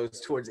attention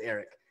goes towards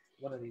Eric.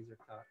 One of these are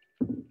cocked.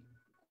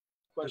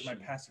 Question.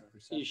 My passive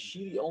perception. Is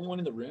she the only one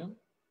in the room?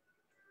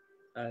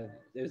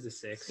 It was a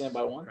 6. Stand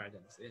by one. I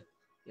didn't see it.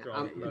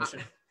 Yeah,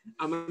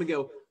 I'm gonna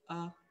go.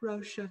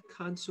 Rosha,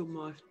 cancel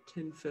my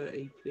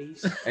 10:30,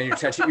 please. And you're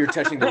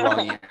touching the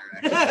wrong ear.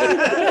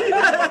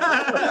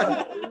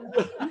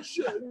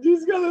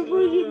 He's got a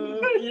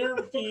freaking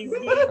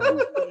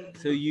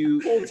earpiece. So you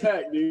full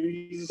tech,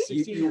 dude.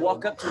 You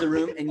walk up to the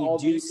room and you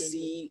do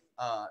see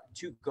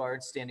 2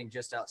 guards standing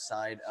just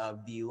outside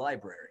of the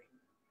library.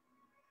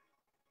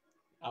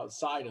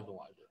 Outside of the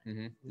library.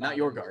 Mm-hmm. Not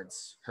your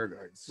guards, her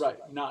guards. Right,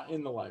 not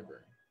in the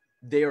library.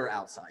 They are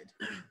outside.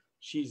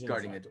 She's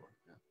guarding inside. the door.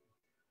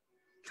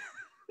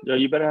 Yo,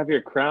 you better have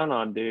your crown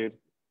on, dude.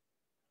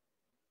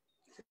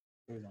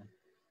 It's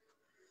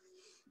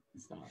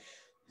not.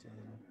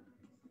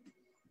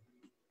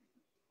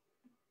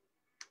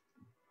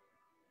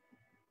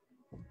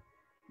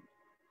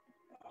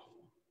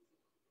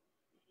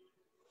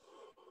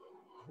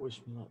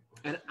 Wish me luck.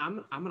 And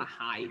I'm gonna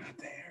hide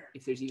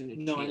if there's even a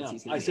No, I chance know.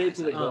 he's gonna I be say it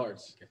to the outside.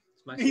 guards. Okay.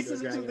 He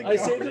says it to the I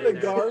say it to the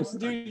guards. guards,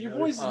 dude. Your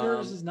voice is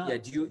nervous as nuts. Yeah,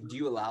 do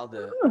you allow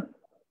the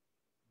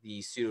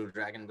pseudo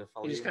dragon to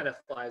follow He you? just kind of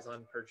flies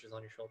on, perches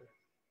on your shoulder.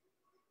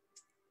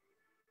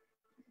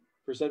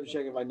 Perception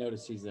check if I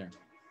notice he's there.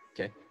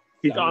 Okay.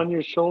 He's on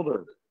your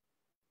shoulder.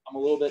 I'm a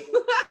little bit.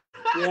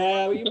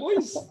 Yeah, you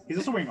boys. He's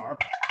also wearing armor.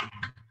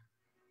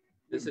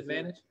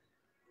 Disadvantage?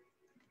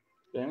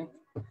 Danny?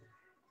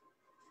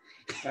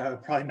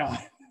 Probably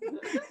not.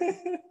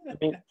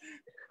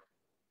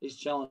 He's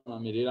chilling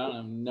on me, dude. I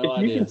have no If you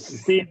idea. can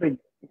see the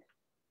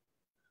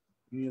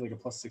You need like a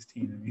 +16.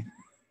 I mean,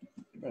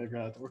 rather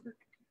grab that to work.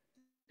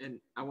 And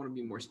I want to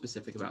be more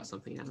specific about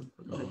something, Adam.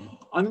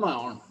 I'm in my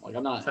arm. Like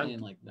I'm not So I'm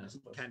in like that.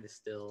 Kind of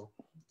still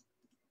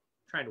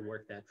trying to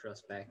work that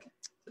trust back.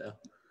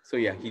 So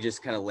yeah, he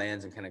just kind of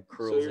lands and kind of So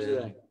curls here's the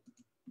in. thing.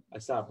 I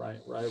stop right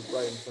in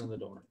front of the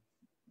door.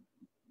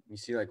 You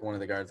see like one of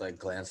the guards like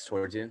glance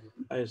towards you.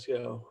 I just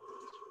go,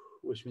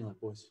 wish me luck,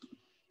 boys.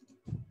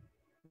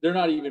 They're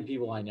not even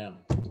people I know.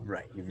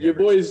 Right. Your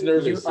boy's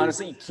nervous.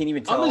 Honestly, you can't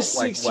even tell I'm a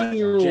like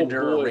 16-year-old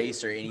gender or boy.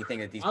 race or anything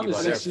that these I'm people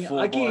a are. 16.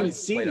 I can't even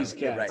see these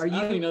cats. Right. Are you-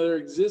 I don't even know their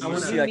I existence. want You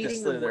to see, like, the meeting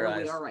slit them of their where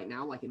we eyes. are right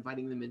now, like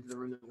inviting them into the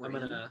room that we're I'm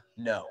in. gonna.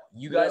 No,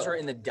 you guys No. are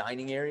in the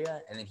dining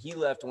area, and then he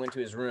left, went to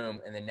his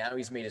room, and then now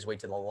he's made his way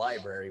to the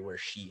library where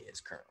she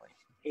is currently.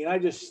 And I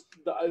just,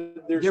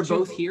 there's They're two-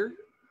 both here.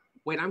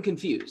 Wait, I'm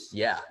confused.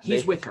 Yeah,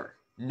 He's they- with her.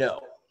 No,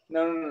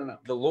 No.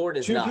 the Lord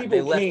is Two not. people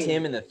They left came.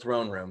 him in the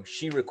throne room.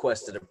 She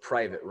requested a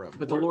private room.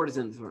 But the Lord is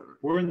in the throne room.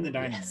 We're in the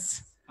dining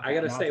Yes. I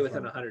gotta Not stay the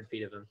within front. 100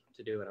 feet of him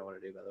to do what I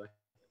want to do. By the way,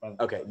 room.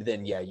 Okay,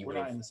 then yeah, you We're would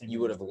not in have the same you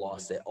room. would have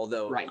lost it.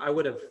 Although Right. I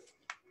would have.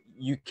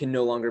 you can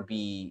no longer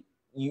be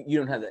you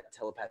don't have that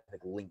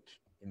telepathic link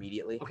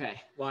immediately. Okay.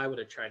 Well, I would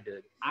have tried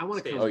to. I want to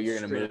Stay- come. Oh, you're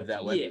gonna straight move up that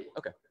to way? you. Yeah.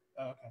 Okay.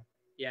 Oh, okay.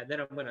 Yeah.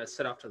 Then I'm gonna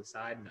sit off to the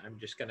side, and I'm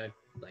just gonna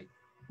like,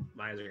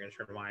 my eyes are gonna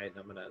turn wide, and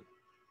I'm gonna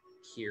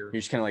hear. You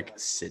just kind of like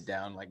sit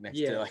down like next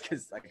Yeah. to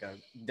like a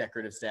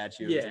decorative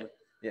statue. Or Yeah. something.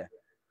 Yeah.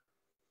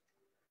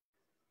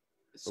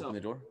 So, Open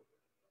the door.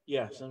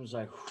 Yeah, so I'm just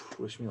like,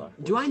 wish me luck.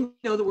 do boys.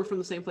 I know that we're from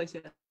the same place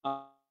yet?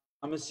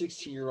 I'm a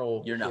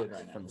 16-year-old. You're not kid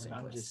right now. from the same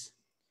I'm place. just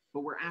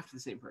But we're after the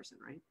same person,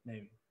 right?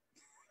 Maybe.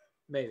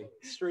 Maybe.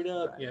 straight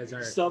up, Yeah, it's all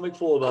right. stomach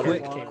full of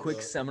Quick, butterflies.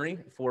 quick summary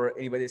for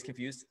anybody that's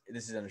confused.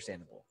 This is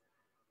understandable.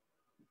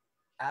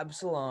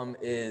 Absalom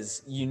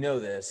is, you know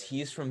this,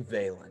 he's from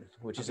Valen,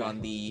 which is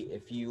on the,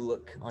 if you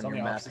look on It's your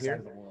the map opposite here. side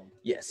of the world.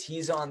 Yes,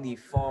 he's on the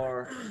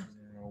far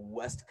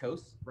west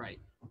coast, Right.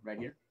 right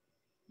here.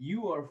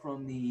 You are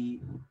from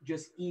the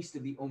just east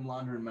of the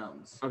Omlandran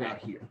Mountains. Okay. Out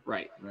here,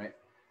 Right. right?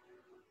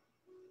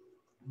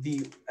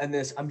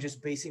 I'm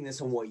just basing this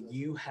on what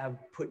you have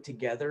put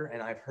together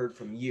and I've heard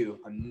from you.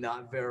 I'm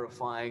not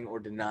verifying or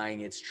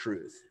denying its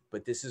truth,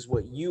 but this is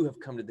what you have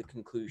come to the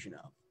conclusion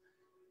of.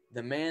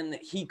 The man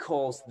that he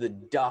calls the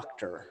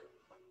doctor,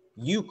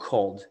 you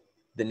called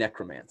the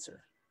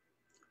necromancer.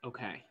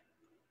 Okay.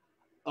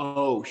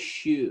 Oh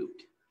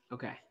shoot.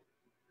 Okay.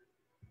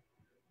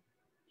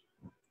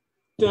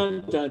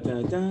 Dun, dun,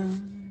 dun,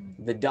 dun.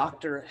 The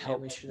doctor Yeah, we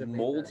helped should have made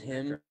mold that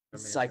him necromancer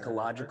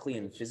psychologically our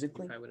and page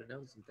physically. If I would have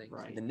known some things.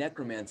 Right. The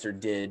necromancer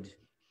did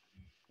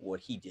what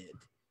he did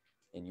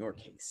in your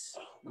case.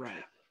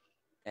 Right.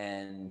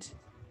 And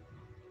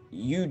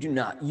you do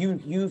not,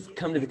 you've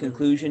come to the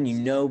conclusion, you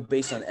know,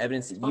 based on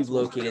evidence that you've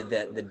located,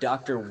 that the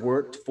doctor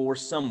worked for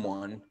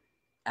someone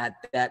at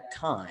that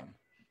time.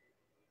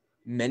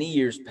 Many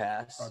years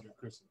pass. Roger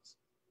Christmas.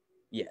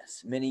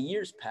 Yes, many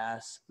years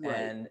pass, Right.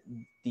 and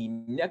the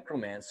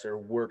necromancer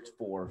worked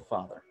for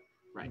Father.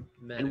 Right.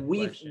 Men And in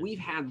we've question.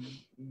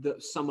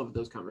 had some of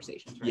those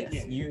conversations, right?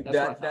 Yes, you That's what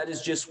I thought. that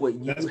is just what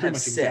you That's pretty have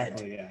much said.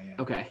 exactly, yeah.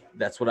 Okay.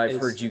 That's what I've Is-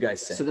 heard you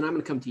guys say. So then I'm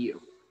gonna come to you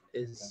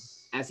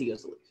Is as he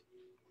goes to leave.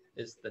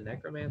 is the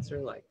necromancer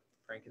like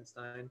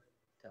Frankenstein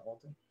to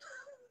Alton?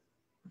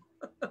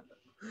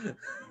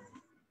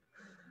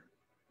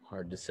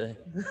 Hard to say.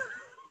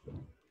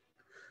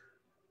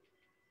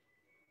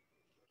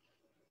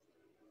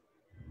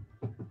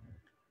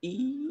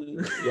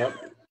 Yep.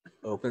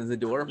 Opens the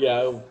door.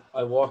 Yeah,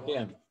 I walk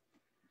in.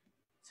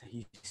 So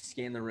you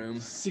scan the room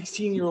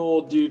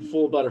 16-year-old dude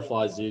full of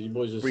butterflies, dude. You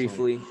boys just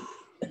briefly.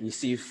 You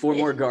see 4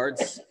 more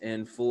guards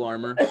in full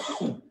armor.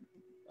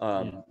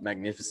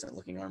 Magnificent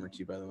looking armor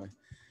too, by the way.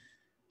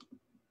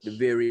 The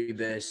very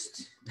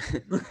best.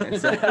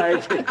 It's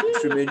like,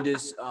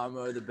 tremendous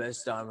armor, the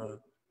best armor.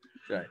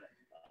 Right.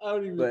 I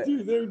don't even, But-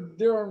 dude,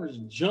 their armor's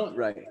junk.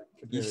 Right.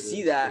 compared You to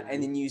see this that, shit,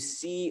 and dude. then you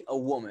see a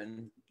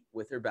woman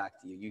with her back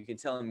to you. You can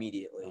tell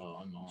immediately.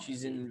 Oh, I'm on.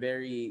 She's dude. in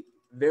very,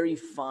 very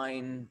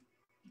fine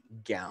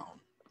gown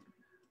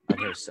of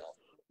herself.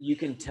 You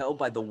can tell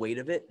by the weight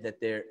of it that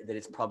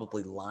it's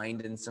probably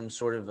lined in some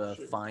sort of a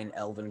fine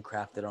elven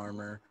crafted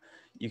armor.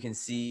 You can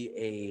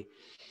see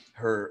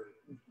her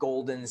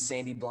golden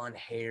sandy blonde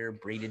hair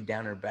braided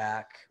down her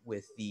back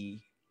with the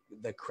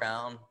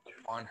crown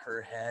on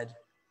her head,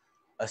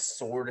 a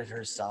sword at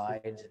her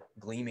side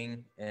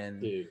gleaming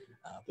and Dude,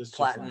 this is just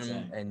platinum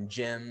insane. and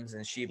gems,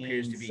 and she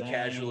appears to be Insane.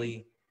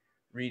 casually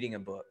reading a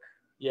book.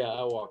 Yeah,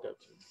 I walk up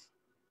to him.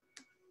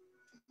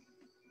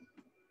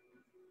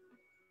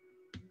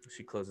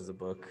 She closes the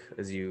book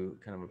as you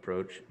kind of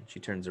approach. She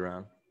turns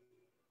around.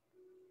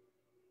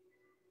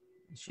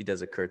 She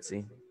does a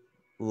curtsy,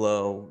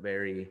 low,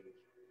 very,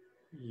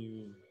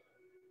 You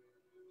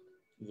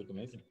look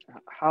amazing.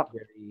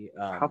 very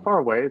How far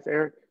away is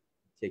Eric?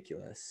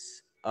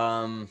 meticulous.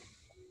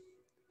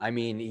 I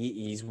mean,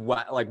 he's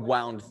like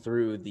wound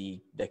through the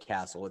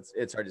castle.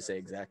 It's hard to say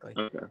exactly.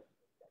 Okay.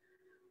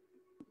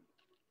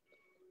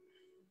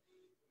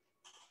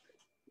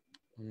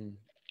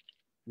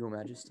 Your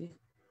Majesty,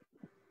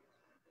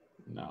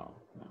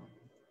 No.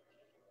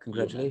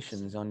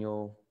 congratulations on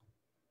your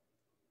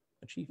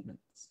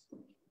achievements.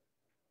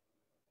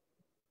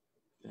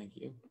 Thank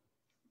you.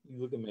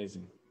 You look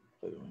amazing,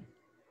 by the way.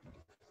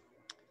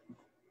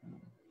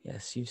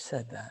 Yes, you've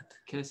said that.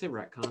 Can I say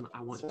retcon?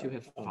 I want to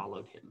have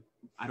followed him.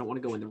 I don't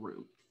want to go in the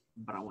room,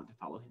 but I want to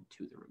follow him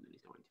to the room that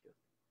he's going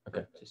to.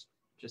 Okay.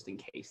 Just in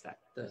case that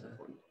is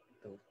important.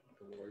 The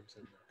words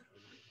and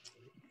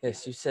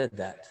Yes, you said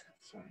that.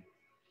 Sorry.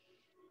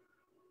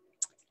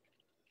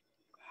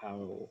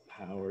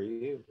 How are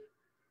you?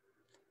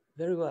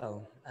 Very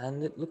well,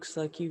 and it looks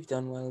like you've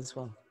done well as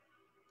well.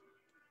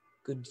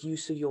 Good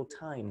use of your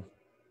time,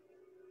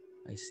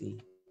 I see.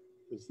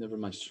 It's never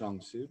my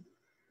strong suit.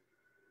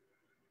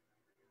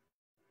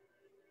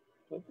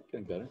 But we're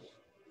getting better.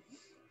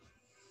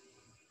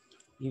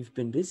 You've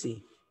been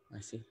busy, I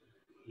see.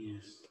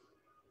 Yes.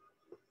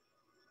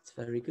 It's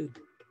very good.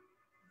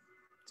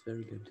 It's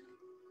very good.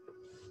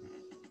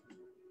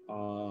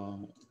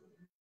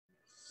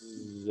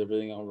 Is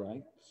everything all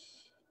right?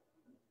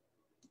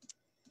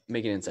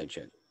 Make an insight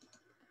check.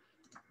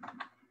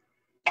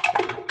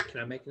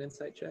 Can I make an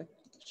insight check?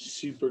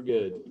 Super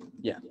good.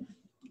 Yeah.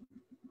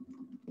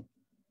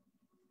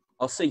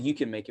 I'll say you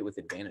can make it with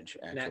advantage,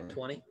 actually. Nat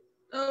 20.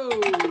 Oh!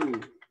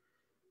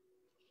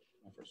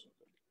 My first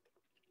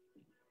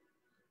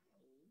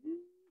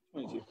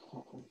one. 22.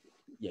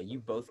 Yeah, you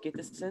both get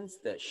the sense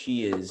that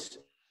she is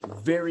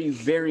very,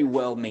 very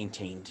well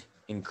maintained,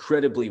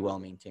 incredibly well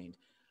maintained.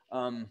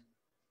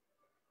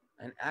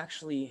 And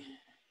actually,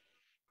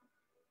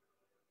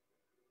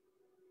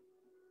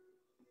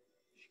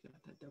 She got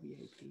that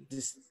WAP.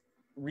 just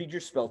read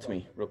your spell to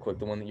me real quick,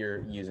 the one that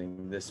you're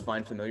using, this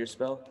Find Familiar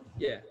spell.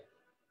 Yeah.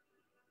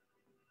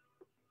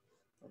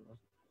 Let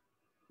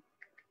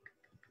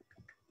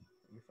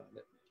me find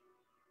it.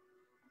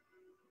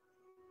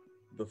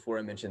 Before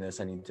I mention this,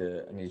 I need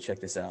to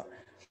check this out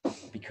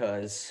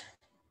because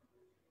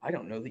I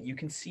don't know that you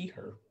can see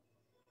her.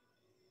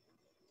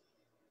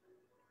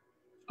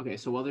 Okay,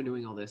 so while they're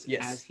doing all this,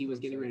 Yes. as he was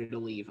getting ready to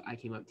leave, I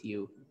came up to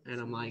you and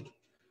I'm like,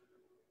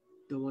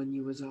 the one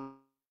you was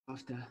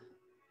after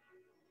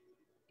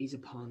is a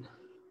pawn.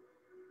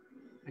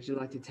 Would you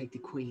like to take the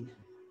queen?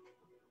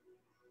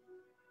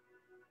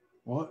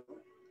 What?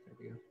 There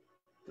we go.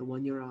 The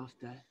one you're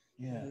after.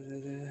 Yeah.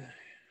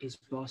 His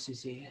boss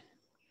is here.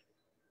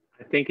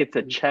 I think it's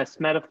a chess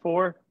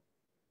metaphor.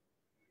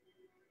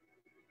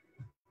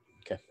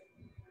 Okay.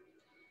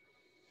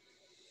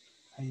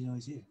 How do you know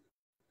he's here?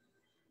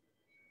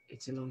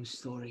 It's a long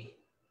story.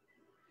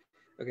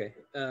 Okay.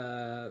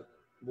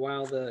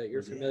 While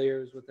your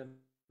familiar is within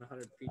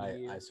 100 feet of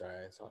you. I saw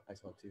it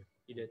too.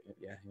 You did?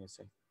 Yeah, he was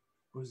saying.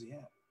 Where's he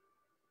at?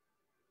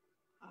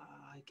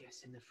 I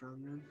guess in the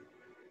throne room.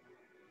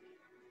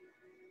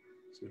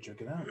 Let's go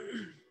check it out.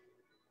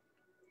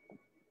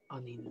 I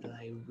need to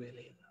lay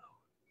really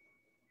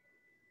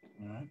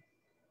low. All right.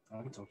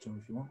 I can talk to him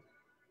if you want.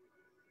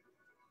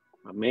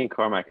 Me and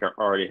Carmack are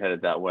already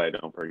headed that way.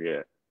 Don't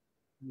forget.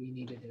 We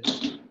need to do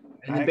it.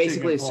 And then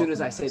basically, as soon as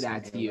I say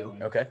that to you,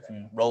 Okay,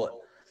 roll it.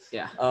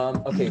 yeah.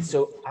 Okay,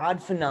 so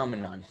odd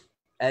phenomenon.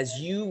 As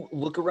you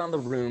look around the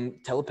room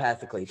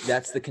telepathically,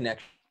 that's the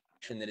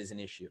connection that is an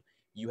issue.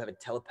 You have a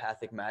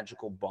telepathic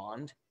magical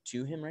bond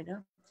to him right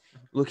now.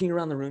 Looking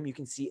around the room, you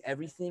can see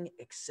everything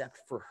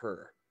except for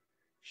her.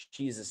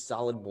 She is a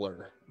solid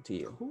blur to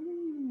you.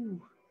 Ooh.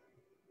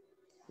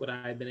 Would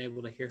I have been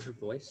able to hear her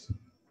voice?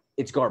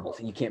 It's garbled.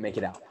 You can't make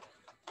it out.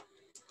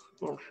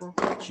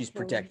 She's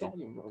protected.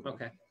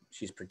 Okay.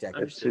 She's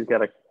protected. She's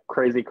got a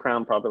crazy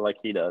crown, probably like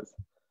he does.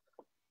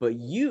 But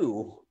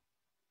you,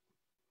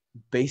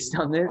 based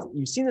on this,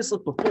 you've seen this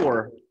look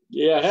before.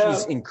 Yeah,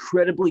 She's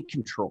incredibly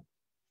controlled.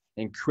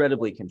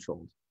 Incredibly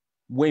controlled.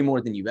 Way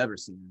more than you've ever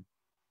seen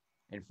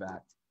her, in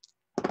fact.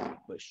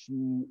 But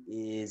she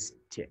is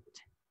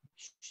ticked.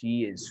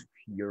 She is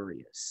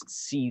furious,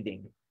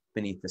 seething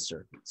beneath the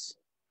surface.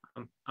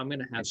 I'm going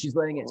to have... And she's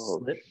letting it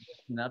slip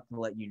enough to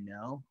let you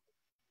know.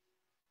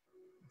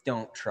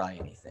 Don't try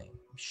anything.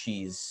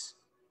 She's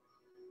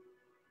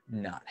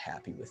not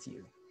happy with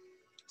you.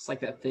 It's like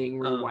that thing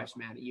where your wife's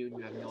mad at you and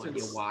you have no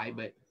idea why,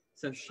 but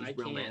since she's I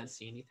real can't mad.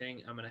 see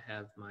anything, I'm going to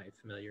have my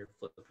familiar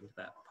flip into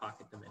that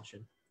pocket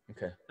dimension.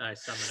 Okay. I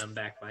summon them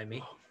back by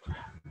me.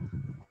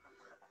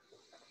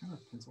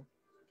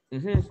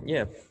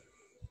 Yeah.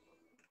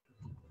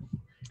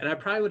 And I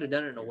probably would have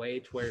done it in a way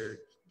to where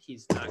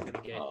he's not going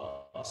to get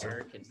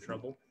Eric in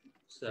trouble.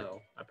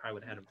 So I probably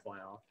would have had him fly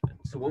off.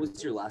 So what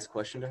was your last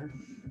question to her?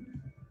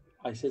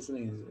 I said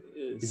something.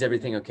 Is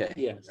everything okay?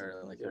 Yes.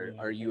 Or like,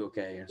 are you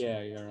okay? Or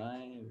yeah, you're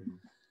right.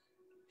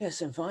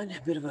 Yes, I'm fine. A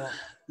bit of a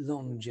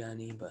long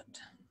journey, but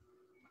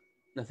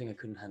nothing I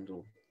couldn't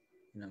handle.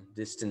 You know,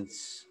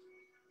 distance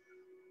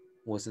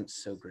wasn't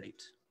so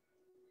great.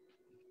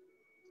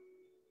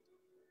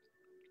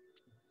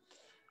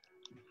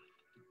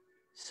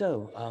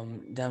 So,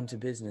 down to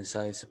business,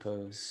 I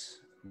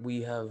suppose.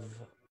 We have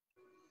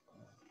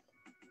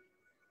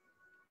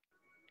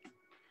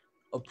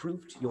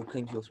approved your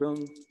claim to your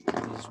throne.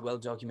 It is well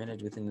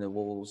documented within the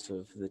walls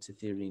of the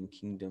Tetherian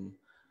kingdom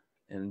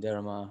in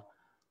Derama,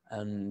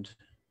 and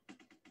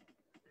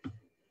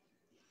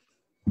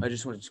I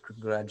just wanted to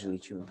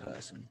congratulate you in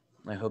person.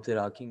 I hope that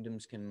our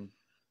kingdoms can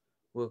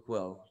work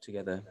well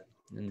together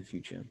in the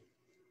future.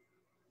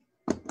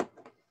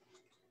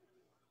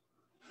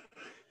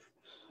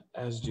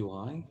 As do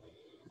I.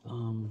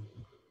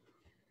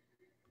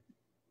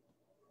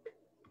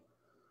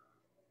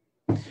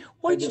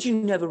 Why did you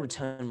never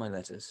return my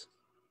letters?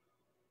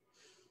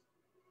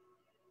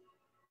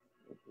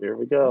 Here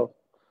we go.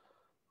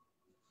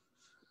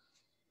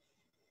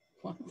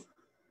 What?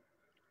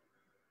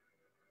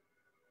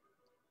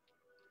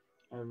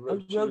 I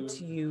wrote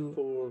to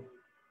you.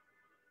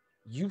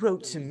 You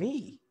wrote to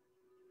me.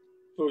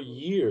 For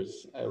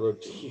years, I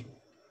wrote to you.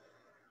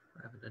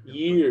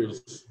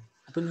 Years.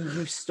 I believe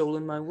you've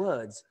stolen my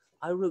words.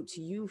 I wrote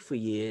to you for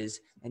years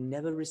and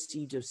never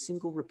received a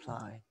single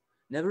reply.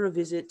 Never a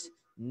visit,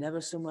 never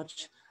so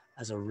much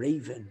as a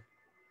raven.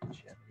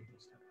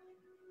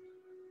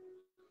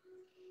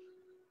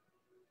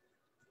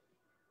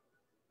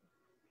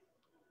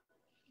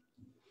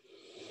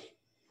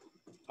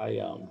 I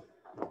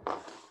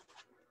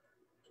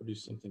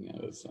produced something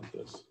out of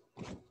this.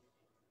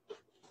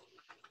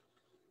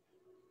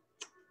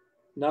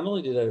 Not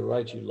only did I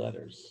write you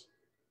letters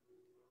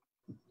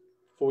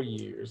for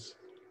years,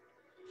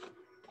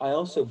 I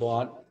also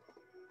bought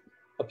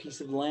a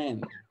piece of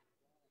land,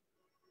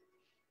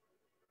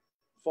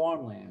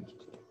 farmland.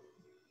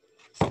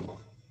 All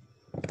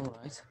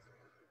right.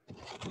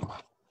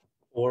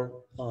 For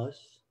us.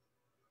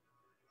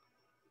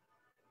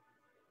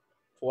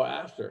 For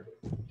after.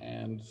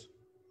 And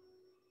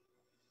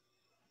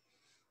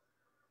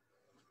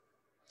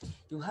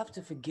you'll have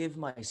to forgive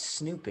my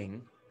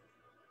snooping,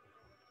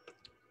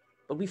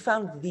 but we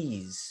found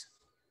these.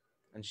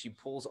 And she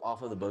pulls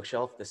off of the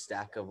bookshelf the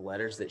stack of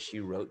letters that she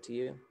wrote to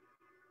you.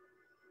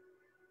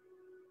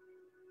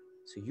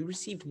 So you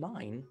received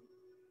mine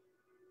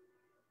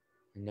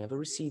and never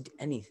received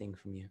anything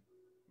from you.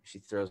 She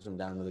throws them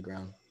down to the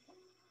ground.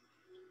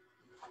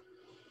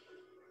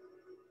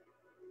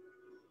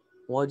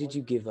 Why did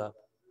you give up?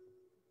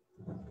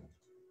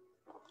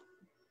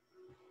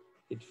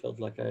 it felt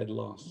like I had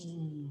lost.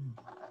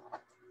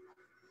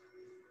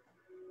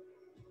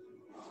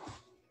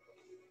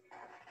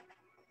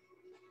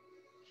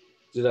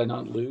 Did I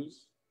not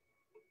lose?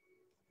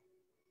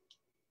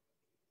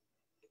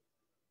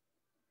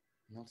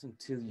 Not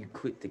until you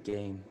quit the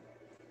game.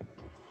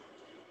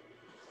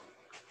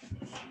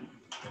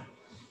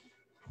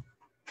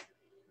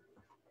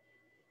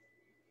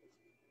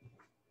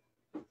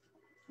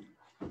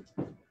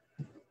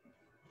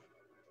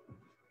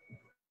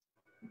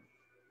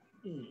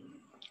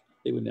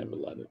 They would never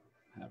let it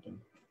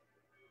happen.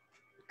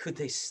 Could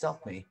they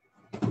stop me?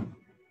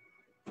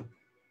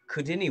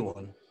 Could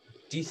anyone?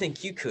 Do you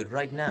think you could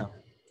right now?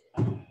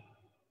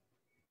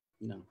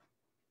 No.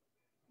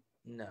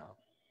 No.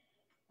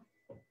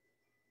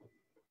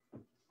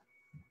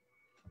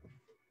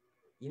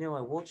 You know,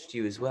 I watched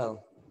you as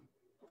well.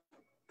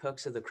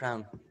 Perks of the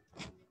Crown.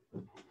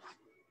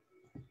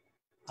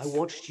 I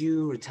watched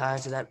you retire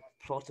to that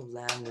plot of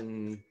land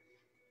and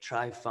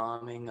try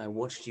farming. I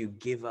watched you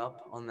give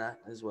up on that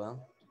as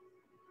well.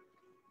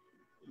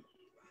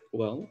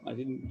 Well, I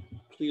didn't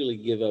clearly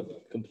give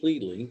up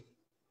completely.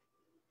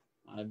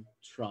 I'm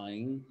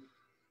trying.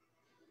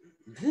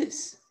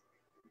 This?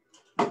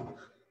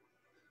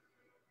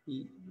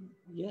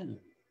 Yeah.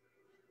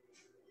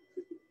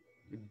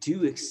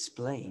 Do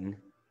explain.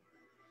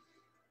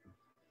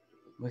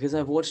 Because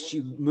I've watched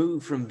you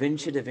move from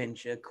venture to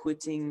venture,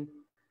 quitting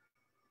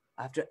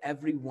after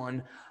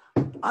everyone.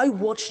 I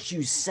watched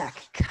you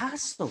sack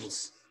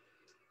castles.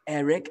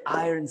 Eric,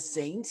 Iron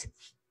Saint.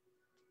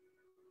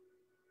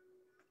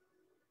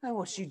 I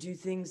watched you do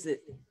things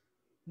that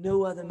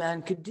no other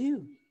man could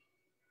do.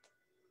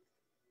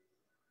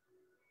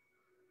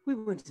 We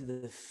went to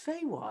the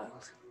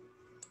Feywild.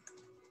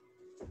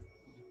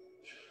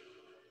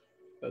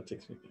 That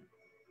takes me back.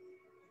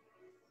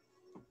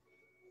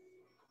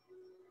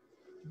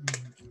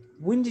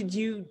 When did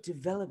you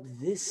develop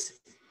this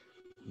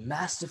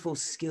masterful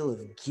skill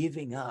of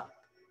giving up?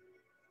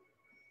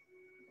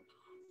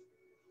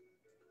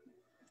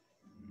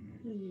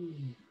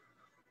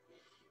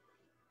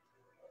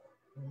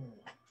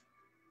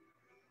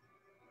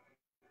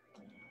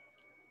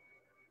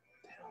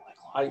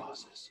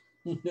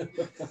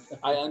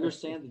 I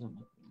understand them.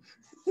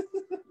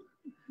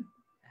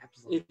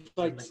 Absolutely. If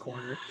I in the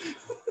corner.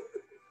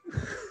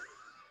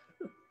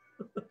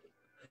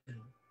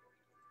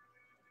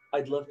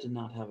 I'd love to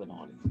not have an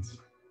audience.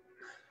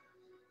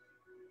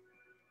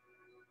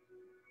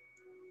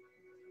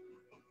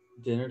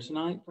 Dinner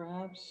tonight,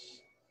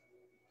 perhaps?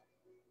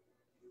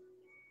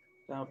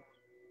 Stop.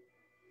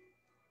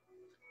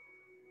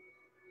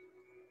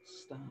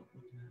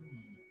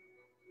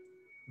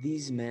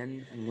 These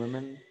men and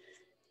women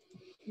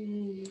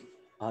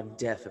are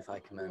deaf if I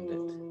command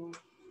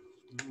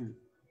it.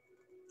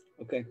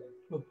 Okay.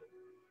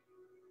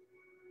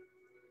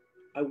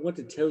 I want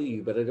to tell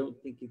you, but I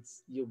don't think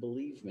you'll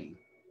believe me.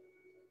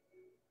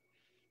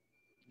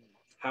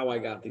 How I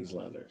got these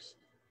letters.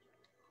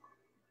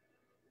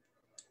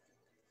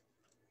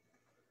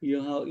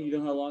 You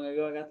know how long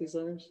ago I got these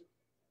letters?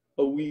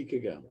 A week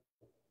ago.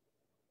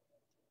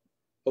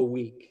 A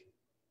week.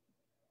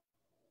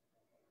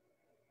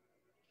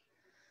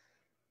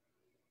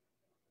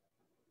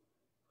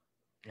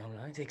 All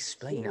right,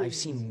 explain. I've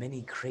seen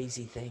many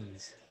crazy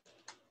things.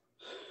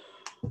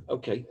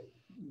 Okay.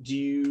 Do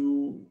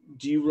you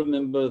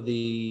remember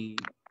the?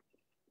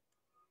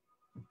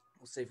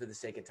 We'll say for the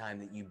sake of time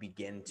that you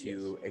begin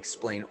to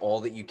explain all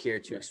that you care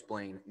to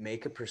explain.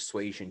 Make a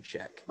persuasion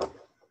check.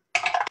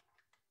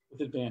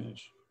 With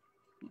advantage.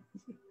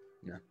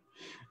 No.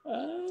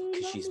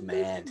 Because she's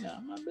mad.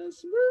 Not my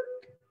best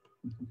work.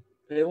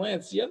 Hey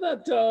Lance, do you have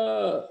that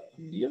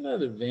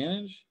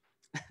advantage?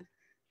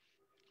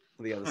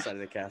 On the other side of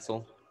the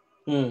castle.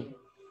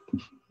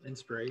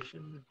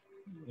 Inspiration.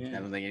 Yeah. I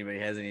don't think anybody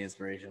has any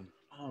inspiration.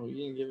 Oh, you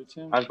didn't give it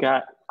to him? I've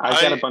got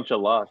a bunch of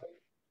luck.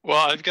 Well,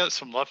 I've got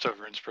some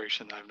leftover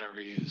inspiration that I've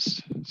never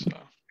used. So.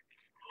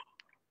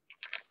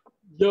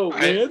 Yo,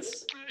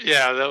 Lance.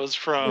 Yeah, that was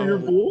from your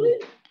boy.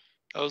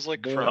 That was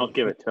like from. from. Don't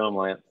give it to him,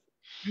 Lance.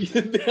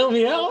 You bail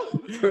me out.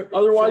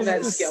 Otherwise,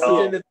 that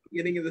skeleton at the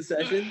beginning of the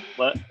session.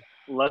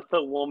 Let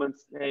the woman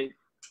say.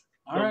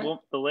 Right.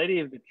 The lady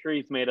of the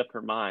trees made up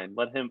her mind.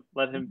 Let him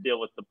deal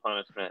with the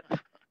punishment.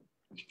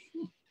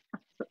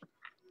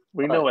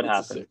 We know what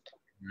happened.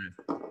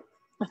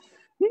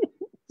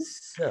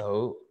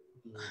 So,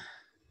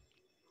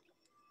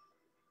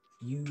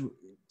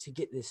 to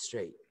get this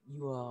straight,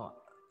 you are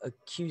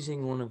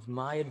accusing one of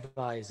my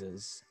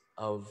advisors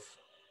of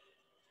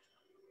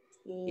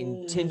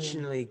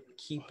intentionally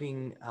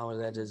keeping our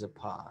letters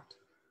apart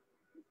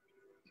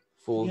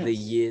for the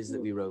years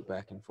that we wrote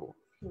back and forth.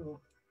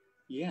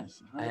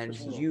 Yes. 100%. And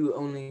you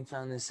only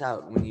found this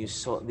out when you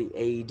sought the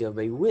aid of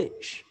a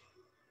witch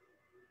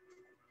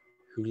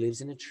who lives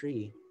in a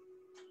tree.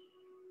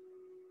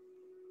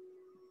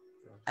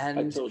 And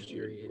I told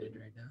you.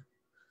 Right now.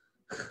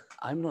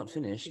 I'm not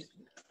finished.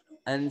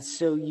 And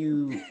so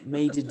you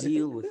made a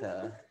deal with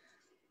her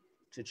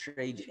to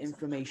trade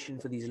information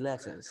for these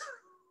letters.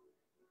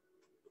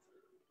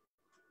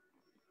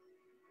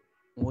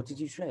 What did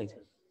you trade?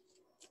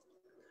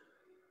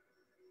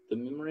 The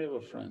memory of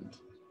a friend.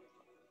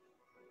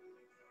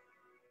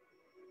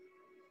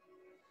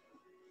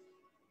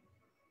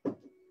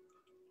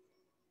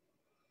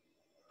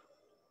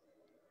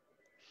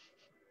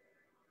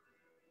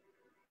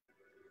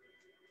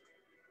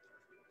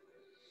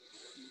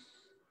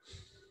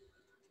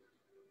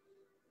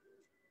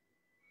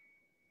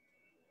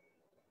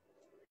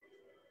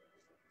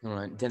 All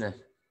right, dinner.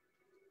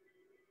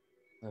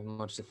 I have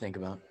much to think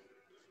about.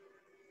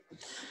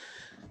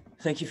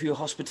 Thank you for your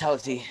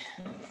hospitality,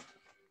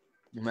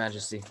 Your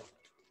Majesty.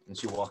 And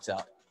she walks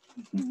out.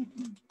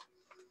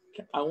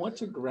 I want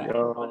to grab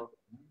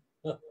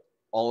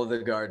all of the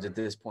guards at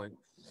this point.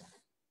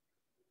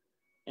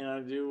 And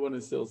I do want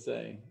to still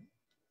say,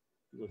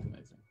 you look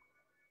amazing.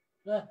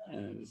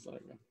 And then just let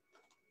it go.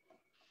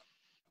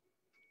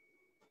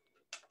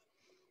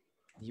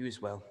 You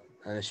as well.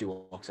 And then she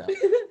walks out.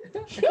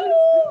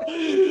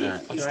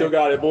 I still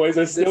got it, boys.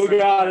 I still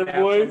got it,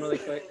 boys. Really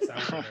quick.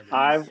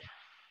 I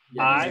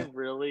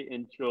really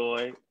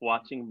enjoy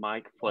watching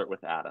Mike flirt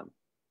with Adam.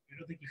 I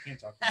don't think you can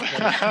talk to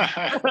him.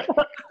 I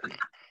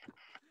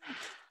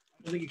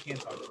don't think you can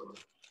talk to him.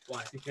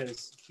 Why?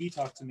 Because he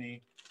talked to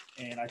me,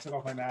 and I took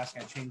off my mask,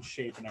 and I changed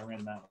shape, and I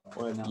ran that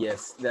way.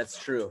 Yes,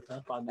 that's true.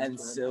 And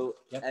so,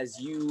 as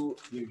you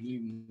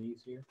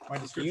my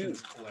description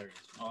is hilarious.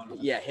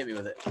 Yeah, hit me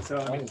with it. So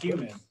I'm a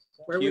human.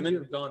 Where would you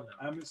have gone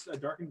though? I'm a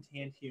darkened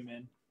tanned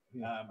human.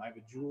 I have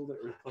a jewel that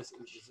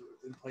replaces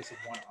in place of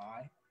one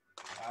eye.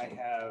 I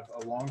have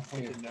a long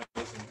pointed nose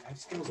and I have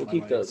skills on my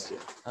legs.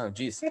 Oh,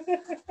 geez.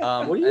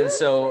 And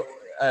so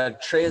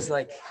Treya's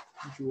like,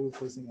 jewel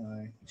replacing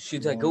eye.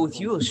 Should I go with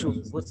you or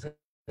should what's that?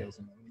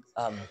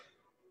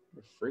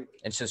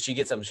 And so she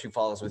gets up and she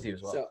follows with you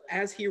as well. So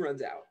as he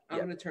runs out, I'm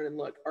gonna turn and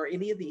look. Are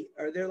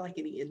there like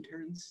any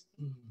interns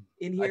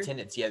in here?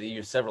 Attendants, yeah, you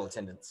have several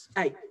attendants.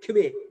 Hey, come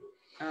here.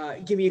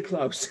 Give me a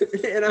close.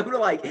 And I'm gonna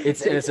like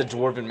it's a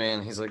dwarven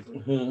man. He's like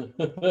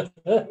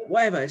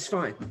whatever, it's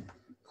fine.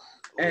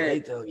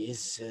 And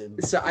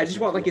so I just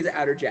want like his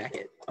outer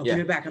jacket. I'll give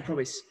it back, I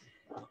promise.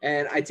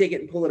 And I take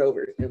it and pull it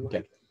over and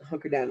like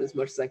hunker down as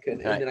much as I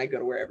could, and then I go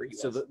to wherever he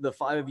was. So the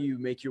five of you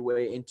make your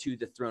way into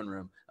the throne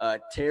room.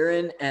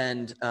 Taryn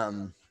and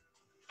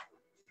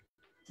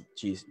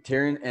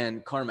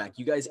Carmack,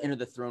 you guys enter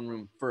the throne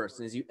room first.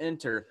 And as you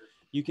enter,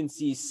 you can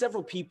see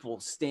several people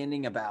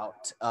standing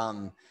about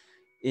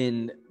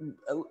in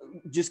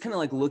just kind of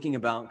like looking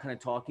about, kind of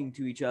talking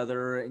to each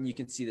other. And you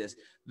can see this.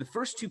 The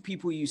first two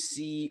people you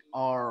see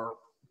are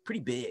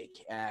pretty big,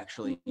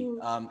 actually,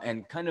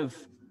 and kind of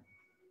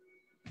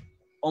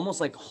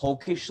almost like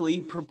hulkishly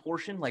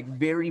proportioned, like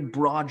very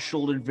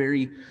broad-shouldered,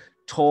 very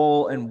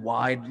tall and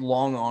wide,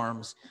 long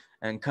arms,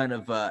 and kind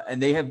of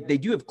and they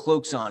do have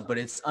cloaks on, but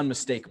it's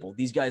unmistakable.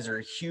 These guys are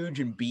huge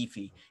and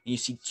beefy, and you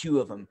see two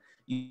of them.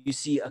 You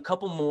see a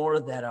couple more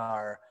that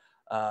are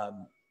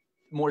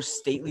more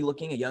stately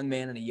looking, a young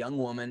man and a young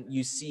woman.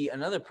 You see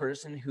another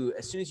person who,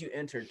 as soon as you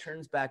enter,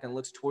 turns back and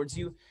looks towards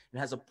you and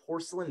has a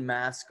porcelain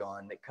mask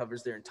on that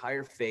covers their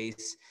entire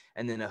face,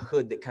 and then a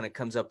hood that kind of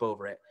comes up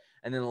over it.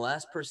 And then the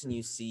last person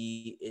you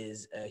see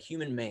is a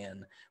human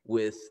man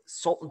with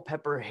salt and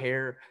pepper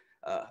hair,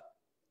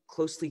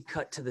 closely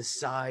cut to the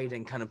side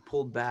and kind of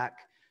pulled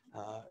back.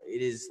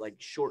 It is like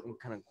short and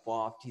kind of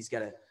coiffed. He's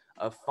got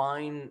a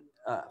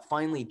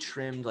finely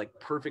trimmed, like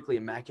perfectly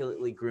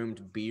immaculately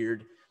groomed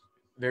beard,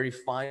 very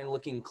fine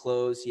looking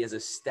clothes. He has a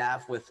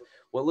staff with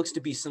what looks to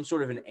be some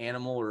sort of an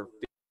animal or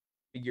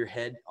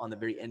figurehead on the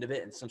very end of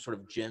it, and some sort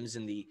of gems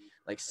in the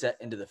like set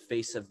into the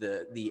face of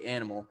the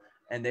animal.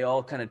 And they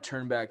all kind of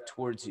turn back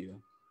towards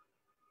you.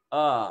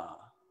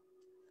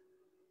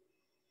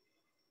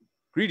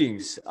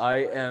 Greetings.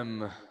 I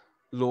am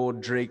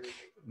Lord Drake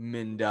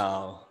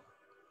Mindal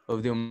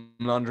of the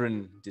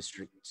Umlandran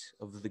district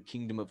of the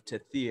Kingdom of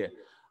Tethir.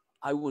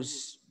 I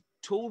was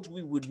told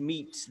we would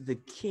meet the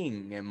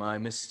king. Am I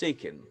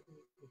mistaken?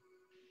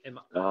 Am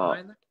I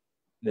in there?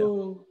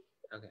 No.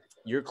 Okay.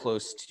 You're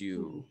close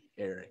to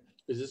Eric.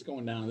 Is this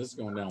going down? This is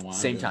going down. While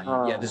Same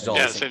time. Yeah, this is all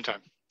Yeah, the same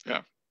time.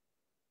 Yeah.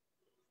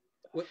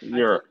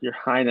 Your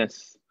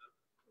Highness.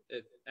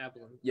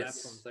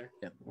 Absalom's there.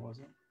 Yeah. What was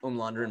it?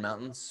 Umlandran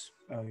Mountains.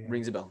 Oh, yeah.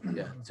 Rings a bell.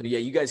 Yeah. So yeah,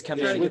 you guys come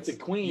Yeah, in with the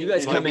queen. You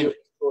guys and come in like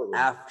the-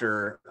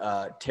 after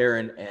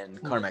Taryn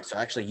and Carmack. So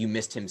actually, you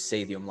missed him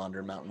say the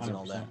Umlandran Mountains and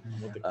all that.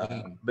 100% with the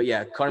queen. But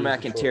yeah,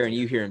 Carmack and Taryn,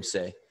 you hear him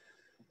say,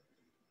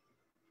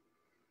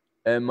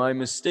 "Am I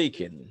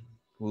mistaken?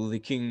 Will the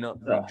king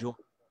not rejoin?"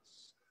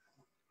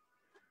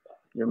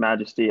 Your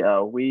Majesty,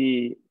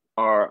 we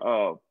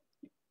are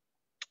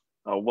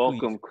a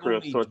welcome Please, crew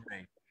of call me sorts.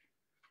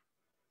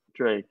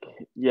 Drake.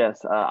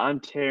 Yes, I'm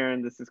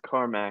Taryn. This is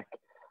Carmack.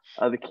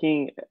 The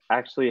king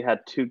actually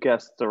had two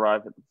guests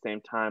arrive at the same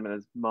time and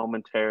is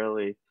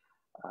momentarily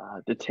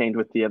detained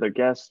with the other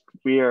guest.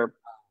 We are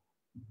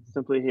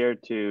simply here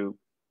to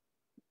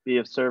be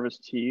of service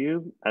to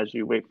you as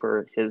you wait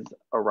for his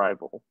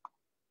arrival.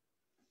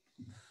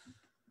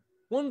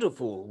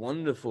 Wonderful,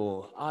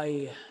 wonderful.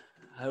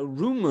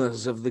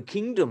 Rumors of the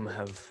kingdom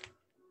have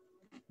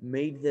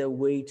made their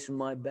way to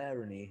my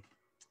barony.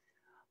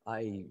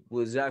 I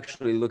was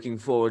actually looking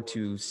forward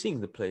to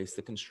seeing the place,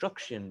 the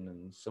construction,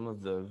 and some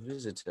of the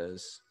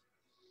visitors.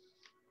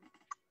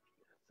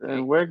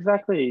 And where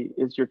exactly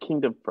is your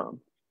kingdom from?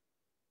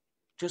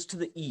 Just to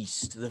the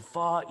east, the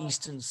far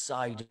eastern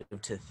side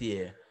of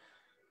Tethir,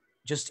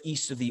 just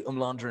east of the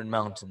Umlandran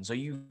Mountains. Are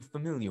you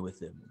familiar with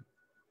them?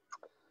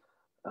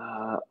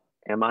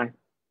 Am I?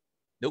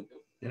 Nope.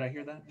 Did I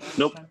hear that?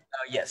 Nope.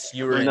 Yes,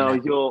 you were in No,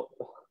 that. you'll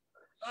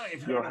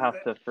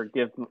have to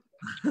forgive.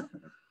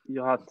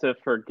 You'll have to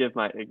forgive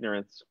my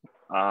ignorance.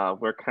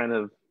 We're kind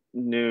of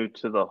new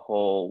to the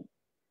whole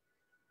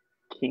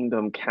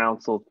Kingdom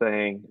Council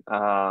thing.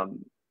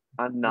 I'm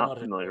not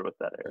familiar with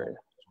that area.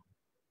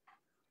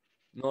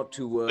 Not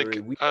to worry.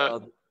 We are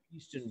the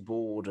eastern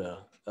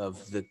border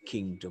of the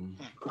kingdom.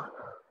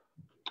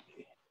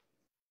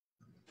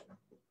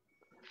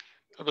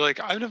 I'll be like,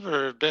 I've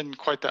never been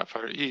quite that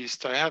far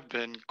east. I have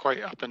been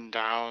quite up and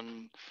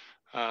down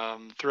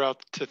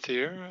throughout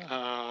Tethir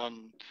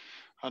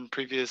on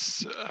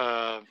previous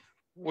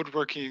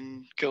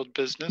woodworking guild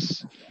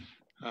business.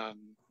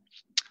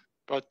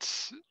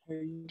 But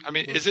I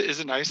mean, is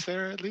it nice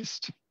there at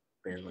least?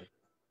 Barely.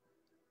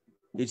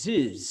 It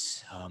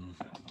is.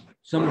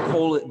 Some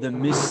call it the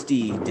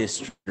Misty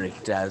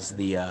District, as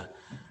the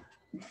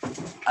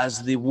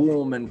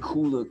warm and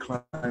cooler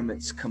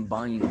climates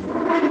combine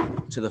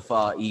to the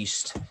far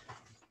east.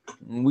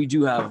 We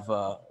do have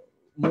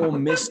more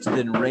mist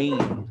than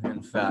rain,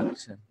 in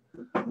fact,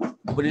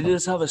 but it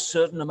does have a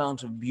certain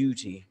amount of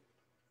beauty.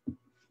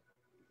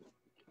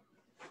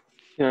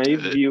 Can I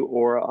view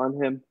aura on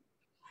him?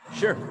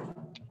 Sure.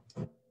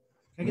 Can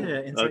I get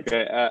an insight?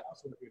 Okay.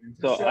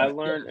 So I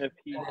learned if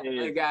he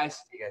Hey is. guys.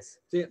 See you guys.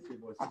 See ya.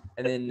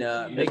 And then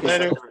make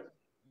Later.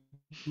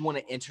 you want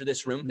to enter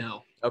this room?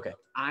 No. Okay.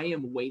 I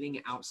am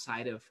waiting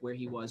outside of where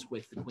he was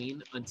with the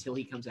queen until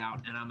he comes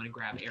out, and I'm going to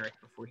grab Eric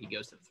before he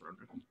goes to the throne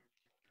room.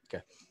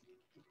 Okay.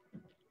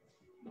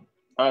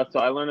 So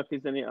I learned if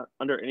he's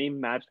under any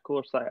magical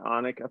or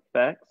psionic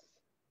effects,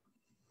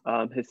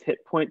 his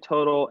hit point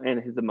total,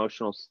 and his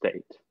emotional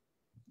state.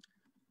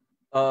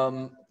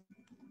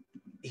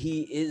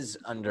 He is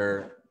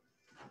under.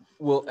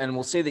 Well, and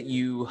we'll say that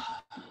you're.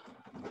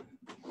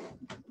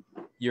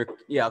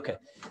 Yeah. Okay.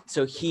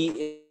 So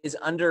he is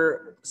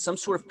under some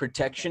sort of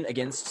protection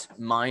against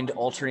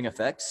mind-altering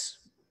effects.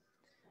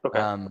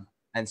 Okay.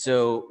 And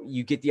so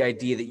you get the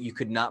idea that you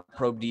could not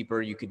probe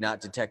deeper, you could not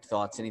detect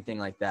thoughts, anything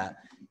like that.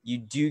 You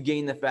do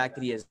gain the fact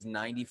that he has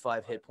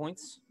 95 hit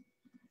points,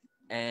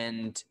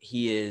 and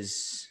he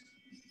is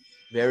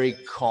very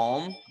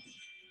calm,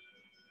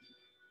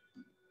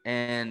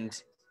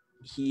 and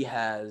he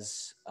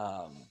has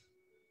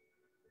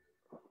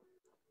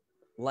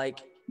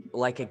like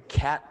a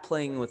cat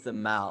playing with a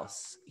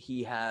mouse.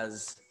 He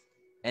has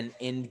an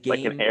end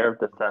game, Like an air of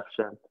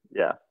deception.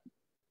 Yeah.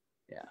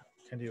 Yeah.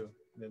 Can do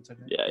the insight?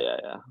 Yeah.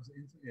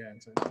 Yeah,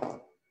 insight.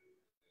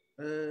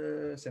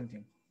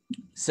 17.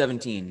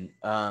 17.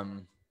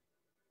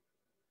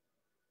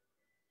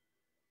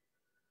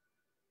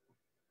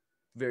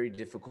 Very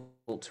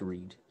difficult to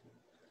read.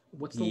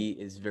 He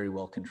is very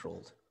well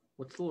controlled.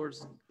 What's the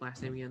Lord's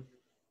last name again?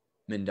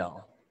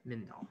 Mindal.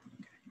 Mindal.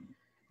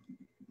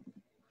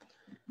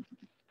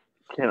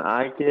 Can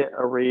I get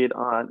a read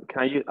on?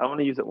 Can I use? I want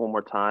to use it one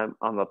more time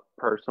on the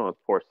person with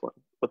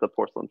the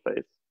porcelain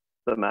face,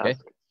 the mask. Okay.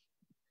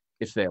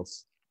 It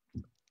fails.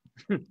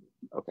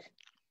 Okay.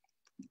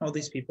 All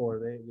these people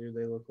do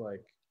they look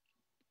like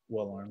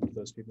well armed?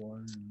 Those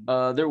people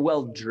are. They're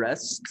well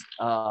dressed.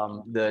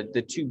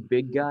 The two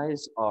big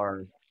guys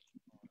are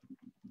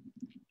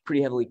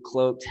pretty heavily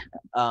cloaked.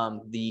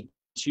 The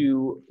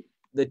two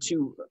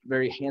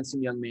very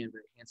handsome young man,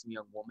 very handsome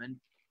young woman,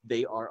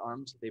 they are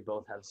armed. They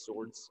both have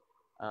swords.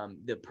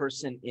 The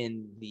person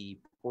in the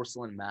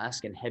porcelain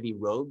mask and heavy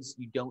robes,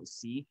 you don't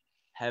see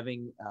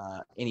having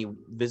any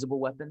visible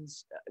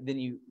weapons. Then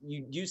you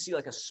do see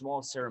like a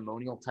small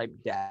ceremonial type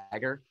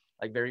dagger,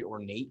 like very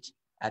ornate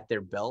at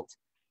their belt.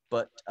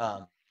 But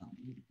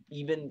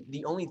even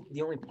the only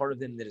part of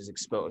them that is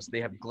exposed,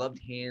 they have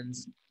gloved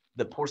hands.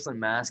 The porcelain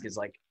mask is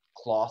like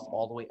cloth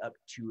all the way up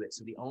to it.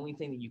 So the only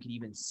thing that you could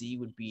even see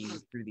would be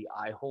through the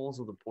eye holes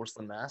of the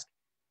porcelain mask,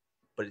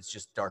 but it's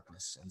just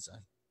darkness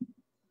inside.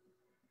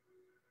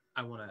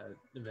 I want to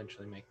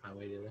eventually make my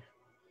way to there.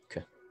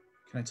 Okay.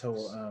 Can I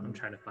tell? I'm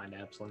trying to find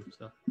Absalom.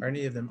 So are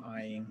any of them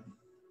eyeing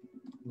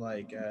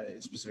like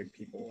specific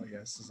people? I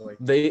guess is like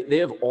they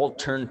have all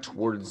turned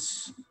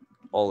towards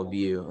all of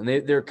you, and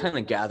they're kind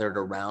of gathered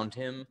around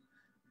him,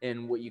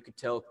 in what you could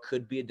tell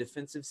could be a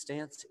defensive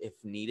stance if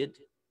needed,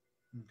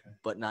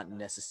 but not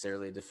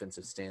necessarily a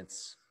defensive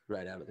stance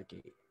right out of the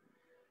gate.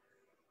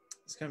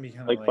 It's gonna be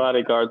kind of like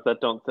bodyguards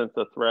that don't sense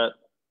a threat.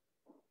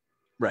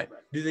 Right.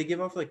 Do they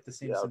give off like the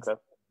same sense?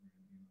 Okay.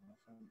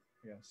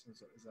 Yes. Is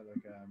that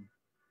like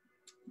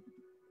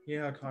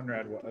yeah,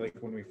 Conrad, like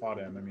when we fought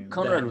him, I mean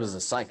Conrad was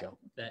a psycho.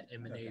 That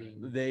emanating.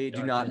 They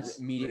do not darkness.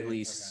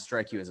 immediately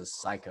strike you as a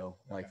psycho.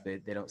 Like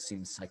they don't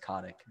seem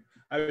psychotic.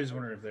 I was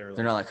wondering if they were.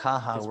 They're not like,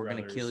 haha, his we're gonna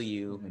brothers, kill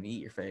you and eat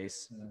your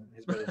face.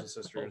 His brothers and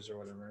sisters or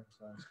whatever.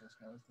 So I was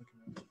kind of thinking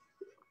of.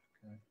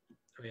 Okay.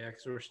 Oh, yeah,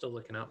 because we're still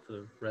looking out for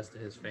the rest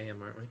of his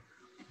fam, aren't we?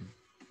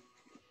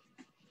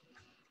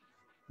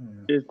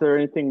 Is there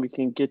anything we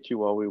can get you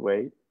while we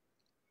wait?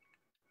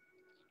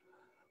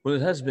 Well,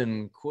 it has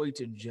been quite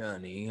a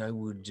journey. I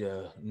would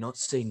not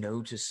say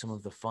no to some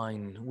of the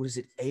fine, what is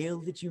it, ale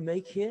that you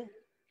make here?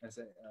 I was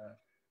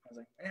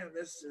like, man,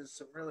 this is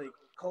some really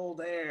cold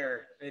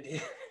air.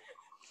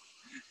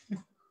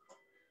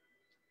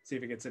 See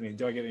if it gets any.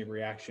 Do I get any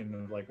reaction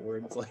of like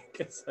words like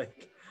it's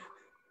like?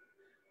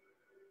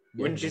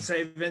 Wouldn't you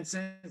say,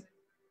 Vincent?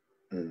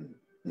 Any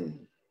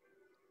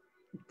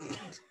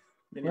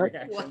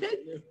reaction?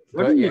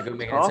 What are you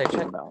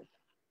talking about?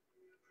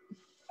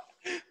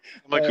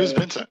 I'm like, who's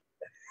Vincent?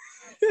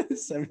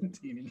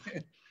 17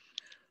 again.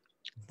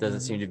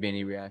 Doesn't seem to be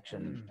any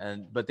reaction,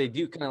 but they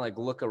do kind of like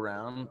look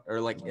around, or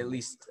like at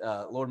least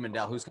Lord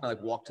Mandel, who's kind of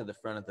like walked to the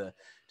front of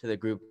the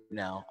group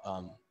now,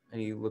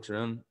 and he looks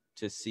around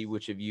to see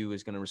which of you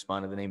is going to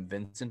respond to the name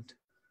Vincent.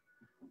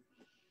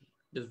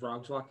 Does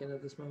Vrogs walk in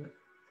at this moment?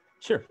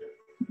 Sure.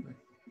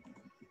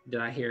 Did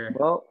I hear him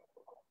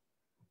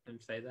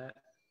say that?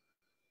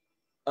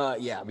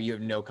 Yeah, but you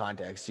have no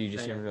context. You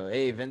just hear him go,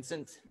 "Hey,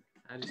 Vincent."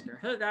 I just go,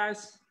 "Hey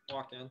guys,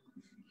 walk in."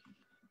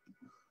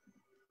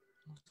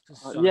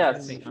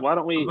 Yes. Why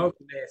don't we? I'm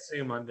hoping they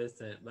assume I'm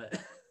Vincent, but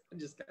I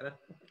just gotta.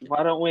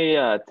 Why don't we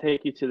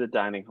take you to the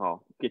dining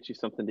hall, get you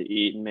something to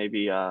eat, and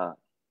maybe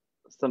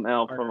some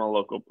ale from a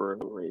local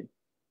brewery.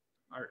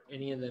 Are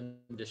any of them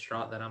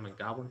distraught that I'm a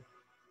goblin?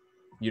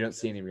 You don't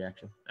see any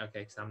reaction. Okay,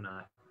 because I'm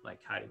not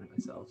like hiding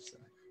myself. So.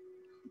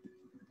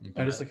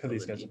 I just like how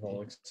these guys have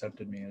all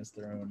accepted me as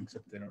their own,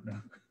 except they don't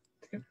know.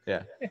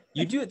 Yeah.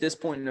 You do at this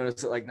point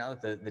notice that like now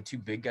that the two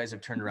big guys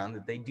have turned around,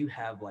 that they do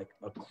have like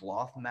a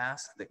cloth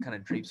mask that kind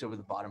of drapes over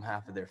the bottom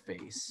half of their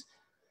face.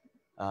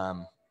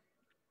 And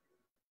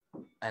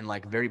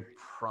like very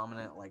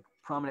prominent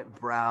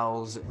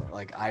brows,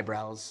 like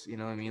eyebrows, you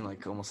know what I mean?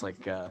 Like almost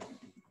like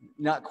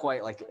not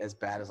quite like as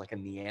bad as like a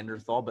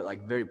Neanderthal, but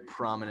like very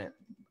prominent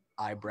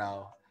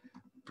eyebrow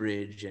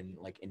bridge and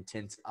like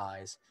intense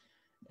eyes.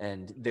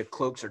 And the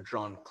cloaks are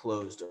drawn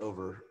closed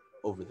over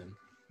them.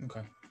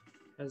 Okay.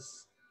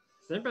 Has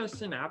anybody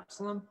seen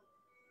Absalom?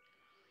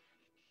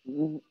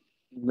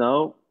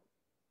 No.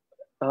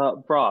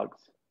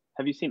 Brogs,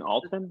 have you seen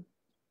Alton?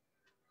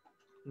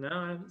 No,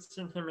 I haven't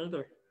seen him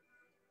either.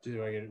 We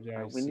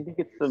need to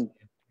get some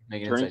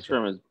drinks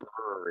from his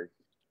brewery.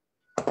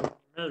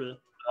 Maybe.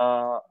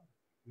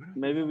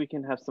 Maybe we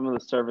can have some of the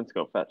servants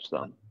go fetch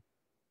some.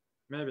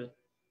 Maybe.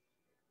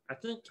 I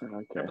think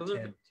Okay. I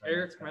believe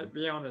Eric might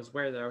be on his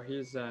way though.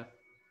 He's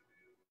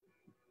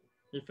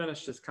he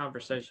finished his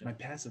conversation. My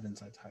passive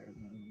insight's higher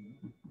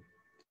than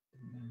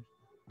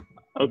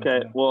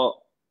Okay,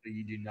 well,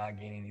 you do not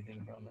gain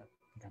anything from it.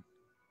 Okay.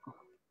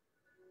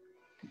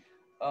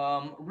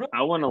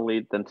 I want to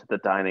lead them to the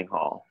dining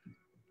hall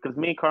because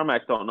me and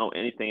Carmack don't know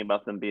anything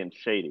about them being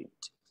shady.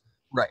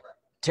 Right.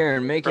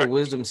 Taryn, make a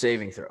wisdom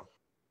saving throw.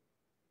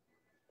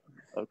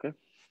 Okay.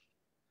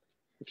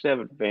 Actually, I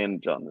have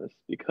advantage on this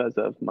because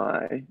of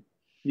my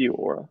view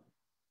aura.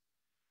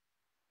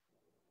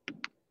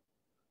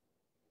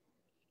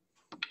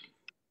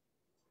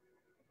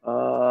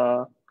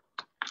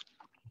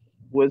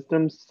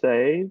 wisdom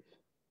save.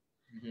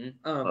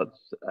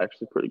 That's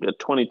actually pretty good.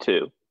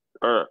 22.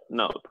 Or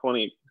no,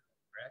 20.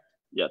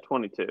 Yeah,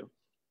 22.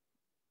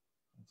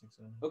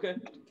 Okay.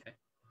 Okay.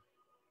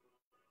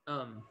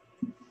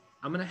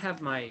 I'm gonna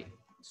have my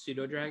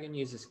pseudo dragon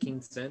use his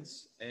keen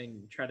sense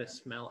and try to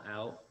smell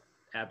out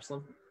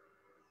Absalom.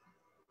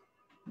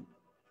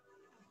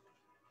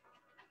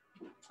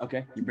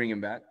 Okay, you bring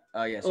him back.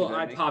 Yes. Well,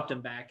 I popped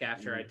him back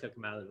after I took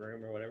him out of the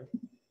room or whatever.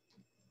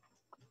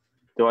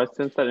 Do I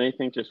sense that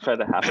anything just tried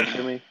to happen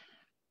to me?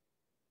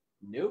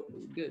 Nope.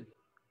 Good.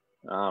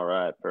 All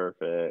right,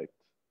 perfect.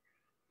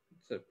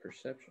 It's a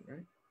perception,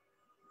 right?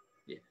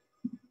 Yeah.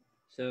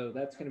 So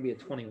that's going to be a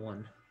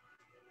 21.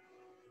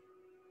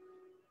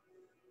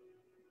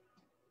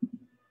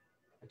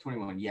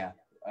 21, yeah.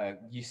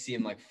 You see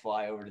him like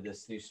fly over to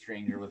this new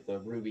stranger with the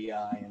ruby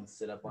eye and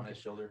sit up on his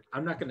shoulder.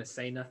 I'm not going to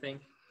say nothing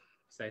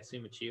because I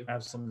assume it's you.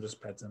 Absalom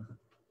just pets him.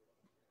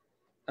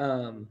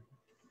 I'm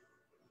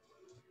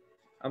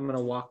going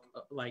to walk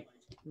like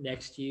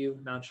next to you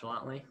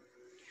nonchalantly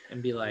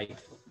and be like,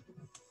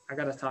 I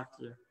got to talk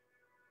to you.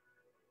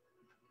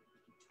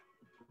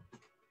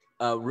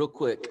 Real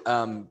quick,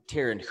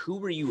 Taryn, who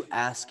were you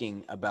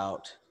asking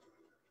about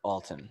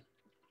Alton?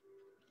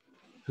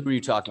 Who were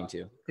you talking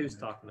to? Who's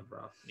talking to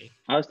Brock? Me.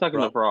 I was talking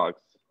to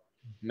frogs.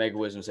 Mega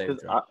wisdom saving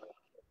throw.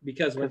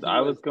 Because when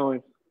I was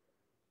going.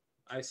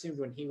 I assumed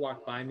when he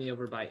walked by me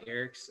over by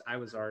Eric's, I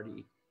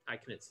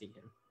couldn't see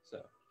him.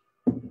 So,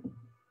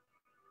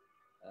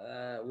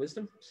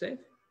 wisdom save.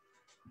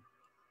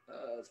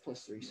 It's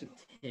 +3, so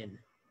 10.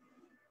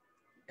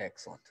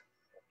 Excellent.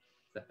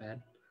 Is that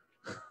bad?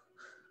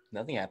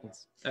 Nothing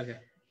happens. Okay.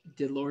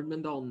 Did Lord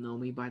Mendal know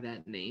me by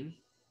that name?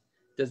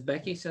 Does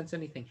Becky sense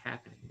anything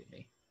happening to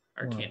me?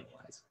 Or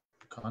cannibalize?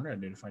 Conrad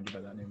knew to find you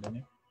by that name,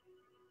 didn't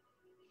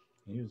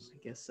he? He was. I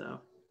guess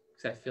so.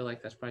 Because I feel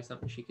like that's probably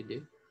something she could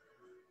do.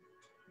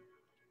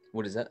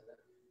 What is that?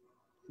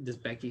 Does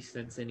Becky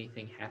sense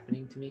anything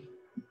happening to me?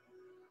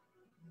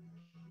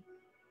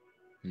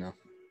 No.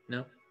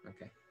 No?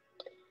 Okay.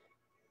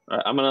 All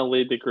right, I'm going to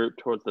lead the group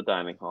towards the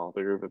dining hall,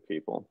 the group of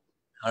people.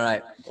 All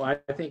right. Well,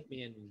 I think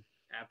me and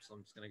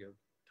Absalom's going to go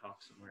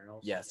talk somewhere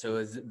else. Yeah,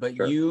 but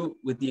sure. You,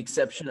 with the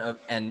exception of,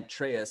 and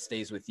Treya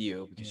stays with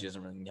you because she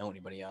doesn't really know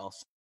anybody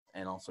else.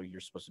 And also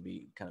you're supposed to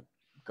be kind of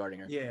guarding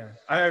her. Yeah.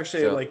 I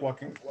actually like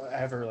I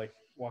have her like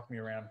walk me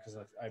around because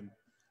I'm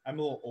a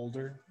little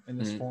older in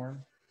this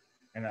form.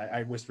 And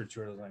I whispered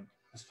to her, I was like,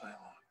 let's fly along.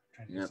 I'm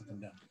trying to get something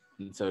done.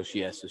 And so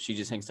she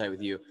just hangs tight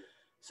with you.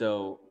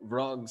 So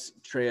Vrogs,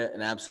 Treya,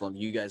 and Absalom,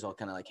 you guys all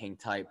kind of like hang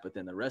tight, but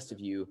then the rest of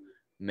you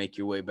make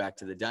your way back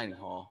to the dining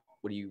hall.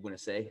 What do you want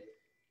to say?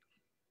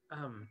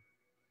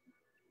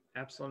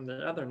 Absalom,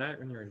 the other night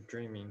when you were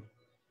dreaming,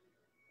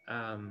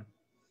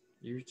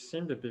 you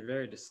seemed to be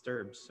very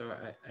disturbed. So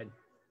I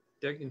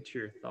dug into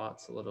your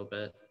thoughts a little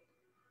bit.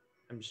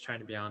 I'm just trying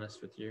to be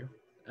honest with you.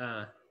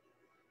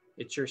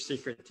 It's your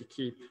secret to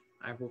keep.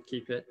 I will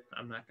keep it.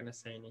 I'm not going to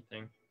say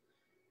anything.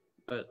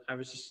 But I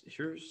was just,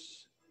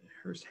 here's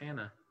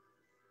Hannah.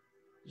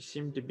 You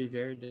seemed to be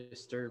very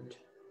disturbed.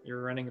 You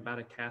were running about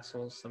a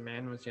castle. Some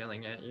man was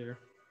yelling at you.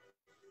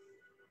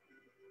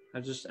 I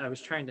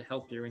was trying to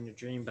help you in your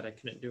dream, but I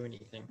couldn't do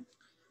anything.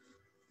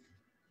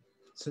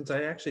 Since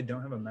I actually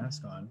don't have a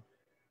mask on,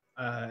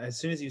 as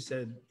soon as you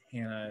said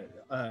Hannah,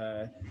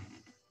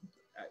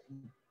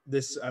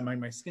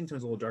 my skin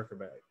tone's a little darker,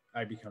 but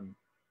I become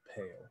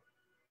pale.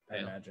 I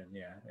imagine,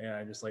 yeah. And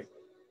I just like,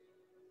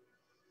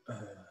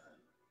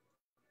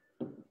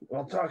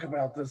 we'll talk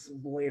about this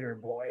later,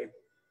 boy.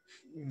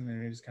 And then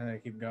we just kind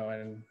of keep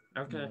going.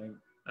 Okay,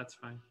 that's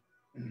fine.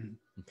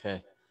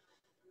 Okay.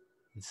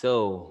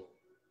 So,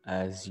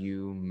 as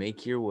you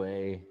make your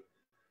way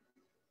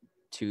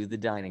to the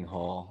dining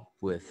hall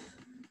with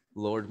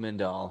Lord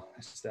Mendal,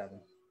 stab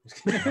him.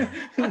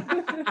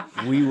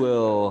 We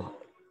will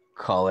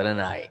call it a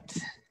night.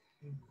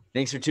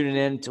 Thanks for tuning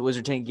in to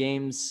Wizard Tank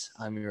Games.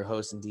 I'm your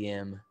host and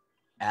DM,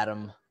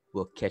 Adam.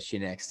 We'll catch you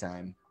next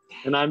time.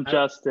 And I'm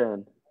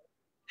Justin.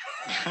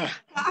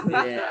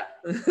 Yeah.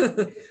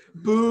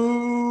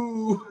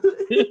 Boo.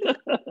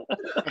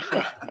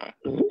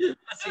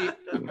 See,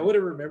 I would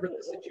have remembered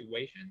the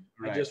situation.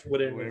 Right. I just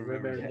wouldn't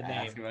remember the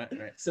name.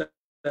 Right. So,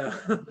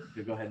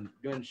 Go ahead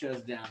and shut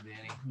us down,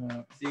 Danny.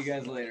 No. See you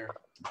guys later.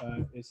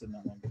 It's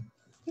not long.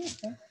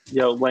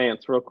 Yo,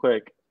 Lance, real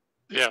quick.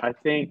 Yeah. I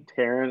think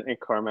Taryn and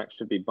Carmack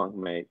should be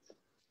bunkmates.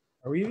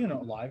 Are we even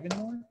live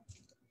anymore?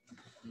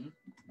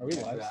 Are we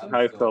live? How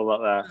do you feel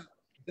about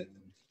that?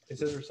 It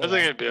says we're I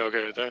think I'd be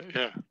okay with that.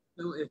 Yeah.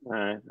 so if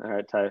All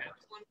right, tight.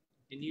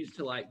 continues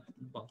to like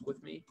bunk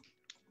with me,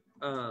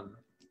 I'm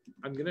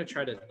gonna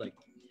try to like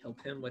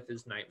help him with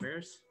his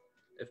nightmares,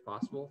 if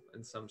possible,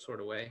 in some sort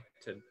of way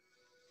to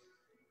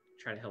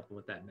try to help him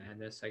with that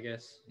madness, I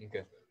guess.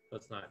 Okay.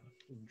 Let's not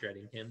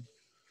dreading him.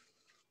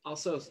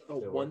 Also,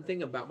 one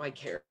thing about my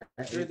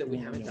character that we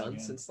haven't done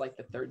since like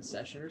the third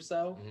session or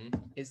so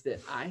is that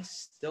I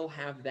still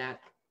have that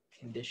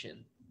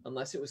condition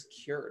unless it was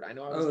cured. I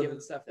know I was given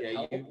stuff that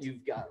helped.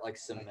 You've got like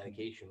some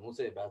medication. We'll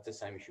say about this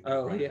time you should be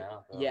Oh running yeah,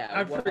 out. yeah.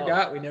 I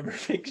forgot we never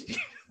fixed you.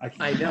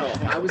 I know.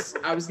 I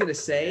was gonna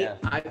say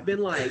I've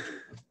been like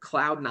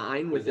cloud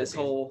 9 with this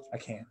whole. I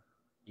can't.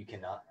 You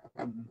cannot.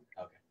 Okay.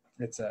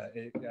 It's I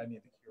need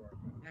the cure.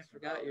 I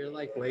forgot your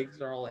like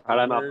legs are all like. All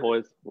right, I'm out,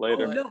 boys.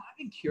 Later. Oh no, I've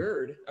been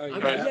cured. Oh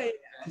yeah,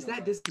 because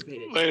that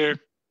dissipated. Later.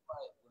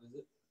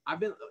 I've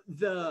been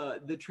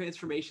the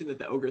transformation that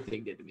the ogre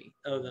thing did to me.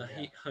 Oh, the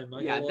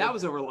yeah, that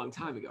was over a long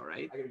time ago,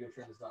 right? I gotta go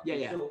turn this off.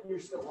 Yeah. You're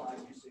still alive.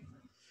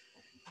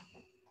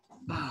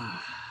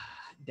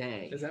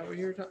 Dang. Is that what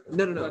you were talking?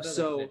 No.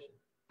 So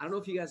I don't know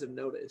if you guys have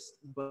noticed,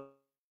 but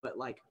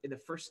like in the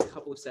first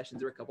couple of sessions,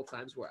 there were a couple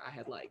times where I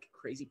had like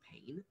crazy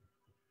pain.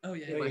 Oh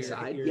yeah, in my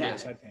side.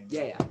 Side pain.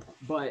 Yeah.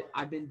 But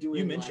I've been doing.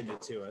 You mentioned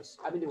it to us.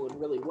 I've been doing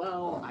really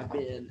well. I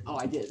did.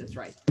 That's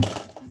right.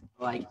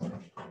 Like,